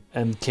killing them.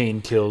 And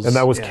Cain kills. And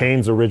that was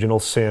Cain's original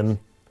sin,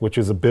 which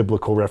is a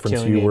biblical reference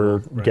Killing you were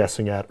Abel, right.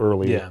 guessing at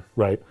earlier, Yeah.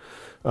 right?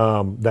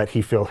 That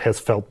he has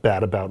felt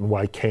bad about, and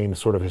why Cain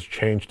sort of has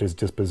changed his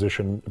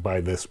disposition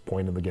by this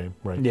point in the game,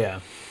 right? Yeah.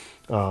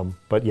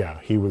 But yeah,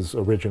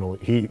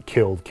 he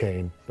killed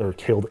Cain, or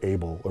killed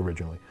Abel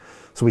originally.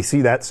 So we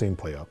see that scene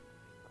play out.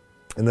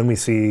 And then we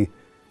see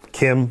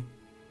Kim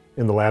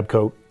in the lab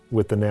coat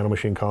with the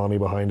nanomachine colony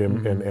behind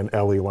him, and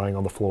Ellie lying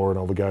on the floor, and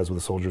all the guys with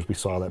the soldiers. We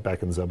saw that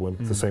back in Zebulun.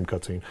 It's the same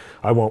cutscene.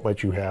 I won't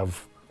let you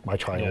have my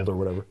child, or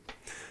whatever.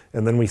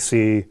 And then we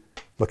see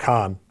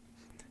Lacan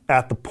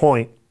at the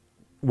point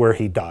where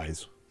he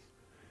dies.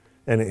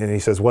 And he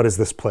says, "What is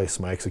this place,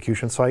 my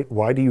execution site?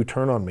 Why do you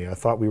turn on me? I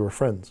thought we were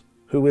friends.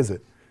 Who is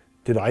it?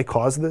 Did I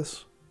cause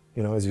this?"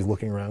 You know, as he's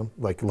looking around,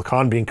 like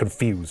Lacan being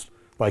confused,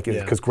 like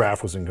because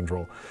Graf was in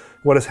control.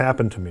 "What has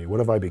happened to me? What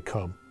have I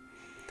become?"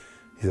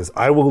 He says,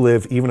 "I will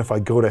live, even if I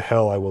go to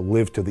hell, I will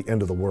live to the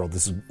end of the world."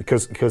 This is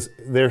because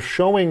they're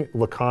showing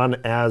Lacan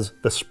as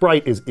the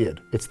sprite is Id.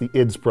 It's the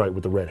Id sprite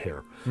with the red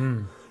hair.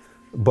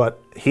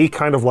 But he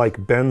kind of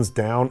like bends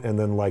down, and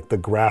then like the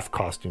Graf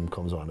costume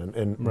comes on.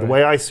 And the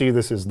way I see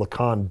this is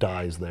Lacan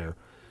dies there,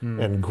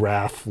 and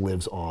Graf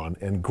lives on.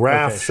 And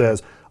Graf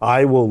says,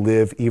 "I will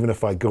live, even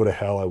if I go to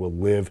hell, I will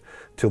live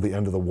till the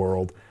end of the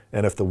world.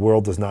 And if the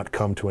world does not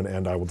come to an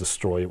end, I will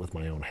destroy it with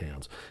my own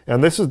hands."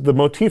 And this is the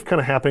motif kind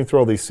of happening through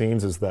all these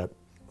scenes, is that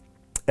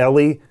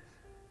Ellie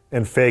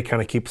and Faye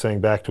kind of keep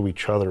saying back to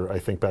each other, I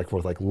think back and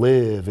forth, like,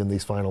 live in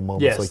these final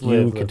moments. Yes, like,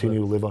 live, you continue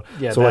to live on.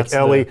 Yeah, so like that's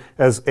Ellie,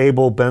 as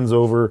Abel bends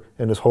over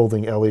and is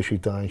holding Ellie, she's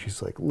dying,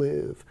 she's like,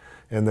 live.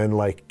 And then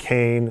like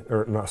Kim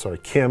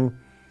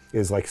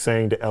is like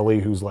saying to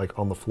Ellie, who's like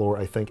on the floor,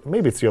 I think,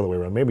 maybe it's the other way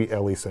around, maybe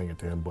Ellie's saying it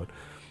to him, but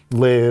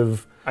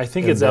live. I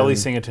think And it's Ellie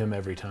then- singing it to him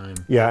every time.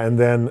 Yeah, and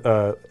then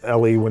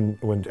Ellie,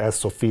 as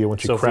Sophia, when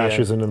she Sophia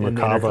crashes into the in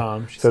the cava,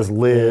 intercom, she's says like,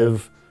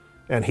 live,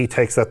 and he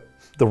takes that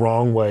the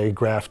wrong way,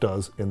 Graf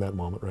does in that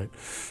moment, right?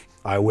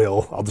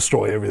 I'll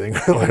destroy everything.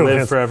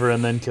 Live forever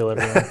and then kill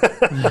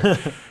everyone.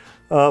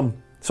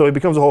 So he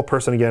becomes a whole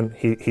person again.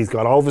 He's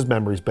got all of his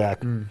memories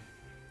back.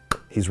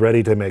 He's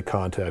ready to make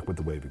contact with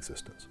the wave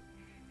existence.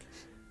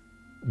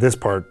 This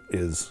part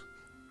is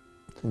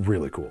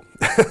really cool.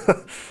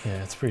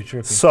 Yeah, it's pretty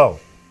trippy. So,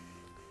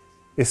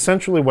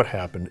 essentially what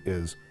happened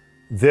is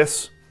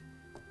this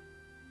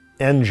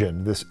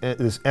engine, this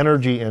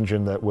energy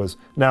engine that was...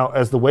 Now,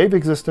 as the wave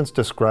existence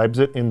describes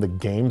it in the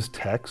game's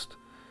text,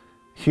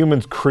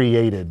 humans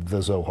created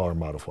the Zohar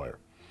modifier.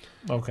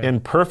 Okay. In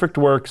Perfect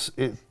Works,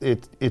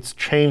 it's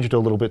changed a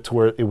little bit to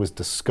where it was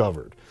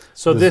discovered.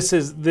 So this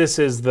is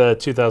the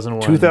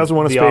 2001.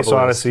 2001: A the Space Obelisk,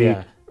 Odyssey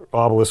yeah.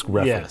 obelisk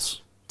reference.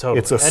 Yes. Totally.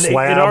 It's a and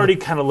slab. It already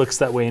kind of looks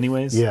that way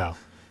anyways. Yeah.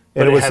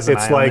 But And it has an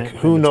it's eye on like, it,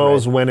 who and it's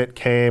knows red. when it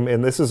came,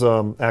 and this is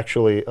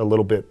actually a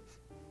little bit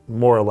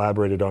more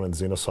elaborated on in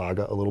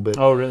Xenosaga a little bit.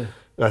 Oh, really?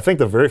 I think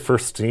the very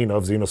first scene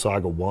of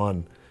Xenosaga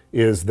 1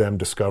 is them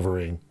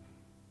discovering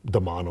the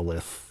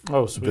monolith,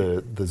 Oh,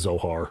 sweet. the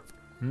Zohar,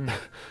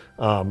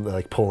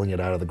 like pulling it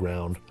out of the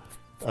ground.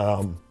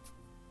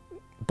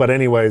 But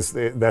anyways,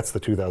 that's the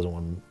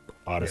 2001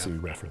 Odyssey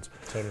reference.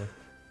 Totally.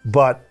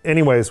 But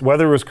anyways,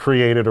 whether it was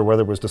created or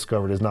whether it was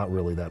discovered is not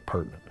really that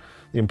pertinent.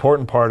 The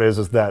important part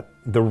is that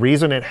the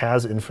reason it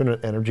has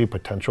infinite energy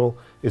potential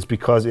is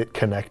because it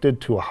connected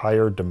to a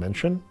higher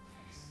dimension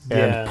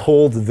and Yeah.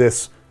 pulled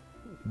this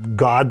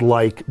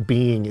godlike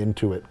being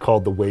into it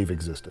called the wave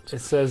existence.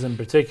 It says in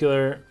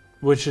particular,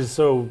 which is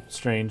so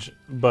strange,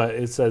 but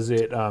it says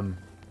it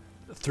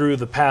through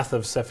the path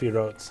of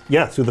Sephiroth.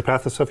 Yeah, through the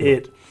path of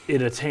Sephiroth.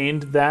 It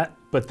attained that,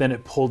 but then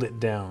it pulled it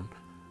down.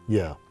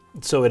 Yeah.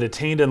 So it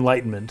attained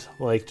enlightenment,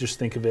 like just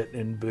think of it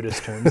in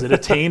Buddhist terms. It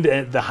attained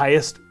the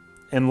highest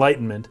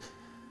enlightenment,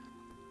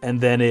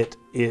 and then it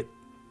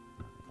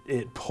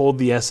pulled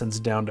the essence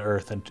down to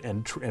earth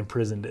and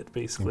imprisoned it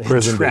basically.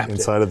 Imprisoned it trapped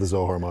inside of the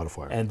Zohar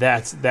modifier. And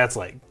that's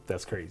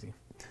crazy.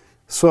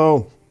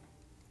 So,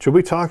 should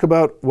we talk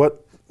about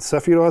what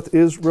Sephiroth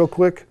is real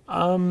quick?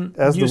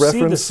 As You the reference?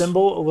 see the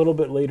symbol a little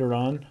bit later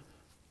on.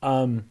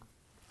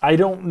 I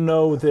don't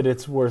know that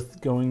it's worth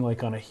going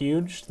like on a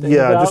huge thing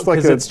Yeah, about, just like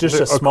 'cause it's just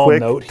a small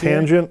quick note here.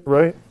 tangent,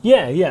 right?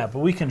 Yeah, but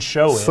we can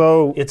show it.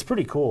 So- it's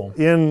pretty cool.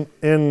 In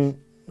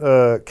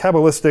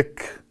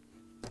Kabbalistic,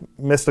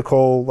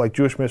 mystical, like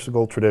Jewish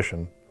mystical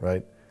tradition,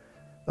 right?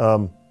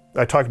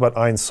 I talked about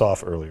Ein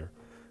Sof earlier,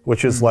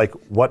 which is like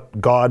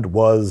what God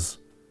was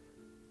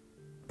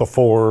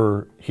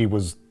before he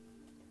was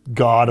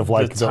God of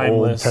like the Old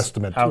timeless,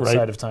 Testament, outside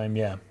right? of time.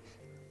 Yeah,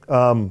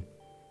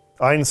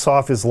 Ein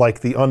Sof is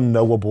like the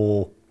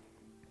unknowable,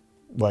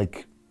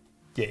 like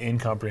yeah,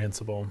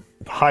 incomprehensible.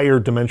 higher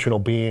dimensional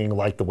being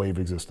like the wave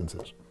existence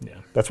is. Yeah,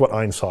 That's what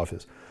Ein Sof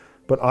is.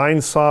 But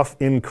Ein Sof,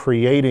 in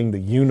creating the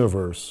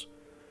universe,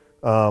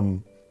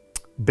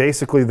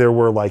 basically there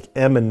were like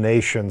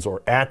emanations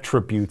or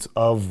attributes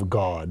of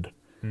God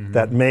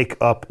that make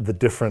up the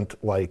different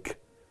like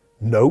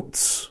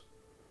notes,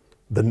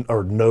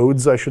 or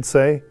nodes, I should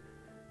say,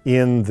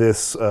 in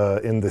this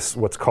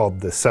what's called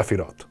the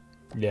Sephiroth.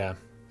 yeah.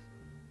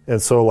 And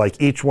so like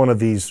each one of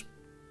these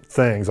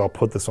things, I'll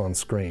put this on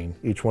screen,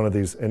 each one of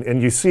these,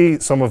 and you see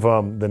some of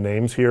the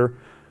names here.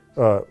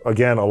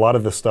 Again, a lot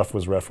of this stuff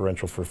was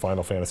referential for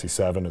Final Fantasy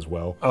VII as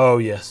well. Oh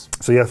yes,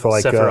 So you have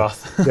like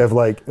Sephiroth. you have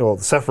like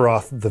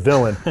Sephiroth, the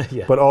villain,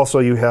 Yeah. but also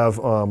you have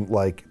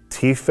like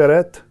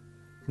Tiferet.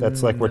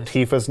 That's like where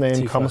Tifa's name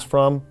Tifa. comes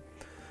from.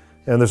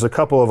 And there's a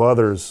couple of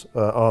others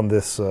on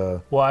this. Well,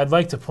 I'd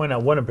like to point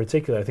out one in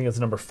particular. I think it's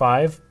number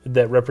 5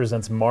 that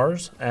represents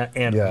Mars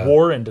and Yeah.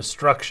 war and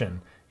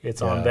destruction.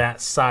 It's on Yeah.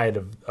 that side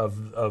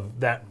of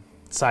that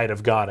side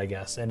of God, I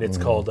guess, and it's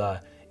called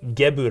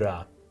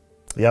Gebura.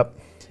 Yep,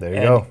 there you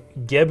And go.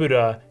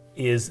 Gebura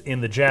is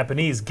in the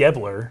Japanese.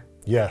 Gebler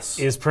Yes,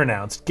 is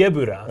pronounced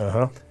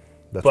Gebura,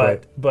 that's but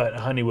right. but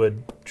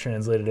Honeywood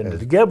translated it into As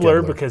the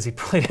Gebler Gebler. because he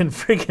probably didn't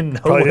freaking know.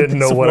 Probably what didn't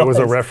know this what it was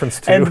a was. reference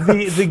to. And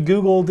the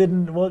Google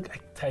didn't. Well,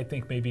 I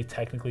think maybe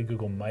technically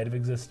Google might have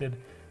existed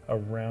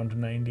around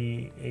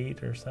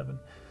 98 or 7,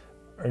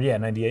 or yeah,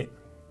 98.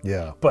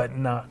 Yeah, But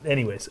not.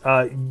 Anyways,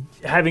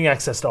 having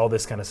access to all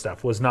this kind of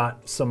stuff was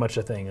not so much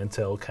a thing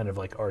until kind of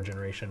like our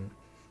generation,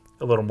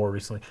 a little more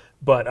recently.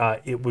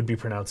 But it would be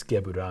pronounced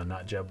Gebura,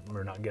 not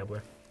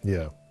Gebler.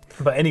 yeah.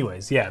 But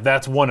anyways, yeah,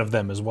 that's one of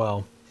them as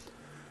well.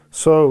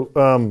 So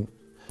The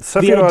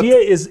Sephiroth. idea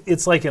is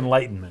it's like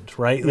enlightenment,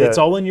 right? Yeah. It's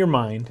all in your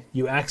mind.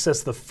 You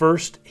access the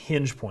first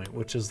hinge point,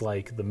 which is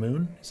like the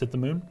moon. Is it the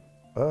moon?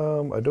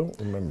 I don't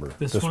remember.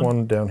 This This one?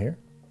 one down here?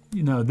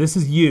 No, this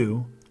is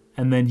you,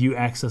 and then you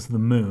access the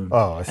moon.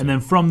 Oh, I see. And then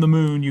from the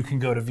moon, you can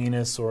go to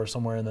Venus or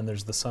somewhere, and then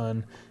there's the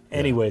sun.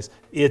 Anyways,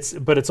 it's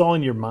all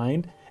in your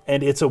mind,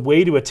 and it's a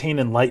way to attain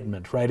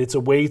enlightenment, right? It's a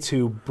way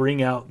to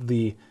bring out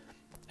the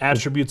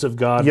attributes of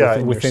God Yeah,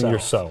 within within yourself.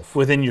 yourself.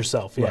 Within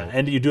yourself, yeah. Right.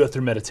 And you do it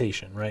through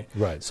meditation, right?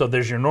 Right. So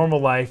there's your normal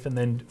life, and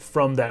then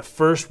from that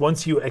first,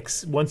 once you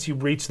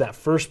reach that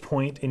first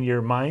point in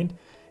your mind,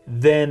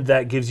 then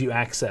that gives you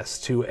access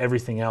to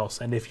everything else.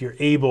 And if you're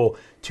able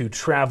to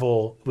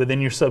travel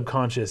within your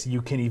subconscious,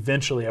 you can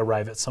eventually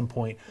arrive at some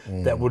point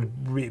that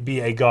would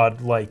be a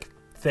God-like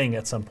thing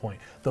at some point.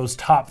 Those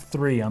top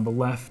 3 on the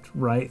left,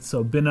 right?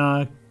 So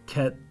Binah,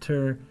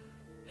 Keter,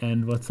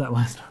 and what's that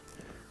last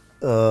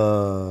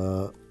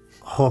one?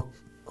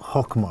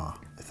 Hokmah,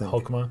 I think.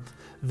 Hokmah.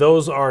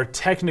 Those are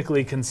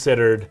technically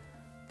considered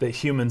that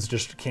humans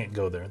just can't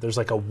go there. There's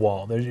like a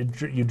wall. There,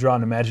 you draw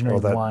an imaginary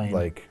that line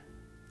like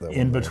that in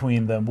one there.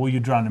 between them. Well, you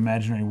draw an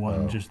imaginary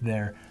one just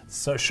there,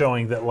 so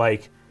showing that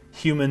like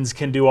humans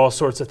can do all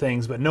sorts of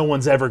things, but no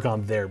one's ever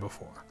gone there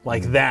before.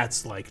 Like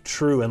that's like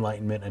true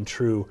enlightenment and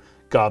true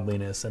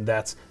godliness, and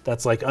that's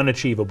like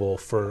unachievable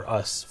for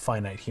us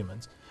finite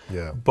humans.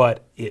 Yeah.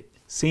 But it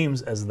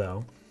seems as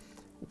though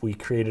we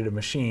created a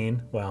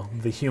machine. Well,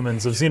 the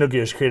humans of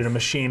Xenogears created a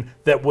machine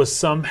that was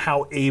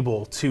somehow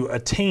able to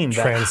attain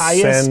that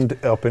highest,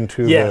 Transcend up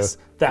into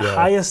that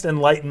highest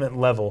enlightenment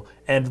level,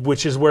 and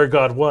which is where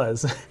God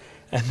was,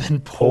 and then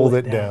pulled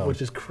it down,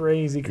 which is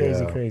crazy.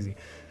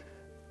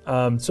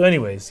 So,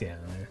 anyways,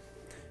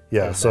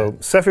 Yeah. So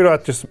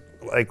Sephiroth just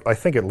I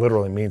think it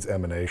literally means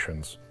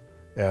emanations,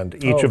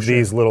 and each of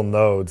these little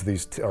nodes,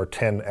 these are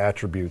 10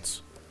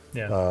 attributes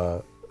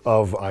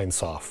of Ein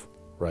Sof,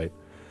 right?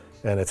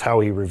 And it's how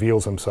he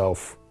reveals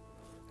himself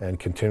and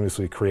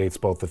continuously creates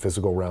both the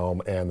physical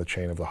realm and the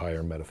chain of the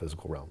higher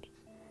metaphysical realms.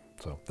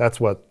 So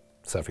that's what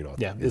Sephiroth is.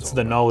 Yeah, it's all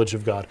the about. knowledge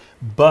of God.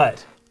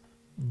 But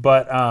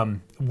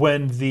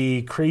when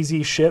the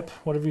crazy ship,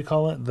 whatever you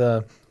call it,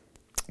 the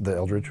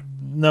Eldridge?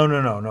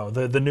 No,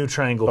 the new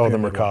triangle. Oh, the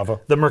pyramid Merkava? one.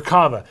 The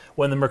Merkava.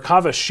 When the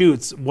Merkava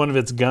shoots one of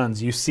its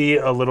guns, you see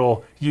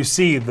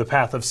the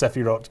path of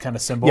Sephiroth kind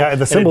of symbol. Yeah,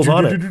 the symbol's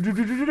on it.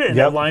 And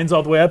it lines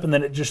all the way up, and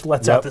then it just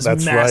lets out this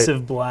that's massive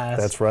right.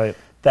 blast. That's right.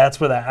 That's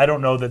where I don't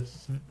know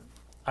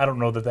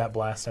that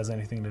blast has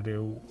anything to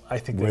do. I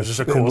think it was just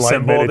a cool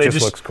Enlightenment, symbol. it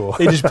just looks cool.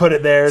 They just put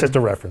it there. It's just a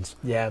reference.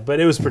 Yeah, but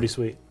it was pretty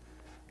sweet.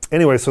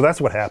 Anyway, so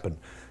that's what happened,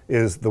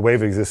 is the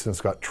wave of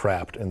existence got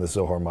trapped in the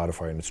Zohar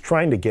modifier, and it's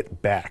trying to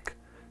get back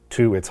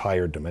to its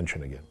higher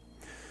dimension again.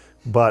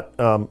 But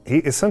he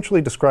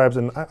essentially describes,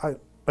 and I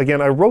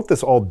wrote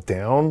this all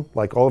down,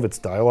 like all of its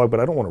dialogue, but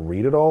I don't want to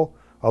read it all.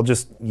 I'll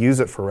just use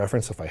it for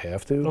reference if I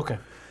have to. Okay.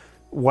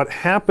 What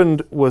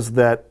happened was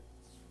that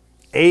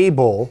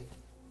Abel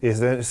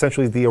is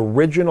essentially the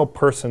original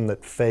person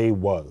that Faye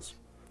was.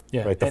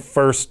 Yeah. Right, the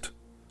first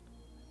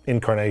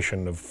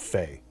incarnation of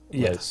Faye.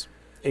 Yes.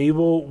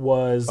 Abel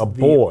was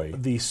boy.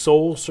 the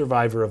sole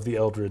survivor of the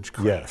Eldridge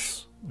crash.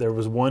 Yes. There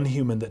was one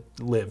human that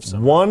lived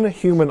somewhere. One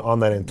human on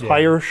that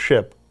entire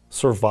ship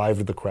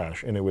survived the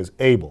crash, and it was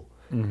Abel.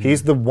 Mm-hmm.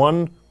 He's the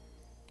one,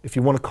 if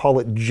you want to call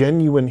it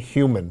genuine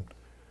human,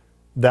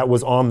 that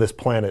was on this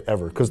planet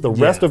ever, because the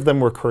rest of them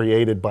were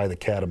created by the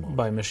Catamon.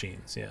 By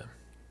machines, yeah.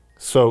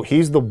 So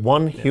he's the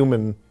one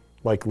human,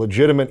 like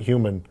legitimate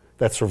human,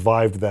 that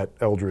survived that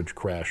Eldridge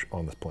crash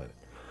on this planet.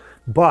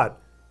 But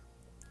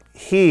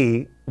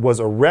he was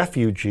a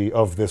refugee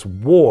of this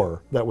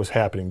war that was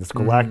happening, this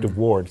galactic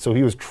war. So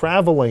he was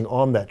traveling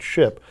on that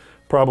ship,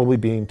 probably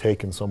being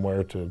taken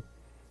somewhere to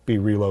be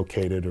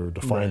relocated or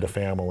to find a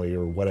family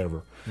or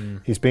whatever.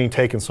 He's being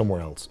taken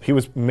somewhere else. He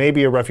was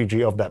maybe a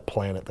refugee of that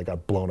planet that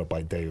got blown up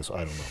by Deus,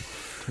 I don't know.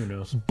 Who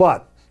knows?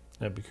 But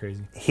That'd be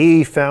crazy.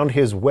 he found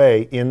his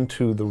way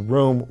into the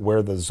room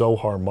where the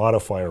Zohar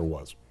modifier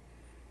was.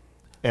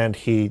 And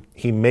he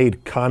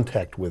made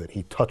contact with it.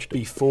 He touched it.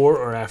 Before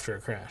or after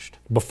it crashed?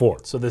 Before.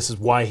 So this is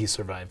why he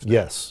survived.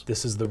 Yes.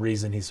 This is the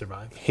reason he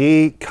survived.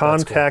 He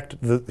contacted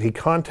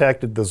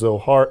the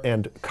Zohar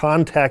and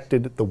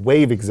contacted the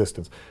wave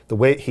existence.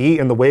 He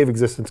and the wave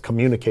existence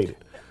communicated.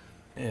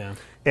 Yeah.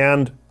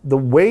 And the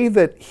way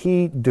that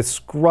he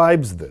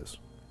describes this,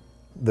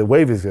 the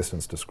wave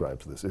existence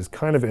describes this, is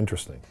kind of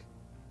interesting.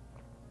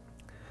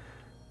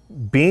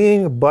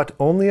 Being but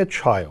only a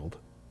child,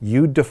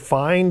 you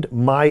defined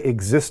my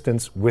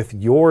existence with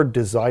your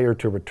desire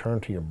to return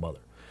to your mother.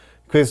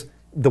 Because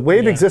the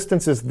wave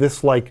existence is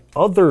this like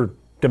other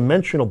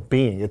dimensional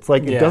being. It's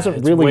like it doesn't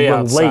it's really way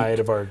outside relate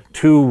of our-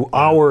 to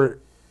our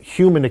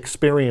human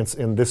experience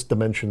in this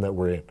dimension that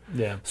we're in.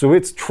 Yeah. So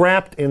it's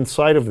trapped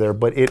inside of there,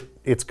 but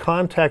its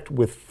contact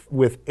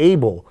with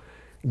Abel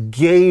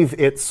gave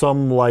it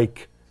some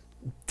like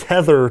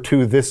tether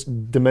to this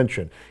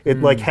dimension. It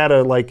like had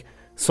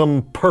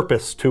some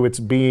purpose to its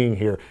being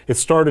here. It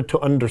started to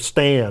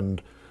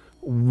understand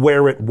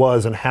where it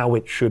was and how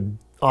it should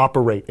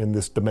operate in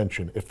this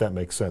dimension, if that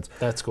makes sense.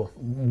 That's cool.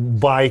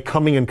 By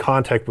coming in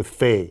contact with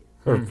Faye,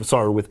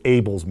 with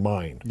Abel's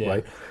mind, Yeah.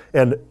 right?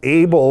 And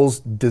Abel's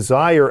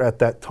desire at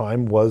that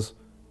time was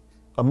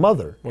a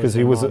mother, because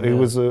he was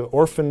an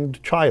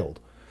orphaned child.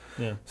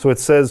 Yeah. So it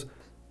says,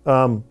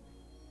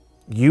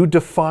 you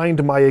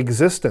defined my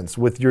existence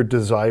with your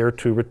desire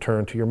to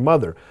return to your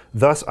mother.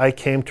 Thus I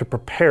came to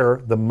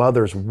prepare the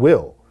mother's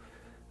will.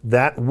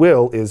 That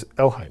will is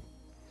Elheim.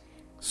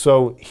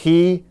 So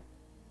he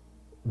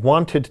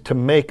wanted to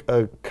make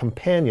a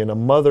companion, a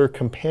mother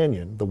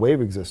companion, the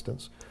wave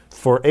existence,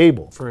 for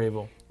Abel. For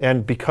Abel.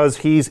 And because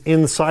he's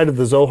inside of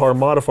the Zohar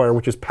modifier,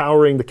 which is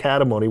powering the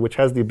Catamony, which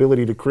has the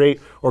ability to create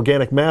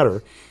organic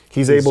matter,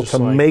 he's able just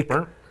to like, make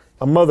 "Burp."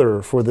 a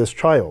mother for this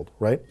child,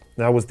 right?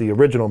 That was the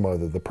original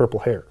mother, the purple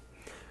hair.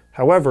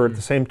 However, at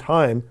the same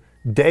time,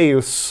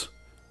 Deus,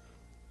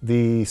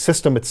 the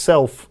system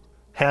itself,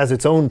 has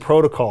its own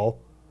protocol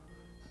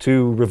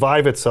to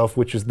revive itself,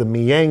 which is the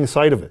Miang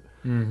side of it.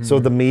 So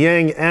the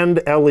Miang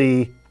and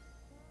Eli,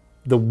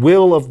 the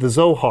will of the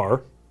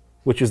Zohar,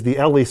 which is the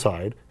Eli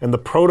side, and the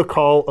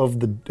protocol of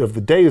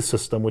the Deus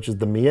system, which is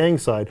the Miang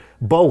side,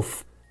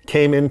 both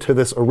came into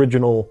this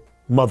original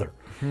mother.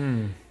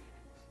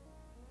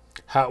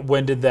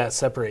 When did that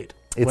separate?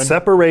 It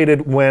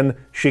separated when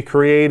she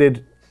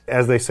created,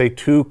 as they say,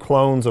 two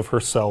clones of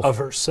herself. Of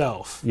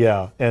herself.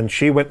 Yeah, and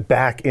she went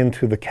back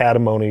into the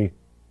Catamony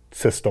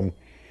system,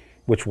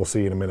 which we'll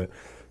see in a minute.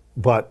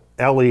 But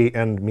Ellie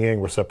and Miang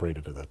were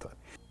separated at that time.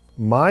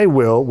 My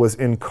will was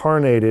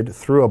incarnated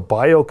through a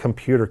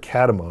biocomputer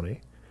catamony,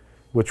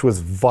 which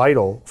was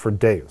vital for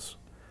Deus.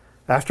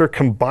 After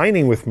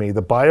combining with me,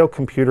 the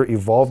biocomputer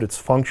evolved its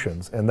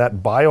functions, and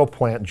that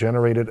bioplant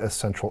generated a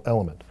central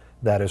element.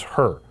 That is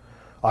her.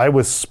 I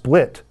was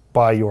split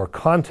by your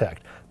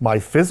contact. My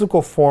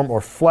physical form or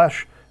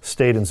flesh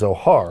stayed in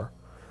Zohar,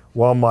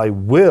 while my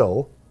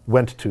will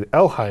went to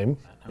Elheim,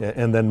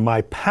 and then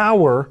my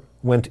power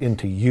went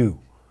into you.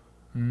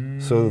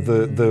 So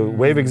the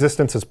wave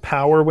existence's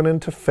power went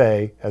into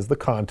Faye as the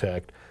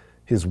contact,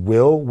 his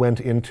will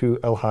went into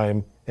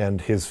Elheim, and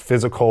his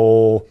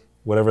physical,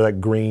 whatever that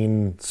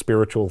green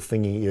spiritual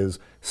thingy is,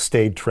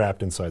 stayed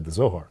trapped inside the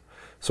Zohar.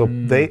 So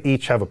they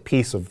each have a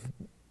piece of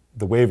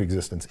the wave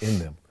existence in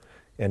them,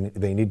 and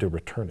they need to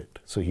return it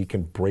so he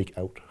can break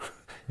out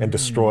and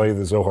destroy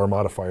the Zohar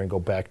modifier and go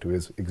back to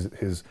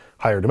his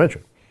higher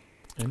dimension.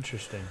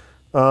 Interesting.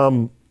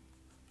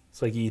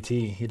 It's like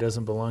E.T. He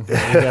doesn't belong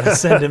here. You got to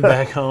send him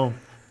back home.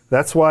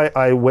 That's why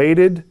I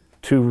waited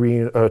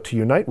to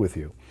unite with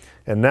you,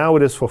 and now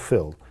it is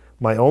fulfilled.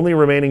 My only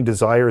remaining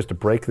desire is to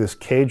break this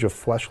cage of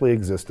fleshly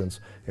existence.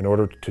 In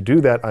order to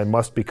do that, I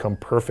must become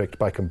perfect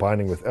by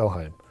combining with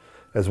Elheim,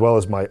 as well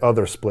as my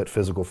other split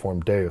physical form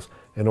Deus.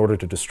 In order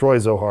to destroy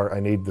Zohar, I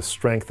need the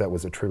strength that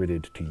was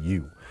attributed to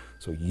you.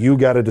 So you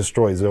got to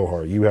destroy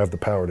Zohar. You have the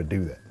power to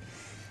do that.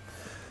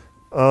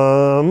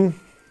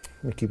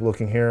 Let me keep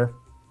looking here.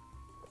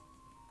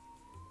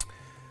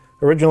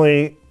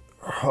 Originally,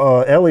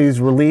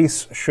 Ellie's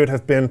release should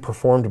have been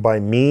performed by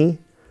me,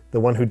 the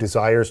one who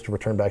desires to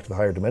return back to the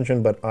higher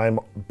dimension, but I'm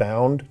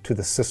bound to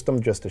the system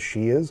just as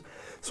she is,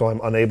 so I'm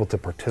unable to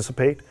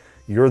participate.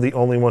 You're the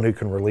only one who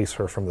can release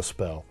her from the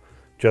spell.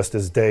 Just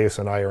as Deus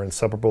and I are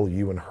inseparable,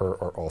 you and her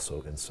are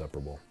also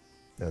inseparable.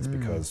 That's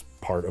because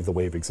part of the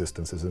wave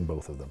existence is in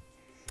both of them.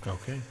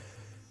 Okay.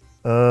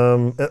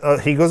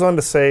 He goes on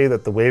to say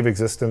that the wave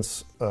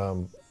existence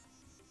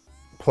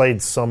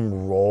played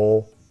some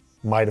role,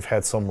 might have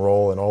had some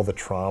role in all the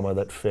trauma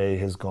that Faye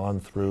has gone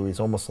through.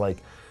 He's almost like,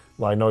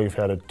 well, I know you've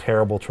had a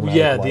terrible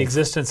traumatic life. The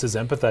existence is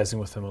empathizing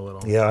with him a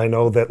little. Yeah, I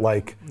know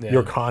that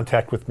your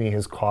contact with me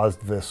has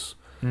caused this,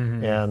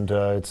 and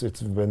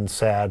it's been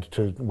sad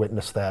to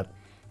witness that,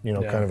 kind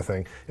of a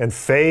thing. And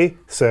Faye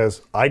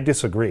says, I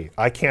disagree.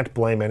 I can't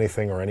blame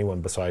anything or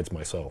anyone besides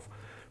myself.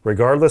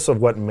 Regardless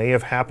of what may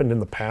have happened in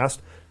the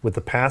past, with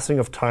the passing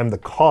of time, the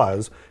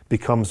cause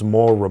becomes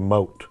more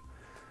remote.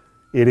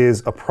 It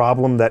is a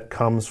problem that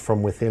comes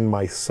from within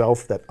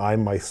myself that I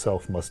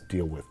myself must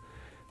deal with.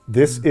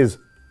 This is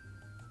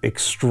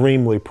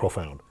extremely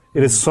profound.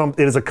 It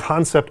is a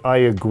concept I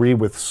agree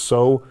with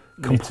so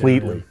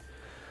completely. Me too,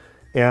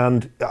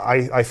 and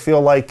I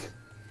feel like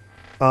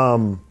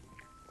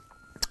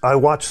I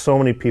watch so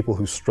many people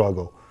who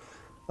struggle,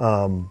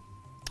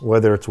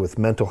 whether it's with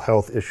mental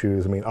health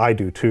issues. I mean, I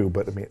do too,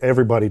 but I mean,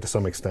 everybody to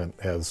some extent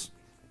has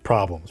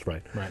problems,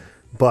 right? Right.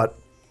 But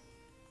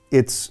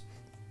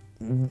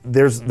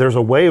there's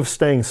a way of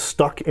staying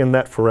stuck in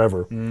that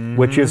forever,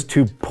 which is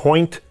to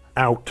point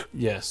out.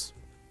 Yes.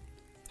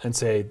 And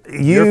say,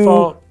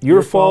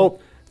 your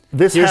fault.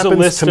 This Here's happens a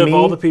list to of me.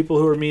 all the people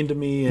who were mean to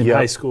me in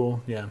high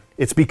school. Yeah.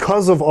 It's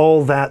because of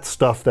all that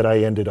stuff that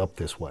I ended up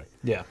this way.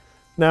 Yeah.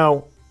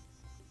 Now,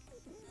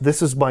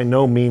 this is by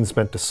no means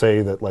meant to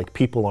say that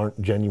people aren't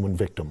genuine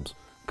victims,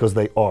 because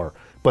they are.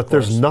 But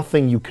there's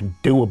nothing you can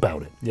do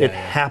about it. It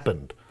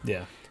happened.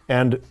 Yeah.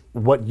 And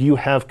what you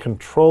have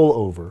control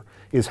over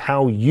is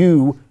how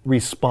you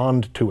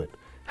respond to it,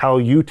 how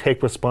you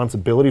take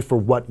responsibility for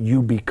what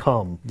you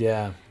become,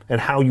 and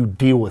how you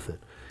deal with it.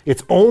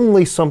 It's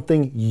only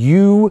something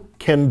you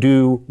can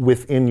do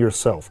within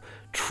yourself.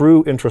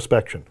 True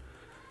introspection.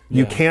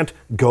 You can't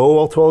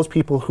go to all those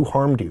people who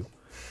harmed you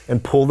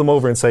and pull them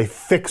over and say,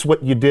 fix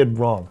what you did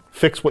wrong,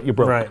 fix what you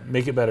broke. Right,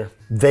 make it better.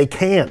 They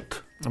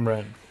can't. I'm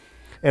right.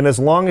 And as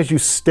long as you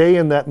stay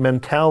in that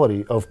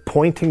mentality of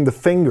pointing the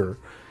finger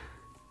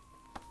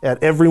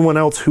at everyone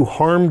else who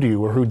harmed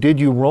you or who did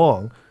you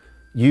wrong,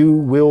 you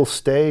will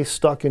stay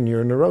stuck in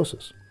your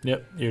neurosis.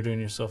 Yep, you're doing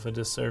yourself a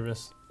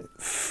disservice.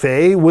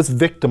 Faye was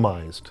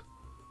victimized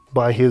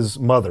by his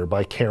mother,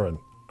 by Karen,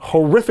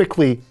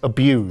 horrifically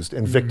abused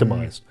and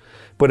victimized.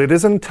 But it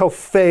isn't until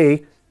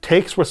Faye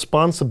takes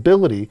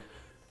responsibility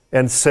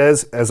and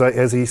says,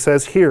 as he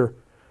says here,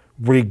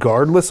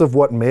 regardless of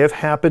what may have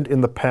happened in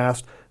the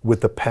past,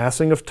 with the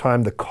passing of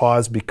time, the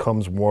cause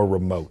becomes more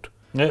remote.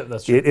 Yeah,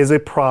 that's true. It is a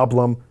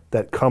problem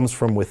that comes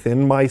from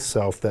within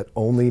myself that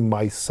only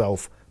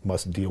myself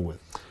must deal with.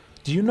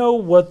 Do you know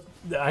what,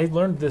 I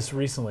learned this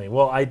recently.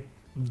 Well, I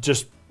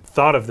just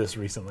thought of this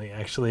recently,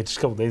 actually, just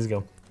a couple days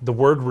ago. The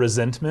word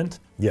resentment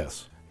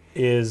Yes.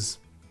 is,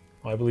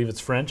 well, I believe it's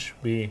French,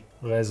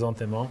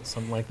 ressentiment,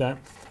 something like that.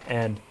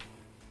 And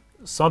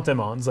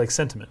sentiment is like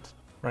sentiment,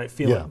 right?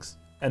 Feelings.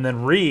 And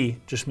then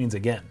just means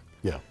again.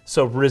 Yeah.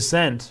 So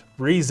resentment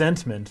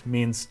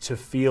means to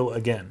feel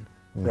again,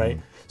 right?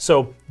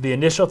 So the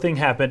initial thing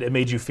happened, it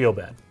made you feel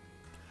bad.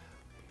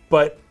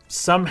 But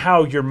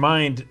somehow your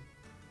mind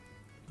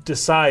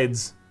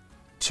decides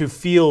to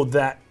feel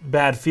that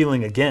bad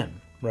feeling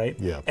again, right?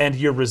 Yeah. And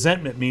your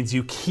resentment means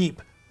you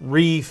keep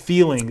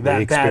re-feeling that bad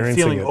Re-experiencing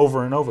feeling it.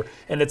 over and over.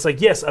 And it's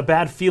like, yes, a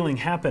bad feeling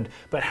happened,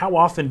 but how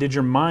often did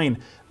your mind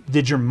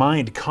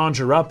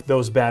conjure up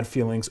those bad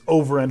feelings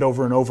over and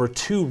over and over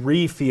to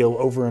re-feel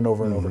over and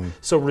over and over?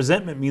 So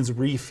resentment means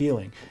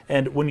re-feeling.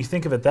 And when you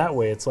think of it that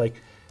way, it's like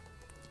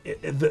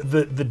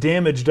the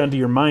damage done to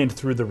your mind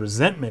through the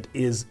resentment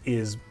is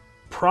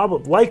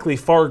likely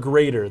far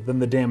greater than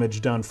the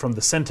damage done from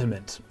the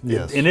sentiment,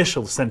 Yes. the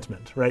initial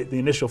sentiment, right? The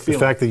initial The feeling.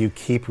 fact that you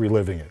keep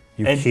reliving it,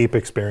 you And keep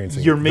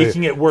experiencing You're it.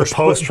 making it worse. The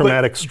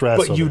post-traumatic stress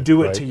But of you it,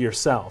 do it right? to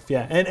yourself,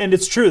 yeah. And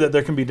it's true that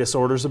there can be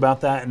disorders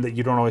about that and that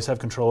you don't always have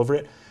control over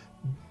it.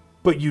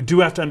 But you do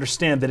have to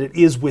understand that it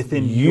is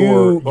within You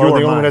your are the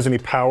only one mind. who has any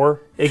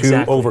power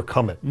Exactly. to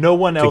overcome it. No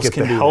one else to get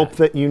can the do help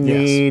that you Yes.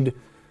 need,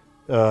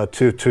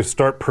 to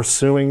start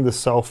pursuing the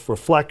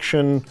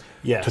self-reflection,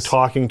 Yes. to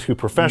talking to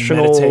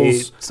professionals,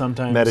 Meditate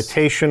sometimes.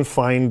 meditation,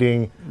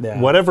 finding Yeah.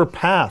 whatever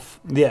path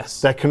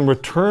Yes. that can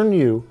return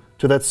you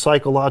to that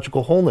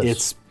psychological wholeness.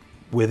 It's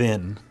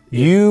within.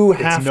 You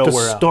It's have to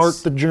nowhere start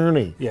else. the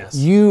journey. Yes.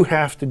 You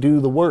have to do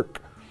the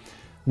work.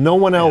 No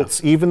one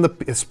else,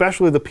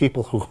 especially the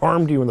people who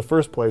harmed you in the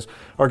first place,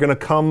 are going to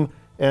come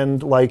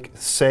and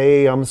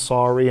say I'm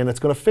sorry and it's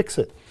going to fix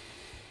it.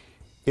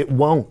 It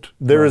won't.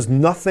 There is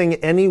nothing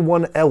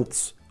anyone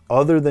else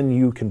other than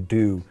you can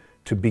do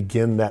to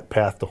begin that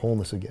path to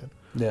wholeness again.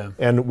 Yeah.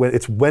 And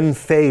it's when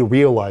Faye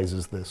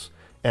realizes this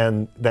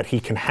and that he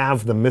can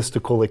have the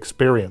mystical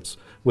experience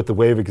with the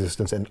wave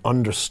existence and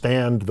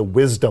understand the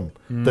wisdom,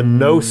 the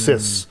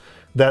gnosis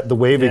that the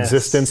wave Yes.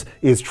 existence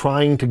is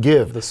trying to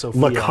give. The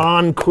Sophia.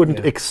 Lacan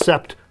couldn't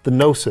accept the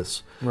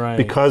gnosis Right.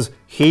 because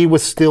he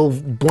was still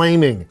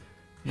blaming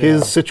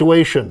his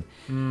situation.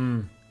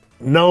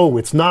 No,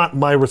 it's not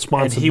my And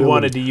responsibility. he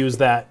wanted to use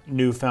that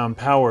newfound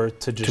power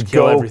to just to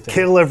kill go everything.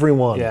 kill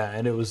everyone. Yeah,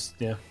 and it was,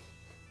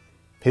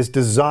 His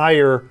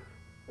desire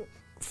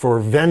for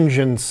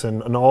vengeance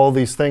and all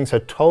these things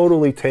had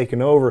totally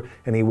taken over,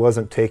 and he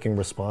wasn't taking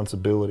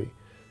responsibility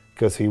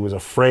because he was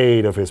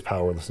afraid of his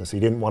powerlessness. He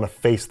didn't want to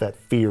face that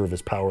fear of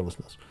his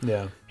powerlessness.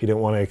 Yeah. He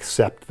didn't want to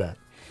accept that.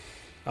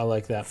 I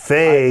like that.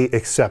 Faye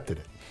accepted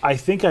it. I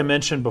think I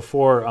mentioned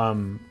before,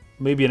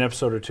 maybe an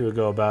episode or two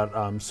ago, about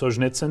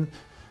Solzhenitsyn,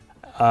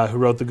 who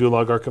wrote the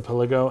Gulag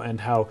Archipelago,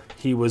 and how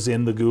he was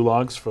in the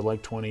gulags for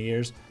 20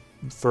 years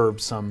for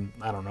some,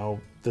 I don't know,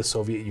 the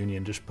Soviet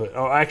Union just put,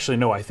 oh, actually,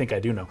 no, I think I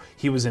do know.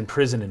 He was in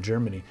prison in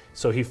Germany.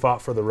 So he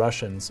fought for the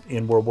Russians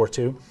in World War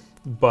II,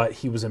 but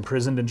he was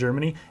imprisoned in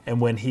Germany.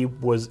 And when he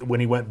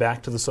went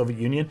back to the Soviet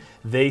Union,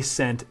 they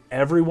sent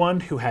everyone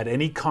who had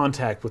any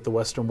contact with the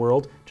Western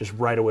world just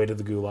right away to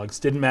the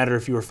gulags. Didn't matter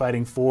if you were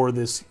fighting for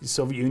this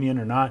Soviet Union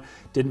or not.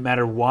 Didn't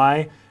matter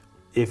why.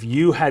 If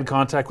you had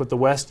contact with the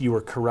West, you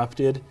were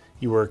corrupted,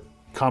 you were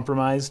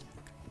compromised,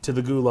 to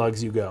the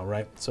gulags you go,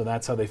 right? So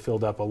that's how they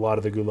filled up a lot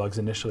of the gulags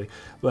initially.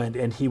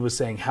 And he was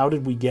saying, how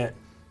did we get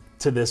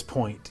to this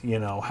point?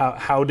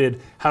 How did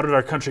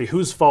our country,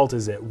 whose fault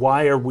is it?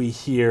 Why are we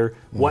here?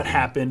 What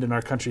happened in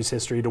our country's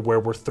history to where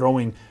we're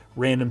throwing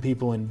random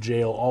people in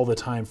jail all the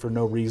time for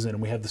no reason?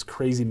 And we have this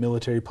crazy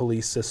military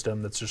police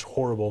system that's just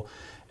horrible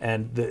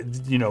and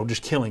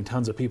just killing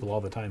tons of people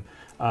all the time.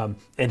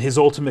 And his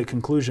ultimate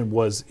conclusion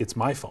was, it's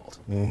my fault,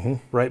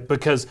 right?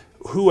 Because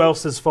who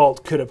else's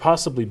fault could it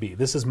possibly be?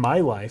 This is my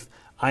life.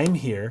 I'm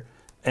here.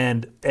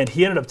 And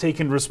he ended up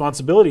taking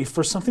responsibility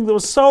for something that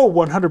was so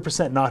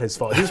 100% not his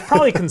fault. He was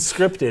probably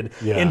conscripted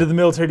into the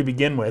military to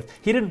begin with.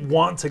 He didn't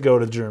want to go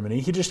to Germany.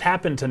 He just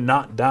happened to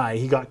not die.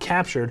 He got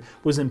captured,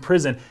 was in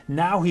prison.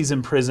 Now he's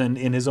imprisoned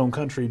in his own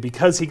country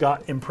because he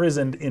got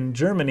imprisoned in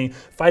Germany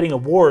fighting a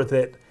war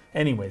that,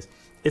 anyways,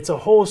 it's a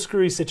whole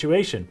screwy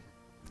situation.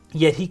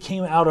 Yet he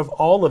came out of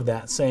all of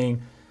that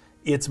saying,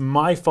 it's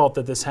my fault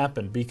that this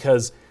happened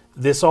because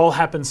this all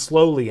happened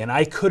slowly and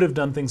I could have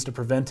done things to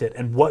prevent it.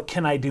 And what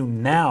can I do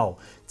now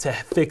to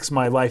fix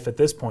my life at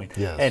this point?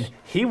 Yes. And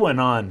he went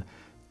on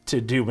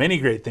to do many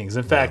great things.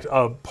 In fact,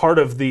 part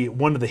of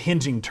one of the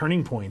hinging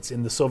turning points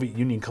in the Soviet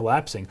Union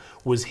collapsing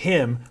was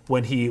him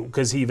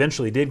because he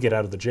eventually did get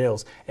out of the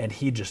jails and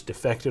he just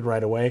defected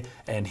right away.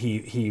 And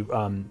he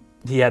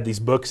had these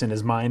books in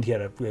his mind. He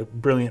had a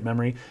brilliant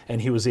memory,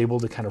 and he was able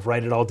to kind of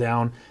write it all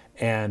down,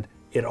 and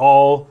it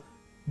all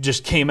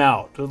just came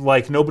out.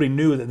 Like nobody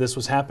knew that this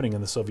was happening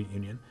in the Soviet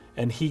Union.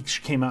 And he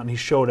came out and he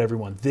showed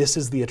everyone, this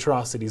is the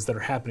atrocities that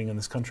are happening in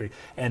this country.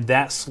 And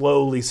that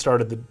slowly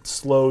started the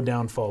slow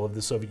downfall of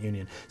the Soviet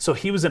Union. So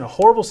he was in a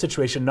horrible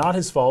situation, not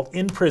his fault,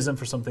 in prison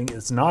for something.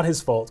 It's not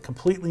his fault,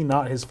 completely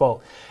not his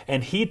fault.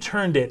 And he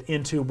turned it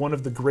into one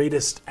of the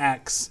greatest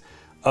acts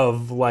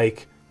of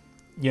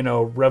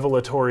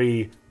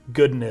revelatory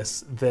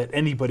goodness that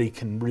anybody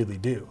can really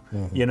do,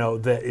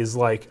 that is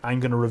like, I'm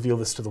going to reveal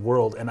this to the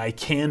world and I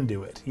can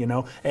do it,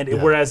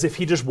 and whereas if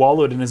he just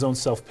wallowed in his own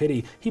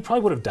self-pity, he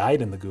probably would have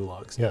died in the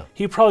gulags. Yeah.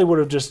 He probably would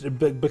have just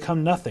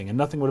become nothing and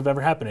nothing would have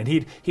ever happened. And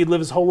he'd live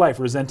his whole life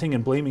resenting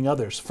and blaming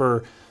others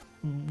for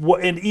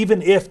and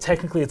even if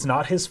technically it's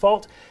not his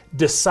fault,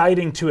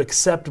 deciding to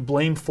accept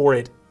blame for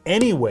it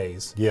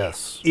anyways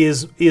Yes.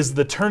 is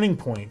the turning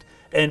point.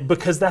 And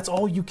because that's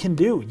all you can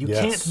do. You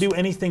Yes. can't do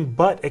anything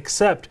but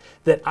accept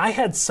that I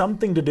had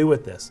something to do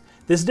with this.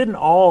 This didn't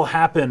all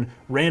happen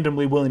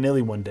randomly,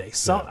 willy-nilly one day.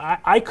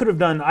 I could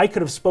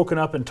have spoken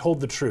up and told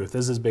the truth.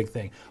 This is his big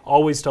thing.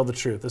 Always tell the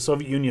truth. The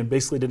Soviet Union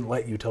basically didn't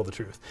let you tell the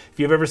truth. If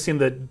you've ever seen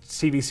the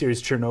TV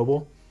series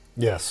Chernobyl,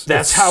 Yes.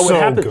 that's It's how so it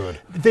happened. good.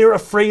 They're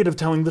afraid of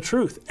telling the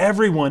truth.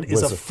 Everyone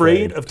is Was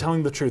afraid afraid. of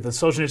telling the truth. And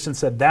Solzhenitsyn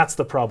said that's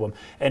the problem.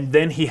 And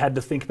then he had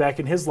to think back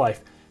in his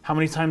life. How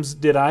many times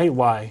did I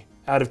lie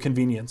out of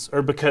convenience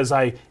or because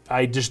I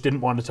just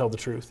didn't want to tell the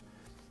truth?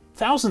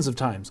 Thousands of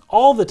times,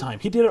 all the time.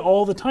 He did it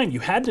all the time. You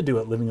had to do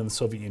it living in the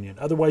Soviet Union.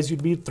 Otherwise,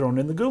 you'd be thrown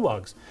in the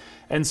gulags.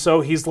 And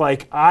so he's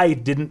like, I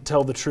didn't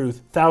tell the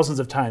truth thousands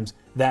of times.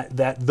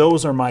 That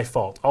those are my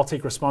fault. I'll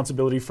take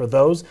responsibility for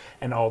those,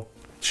 and I'll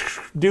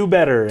do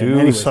better. And Do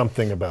anyways,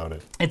 something about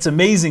it. it's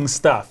amazing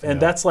stuff.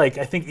 And that's like,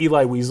 I think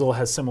Eli Wiesel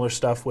has similar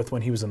stuff with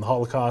when he was in the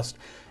Holocaust.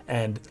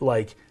 And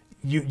like,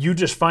 you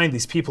just find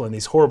these people in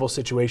these horrible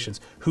situations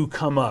who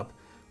come up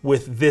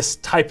with this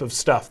type of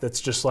stuff that's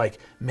just like,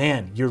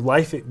 man, your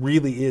life, it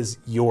really is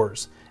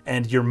yours.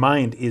 And your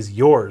mind is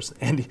yours.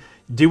 And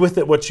do with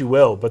it what you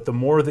will. But the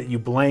more that you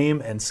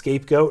blame and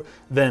scapegoat,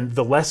 then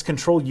the less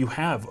control you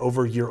have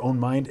over your own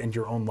mind and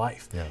your own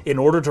life. Yeah. In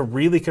order to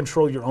really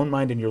control your own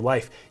mind and your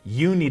life,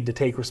 you need to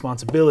take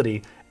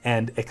responsibility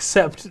and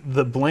accept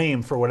the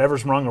blame for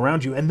whatever's wrong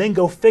around you and then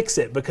go fix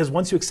it. Because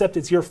once you accept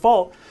it's your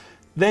fault,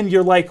 then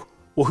you're like,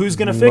 well, who's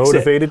going to fix it?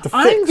 Motivated to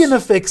I'm fix. going to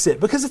fix it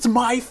because it's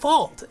my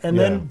fault. And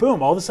Yeah. then,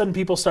 boom, all of a sudden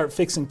people start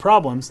fixing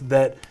problems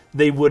that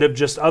they would have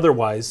just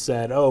otherwise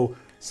said, oh,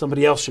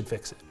 somebody else should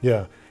fix it.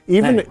 Yeah.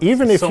 Even Anyway,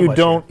 even if so you much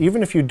don't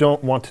even if you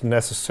don't want to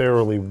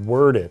necessarily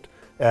word it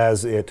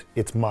as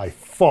it's my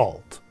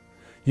fault,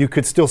 you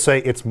could still say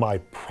it's my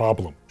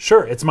problem.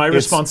 Sure, it's my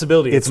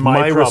responsibility. It's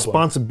my problem.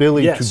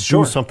 responsibility Yes, to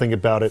sure. do something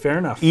about it. Fair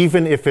enough.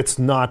 Even if it's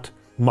not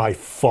my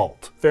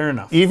fault. Fair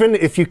enough. Even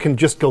if you can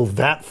just go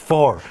that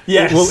far,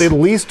 Yes. it will at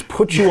least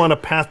put you on a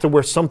path to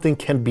where something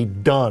can be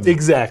done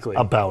Exactly.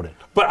 about it.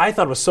 But I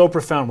thought it was so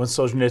profound when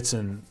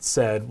Solzhenitsyn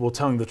said, well,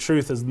 telling the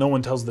truth is no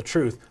one tells the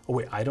truth. Oh,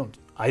 wait, I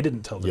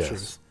didn't tell the Yes.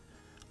 truth.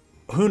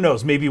 Who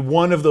knows? Maybe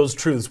one of those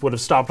truths would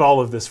have stopped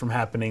all of this from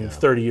happening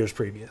 30 years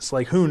previous.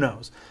 Like, who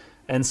knows?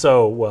 And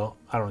so, well,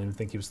 I don't even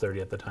think he was 30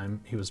 at the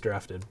time he was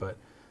drafted, but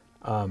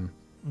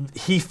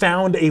he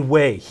found a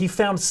way. He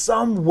found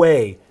some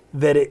way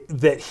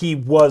that he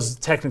was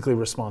technically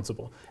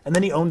responsible. And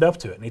then he owned up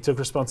to it, and he took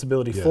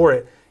responsibility for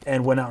it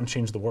and went out and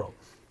changed the world.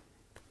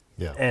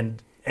 Yeah.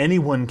 And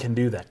anyone can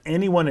do that.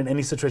 Anyone in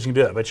any situation can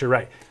do that. But you're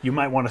right. You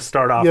might want to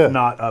start off Yeah.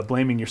 not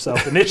blaming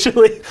yourself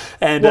initially,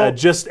 and Well-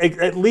 just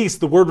at least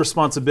the word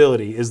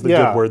responsibility is the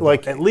Yeah, good word. though.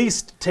 like- At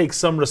least take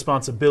some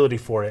responsibility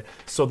for it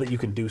so that you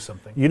can do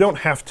something. You don't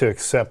have to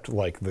accept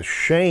like the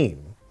shame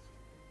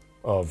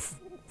of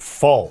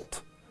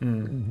fault.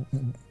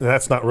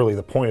 That's not really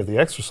the point of the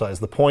exercise.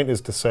 The point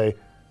is to say,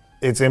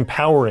 it's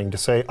empowering to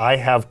say, I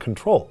have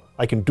control.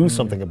 I can do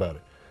something about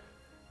it.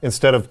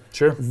 Instead of,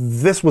 Sure.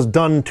 this was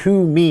done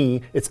to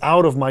me, it's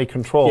out of my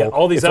control. Yeah,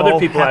 all these It's other all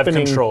people have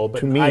happening control, but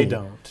to me. I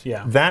don't.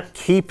 Yeah, That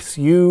keeps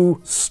you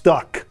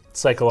stuck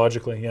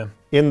psychologically, yeah.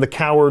 in the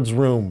coward's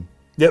room.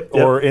 Yep.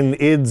 Or in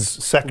id's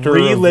sector of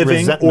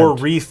reliving or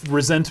resentment.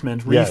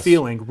 resentment, Yes.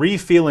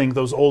 refeeling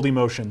those old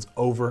emotions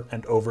over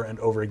and over and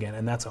over again,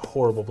 and that's a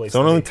horrible place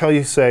Don't to be. until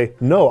you say,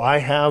 no, I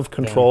have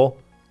control.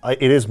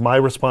 It is my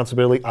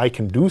responsibility. I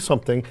can do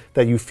something,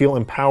 that you feel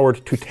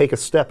empowered to take a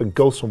step and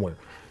go somewhere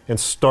and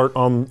start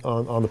on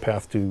the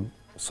path to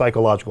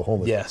psychological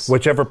wholeness. Yes.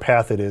 Whichever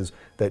path it is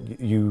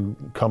that you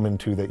come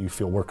into that you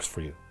feel works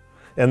for you.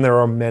 And there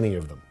are many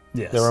of them.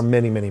 Yes. There are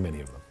many, many, many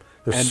of them.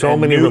 There's And- so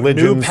and many new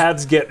religions.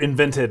 paths get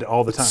invented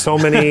all the time. So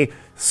many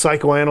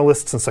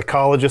psychoanalysts and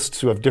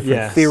psychologists who have different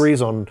Yes.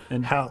 theories on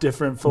And how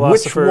different which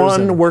philosophers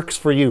one and- works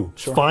for you.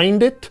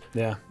 Find it,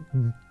 Yeah.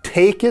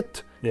 take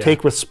it, Yeah.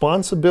 take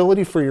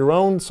responsibility for your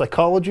own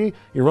psychology,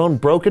 your own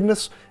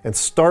brokenness, and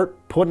start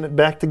putting it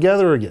back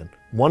together again,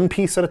 one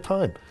piece at a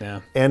time, Yeah.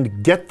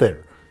 and get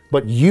there.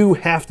 But you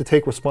have to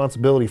take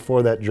responsibility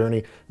for that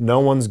journey.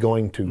 No one's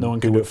going to No one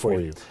do can it for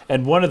you.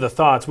 And one of the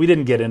thoughts, we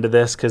didn't get into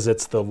this because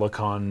it's the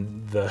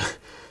Lacan, the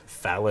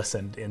phallus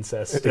and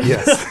incest.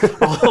 Yes.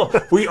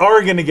 We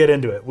are going to get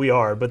into it. We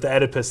are. But the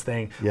Oedipus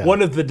thing, Yeah.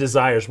 one of the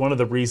desires, one of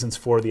the reasons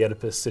for the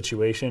Oedipus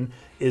situation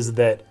is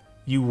that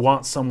you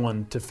want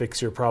someone to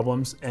fix your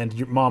problems, and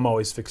your mom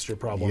always fixed your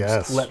problems.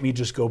 Yes. Let me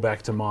just go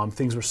back to mom.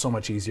 Things were so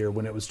much easier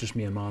when it was just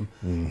me and mom.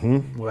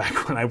 Mm-hmm.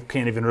 Back when I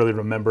can't even really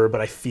remember,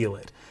 but I feel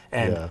it.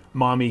 And Yeah.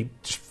 mommy,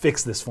 just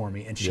fix this for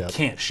me. And she Yep.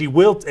 can't. She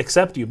will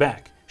accept you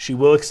back. She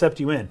will accept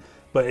you in,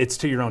 but it's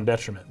to your own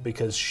detriment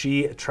because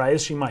she, try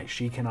as she might,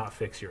 she cannot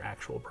fix your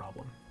actual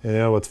problem. You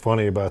know what's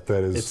funny about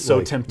that is It's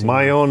so tempting.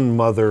 My own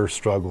mother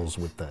struggles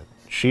with that.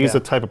 She's Yeah. the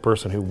type of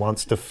person who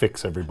wants to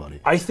fix everybody.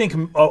 I think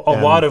a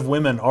lot of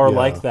women are yeah.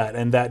 like that,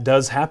 and that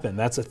does happen.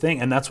 That's a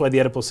thing, and that's why the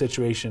Oedipal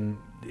situation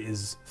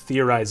is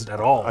theorized at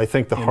all. I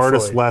think the in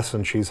hardest Freud.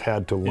 lesson she's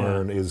had to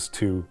learn is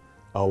to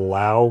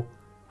allow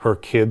her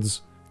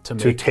kids to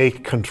make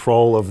take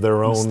control of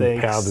their own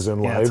mistakes, paths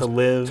in yeah, life, to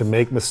live. to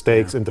make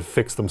mistakes, and to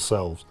fix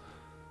themselves.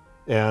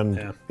 And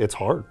Yeah. it's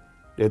hard.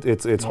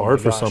 It's Oh hard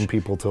my for gosh. some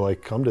people to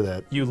like come to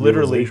that. You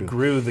literally realization.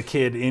 grew the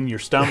kid in your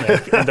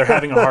stomach, and they're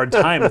having a hard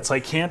time. It's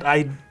like, can't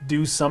I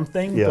do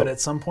something? Yep. But at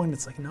some point,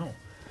 it's like, no.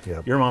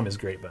 Yep. Your mom is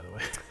great, by the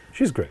way.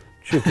 She's great.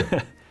 She's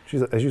great.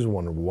 she's a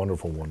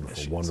wonderful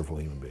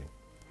human being.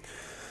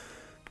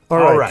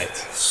 All right.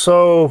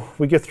 So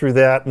we get through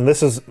that, and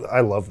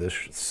I love this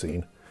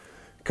scene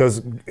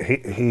because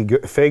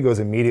Faye goes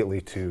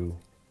immediately to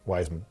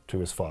Wiseman, to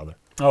his father.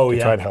 Oh, to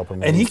yeah. try to help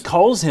him. And he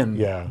calls him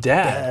Yeah.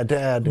 Dad.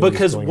 Dad. Because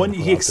He's going when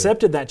in he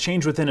accepted that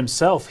change within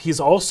himself, he's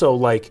also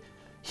like,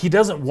 he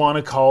doesn't want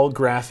to call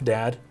Graf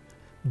Dad,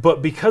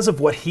 but because of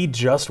what he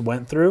just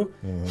went through,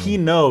 he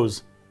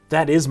knows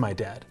that is my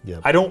dad.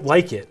 Yep. I don't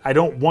like it. I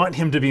don't want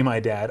him to be my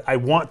dad. I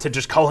want to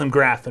just call him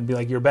Graf and be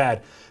like, you're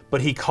bad. But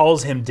he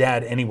calls him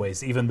Dad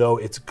anyways, even though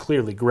it's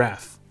clearly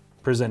Graf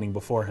presenting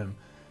before him.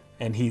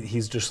 And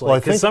he's just Well, I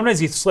like, because think- sometimes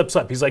he slips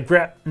up. He's like,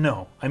 Graf,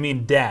 no, I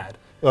mean Dad.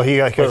 Well,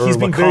 He's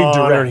being very Lacan,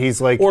 direct. or he's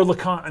like, or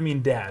Lacan, I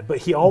mean Dad. But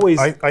he always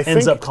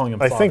ends up calling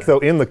him I father. think though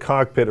in the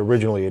cockpit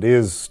originally it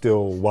is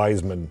still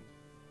Wiseman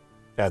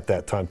at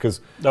that time because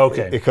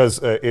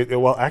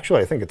well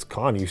actually I think it's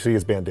Khan. You see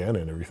his bandana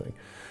and everything,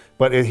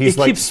 but he's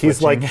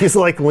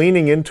like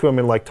leaning into him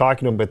and like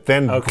talking to him. But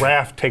then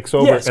Graf takes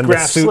over Yes, and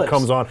Graf the suit slips.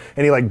 comes on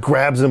and he like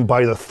grabs him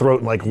by the throat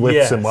and like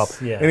lifts him up.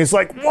 Yeah. And he's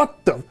like,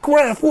 "What the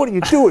Graf? What are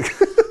you doing?"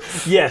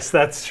 Yes,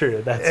 that's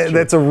true. That's And true.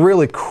 that's a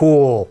really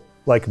cool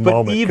like But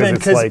moment even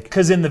it's like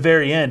because in the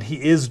very end,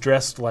 he is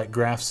dressed like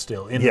Graf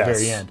still in Yes, the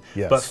very end.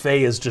 yes. But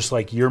Faye is just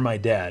like, you're my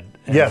dad.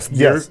 And Yes,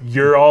 you're, yes.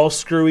 You're all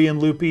screwy and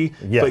loopy,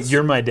 but Yes.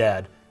 you're my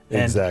dad.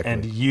 And, Exactly.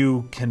 And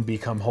you can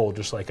become whole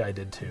just like I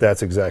did too.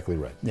 that's exactly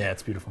right. Yeah,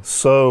 it's beautiful.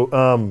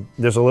 So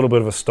there's a little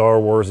bit of a Star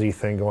Warsy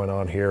thing going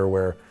on here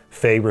where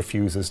Faye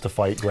refuses to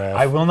fight Graf.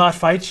 I will not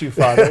fight you,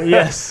 Father.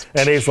 Yes.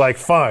 And he's like,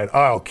 "Fine,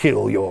 I'll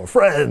kill your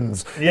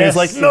friends." And Yes. he's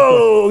like,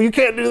 "No, you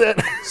can't do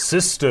that."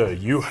 Sister,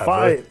 you have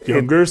Fine. a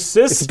younger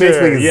sister. It's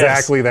basically Yes,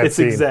 exactly that it's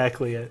scene.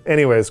 exactly it.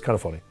 Anyway, it's kind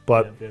of funny.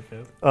 But Yep,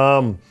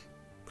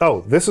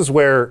 yep. this is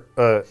where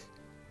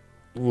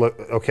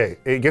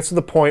it gets to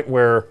the point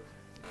where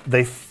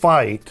they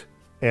fight,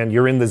 and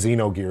you're in the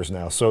Xenogears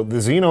now. So the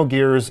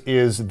Xenogears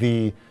is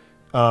the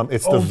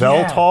it's the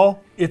Veltal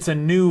It's a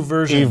new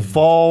version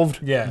evolved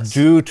Yes.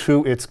 due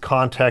to its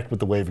contact with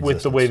the wave existence.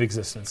 with the wave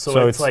existence. So, So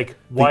it's it's like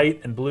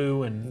white and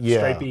blue and Yeah.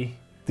 stripy.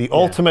 the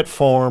ultimate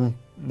form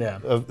Yeah.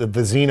 of the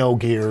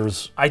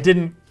Xenogears. I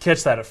didn't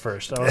catch that at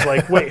first. I was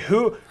like, wait,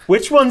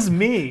 which one's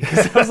me?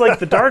 Because I was like,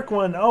 the dark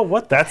one, oh,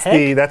 what the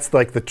heck? That's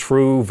like the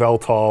true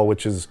Veltal,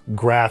 which is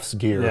Graf's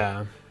gear.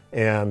 Yeah.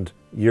 And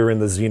you're in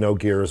the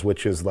Xenogears,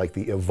 which is like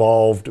the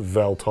evolved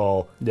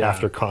Veltal Yeah.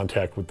 after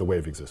contact with the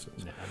wave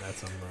existence. Yeah, that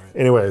sounds right.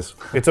 Anyways,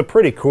 it's a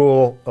pretty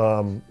cool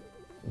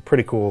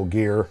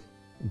gear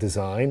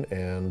design,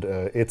 and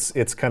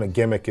its kind of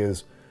gimmick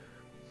is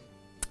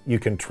you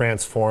can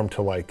transform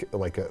to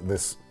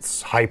this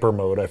hyper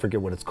mode. I forget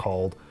what it's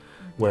called.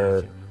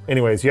 Where,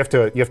 anyways, you have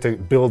to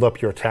build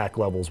up your attack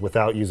levels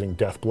without using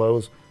death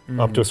blows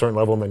up to a certain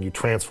level, and then you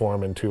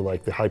transform into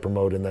like the hyper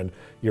mode, and then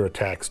your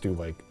attacks do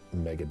like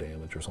mega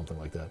damage or something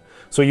like that.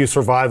 So you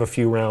survive a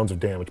few rounds of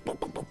damage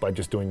by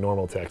just doing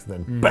normal attacks, and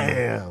then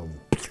bam,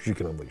 you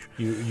can unleash.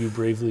 You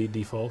bravely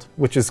default.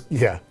 Which is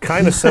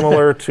kind of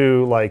similar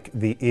to like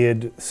the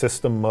id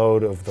system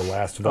mode of the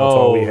last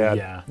Veltal we had.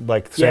 yeah.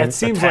 Like Yeah, same it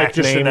seems like attack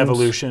just an names,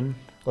 evolution.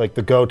 like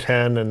the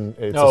Goten, and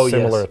it's Oh, a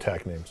similar yes.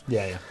 attack names.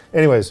 Yeah, yeah.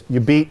 Anyways,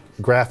 you beat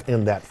Graf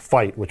in that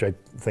fight, which I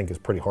think is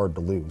pretty hard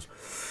to lose.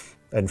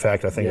 In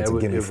fact, I think it's a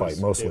gimme fight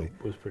mostly.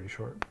 It was pretty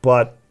short.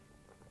 But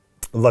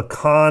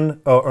Lacan,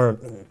 or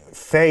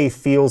Faye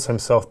feels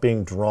himself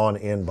being drawn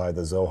in by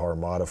the Zohar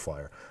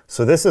modifier.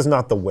 So this is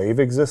not the wave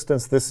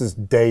existence. This is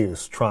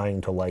Deus trying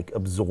to like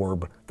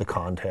absorb the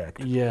contact.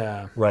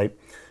 Yeah. Right?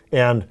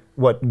 And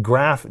what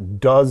Graf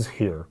does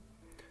here,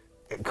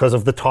 because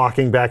of the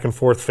talking back and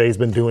forth Faye's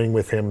been doing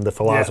with him, the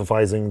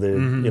philosophizing,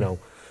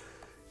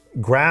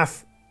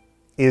 Graf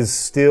is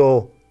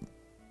still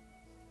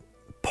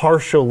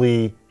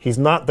partially, he's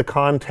not the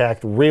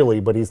contact really,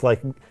 but he's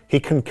like, he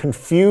can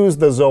confuse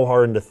the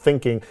Zohar into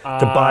thinking to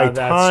buy that's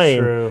time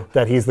true.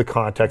 that he's the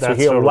contact. That's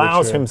so he totally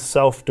allows true.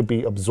 himself to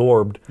be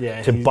absorbed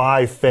Yeah, to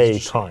buy Faye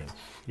time so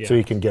yeah.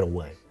 he can get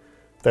away.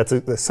 That's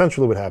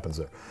essentially what happens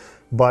there.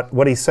 But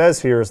what he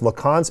says here is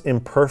Lacan's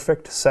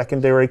imperfect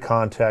secondary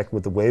contact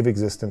with the wave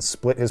existence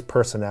split his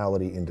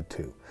personality into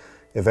two.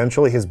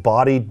 Eventually his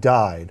body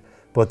died,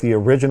 but the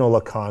original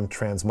Lacan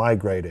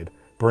transmigrated,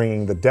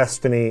 bringing the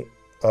destiny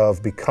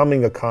of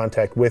becoming a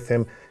contact with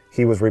him.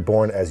 He was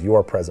reborn as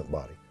your present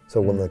body. So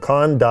when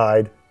Lacan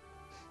died,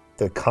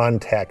 the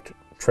contact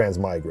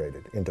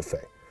transmigrated into Faye.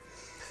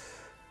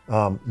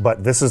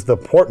 But this is the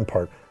important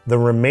part. The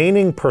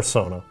remaining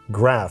persona,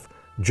 Graf,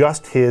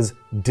 just his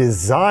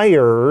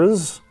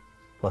desires,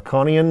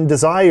 Lacanian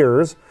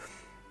desires,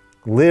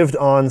 lived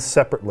on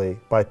separately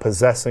by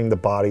possessing the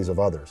bodies of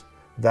others.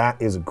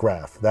 That is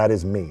Graph. That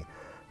is me.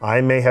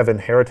 I may have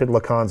inherited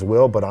Lacan's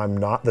will, but I'm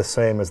not the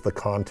same as the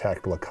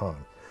contact Lacan.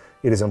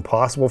 It is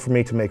impossible for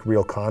me to make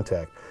real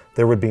contact.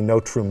 There would be no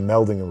true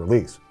melding and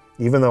release.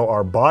 Even though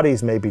our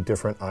bodies may be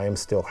different, I am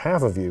still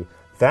half of you.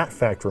 That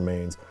fact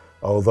remains.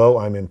 Although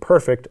I'm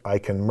imperfect, I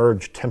can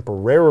merge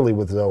temporarily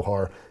with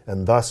Zohar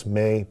and thus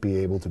may be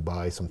able to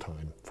buy some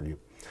time for you.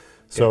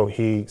 So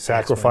he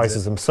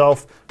sacrifices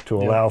himself to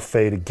allow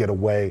Faye to get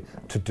away,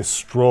 to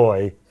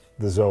destroy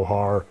the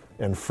Zohar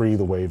and free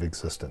the wave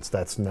existence.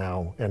 That's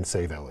now, and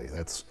save Ellie.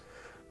 That's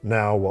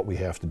now what we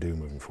have to do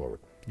moving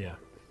forward. Yeah.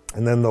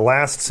 And then the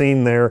last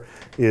scene there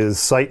is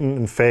Citan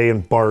and Faye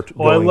and Bart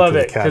Oh, I going love to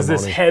it, the because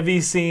this Catamount.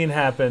 heavy scene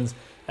happens,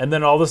 and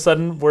then all of a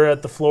sudden we're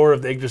at the floor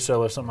of the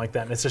Yggdrasil or something like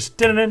that, and it's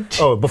just...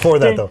 Oh, before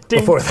that, though.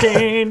 Before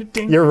that.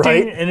 You're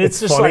right. And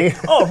it's just funny. like,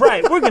 oh,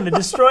 right, we're going to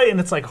destroy it. And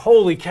it's like,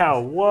 holy cow,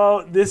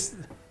 whoa, this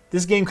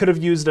game could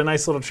have used a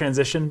nice little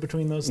transition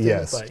between those two.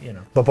 Yes. But, you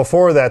know. But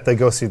before that, they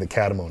go see the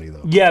Catamount,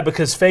 though. Yeah,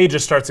 because Faye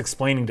just starts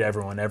explaining to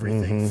everyone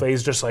everything.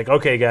 Faye's just like,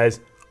 okay, guys,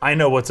 I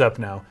know what's up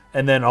now.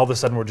 And then all of a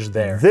sudden we're just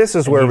there. This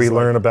is And where he's we like-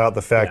 learn about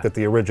the fact Yeah. that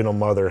the original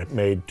mother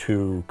made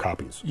 2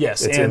 copies.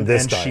 Yes, it's and, in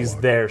this and dialogue. she's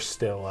there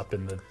still up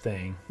in the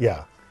thing.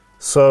 Yeah.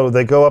 So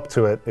they go up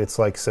to it. It's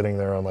like sitting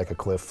there on like a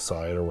cliff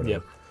side or whatever.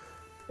 Yep.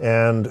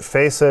 And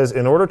Faye says,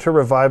 in order to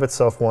revive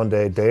itself one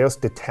day, Deus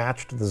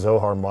detached the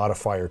Zohar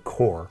modifier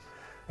core.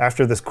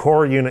 After this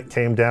core unit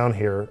came down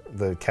here,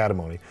 the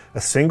Catamount,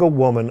 a single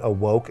woman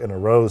awoke and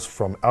arose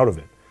from out of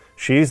it.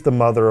 She's the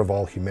mother of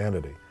all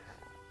humanity.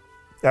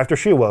 After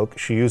she awoke,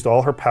 she used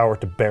all her power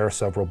to bear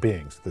several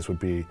beings. This would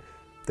be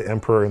the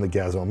Emperor and the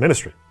Gazelle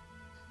Ministry,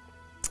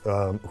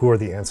 who are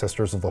the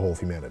ancestors of the whole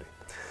humanity.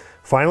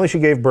 Finally, she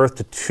gave birth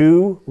to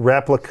 2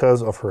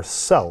 replicas of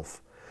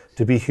herself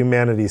to be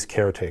humanity's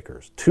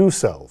caretakers. 2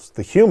 selves,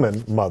 the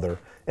human mother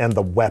and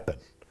the weapon,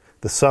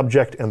 the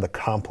subject and the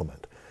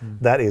complement.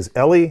 That is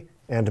Ellie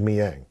and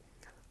Miang.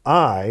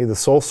 I, the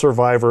sole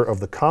survivor of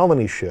the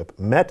colony ship,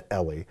 met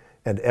Ellie,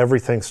 and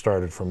everything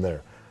started from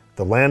there.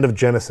 The land of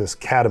Genesis,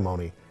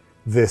 Catamount,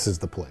 this is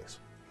the place.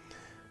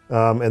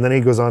 And then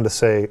he goes on to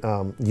say,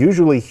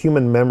 usually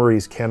human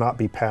memories cannot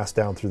be passed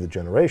down through the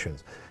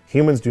generations.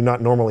 Humans do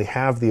not normally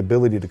have the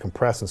ability to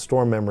compress and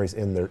store memories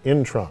in their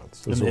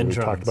introns. This is what we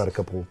talked about a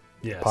couple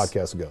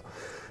podcasts ago.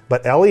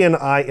 But Ellie and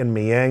I and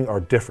Miang are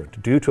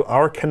different. Due to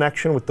our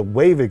connection with the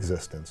wave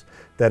existence,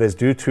 that is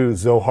due to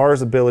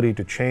Zohar's ability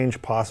to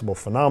change possible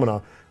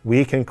phenomena,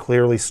 we can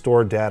clearly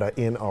store data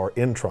in our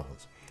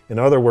introns. In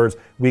other words,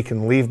 we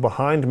can leave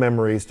behind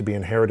memories to be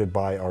inherited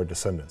by our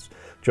descendants.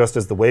 Just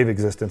as the wave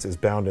existence is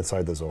bound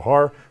inside the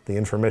Zohar, the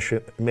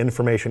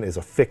information is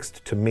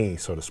affixed to me,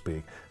 so to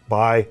speak,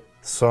 by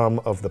some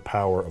of the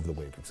power of the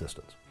wave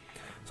existence.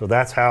 So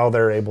that's how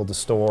they're able to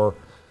store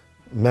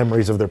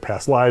memories of their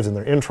past lives in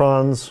their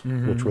introns,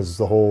 which was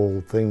the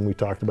whole thing we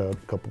talked about a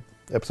couple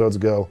episodes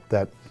ago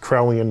that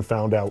Krellian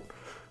found out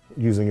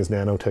using his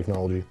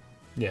nanotechnology.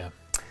 Yeah.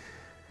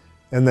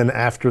 And then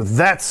after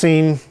that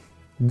scene,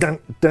 dun,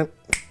 dun,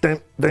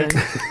 dun, dun.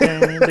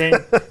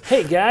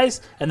 Hey guys,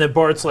 and then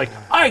Bart's like,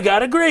 I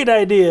got a great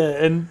idea,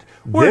 and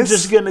we're This-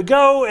 just gonna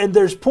go, and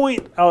there's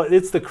point. Oh,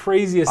 it's the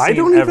craziest scene I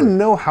don't ever. even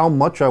know how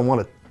much I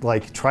want to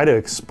like try to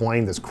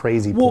explain this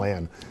crazy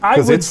plan I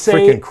because would it's say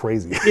freaking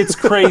crazy. It's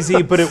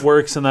crazy, but it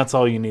works, and that's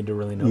all you need to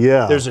really know.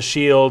 Yeah. There's a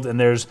shield, and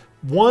there's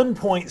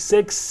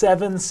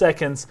 1.67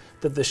 seconds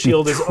that the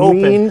shield is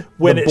Between open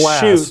when the it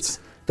blast shoots.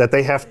 that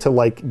they have to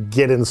like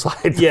get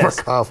inside Yes,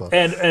 Markava.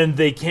 and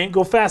they can't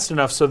go fast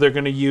enough, so they're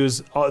going to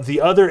use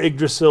the other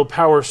Yggdrasil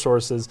power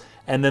sources,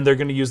 and then they're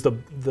going to use the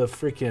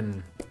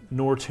freaking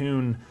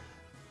Nortune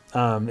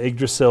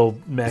Yggdrasil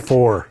mech.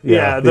 4,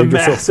 yeah, the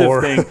Yggdrasil massive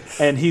 4. thing,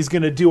 and he's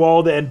going to do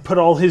all that and put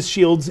all his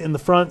shields in the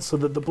front so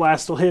that the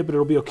blast will hit, but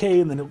it'll be okay,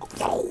 and then it'll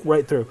go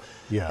right through.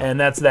 Yeah. And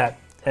that's that.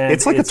 And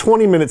It's like a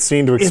 20-minute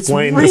scene to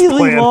explain it's really this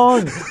plan.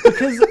 long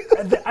because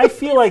I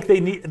feel like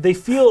they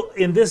feel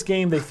in this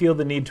game they feel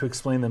the need to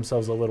explain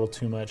themselves a little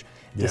too much,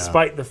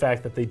 despite the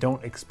fact that they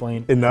don't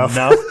explain Enough.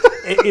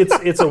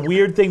 It's a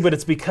weird thing, but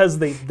it's because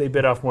they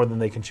bit off more than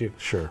they can chew.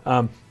 Sure.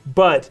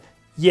 But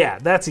yeah,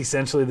 that's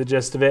essentially the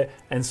gist of it.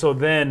 And so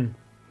then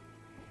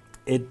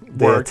it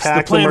They works. The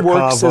attack the plan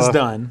works as Merkava.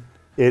 done.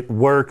 It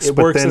works, It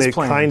but works then as it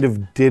planned. kind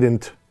of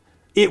didn't.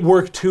 It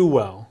worked too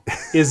well,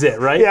 is it,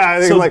 right? Yeah,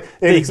 I think like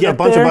they it's a get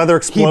bunch of there, other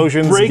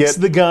explosions He breaks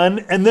get- the gun,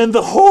 and then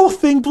the whole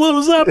thing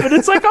blows up, and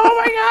it's like, oh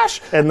my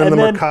gosh! And then the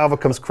Merkava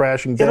comes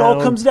crashing down. It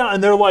all comes down,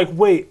 and they're like,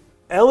 wait,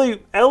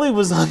 Ellie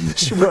was on the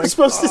ship. We're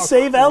supposed to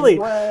save Ellie.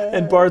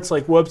 And Bart's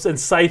like, whoops. And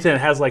Citan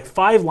has like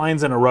 5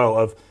 lines in a row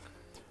of,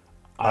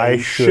 I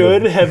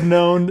should have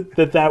known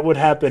that would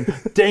happen.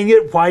 Dang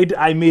it,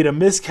 I made a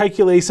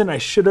miscalculation. I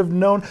should have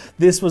known.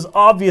 This was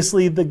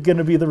obviously going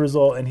to be the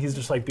result. And he's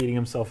just like beating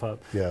himself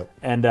up. Yeah.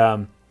 And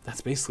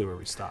That's basically where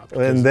we stopped.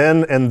 And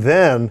then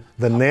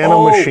the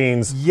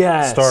nanomachines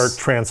yes. start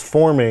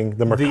transforming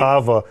the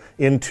Merkava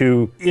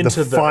into the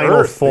final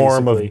Earth,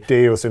 form basically. of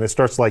Deus, and it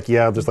starts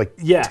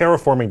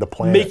terraforming the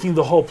planet. Making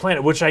the whole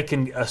planet, which I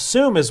can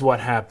assume is what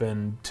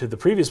happened to the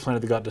previous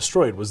planet that got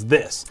destroyed, was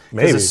this.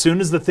 Maybe. Because as soon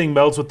as the thing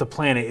melts with the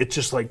planet, it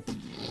just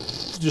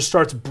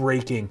starts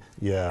breaking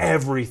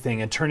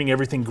everything and turning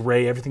everything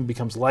gray. Everything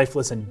becomes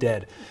lifeless and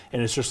dead.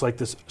 And it's just like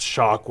this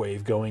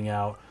shockwave going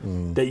out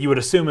that you would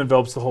assume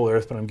envelops the whole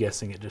Earth, but I'm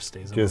guessing it just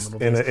stays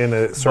in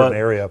a certain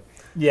area.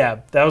 Yeah,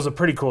 that was a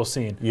pretty cool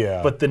scene.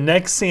 Yeah. But the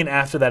next scene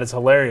after that is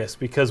hilarious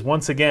because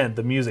once again,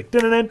 the music,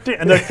 and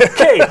they're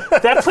okay,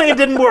 that plan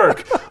didn't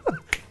work.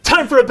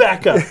 Time for a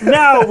backup.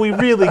 Now we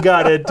really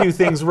got to do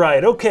things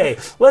right. Okay,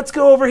 let's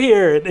go over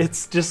here.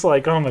 It's just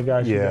like, oh my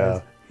gosh, you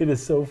guys. It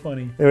is so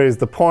funny. Anyways,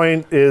 the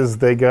point is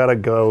they gotta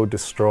go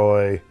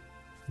destroy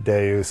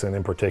Deus, and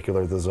in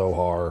particular the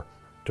Zohar,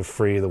 to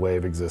free the Way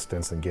of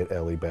Existence and get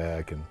Ellie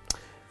back. And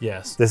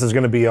yes, this is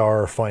going to be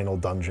our final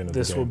dungeon of the game.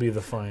 This will be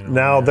the final.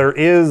 Now there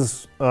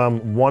is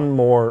one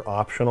more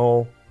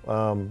optional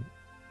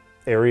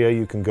area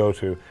you can go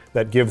to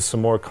that gives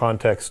some more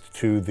context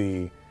to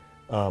the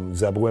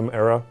Zebulun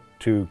era,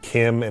 to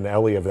Kim and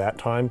Ellie of that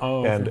time,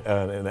 and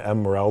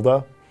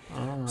Esmeralda.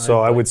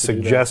 So I would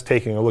suggest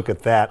taking a look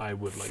at that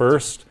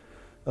first,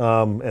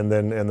 and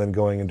then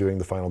going and doing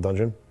the final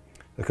dungeon,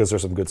 because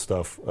there's some good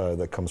stuff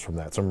that comes from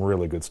that. Some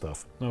really good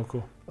stuff. Oh,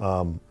 cool.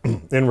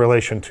 In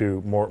relation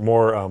to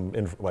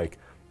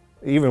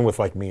even with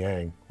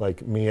Miang,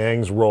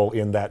 Miang's role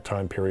in that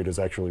time period is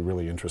actually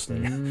really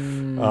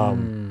interesting.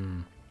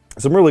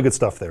 Some really good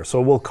stuff there.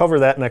 So we'll cover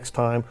that next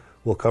time.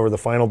 We'll cover the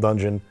final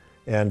dungeon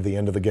and the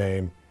end of the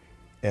game,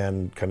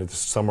 and kind of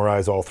just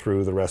summarize all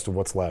through the rest of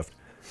what's left.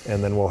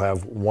 And then we'll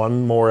have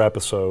one more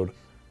episode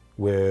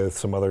with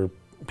some other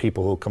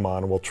people who'll come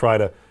on, and we'll try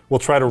to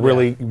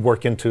really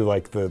work into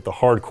the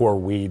hardcore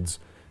weeds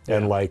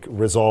and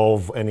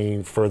resolve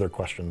any further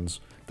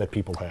questions that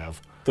people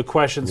have. The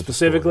question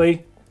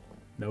specifically,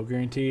 no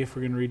guarantee if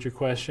we're going to read your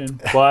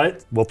question,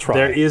 but we'll try.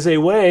 There is a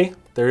way.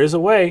 There's a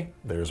way.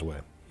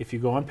 If you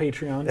go on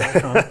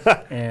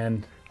Patreon.com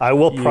and I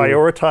will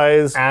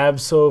prioritize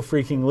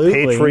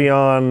abso-freaking-lutely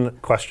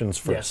Patreon questions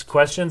first. Yes,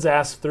 questions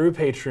asked through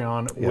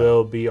Patreon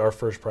will be our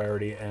first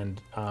priority, and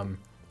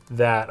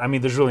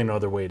there's really no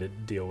other way to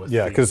deal with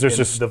because there's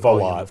just the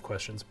volume a lot of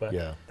questions. But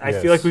Yeah. I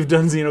feel like we've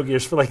done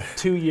Xenogears for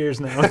 2 years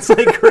now. It's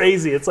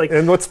crazy. It's like,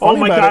 and what's oh funny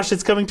my about gosh,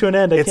 it's coming to an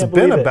end. I It's can't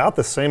believe been it. about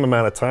the same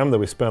amount of time that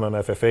we spent on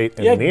FF8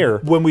 and Nier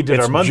when we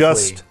did our monthly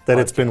just that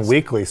it's been podcast.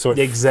 weekly, so it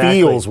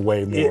Exactly. feels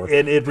way more.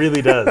 It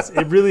really does.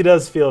 It really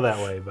does feel that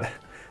way. But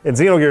And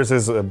Xenogears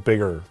is a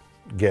bigger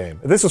game.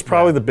 This is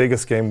probably the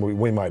biggest game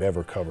we might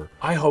ever cover.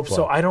 I hope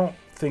so. I don't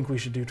think we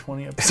should do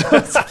 20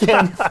 episodes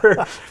again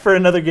for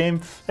another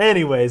game.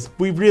 Anyways,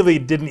 we really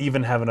didn't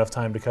even have enough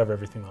time to cover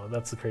everything, though.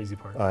 That's the crazy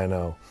part. I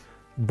know.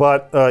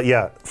 But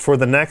for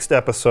the next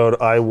episode,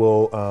 I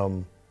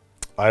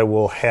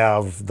will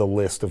have the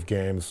list of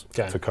games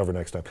to cover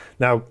next time.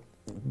 Now,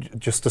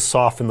 just to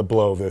soften the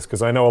blow of this,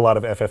 because I know a lot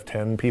of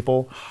FF10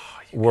 people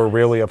were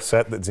really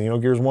upset that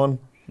Xenogears won,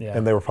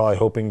 and they were probably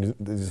hoping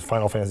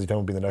Final Fantasy X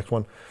would be the next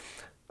one.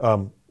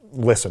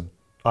 Listen,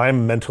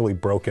 I'm mentally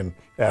broken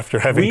after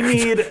having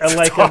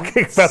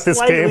talking about this game.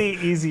 Slightly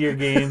easier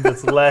game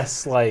that's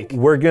less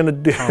We're gonna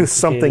do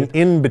something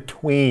in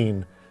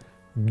between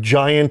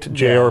giant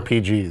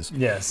JRPGs.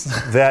 Yes.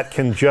 That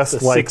can just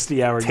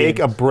 60-hour take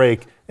game. a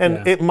break,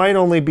 and it might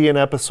only be an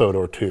episode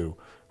or two,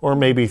 or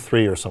maybe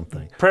 3 or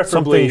something.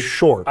 Preferably something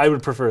short. I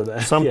would prefer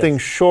that. Something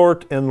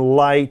short and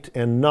light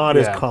and not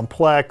as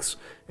complex,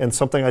 and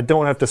something I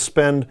don't have to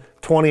spend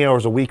 20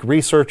 hours a week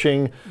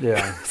researching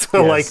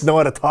to know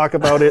how to talk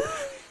about it.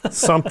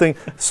 Something.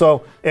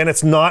 So, and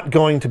it's not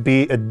going to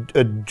be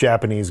a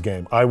Japanese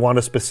game. I want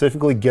to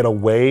specifically get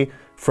away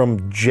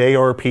from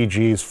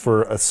JRPGs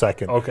for a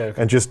second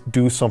and just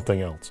do something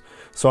else.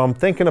 So I'm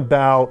thinking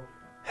about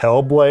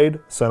Hellblade: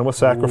 Senua's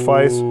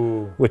Sacrifice,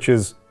 which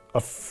is a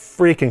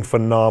freaking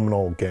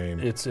phenomenal game.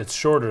 It's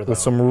shorter, though. With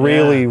some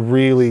really,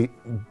 really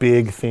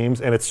big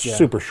themes, and it's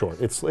super short.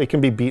 It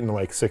can be beaten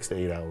in 6 to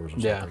 8 hours or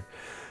something.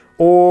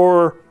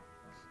 Or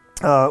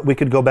we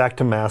could go back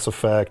to Mass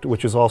Effect,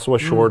 which is also a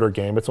shorter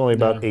game. It's only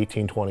about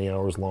 18, 20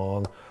 hours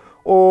long.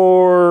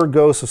 Or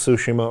Ghost of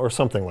Tsushima or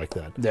something like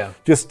that. Yeah.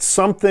 Just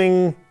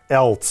something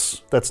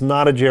else that's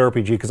not a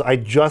JRPG, because I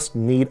just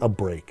need a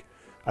break.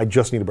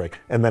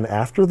 And then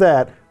after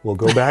that, we'll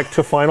go back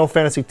to Final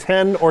Fantasy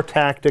X or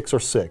Tactics or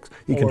 6.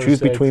 You can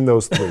choose between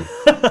those 3.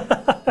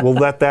 We'll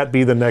let that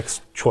be the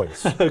next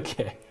choice.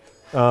 Okay.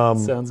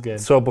 Sounds good.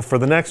 So, but for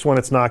the next one,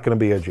 it's not going to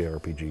be a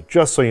JRPG,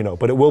 just so you know.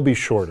 But it will be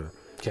shorter.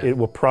 Okay. It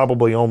will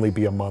probably only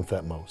be a month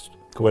at most,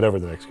 whatever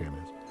the next game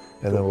is.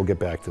 And then we'll get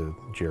back to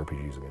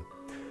JRPGs again.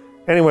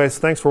 Anyways,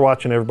 thanks for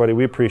watching, everybody.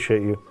 We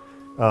appreciate you.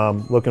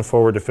 Looking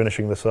forward to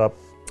finishing this up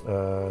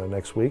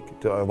next week.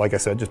 Like I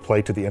said, just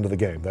play to the end of the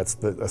game. That's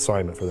the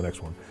assignment for the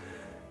next one.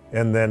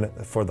 And then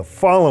for the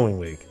following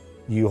week,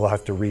 you'll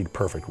have to read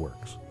Perfect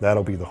Works.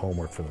 That'll be the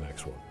homework for the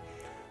next one.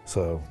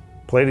 So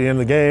play to the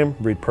end of the game,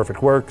 read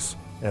Perfect Works,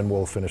 and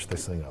we'll finish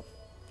this thing up.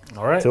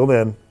 All right. Till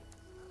then,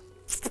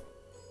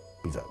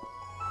 peace out.